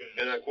about the raccoons.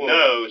 And I quote,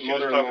 no, she was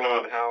talking mother-in-law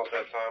about in the house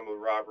that time of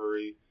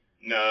robbery.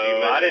 No,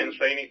 I didn't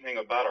say anything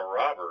about a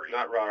robbery.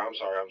 Not robbery. I'm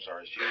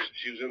sorry.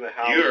 She was in the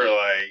house. You were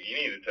like, you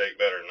need to take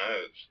better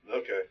notes.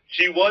 Okay.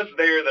 She was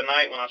there the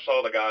night when I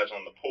saw the guys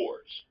on the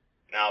porch.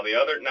 Now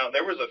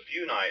there was a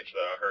few nights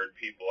that I heard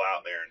people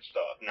out there and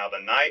stuff. Now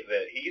the night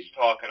that he's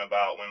talking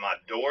about when my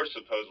door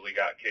supposedly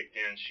got kicked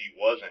in, she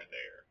wasn't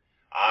there.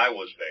 I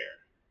was there.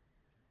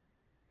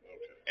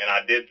 Okay. And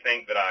I did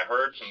think that I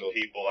heard some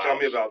people out.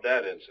 Tell me about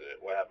that incident.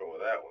 What happened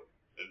with that one?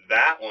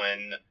 That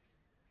one,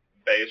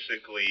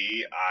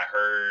 basically, I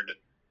heard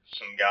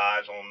some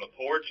guys on the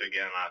porch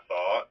again, I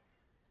thought.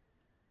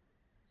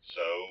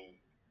 So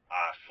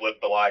I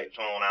flipped the lights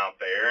on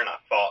out there, and I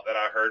thought that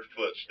I heard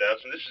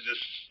footsteps. And this is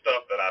just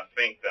stuff that I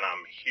think that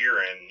I'm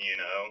hearing, you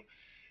know.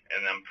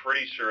 And I'm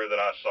pretty sure that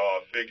I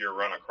saw a figure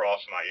run across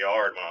my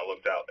yard when I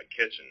looked out the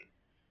kitchen.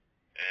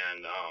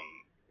 And,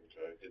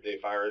 okay. Did they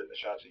fire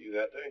shots at you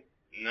that day?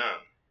 No.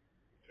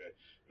 Okay.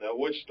 Now,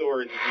 which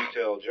story did you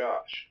tell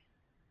Josh?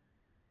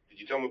 Did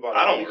you tell him about?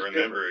 I don't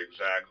remember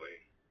exactly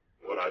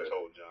what I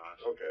told Josh.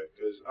 Okay,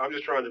 because I'm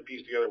just trying to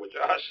piece together what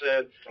Josh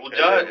said. Well,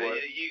 Josh,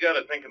 you got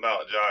to think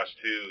about Josh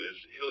too. Is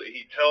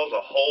he tells a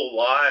whole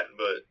lot,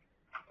 but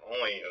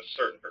only a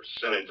certain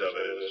percentage of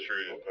it is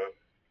true. Okay.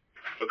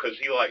 Because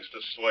he likes to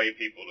sway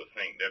people to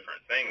think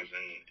different things,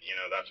 and you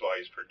know that's why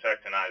he's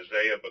protecting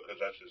Isaiah, because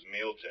that's his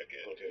meal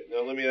ticket. Okay.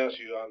 Now let me ask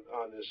you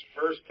on this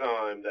first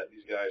time that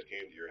these guys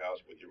came to your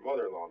house with your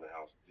mother-in-law in the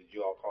house, did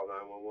you all call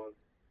 911?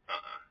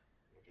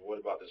 Okay. What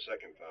about the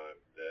second time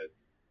that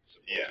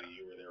supposedly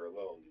you were there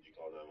alone? Did you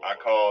call 911? I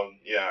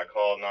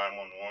called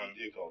 911.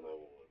 You did call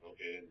 911.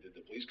 Okay. And did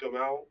the police come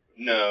out?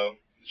 No.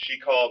 She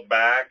called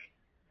back,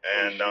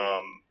 and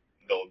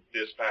the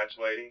dispatch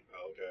lady.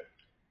 Okay.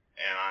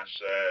 And I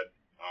said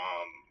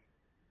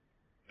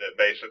that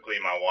basically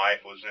my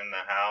wife was in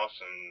the house,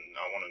 and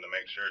I wanted to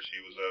make sure she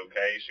was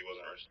okay. She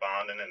wasn't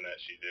responding, and that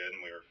she did,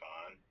 and we were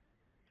fine.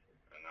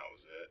 And that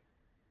was it.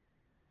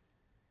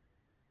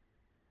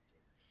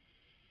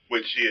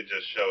 Which she had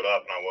just showed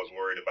up, and I was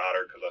worried about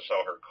her because I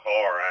saw her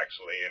car,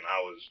 actually, and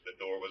the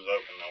door was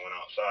open, and I went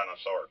outside, and I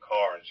saw her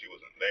car, and she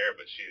wasn't there,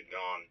 but she had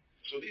gone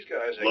So these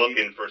guys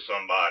looking for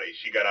somebody.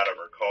 She got out of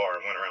her car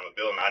and went around the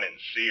building. I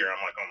didn't see her. I'm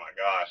like, oh, my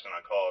gosh. And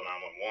I called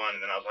 911,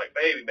 and then I was like,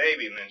 baby.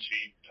 And then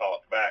she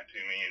talked back to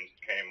me and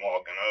came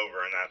walking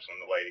over, and that's when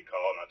the lady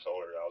called, and I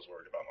told her I was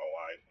worried about my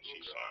wife, and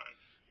she's fine.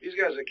 These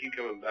guys that keep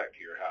coming back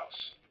to your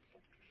house,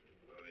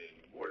 I mean,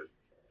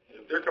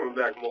 if they're coming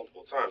back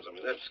multiple times. I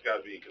mean, that's got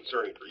to be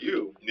concerning for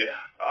you. Yeah.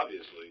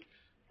 Obviously.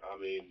 I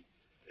mean,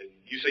 and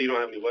you say you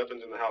don't have any weapons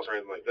in the house or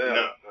anything like that.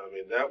 No. I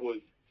mean, that would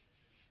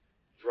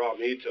draw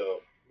me to,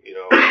 you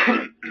know,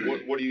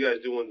 what are you guys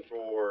doing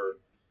for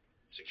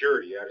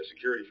security, added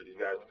security for these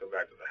guys to come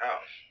back to the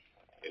house?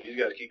 If these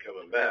guys keep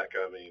coming back,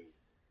 I mean,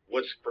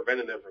 what's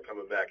preventing them from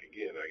coming back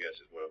again, I guess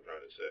is what I'm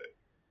trying to say.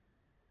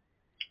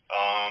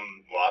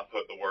 Well, I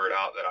put the word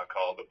out that I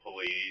called the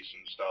police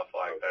and stuff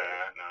like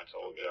that, and I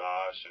told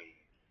Josh and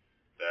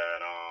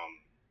that,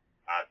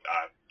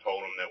 I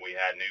told him that we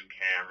had new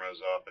cameras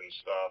up and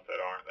stuff that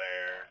aren't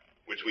there,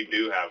 which we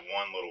do have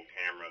one little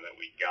camera that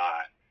we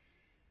got,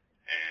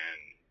 and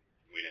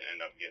we didn't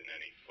end up getting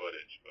any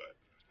footage, but.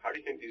 How do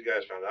you think these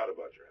guys found out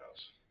about your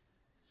house?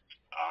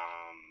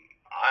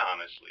 I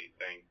honestly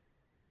think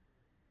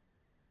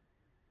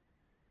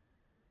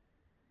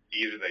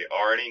either they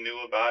already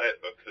knew about it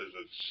because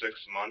of 6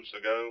 months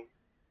ago,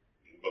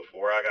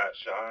 before I got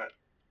shot,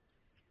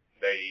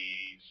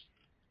 I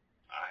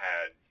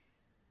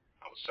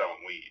was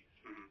selling weed.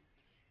 Mm-hmm.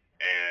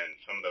 And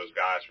some of those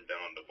guys from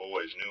down on the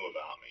boys knew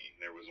about me.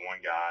 There was one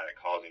guy that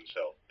calls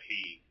himself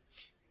P,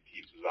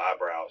 keeps his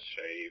eyebrows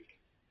shaved,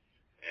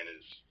 and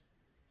his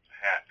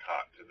hat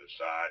cocked to the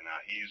side. Now,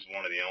 he's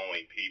one of the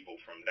only people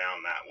from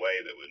down that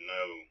way that would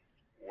know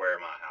where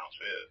my house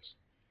is.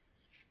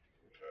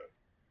 Okay.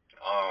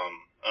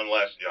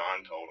 Unless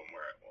John told him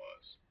where it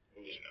was,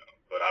 you know.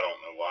 But I don't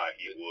know why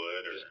he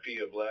would. Or is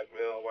P a black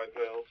male, white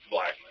male?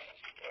 Black male.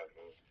 Black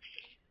male.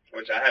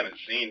 Which I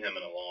haven't seen him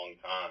in a long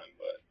time,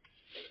 but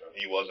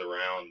he was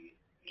around,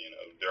 you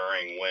know,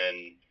 during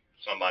when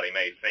somebody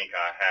may think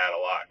I had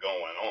a lot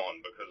going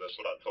on, because that's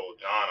what I told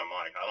John. I'm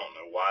like, I don't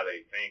know why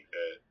they think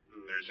that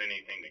there's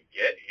anything to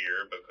get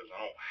here, because I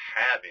don't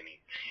have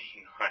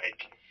anything.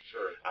 Like,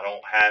 sure. I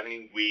don't have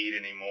any weed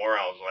anymore.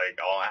 I was like,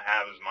 all I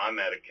have is my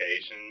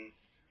medication.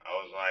 I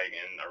was like,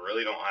 and I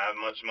really don't have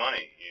much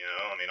money, you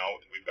know. I mean,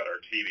 we've got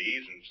our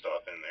TVs and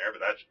stuff in there,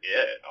 but that's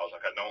it. I was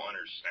like, I don't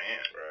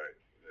understand. Right.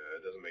 Yeah,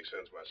 it doesn't make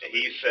sense why somebody.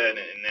 He said,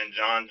 and then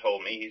John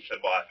told me, he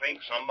said, well, I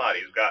think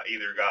somebody's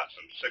either got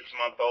some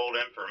 6-month-old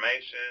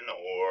information,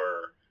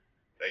 or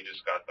they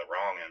just got the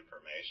wrong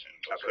information.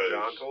 That's what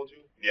John told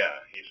you? Yeah,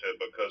 he said,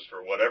 because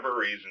for whatever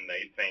reason,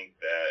 they think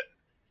that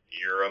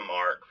you're a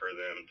mark for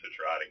them to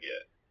try to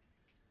get.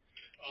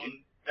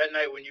 That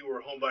night when you were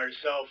home by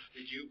yourself,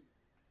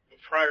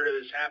 prior to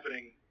this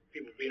happening,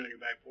 people being on your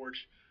back porch,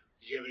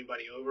 did you have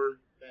anybody over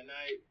that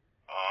night?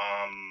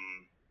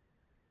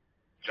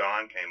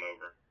 John came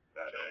over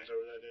that John day. was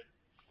over that day.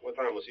 What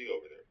time was he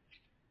over there?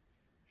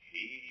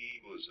 He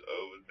was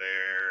over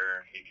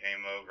there. He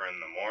came over in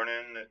the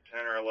morning at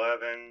 10 or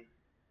 11.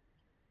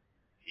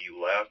 He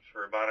left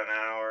for about an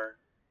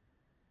hour.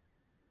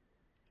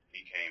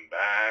 He came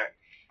back.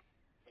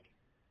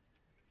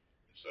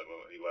 So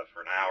he left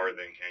for an hour,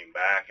 then came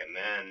back, and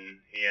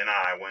then he and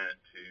I went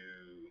to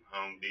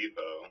Home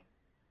Depot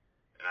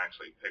and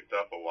actually picked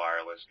up a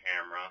wireless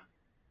camera,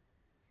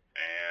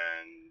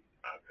 and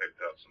I picked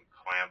up some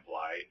clamp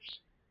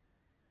lights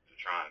to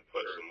try and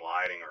put some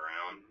lighting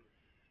around,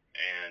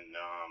 and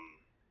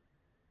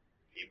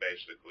he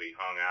basically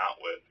hung out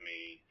with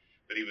me,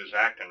 but he was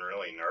acting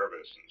really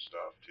nervous and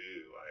stuff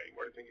too. Like,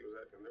 why do you think he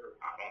was acting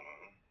nervous? I don't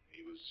know.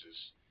 He was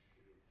just.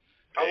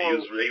 How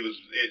long?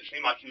 It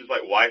seemed like he was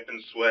like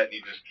wiping sweat, and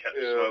he just kept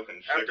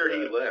smoking cigarettes. After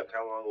he left,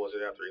 how long was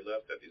it after he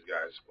left that these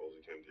guys supposedly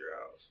came to your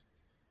house?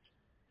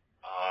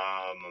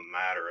 A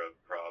matter of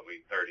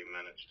probably 30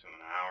 minutes to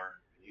an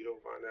hour. You don't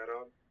find that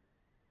odd?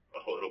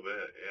 A little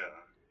bit, yeah.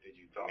 Did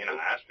you talk? I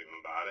asked him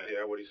about it.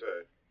 Yeah, what'd he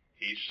say?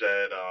 He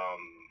said,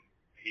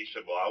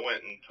 well, I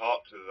went and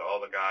talked to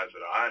all the guys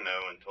that I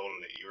know and told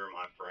them that you were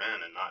my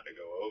friend and not to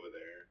go over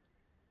there.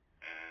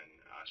 And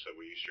I said,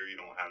 well, you sure you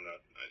don't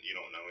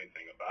know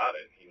anything about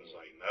it? He was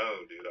like,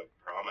 no, dude, I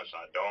promise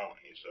I don't.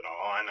 He said,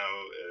 all I know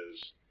is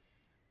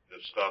the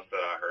stuff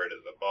that I heard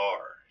at the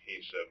bar. He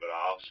said, but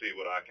I'll see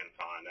what I can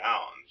find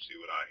out and see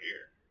what I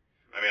hear.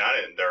 I mean, I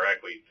didn't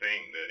directly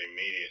think that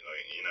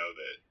immediately, you know,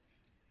 that.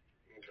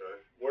 Okay.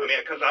 I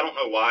mean, because I don't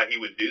know why he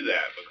would do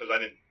that, because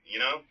I didn't,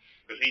 you know,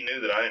 because he knew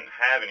that I didn't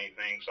have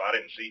anything, so I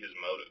didn't see his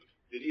motive.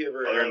 Did he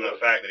ever? Other than the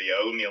fact that he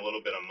owed me a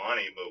little bit of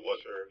money, but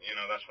you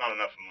know, that's not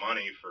enough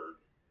money for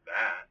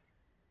that.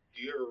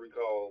 Do you ever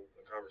recall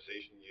a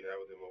conversation you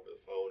had with him over the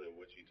phone in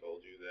which he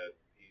told you that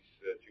he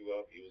set you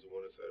up? He was the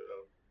one that set it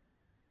up?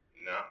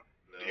 No.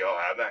 Do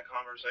y'all have that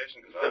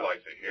conversation? Because I'd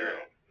like to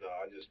hear it. No,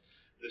 this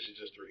is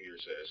just through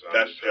hearsay. So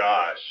that's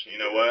Josh.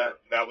 You know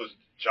what?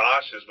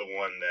 Josh is the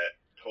one that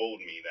told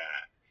me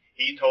that.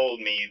 He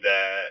told me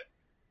that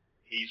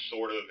he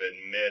sort of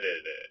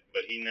admitted it,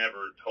 but he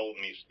never told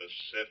me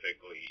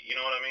specifically. You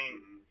know what I mean?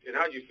 Mm-hmm. And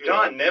how'd you feel?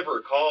 John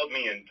never called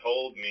me and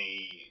told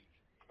me.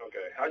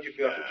 Okay. How'd you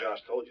feel after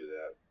Josh told you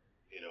that?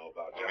 You know,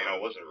 about John? I mean, I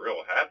wasn't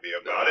real happy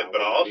about it,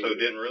 but I also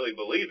didn't really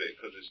believe it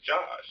because it's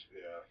Josh.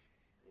 Yeah.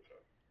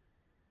 Okay.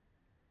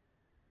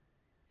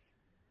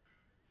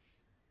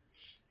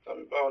 Tell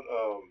me about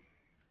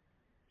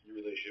your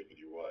relationship with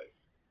your wife.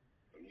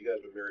 I mean, you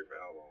guys been married for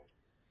how long?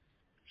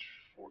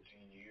 14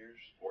 years.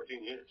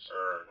 14 years.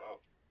 Wow.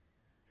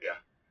 Yeah.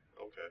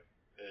 Okay.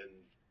 And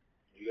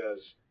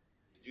did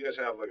you guys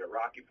have like a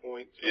rocky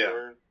point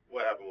somewhere? Yeah.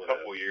 What happened with A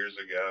couple years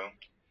ago.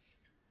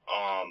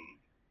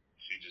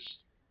 She just,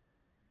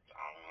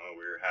 I don't know,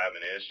 we were having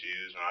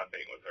issues, and I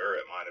think with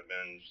her it might have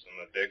been some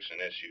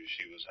addiction issues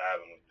she was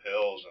having with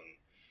pills, and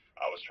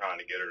I was trying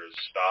to get her to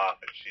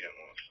stop, and she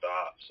didn't want to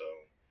stop, so.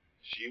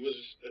 She was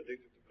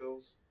addicted to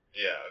pills?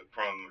 Yeah,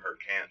 from her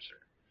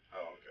cancer.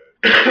 Oh,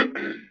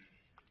 okay.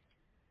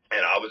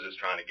 And I was just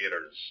trying to get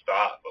her to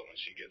stop, but when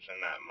she gets in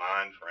that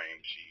mind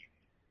frame,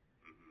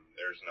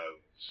 there's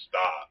no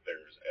stop,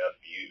 there's F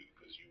you,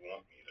 because you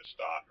want me to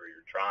stop, or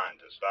you're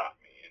trying to stop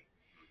me.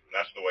 And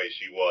that's the way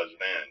she was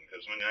then,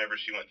 because whenever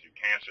she went through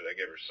cancer, they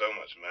gave her so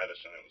much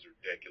medicine, it was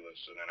ridiculous.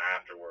 So then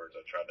afterwards,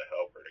 I tried to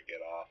help her to get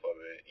off of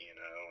it, you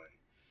know, and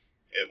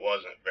it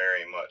wasn't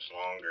very much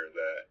longer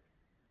that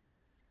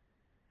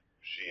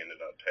she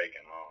ended up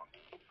taking off.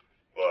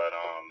 But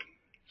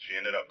she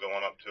ended up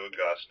going up to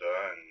Augusta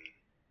and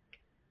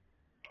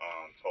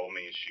told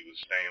me she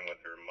was staying with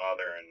her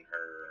mother and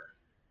her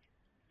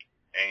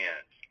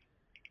aunt,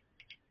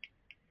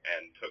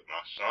 and took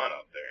my son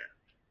up there.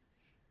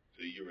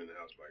 So you were in the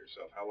house by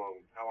yourself. How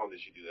long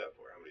did she do that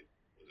for? How many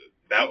was it?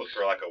 That was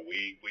for like a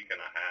week and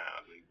a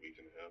half. Week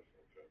and a half.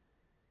 Okay.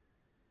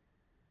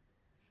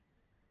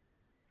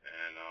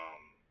 And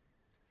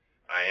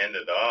I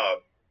ended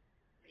up,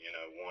 you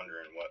know,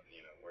 wondering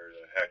where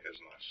the heck is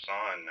my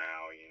son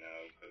now, you know,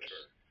 because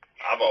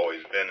I've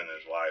always been in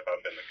his life.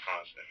 I've been the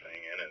constant thing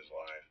in his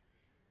life.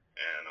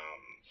 And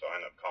so I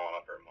ended up calling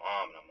up her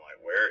mom, and I'm like,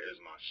 where is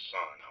my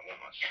son? I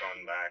want my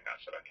son back. I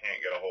said, I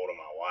can't get a hold of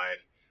my wife.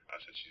 I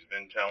said, she's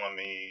been telling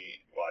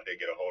me, well, I did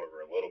get a hold of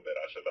her a little bit.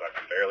 I said, but I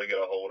can barely get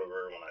a hold of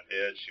her. When I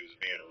did, she was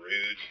being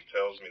rude. She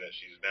tells me that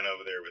she's been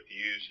over there with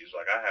you. She's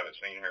like, I haven't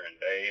seen her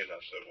in days. I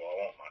said, well,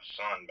 I want my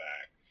son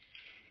back.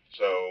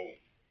 So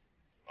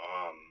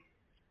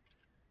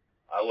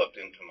I looked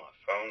into my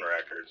phone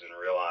records and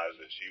realized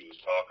that she was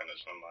talking to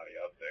somebody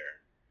up there.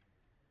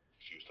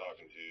 She was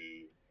talking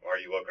to... Are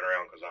you looking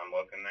around because I'm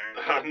looking there?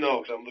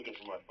 No, because I'm looking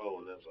for my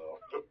phone, that's all.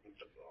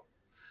 That's all.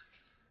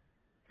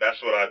 That's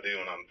what I do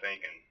when I'm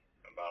thinking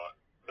about.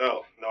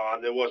 Oh, no,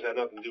 it had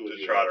nothing to do with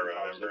to you. try to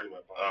remember.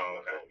 Oh,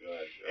 okay. Go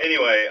ahead.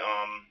 Anyway,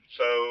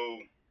 so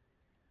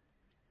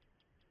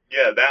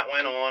yeah, that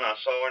went on. I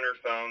saw on her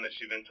phone that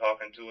she'd been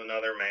talking to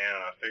another man,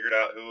 and I figured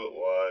out who it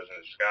was,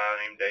 and it's a guy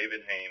named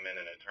David Heyman,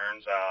 and it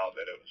turns out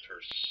that it was her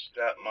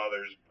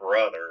stepmother's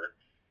brother,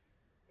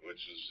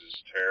 which is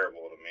just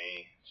terrible to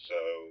me. So,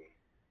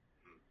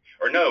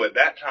 or no, at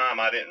that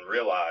time I didn't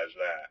realize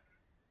that.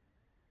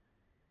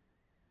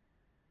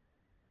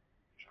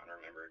 I'm trying to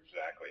remember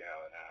exactly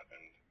how it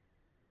happened.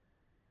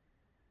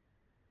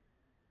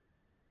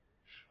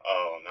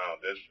 Oh no,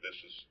 this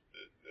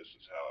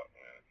is how it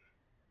went.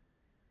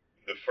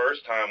 The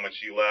first time when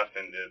she left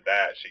and did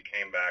that, she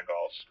came back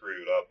all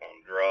screwed up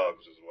on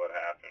drugs is what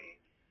happened.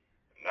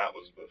 And that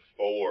was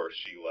before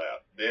she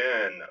left.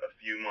 Then, a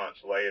few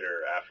months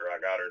later, after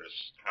I got her to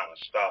kind of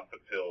stop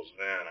the pills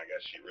then, I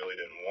guess she really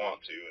didn't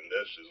want to, and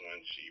this is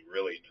when she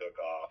really took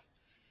off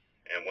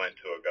and went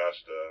to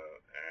Augusta,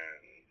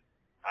 and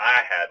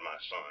I had my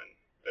son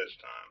this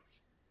time.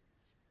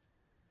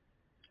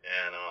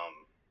 And,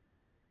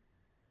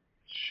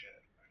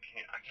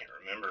 I can't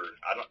remember.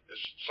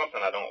 It's something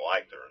I don't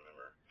like to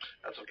remember.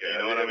 That's okay. You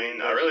know what I mean?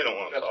 I really don't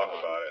want to talk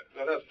about it.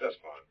 No, that's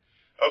fine.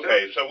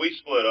 Okay, so we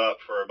split up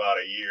for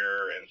about a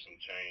year and some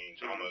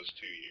change, almost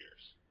 2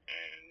 years,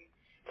 and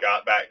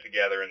got back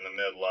together in the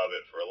middle of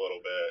it for a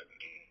little bit,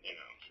 and, you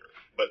know. Sure.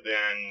 But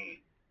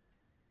then,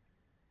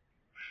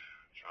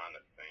 I'm trying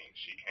to think,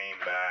 she came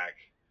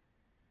back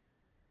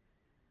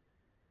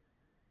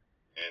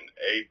in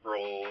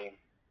April,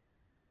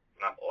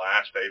 not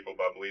last April,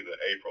 but I believe the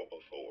April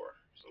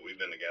before. So we've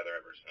been together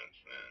ever since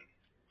then.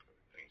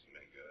 Things have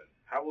been good.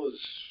 How was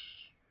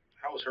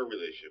her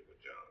relationship with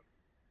John?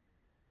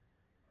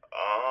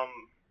 I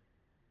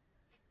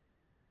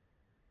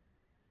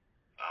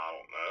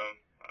don't know.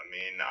 I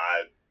mean,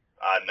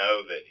 I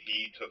know that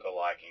he took a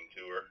liking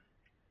to her.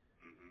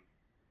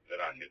 That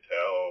I could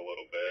tell a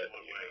little bit.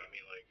 What way? I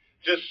mean, like,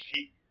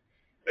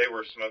 they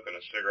were smoking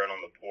a cigarette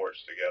on the porch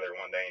together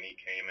one day, and he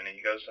came in and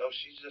he goes, "Oh,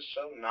 she's just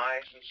so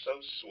nice and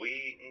so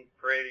sweet and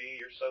pretty.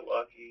 You're so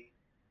lucky."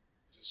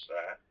 Just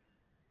that.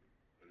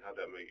 And how'd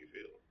that make you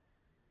feel?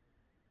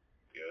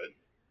 Good.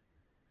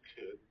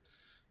 Good.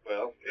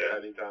 Well,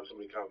 yeah. Anytime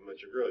somebody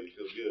compliments your girl, you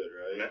feel good,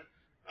 right? Yeah.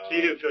 So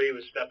you didn't feel he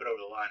was stepping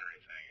over the line or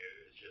anything?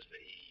 It was just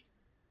that he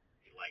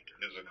liked her.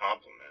 It was a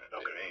compliment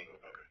to me.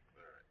 Okay.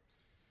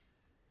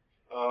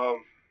 All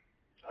right.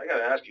 I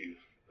gotta ask you,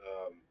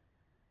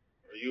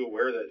 are you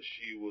aware that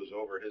she was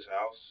over at his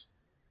house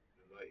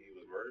the night he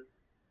was murdered?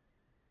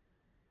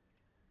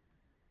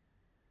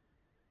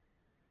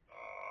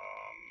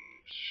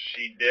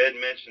 She did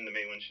mention to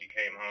me when she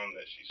came home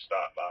that she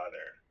stopped by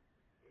there.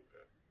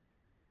 Okay.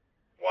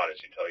 Why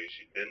did she tell you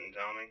she didn't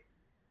tell me?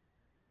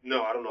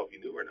 No, I don't know if you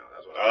knew or not.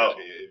 That's what I'm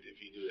asking you. If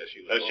you knew that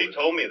she was. No, she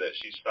told me that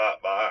she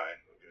stopped by.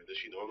 Okay. Does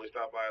she normally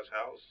stop by his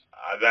house?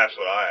 That's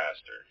what I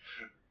asked her.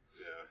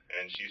 Yeah.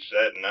 And she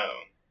said no.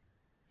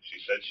 She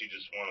said she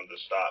just wanted to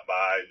stop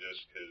by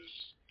just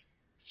because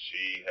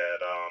she had,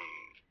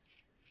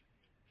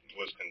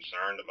 was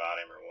concerned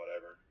about him or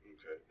whatever.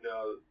 Okay.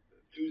 Now,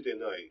 Tuesday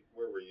night,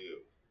 where were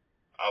you?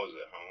 I was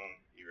at home.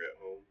 You were at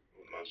home?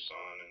 With my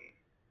son and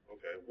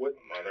What?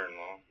 my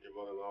mother-in-law. Your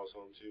mother-in-law was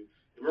home too?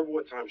 You remember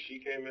what time she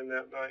came in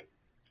that night?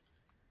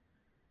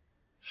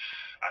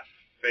 I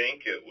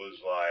think it was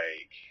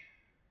like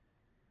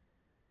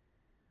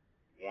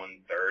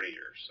 1:30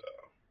 or so.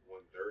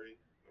 1:30?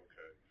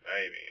 Okay.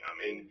 Maybe. I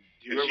mean,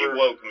 do you remember,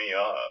 she woke me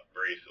up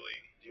briefly,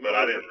 but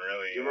I didn't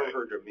really. Do you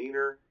remember her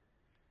demeanor?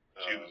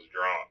 She was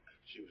drunk.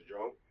 She was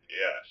drunk?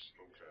 Yes.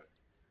 Okay.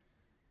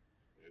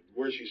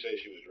 Where did she say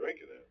she was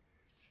drinking at?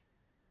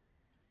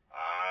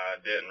 I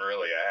didn't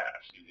really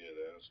ask. You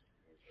didn't ask?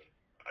 Okay.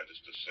 I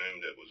just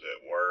assumed it was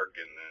at work,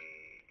 and then,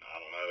 I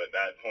don't know, at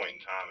that point in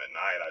time at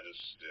night, I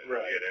just didn't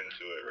get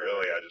into it,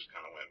 really. I just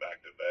kind of went back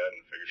to bed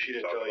and figured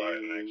she'd talk about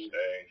it the next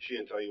day. She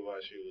didn't tell you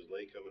why she was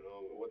late coming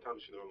home? What time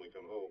does she normally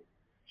come home?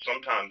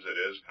 Sometimes it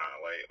is kind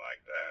of late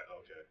like that.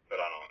 Okay.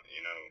 But I don't,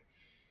 you know.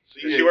 So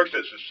she works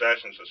at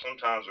Secession, so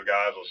sometimes the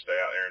guys will stay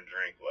out there and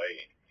drink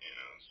late, you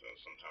know. So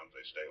sometimes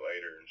they stay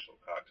later and she'll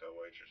cocktail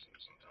waitress, and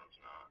sometimes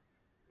not.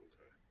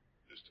 Okay.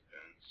 Just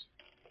depends.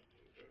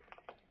 Okay.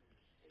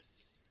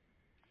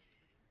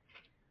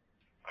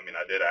 I mean,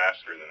 I did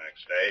ask her the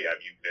next day, have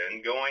you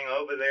been going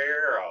over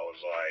there? I was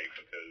like,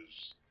 because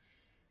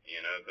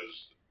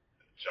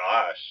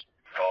Josh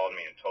called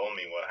me and told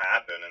me what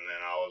happened, and then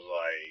I was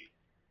like,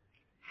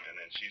 and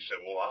then she said,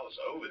 well, I was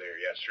over there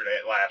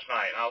last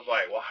night, and I was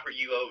like, why were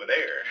you over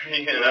there?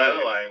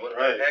 What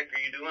the heck are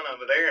you doing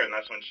over there? And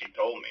that's when she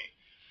told me.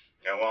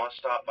 Yeah, well, I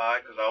stopped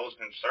by because I was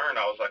concerned.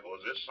 I was like, well,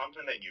 is this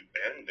something that you've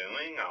been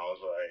doing? I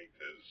was like,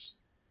 because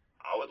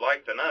I would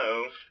like to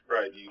know.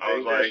 Right. Do you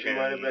think that she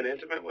might have been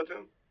intimate with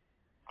him?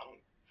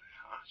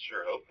 I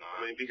sure hope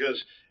not. I mean, because,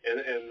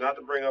 and not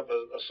to bring up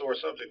a sore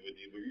subject with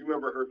you, but you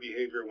remember her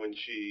behavior when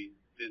she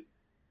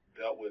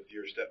dealt with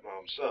your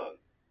stepmom's son.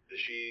 Does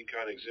she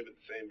kind of exhibit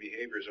the same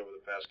behaviors over the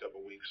past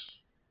couple of weeks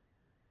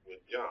with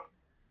John?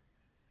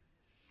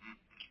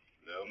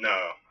 No? No.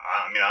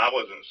 I mean, I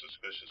wasn't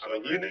suspicious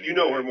of her. You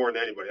know her more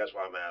than anybody. That's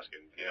why I'm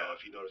asking. Yeah. You know,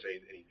 if you notice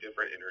any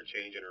different in her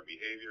change in her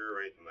behavior or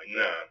anything like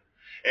that.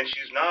 No. And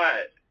she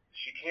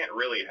can't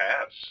really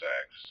have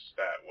sex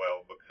that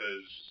well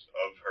because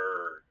of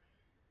her,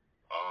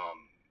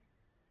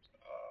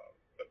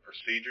 the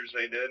procedures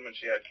they did when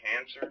she had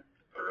cancer.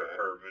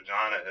 Her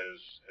vagina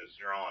has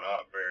drawn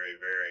up very,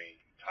 very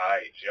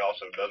tight. She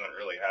also doesn't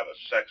really have a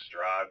sex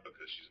drive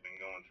because she's been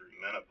going through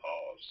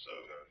menopause. So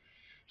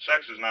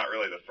sex is not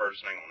really the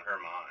first thing on her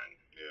mind.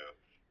 Yeah.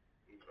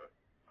 Okay.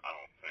 I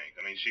don't think.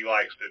 I mean, she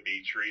likes to be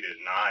treated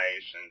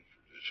nice and,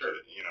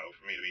 you know,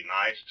 for me to be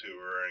nice to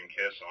her and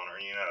kiss on her,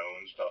 you know,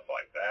 and stuff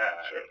like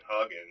that and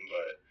hugging.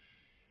 But,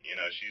 you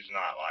know, she's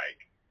not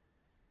like,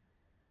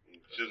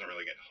 she doesn't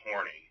really get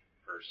horny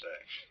per se.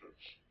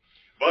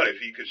 But if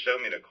you could show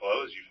me the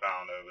clothes you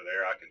found over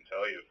there, I can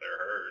tell you if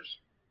they're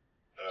hers.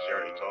 She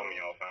already told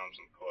me y'all found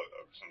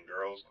some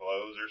girls'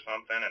 clothes or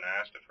something and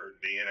asked if her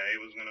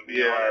DNA was going to be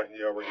on it.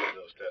 Yeah, we're getting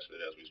those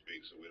tested as we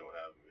speak, so we don't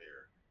have them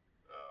here.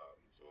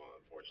 So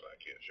unfortunately,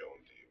 I can't show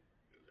them to you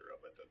because they're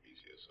up at the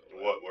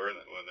BCSO. What were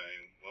they? What they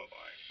look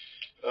like?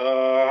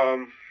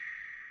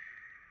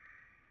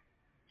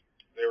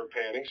 They were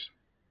panties.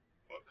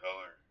 What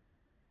color?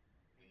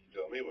 You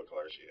tell me what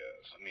color she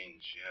has. I mean,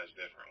 she has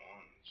different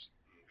ones.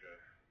 Okay.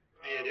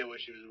 Any idea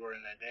what she was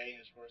wearing that day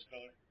as far as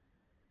color?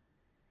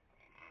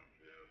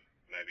 Yeah.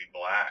 Maybe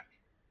black.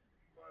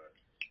 Black.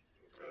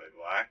 Were they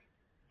black?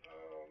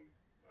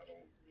 I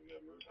don't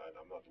remember.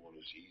 I'm not the one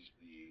who sees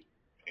the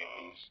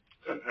panties.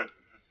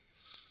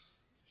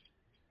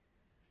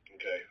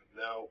 Okay.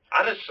 Now,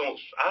 I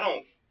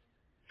don't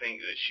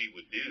think that she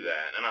would do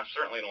that, and I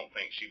certainly don't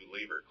think she would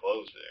leave her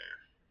clothes there.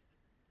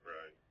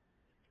 Right.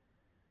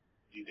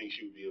 Do you think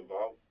she would be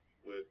involved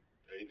with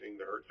anything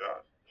to hurt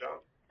John?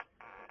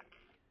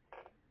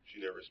 She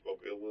never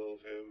spoke ill will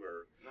of him,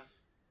 or? No.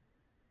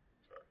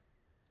 Sorry.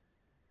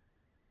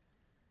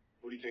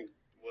 Who do you think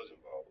was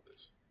involved with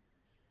this?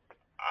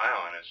 I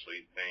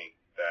honestly think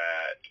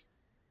that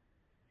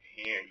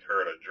he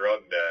incurred a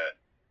drug debt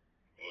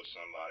with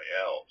somebody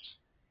else.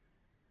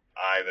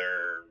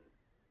 Either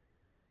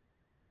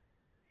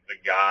the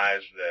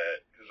guys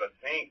because I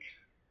think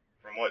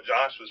from what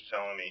Josh was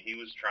telling me, he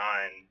was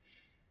trying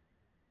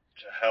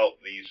to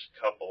help these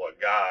couple of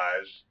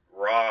guys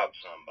rob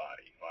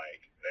somebody.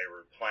 Like, they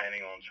were planning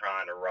on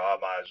trying to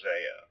rob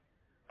Isaiah.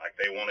 Like,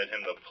 they wanted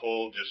him to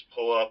pull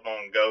up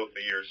on Goethe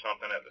or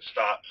something at the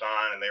stop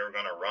sign, and they were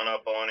going to run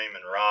up on him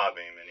and rob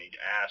him. And he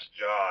asked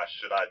Josh,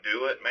 should I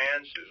do it,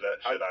 man? Should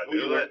I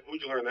do it?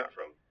 Who'd you learn that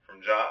from? From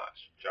Josh.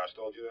 Josh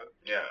told you that?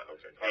 Yeah.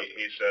 Okay.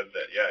 He said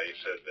that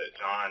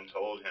John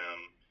told him,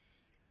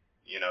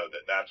 you know,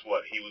 that's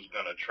what he was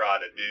going to try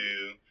to do.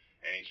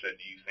 And he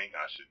said, do you think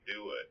I should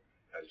do it?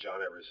 Has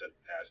John ever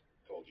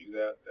told you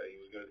that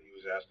he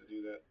was asked to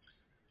do that?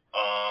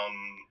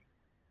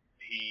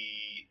 He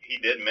he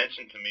did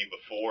mention to me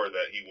before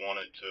that he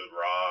wanted to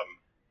rob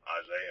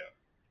Isaiah.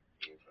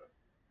 Okay.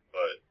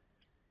 But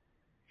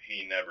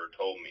he never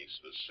told me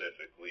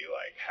specifically,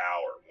 like,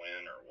 how or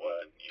when or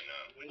what, you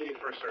know. When did he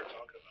first start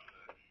talking about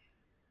that?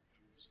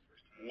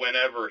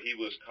 Whenever he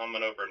was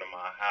coming over to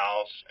my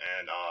house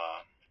and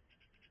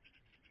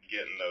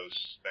getting those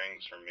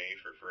things from me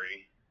for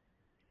free.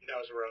 That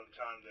was around the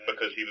time that...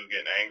 Because he was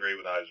getting angry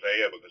with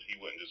Isaiah because he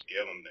wouldn't just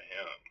give them to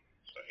him.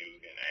 So he was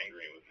getting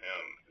angry with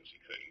him because he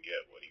couldn't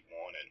get what he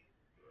wanted.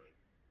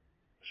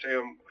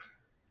 Sam...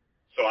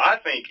 So I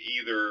think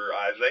either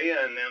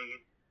Isaiah and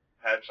them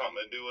had something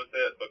to do with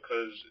it,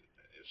 because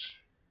it's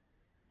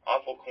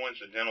awful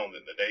coincidental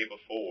that the day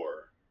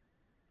before,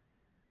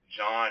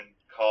 John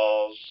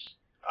calls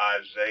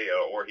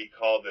Isaiah, or he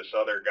called this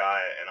other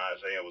guy and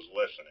Isaiah was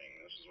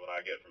listening. This is what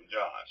I get from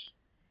Josh.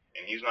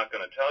 And he's not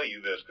going to tell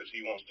you this because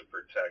he wants to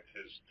protect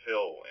his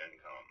pill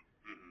income,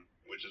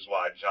 which is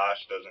why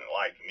Josh doesn't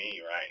like me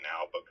right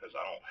now, because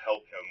I don't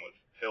help him with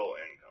pill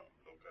income.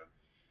 Okay.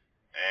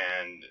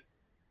 And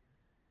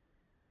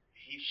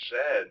he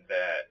said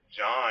that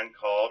John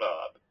called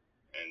up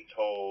and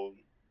told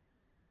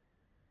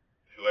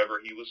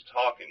whoever he was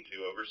talking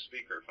to over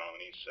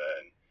speakerphone, he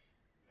said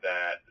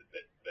that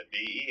the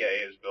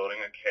DEA is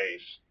building a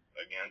case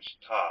against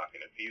Talk,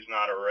 and if he's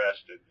not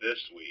arrested this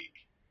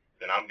week,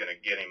 then I'm going to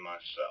get him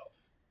myself.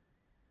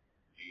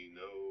 Do you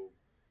know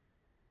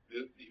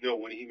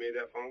when he made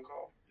that phone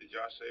call? Did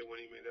Josh say when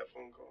he made that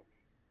phone call?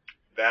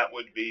 That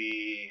would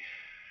be...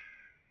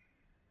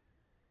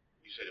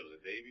 You said it was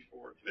the day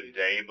before? The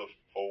day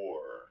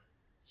before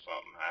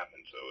something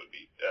happened, so it would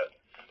be dead.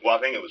 Well, I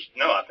think it was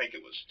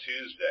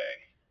Tuesday.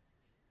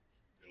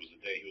 It was the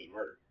day he was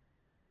murdered.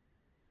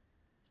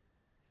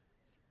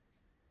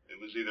 It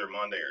was either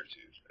Monday or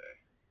Tuesday.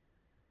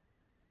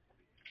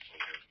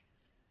 Okay.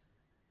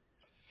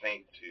 I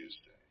think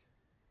Tuesday.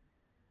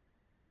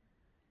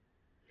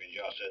 And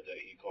Josh said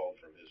that he called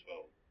from his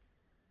phone.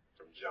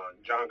 From John.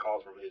 John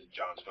called from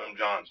John's phone.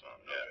 From John's phone,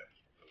 yeah. Okay.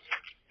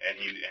 And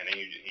he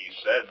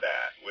said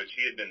that, which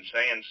he had been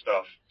saying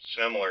stuff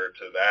similar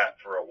to that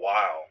for a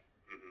while,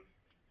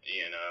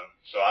 you know.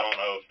 So I don't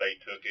know if they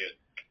took it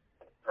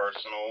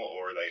personal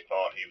or they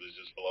thought he was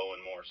just blowing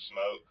more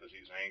smoke because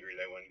he's angry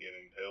they wouldn't give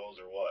him pills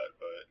or what.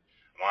 But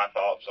my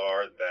thoughts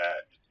are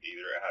that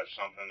either it has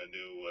something to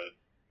do with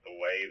the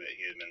way that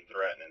he had been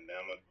threatening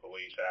them with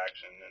police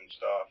action and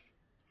stuff,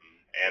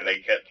 and they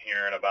kept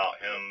hearing about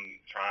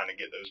him trying to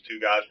get those two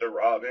guys to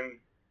rob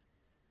him,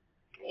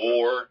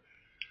 or...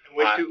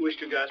 Which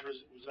two guys was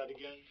that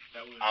again?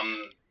 That was...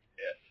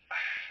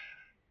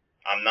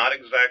 I'm not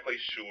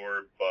exactly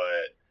sure,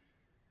 but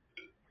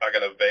I got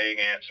a vague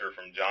answer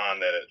from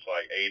John that it's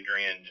like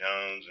Adrian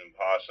Jones and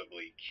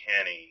possibly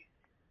Kenny,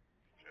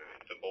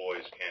 the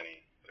boys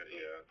Kenny.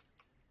 Yeah.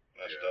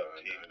 Messed up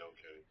teeth. I know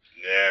Kenny.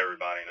 Yeah,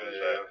 everybody knows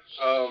that.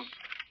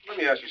 Let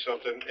me ask you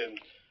something.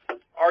 And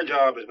our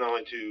job is not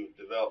only to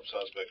develop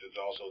suspects, it's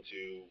also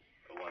to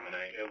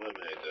eliminate them,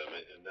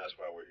 and that's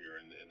why we're here,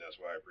 and that's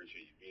why I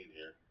appreciate you being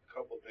here. A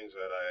couple of things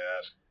that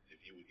I asked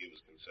if you would give us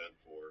consent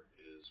for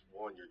is,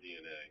 one, your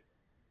DNA.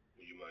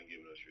 Would you mind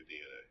giving us your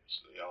DNA?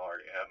 So y'all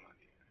already have my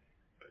DNA,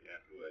 but yeah.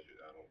 Who has your?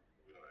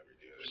 We don't have your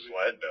DNA.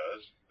 SLED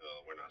does.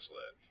 We're not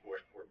SLED.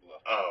 We're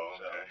Bluffton.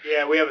 Oh, okay.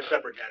 Yeah, we have a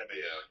separate database.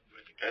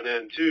 Yeah. And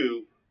then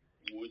two,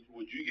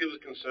 would you give us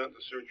consent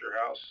to search your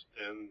house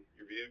and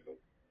your vehicle?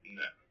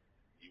 No.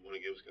 You want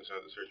to give us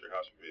consent to search your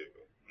house and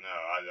vehicle? No,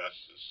 that's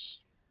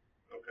just...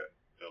 Okay.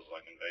 Feels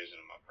like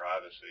invasion of my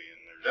privacy, and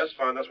there's... That's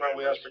fine. That's why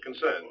we asked for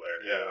consent.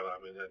 Yeah. You know,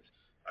 I mean,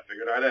 I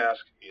figured I'd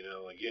ask. You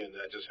know, again,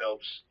 that just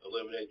helps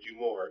eliminate you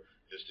more,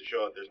 just to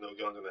show that there's no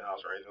guns in the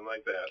house or anything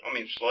like that. I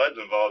mean, SLED's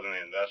involved in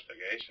the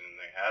investigation, and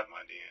they have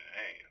my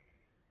DNA.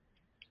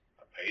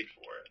 I paid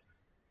for it.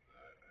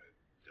 I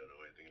don't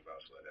know anything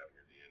about SLED having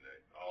your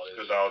DNA.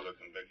 Because I was a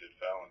convicted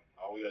felon.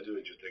 All we gotta do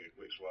is just take a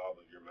quick swab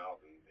of your mouth,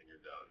 and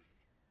you're done.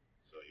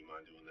 So you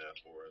mind doing that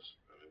for us?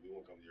 I mean, we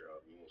won't come to your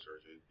house. We won't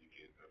search it. We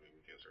can't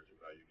search it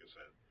without your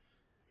consent.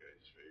 Okay,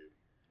 just figured.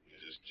 You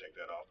just check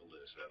that off the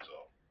list. That's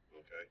all.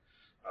 Okay.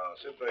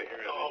 Sit right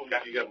here.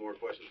 If you got more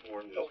questions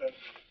for him. Okay.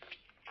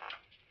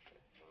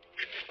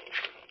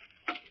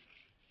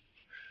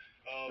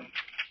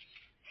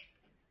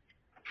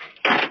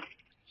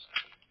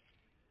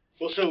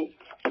 Well, so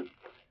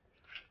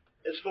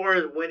as far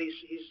as when he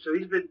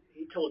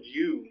told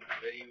you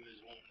that he was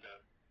wanting to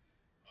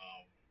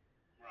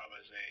rob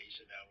Isaiah. He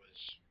said that was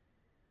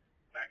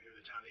back near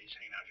the time that he's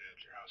hanging out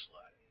at your house a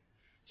lot.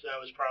 So that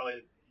was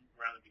probably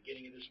around the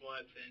beginning of this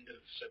month, end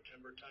of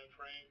September time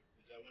frame.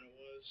 Is that when it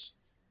was?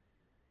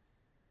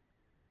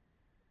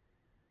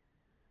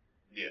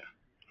 Yeah.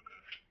 Okay.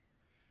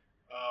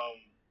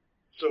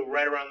 So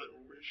right around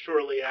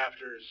shortly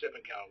after Sip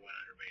and Cal went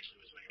under,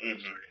 basically, was when he really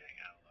started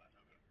hanging out a lot.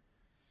 Okay.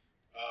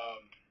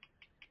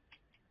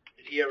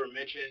 Did he ever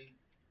mention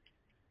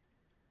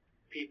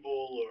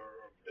people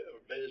or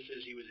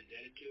businesses he was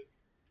indebted to?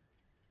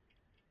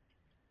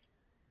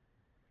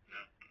 No.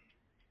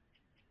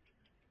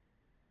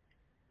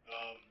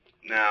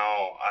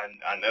 Now,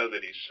 I know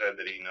that he said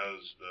that he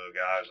knows the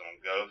guys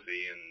on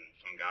Gothi and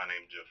some guy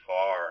named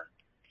Jafar.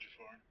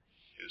 Jafar?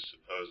 Who's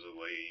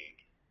supposedly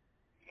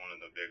one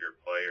of the bigger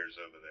players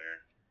over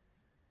there.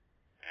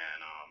 And,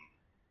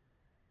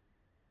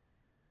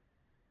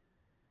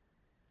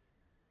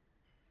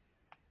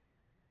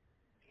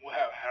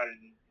 Well, how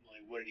did,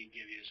 like, what did he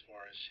give you as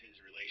far as his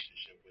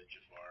relationship with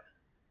Jafar?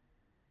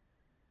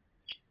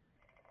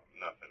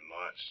 nothing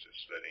much,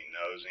 just that he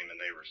knows him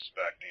and they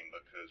respect him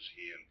because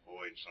he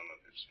employed some of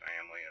his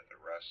family at the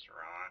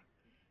restaurant.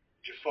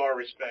 Jafar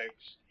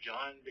respects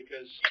John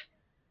because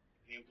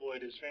he employed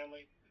his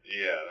family?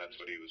 Yeah, that's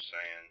what he was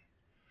saying.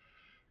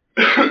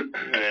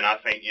 And I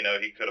think, you know,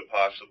 he could have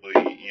possibly,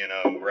 you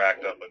know,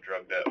 racked up a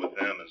drug debt with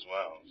them as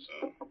well,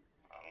 so,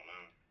 I don't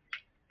know.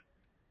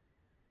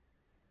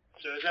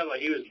 So it sounded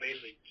like he was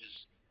basically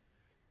just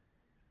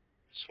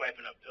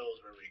swiping up pills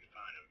wherever he could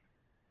find them.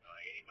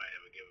 Like anybody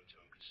that would give them to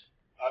him, because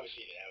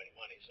obviously he didn't have any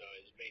money, so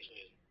it's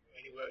basically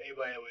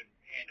anybody that would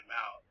hand him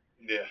out.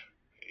 Yeah,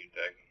 he'd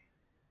take them.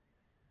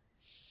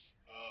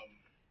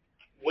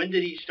 When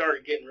did he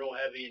start getting real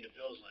heavy into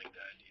pills like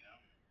that, do you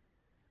know?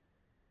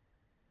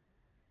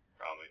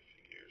 Probably a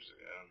few years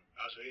ago.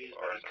 Oh, so he's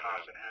been a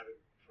constant habit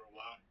for a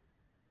while?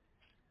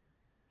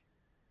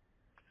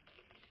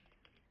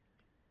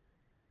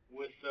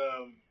 With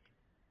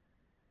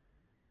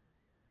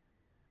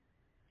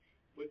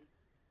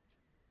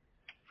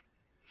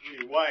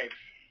your wife,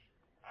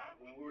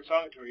 when we were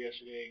talking to her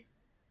yesterday,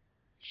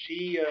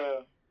 she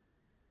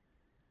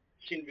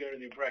seemed to be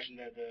under the impression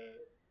that the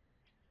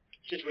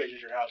situation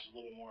at your house was a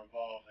little bit more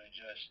involved than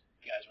just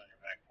you guys on your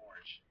back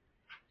porch.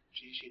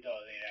 She thought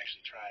they had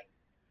actually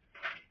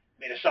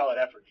made a solid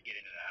effort to get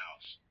into the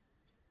house,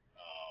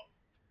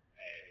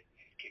 and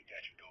kicked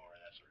at your door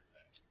and that sort of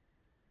thing.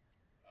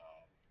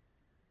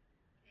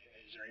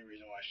 Is there any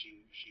reason why she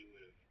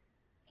would have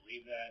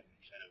believed that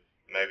instead of?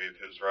 Maybe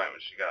because right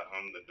when she got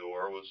home, the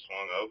door was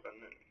swung open.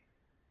 And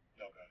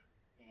Okay.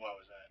 And why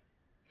was that?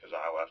 Because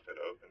I left it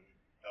open.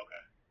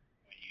 Okay.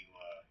 When you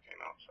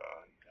came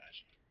outside.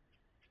 Gotcha.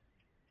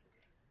 Okay.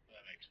 Well,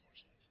 that makes more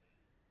sense.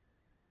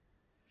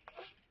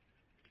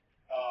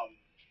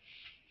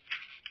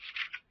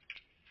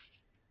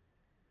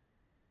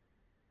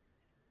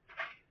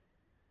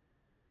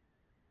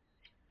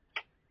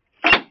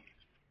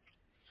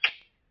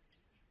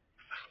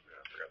 I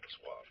forgot to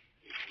swap.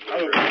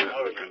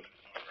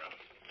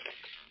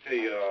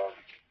 Hey,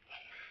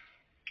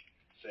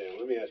 Sam,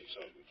 let me ask you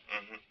something.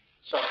 Mm-hmm.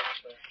 Sorry,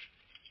 sir.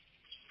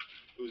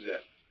 Who's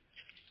that?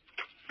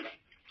 You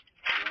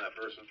know that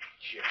person?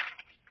 Yeah.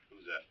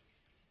 Who's that?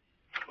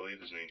 I believe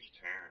his name's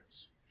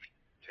Terrence.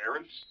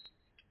 Terrence?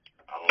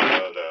 I don't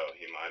know, though.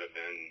 He might have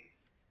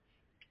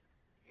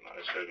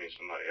showed me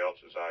somebody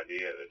else's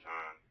ID at the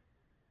time.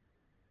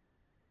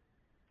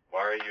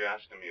 Why are you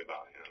asking me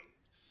about him?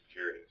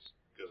 Curious.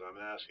 Because I'm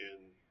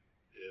asking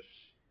if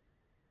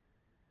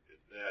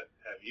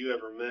have you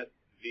ever met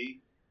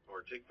V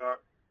or TikTok?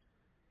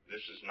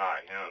 This is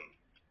not him.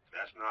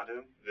 That's not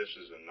him? This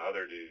is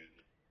another dude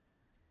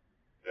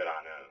that I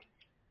know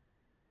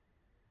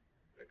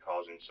that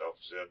calls himself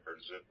Zip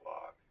or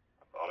Ziploc.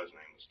 I thought his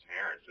name was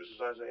Terrence. This is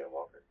Isaiah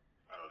Walker.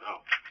 I don't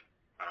know.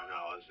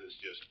 This is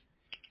just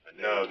a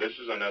name. No, this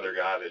is another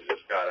guy that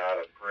just got out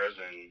of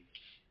prison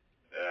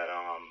that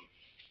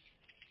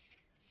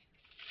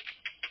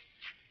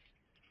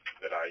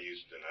I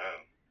used to know,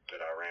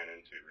 that I ran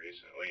into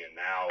recently, and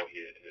now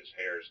his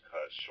hair's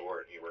cut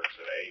short and he works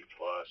at A+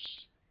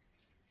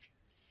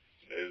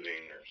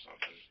 Moving or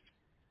something.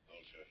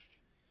 Okay.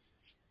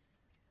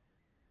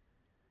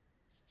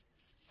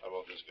 How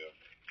about this guy?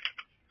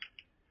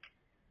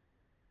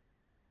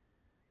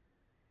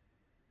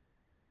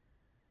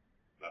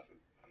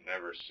 Nothing. I've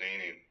never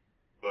seen him,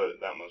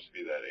 but that must be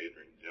that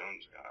Adrian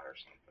Jones guy or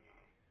something.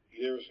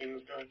 You never seen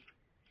this guy?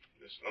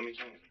 Let me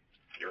tell you.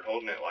 You're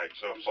holding it like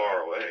so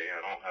far away.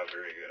 I don't have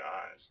very good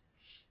eyes.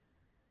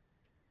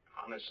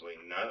 Honestly,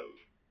 no.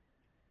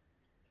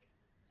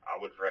 I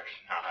would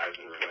recognize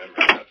and remember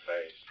that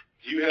face.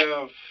 Do you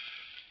have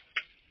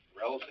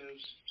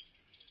relatives?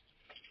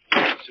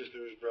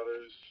 Sisters,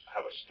 brothers? I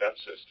have a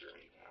stepsister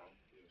in town.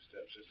 You have a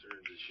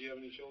stepsister. Does she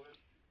have any children?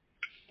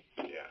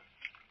 Yeah.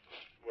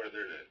 What are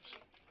their names?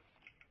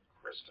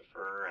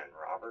 Christopher and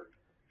Robert.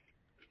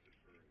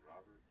 Christopher and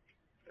Robert?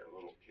 They're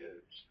little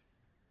kids.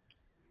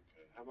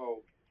 Okay. How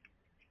about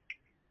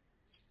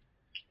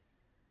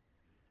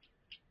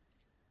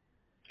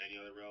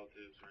any other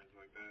relatives or anything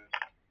like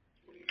that?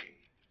 What do you mean?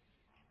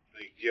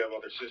 Like, do you have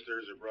other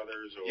sisters or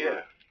brothers? Or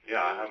Yeah.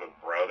 Yeah, I have a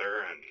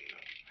brother and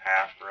a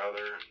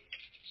half-brother and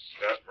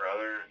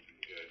step-brother and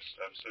a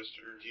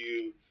stepsister. Do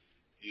you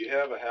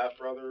have a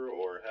half-brother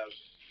or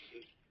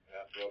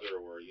half-brother,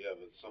 or you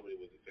have somebody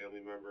with a family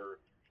member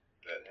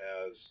that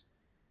has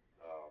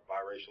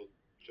biracial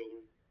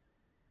children?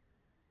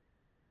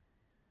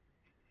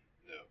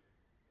 No.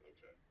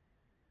 Okay.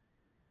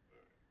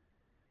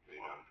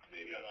 All right.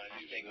 Maybe I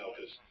just know,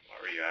 because Why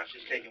were you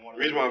asking? Just taking one.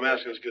 the reason why I'm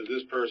asking is because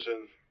this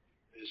person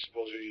is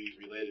supposedly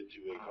related to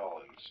a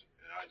Collins,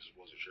 and I just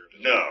wasn't sure.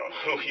 No,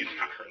 he's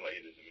not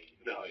related to me.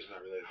 No, he's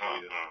not related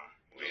to me.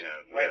 We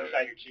have Right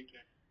beside your cheek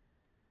there.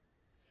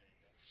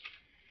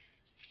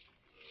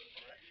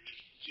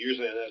 So you're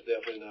saying that's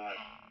definitely not.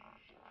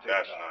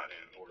 That's not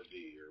him. Or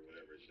D or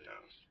whatever his name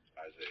is.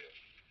 Isaiah.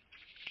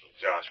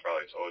 Josh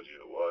probably told you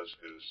it was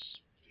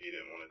because he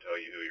didn't want to tell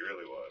you who he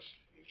really was.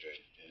 Okay.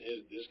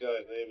 And this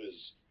guy's name is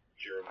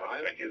Jeremiah?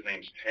 I think his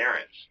name's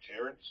Terrence.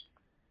 Terrence?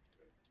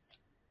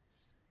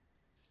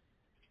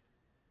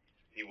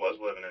 He was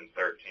living in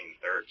 1313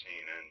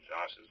 in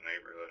Josh's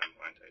neighborhood in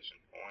Plantation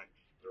Point.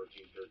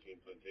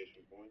 1313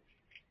 Plantation Point?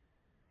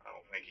 I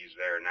don't think he's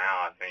there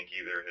now. I think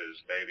either his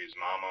baby's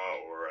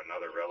mama or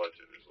another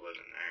relative is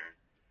living there.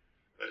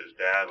 But his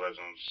dad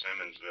lives on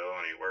Simmonsville,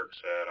 and he works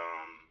at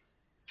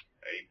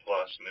A+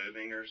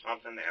 Moving or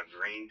something. They have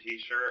green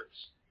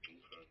T-shirts.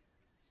 Okay.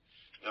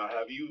 Now,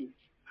 how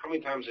many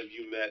times have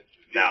you met?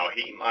 Now,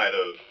 he might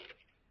have,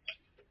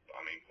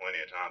 plenty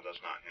of times.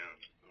 That's not him.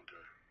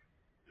 Okay.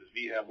 Does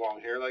V have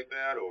long hair like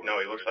that? Or no,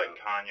 he looks like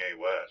Kanye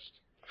West.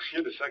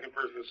 You're the second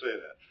person to say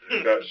that.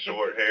 He's got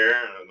short hair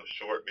and a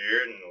short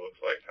beard and looks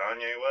like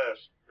Kanye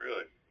West.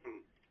 Really?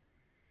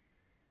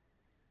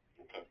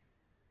 Okay.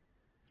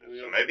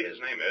 So maybe his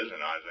name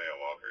isn't Isaiah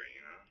Walker,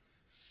 you know?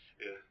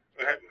 Yeah.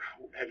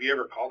 Have you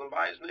ever called him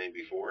by his name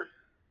before?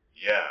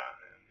 Yeah,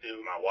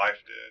 and my wife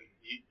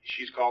did.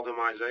 She's called him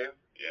Isaiah?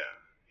 Yeah,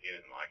 he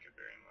didn't like it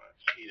very much.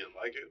 He didn't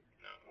like it?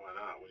 No. Why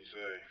not? What do you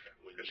say?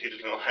 Because he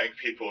doesn't like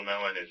people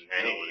knowing his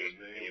name.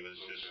 He was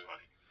just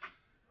like...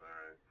 All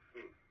right.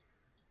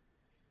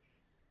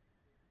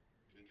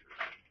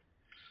 Interesting.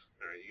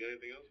 All right, you got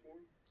anything else for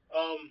him?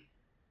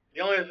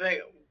 The only other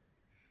thing,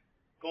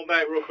 going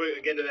back real quick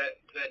again to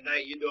that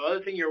night, the other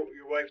thing your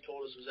wife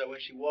told us was that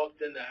when she walked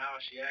in the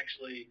house, she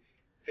actually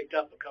picked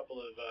up a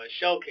couple of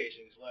shell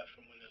casings left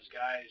from when those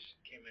guys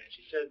came in.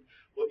 She said,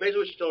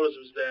 basically what she told us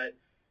was that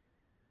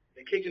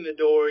they kicked in the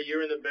door,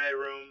 you're in the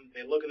bedroom,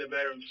 they look in the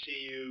bedroom,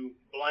 see you,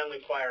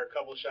 blindly fire a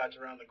couple shots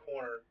around the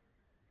corner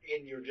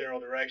in your general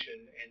direction,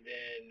 and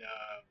then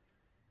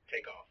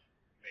take off,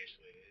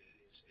 basically,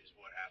 is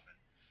what happened.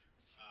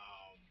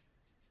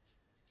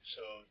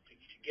 So to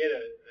get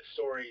a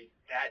story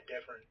that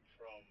different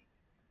from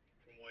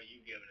what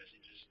you've given us,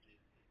 it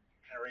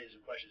kind of raises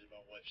questions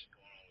about what's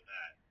going on with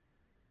that.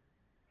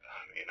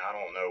 I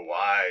don't know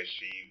why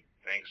she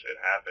thinks it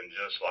happened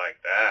just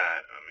like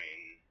that.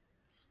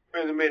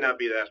 And it may not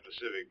be that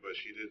specific, but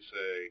she did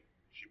say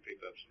she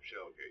picked up some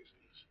shell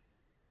casings.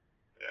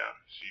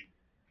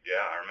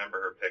 Yeah, I remember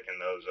her picking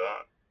those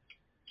up.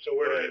 So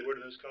where did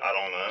those come from? I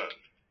don't know.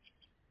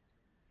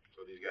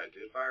 So these guys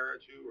did fire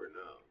at you or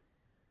no?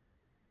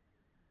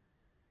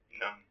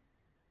 No.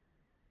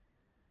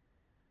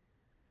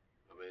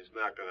 It's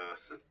not going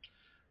to...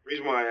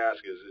 reason why I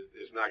ask is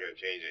it's not going to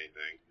change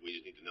anything. We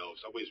just need to know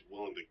if somebody's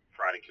willing to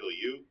try to kill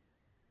you,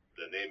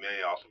 then they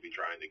may also be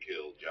trying to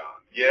kill John.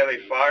 Yeah,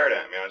 they fired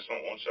at me. I just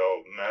don't want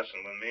y'all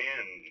messing with me.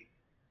 And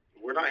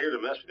we're not here to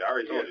mess with you. I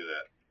already told you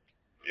that.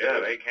 Yeah,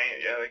 they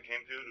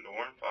came through the door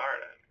and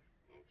fired at me.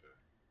 Okay.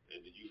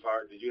 And did you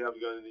have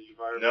a gun and did you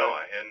fire? No,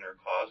 I hid in her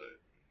closet.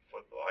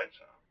 Flipped the lights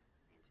on.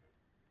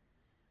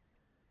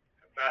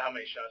 Okay. About how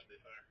many shots did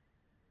they fire?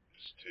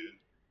 Just two.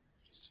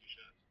 Just two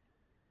shots.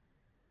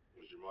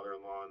 Was your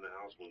mother-in-law in the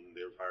house when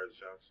they were fired the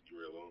shots? You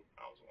were alone?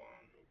 I was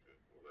alone. Okay.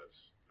 Well,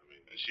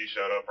 and she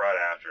showed up right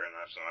after, and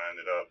that's when I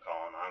ended up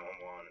calling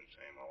 911 and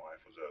saying my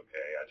wife was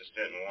okay. I just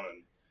didn't want to,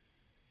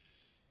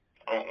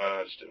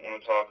 I just didn't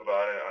want to talk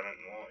about it. I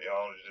didn't want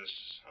y'all to just,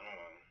 I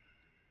don't know.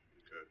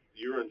 Okay.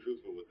 You were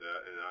untruthful with that,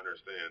 and I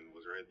understand.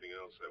 Was there anything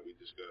else that we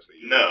discussed that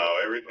you...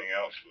 No, everything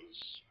else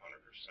was 100%.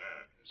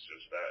 It's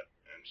just that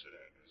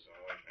incident is the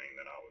only thing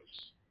that I was...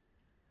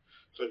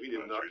 So if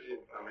you did not,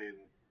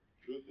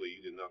 truthfully,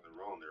 you did nothing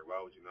wrong there.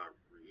 Why would you not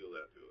reveal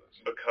that to us?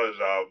 Because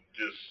I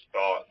just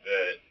thought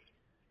that,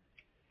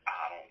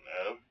 I don't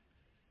know.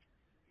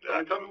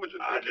 Tell me what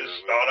you're thinking. I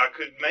just thought I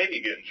could maybe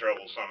get in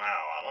trouble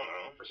somehow. I don't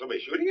know. For somebody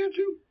shooting at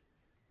you?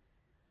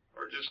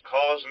 Or just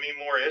cause me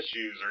more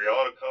issues, or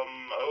y'all to come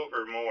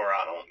over more.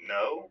 I don't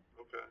know.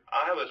 Okay.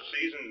 I have a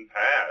seasoned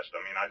past.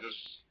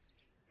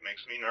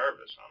 Makes me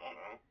nervous. I don't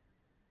know.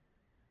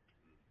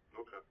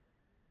 Okay.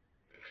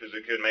 Because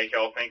it could make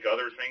y'all think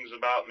other things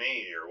about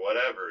me or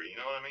whatever. You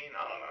know what I mean?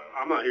 I don't know.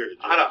 I'm not here to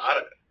judge.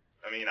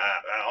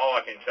 All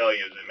I can tell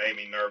you is it made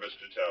me nervous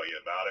to tell you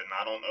about it, and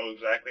I don't know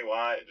exactly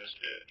why. It just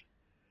did.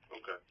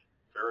 Okay.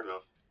 Fair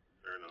enough.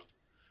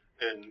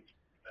 And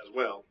as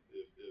well,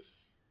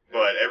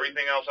 but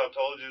everything else I've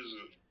told you is...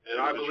 And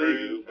I believe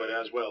you, but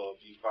as well,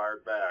 if you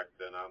fired back,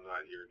 then I'm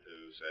not here to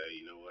say,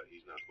 you know what,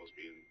 he's not supposed to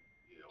be in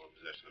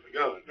possession of a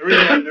gun.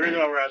 The reason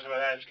why we're asking about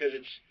that is because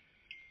it's...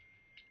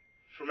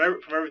 From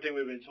everything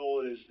we've been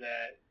told is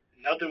that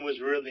nothing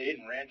was real. They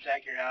didn't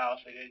ransack your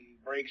house. They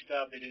didn't break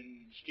stuff. They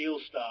didn't steal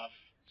stuff.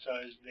 So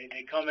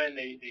they come in,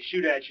 they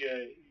shoot at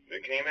you. They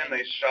came in,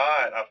 they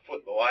shot. I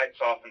flipped the lights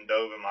off and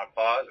dove in my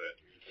closet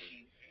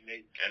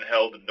and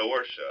held the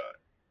door shut.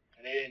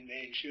 And they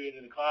didn't shoot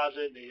into the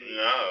closet.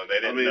 No, they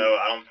didn't know.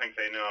 I don't think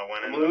they knew I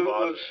went into the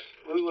closet.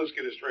 Let's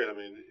get it straight.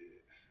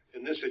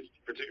 in this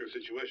particular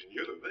situation,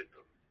 you're the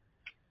victim,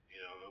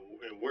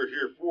 and we're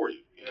here for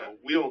you. You know,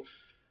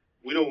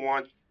 we don't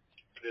want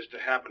this to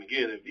happen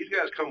again. If these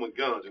guys come with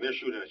guns and they're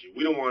shooting at you,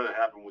 we don't want it to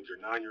happen with your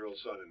 9-year-old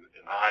son in the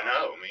I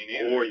house, know, me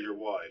neither. or your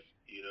wife.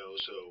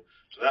 So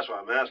that's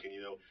why I'm asking.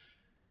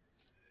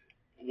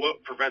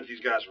 What prevents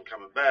these guys from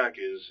coming back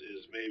is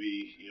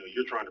maybe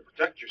you're trying to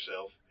protect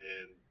yourself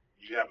and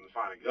you happen to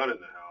find a gun in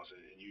the house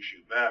and you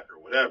shoot back or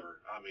whatever.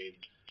 I mean,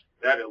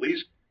 that at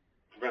least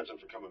prevents them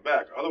from coming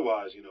back.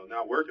 Otherwise,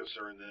 now we're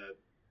concerned that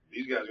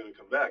these guys are going to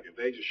come back. If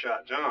they just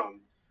shot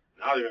John,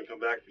 now they're going to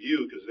come back for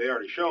you because they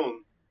already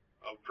shown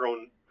a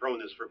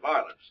proneness for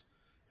violence.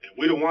 And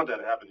we don't want that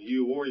to happen to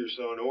you or your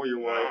son or your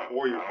wife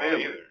or your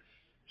family. Either.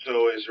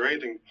 So is there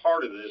anything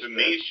part of this?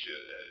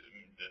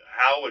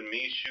 How would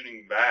me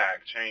shooting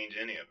back change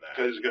any of that?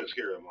 Because it's going to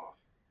scare them off.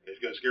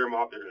 It's going to scare them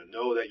off. They're going to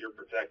know that you're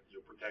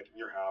protecting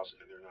your house,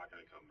 and they're not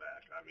going to come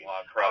back. I mean,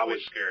 I'd probably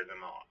scare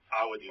them off.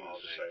 I would do the I'll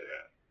same say thing.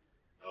 that.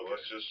 Okay.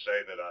 Let's just say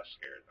that I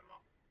scared them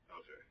off.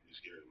 Okay, you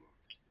scared them off.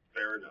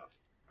 Fair enough.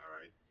 All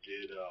right.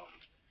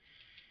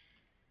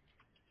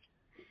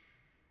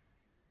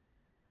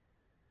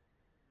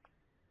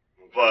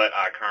 But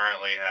I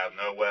currently have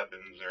no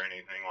weapons or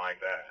anything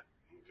like that.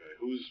 Okay.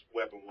 Whose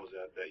weapon was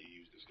that you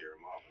used to scare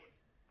them off with?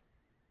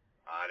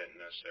 I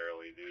didn't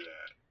necessarily do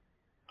that.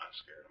 I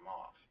scared them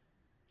off.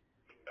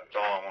 That's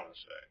all I want to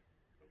say.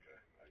 Okay.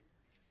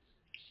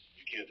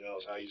 You can't tell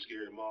us how you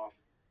scared them off?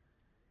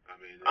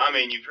 I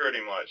mean, you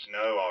pretty much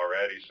know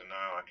already, so no,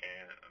 I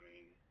can't. I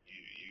mean,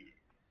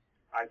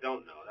 I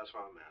don't know. That's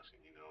why I'm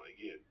asking.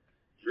 Again,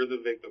 you're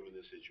the victim in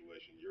this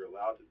situation. You're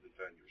allowed to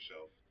defend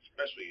yourself,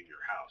 especially in your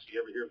house. You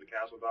ever hear of the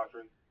castle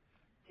doctrine?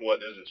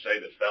 What does it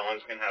say? That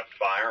felons can have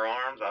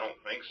firearms? I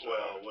don't think so.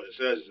 Well, what it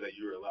says is that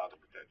you're allowed to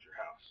protect your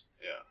house.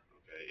 Yeah.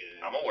 Okay.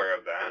 I'm aware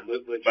of that,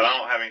 but I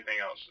don't have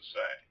anything else to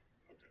say.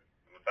 Okay.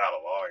 I'm without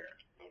a lawyer.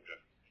 Okay.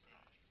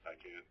 I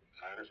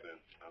understand.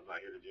 I'm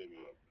not here to jam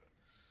you up.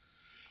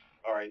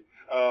 All right.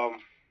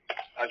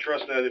 I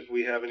trust that if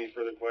we have any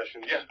further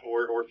questions,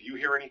 or if you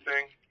hear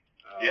anything,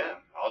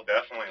 I'll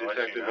definitely let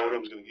you Detective know.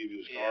 Odom's going to give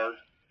you his card.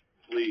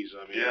 Please.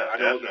 I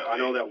Definitely.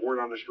 know that word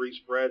on the street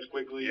spreads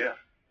quickly. Yeah.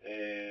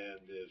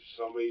 And if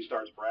somebody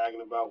starts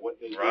bragging about what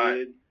they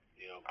did,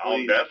 I'll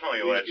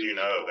definitely let please you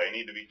know. They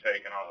need to be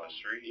taken off the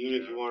street.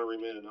 Even if you want to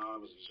remain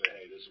anonymous and say,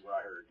 hey, this is what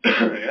I heard.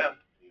 Yeah.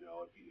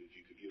 If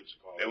you could give us a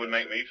call. It would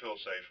make me feel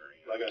safer.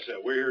 Like I said,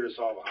 we're here to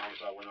solve a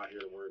homicide. We're not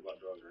here to worry about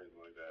drugs or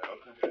anything like that.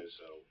 Okay.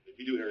 So if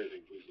you do hear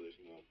anything, please let us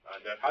know.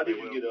 How did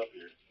you get up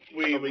here?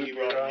 Yeah,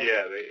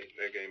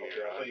 they gave me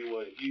Okay, I'll tell you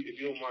what, if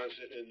you don't mind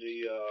sitting in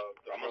the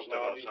I'm going to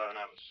step outside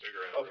and have a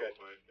cigarette okay, real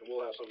quick. and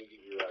we'll have something to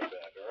give you right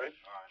back, all right?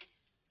 All right.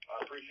 I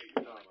appreciate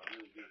your time. I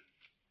really do.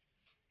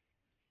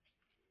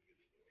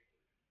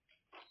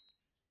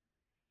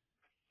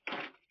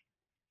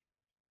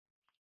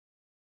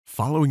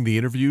 Following the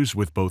interviews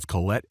with both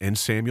Colette and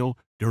Samuel,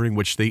 during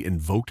which they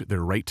invoked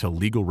their right to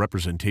legal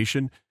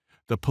representation,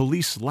 the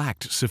police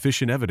lacked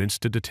sufficient evidence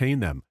to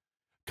detain them.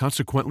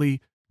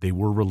 Consequently, they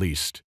were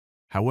released.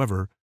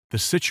 However, the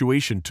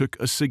situation took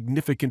a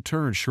significant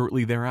turn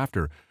shortly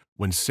thereafter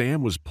when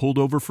Sam was pulled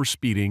over for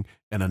speeding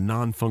and a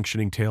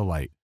non-functioning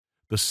taillight.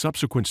 The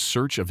subsequent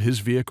search of his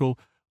vehicle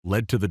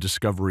led to the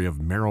discovery of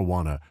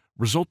marijuana,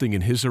 resulting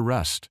in his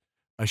arrest.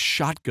 A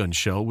shotgun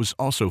shell was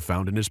also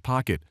found in his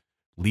pocket,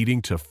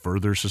 leading to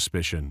further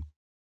suspicion.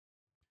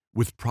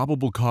 With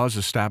probable cause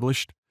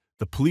established,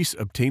 the police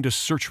obtained a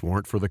search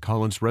warrant for the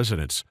Collins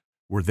residence,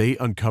 where they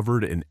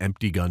uncovered an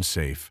empty gun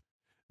safe.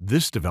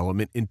 This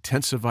development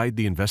intensified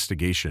the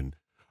investigation.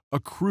 A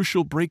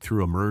crucial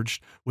breakthrough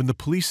emerged when the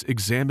police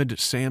examined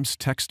Sam's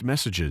text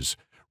messages,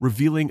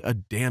 revealing a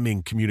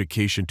damning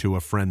communication to a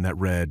friend that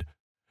read,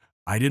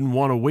 "I didn't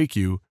want to wake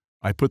you.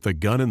 I put the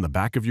gun in the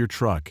back of your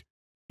truck.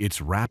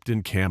 It's wrapped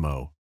in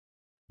camo."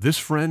 This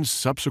friend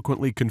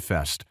subsequently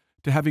confessed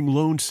to having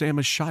loaned Sam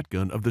a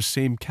shotgun of the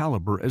same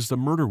caliber as the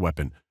murder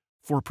weapon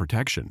for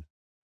protection.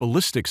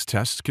 Ballistics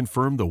tests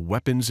confirmed the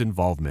weapon's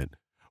involvement,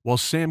 while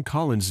Sam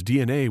Collins'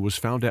 DNA was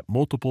found at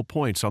multiple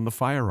points on the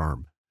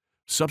firearm.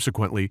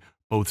 Subsequently,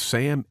 both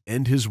Sam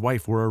and his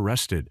wife were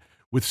arrested,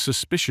 with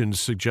suspicions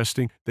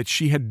suggesting that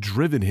she had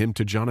driven him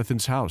to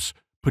Jonathan's house,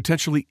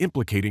 potentially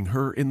implicating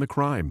her in the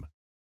crime.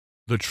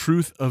 The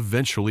truth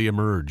eventually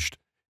emerged.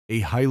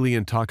 A highly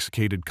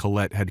intoxicated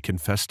Colette had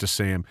confessed to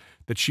Sam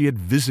that she had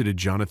visited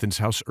Jonathan's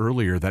house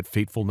earlier that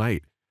fateful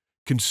night.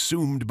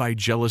 Consumed by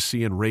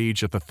jealousy and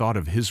rage at the thought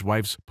of his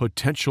wife's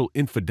potential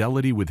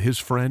infidelity with his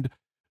friend,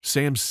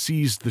 Sam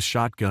seized the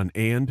shotgun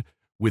and,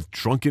 with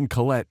drunken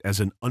Colette as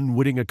an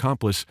unwitting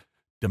accomplice,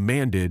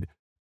 demanded,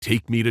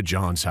 "Take me to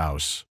John's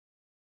house."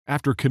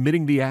 After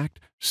committing the act,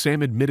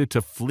 Sam admitted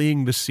to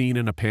fleeing the scene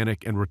in a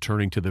panic and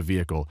returning to the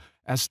vehicle,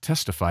 as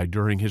testified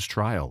during his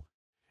trial.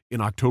 In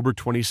October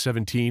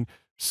 2017,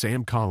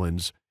 Sam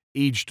Collins,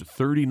 aged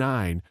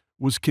 39,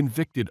 was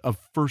convicted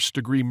of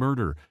first-degree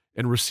murder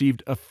and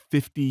received a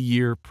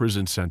 50-year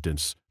prison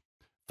sentence.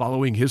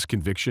 Following his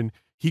conviction,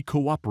 He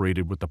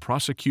cooperated with the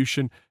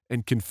prosecution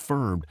and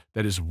confirmed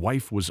that his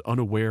wife was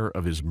unaware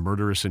of his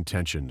murderous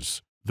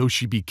intentions, though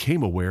she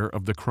became aware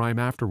of the crime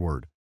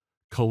afterward.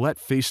 Colette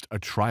faced a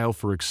trial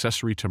for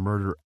accessory to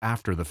murder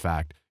after the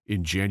fact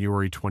in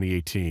January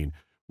 2018,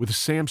 with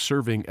Sam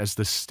serving as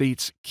the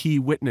state's key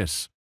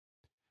witness.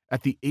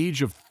 At the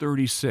age of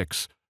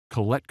 36,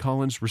 Colette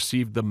Collins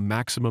received the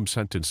maximum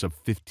sentence of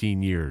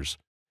 15 years.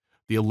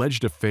 The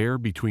alleged affair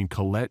between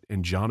Colette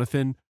and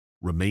Jonathan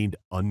remained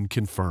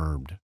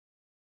unconfirmed.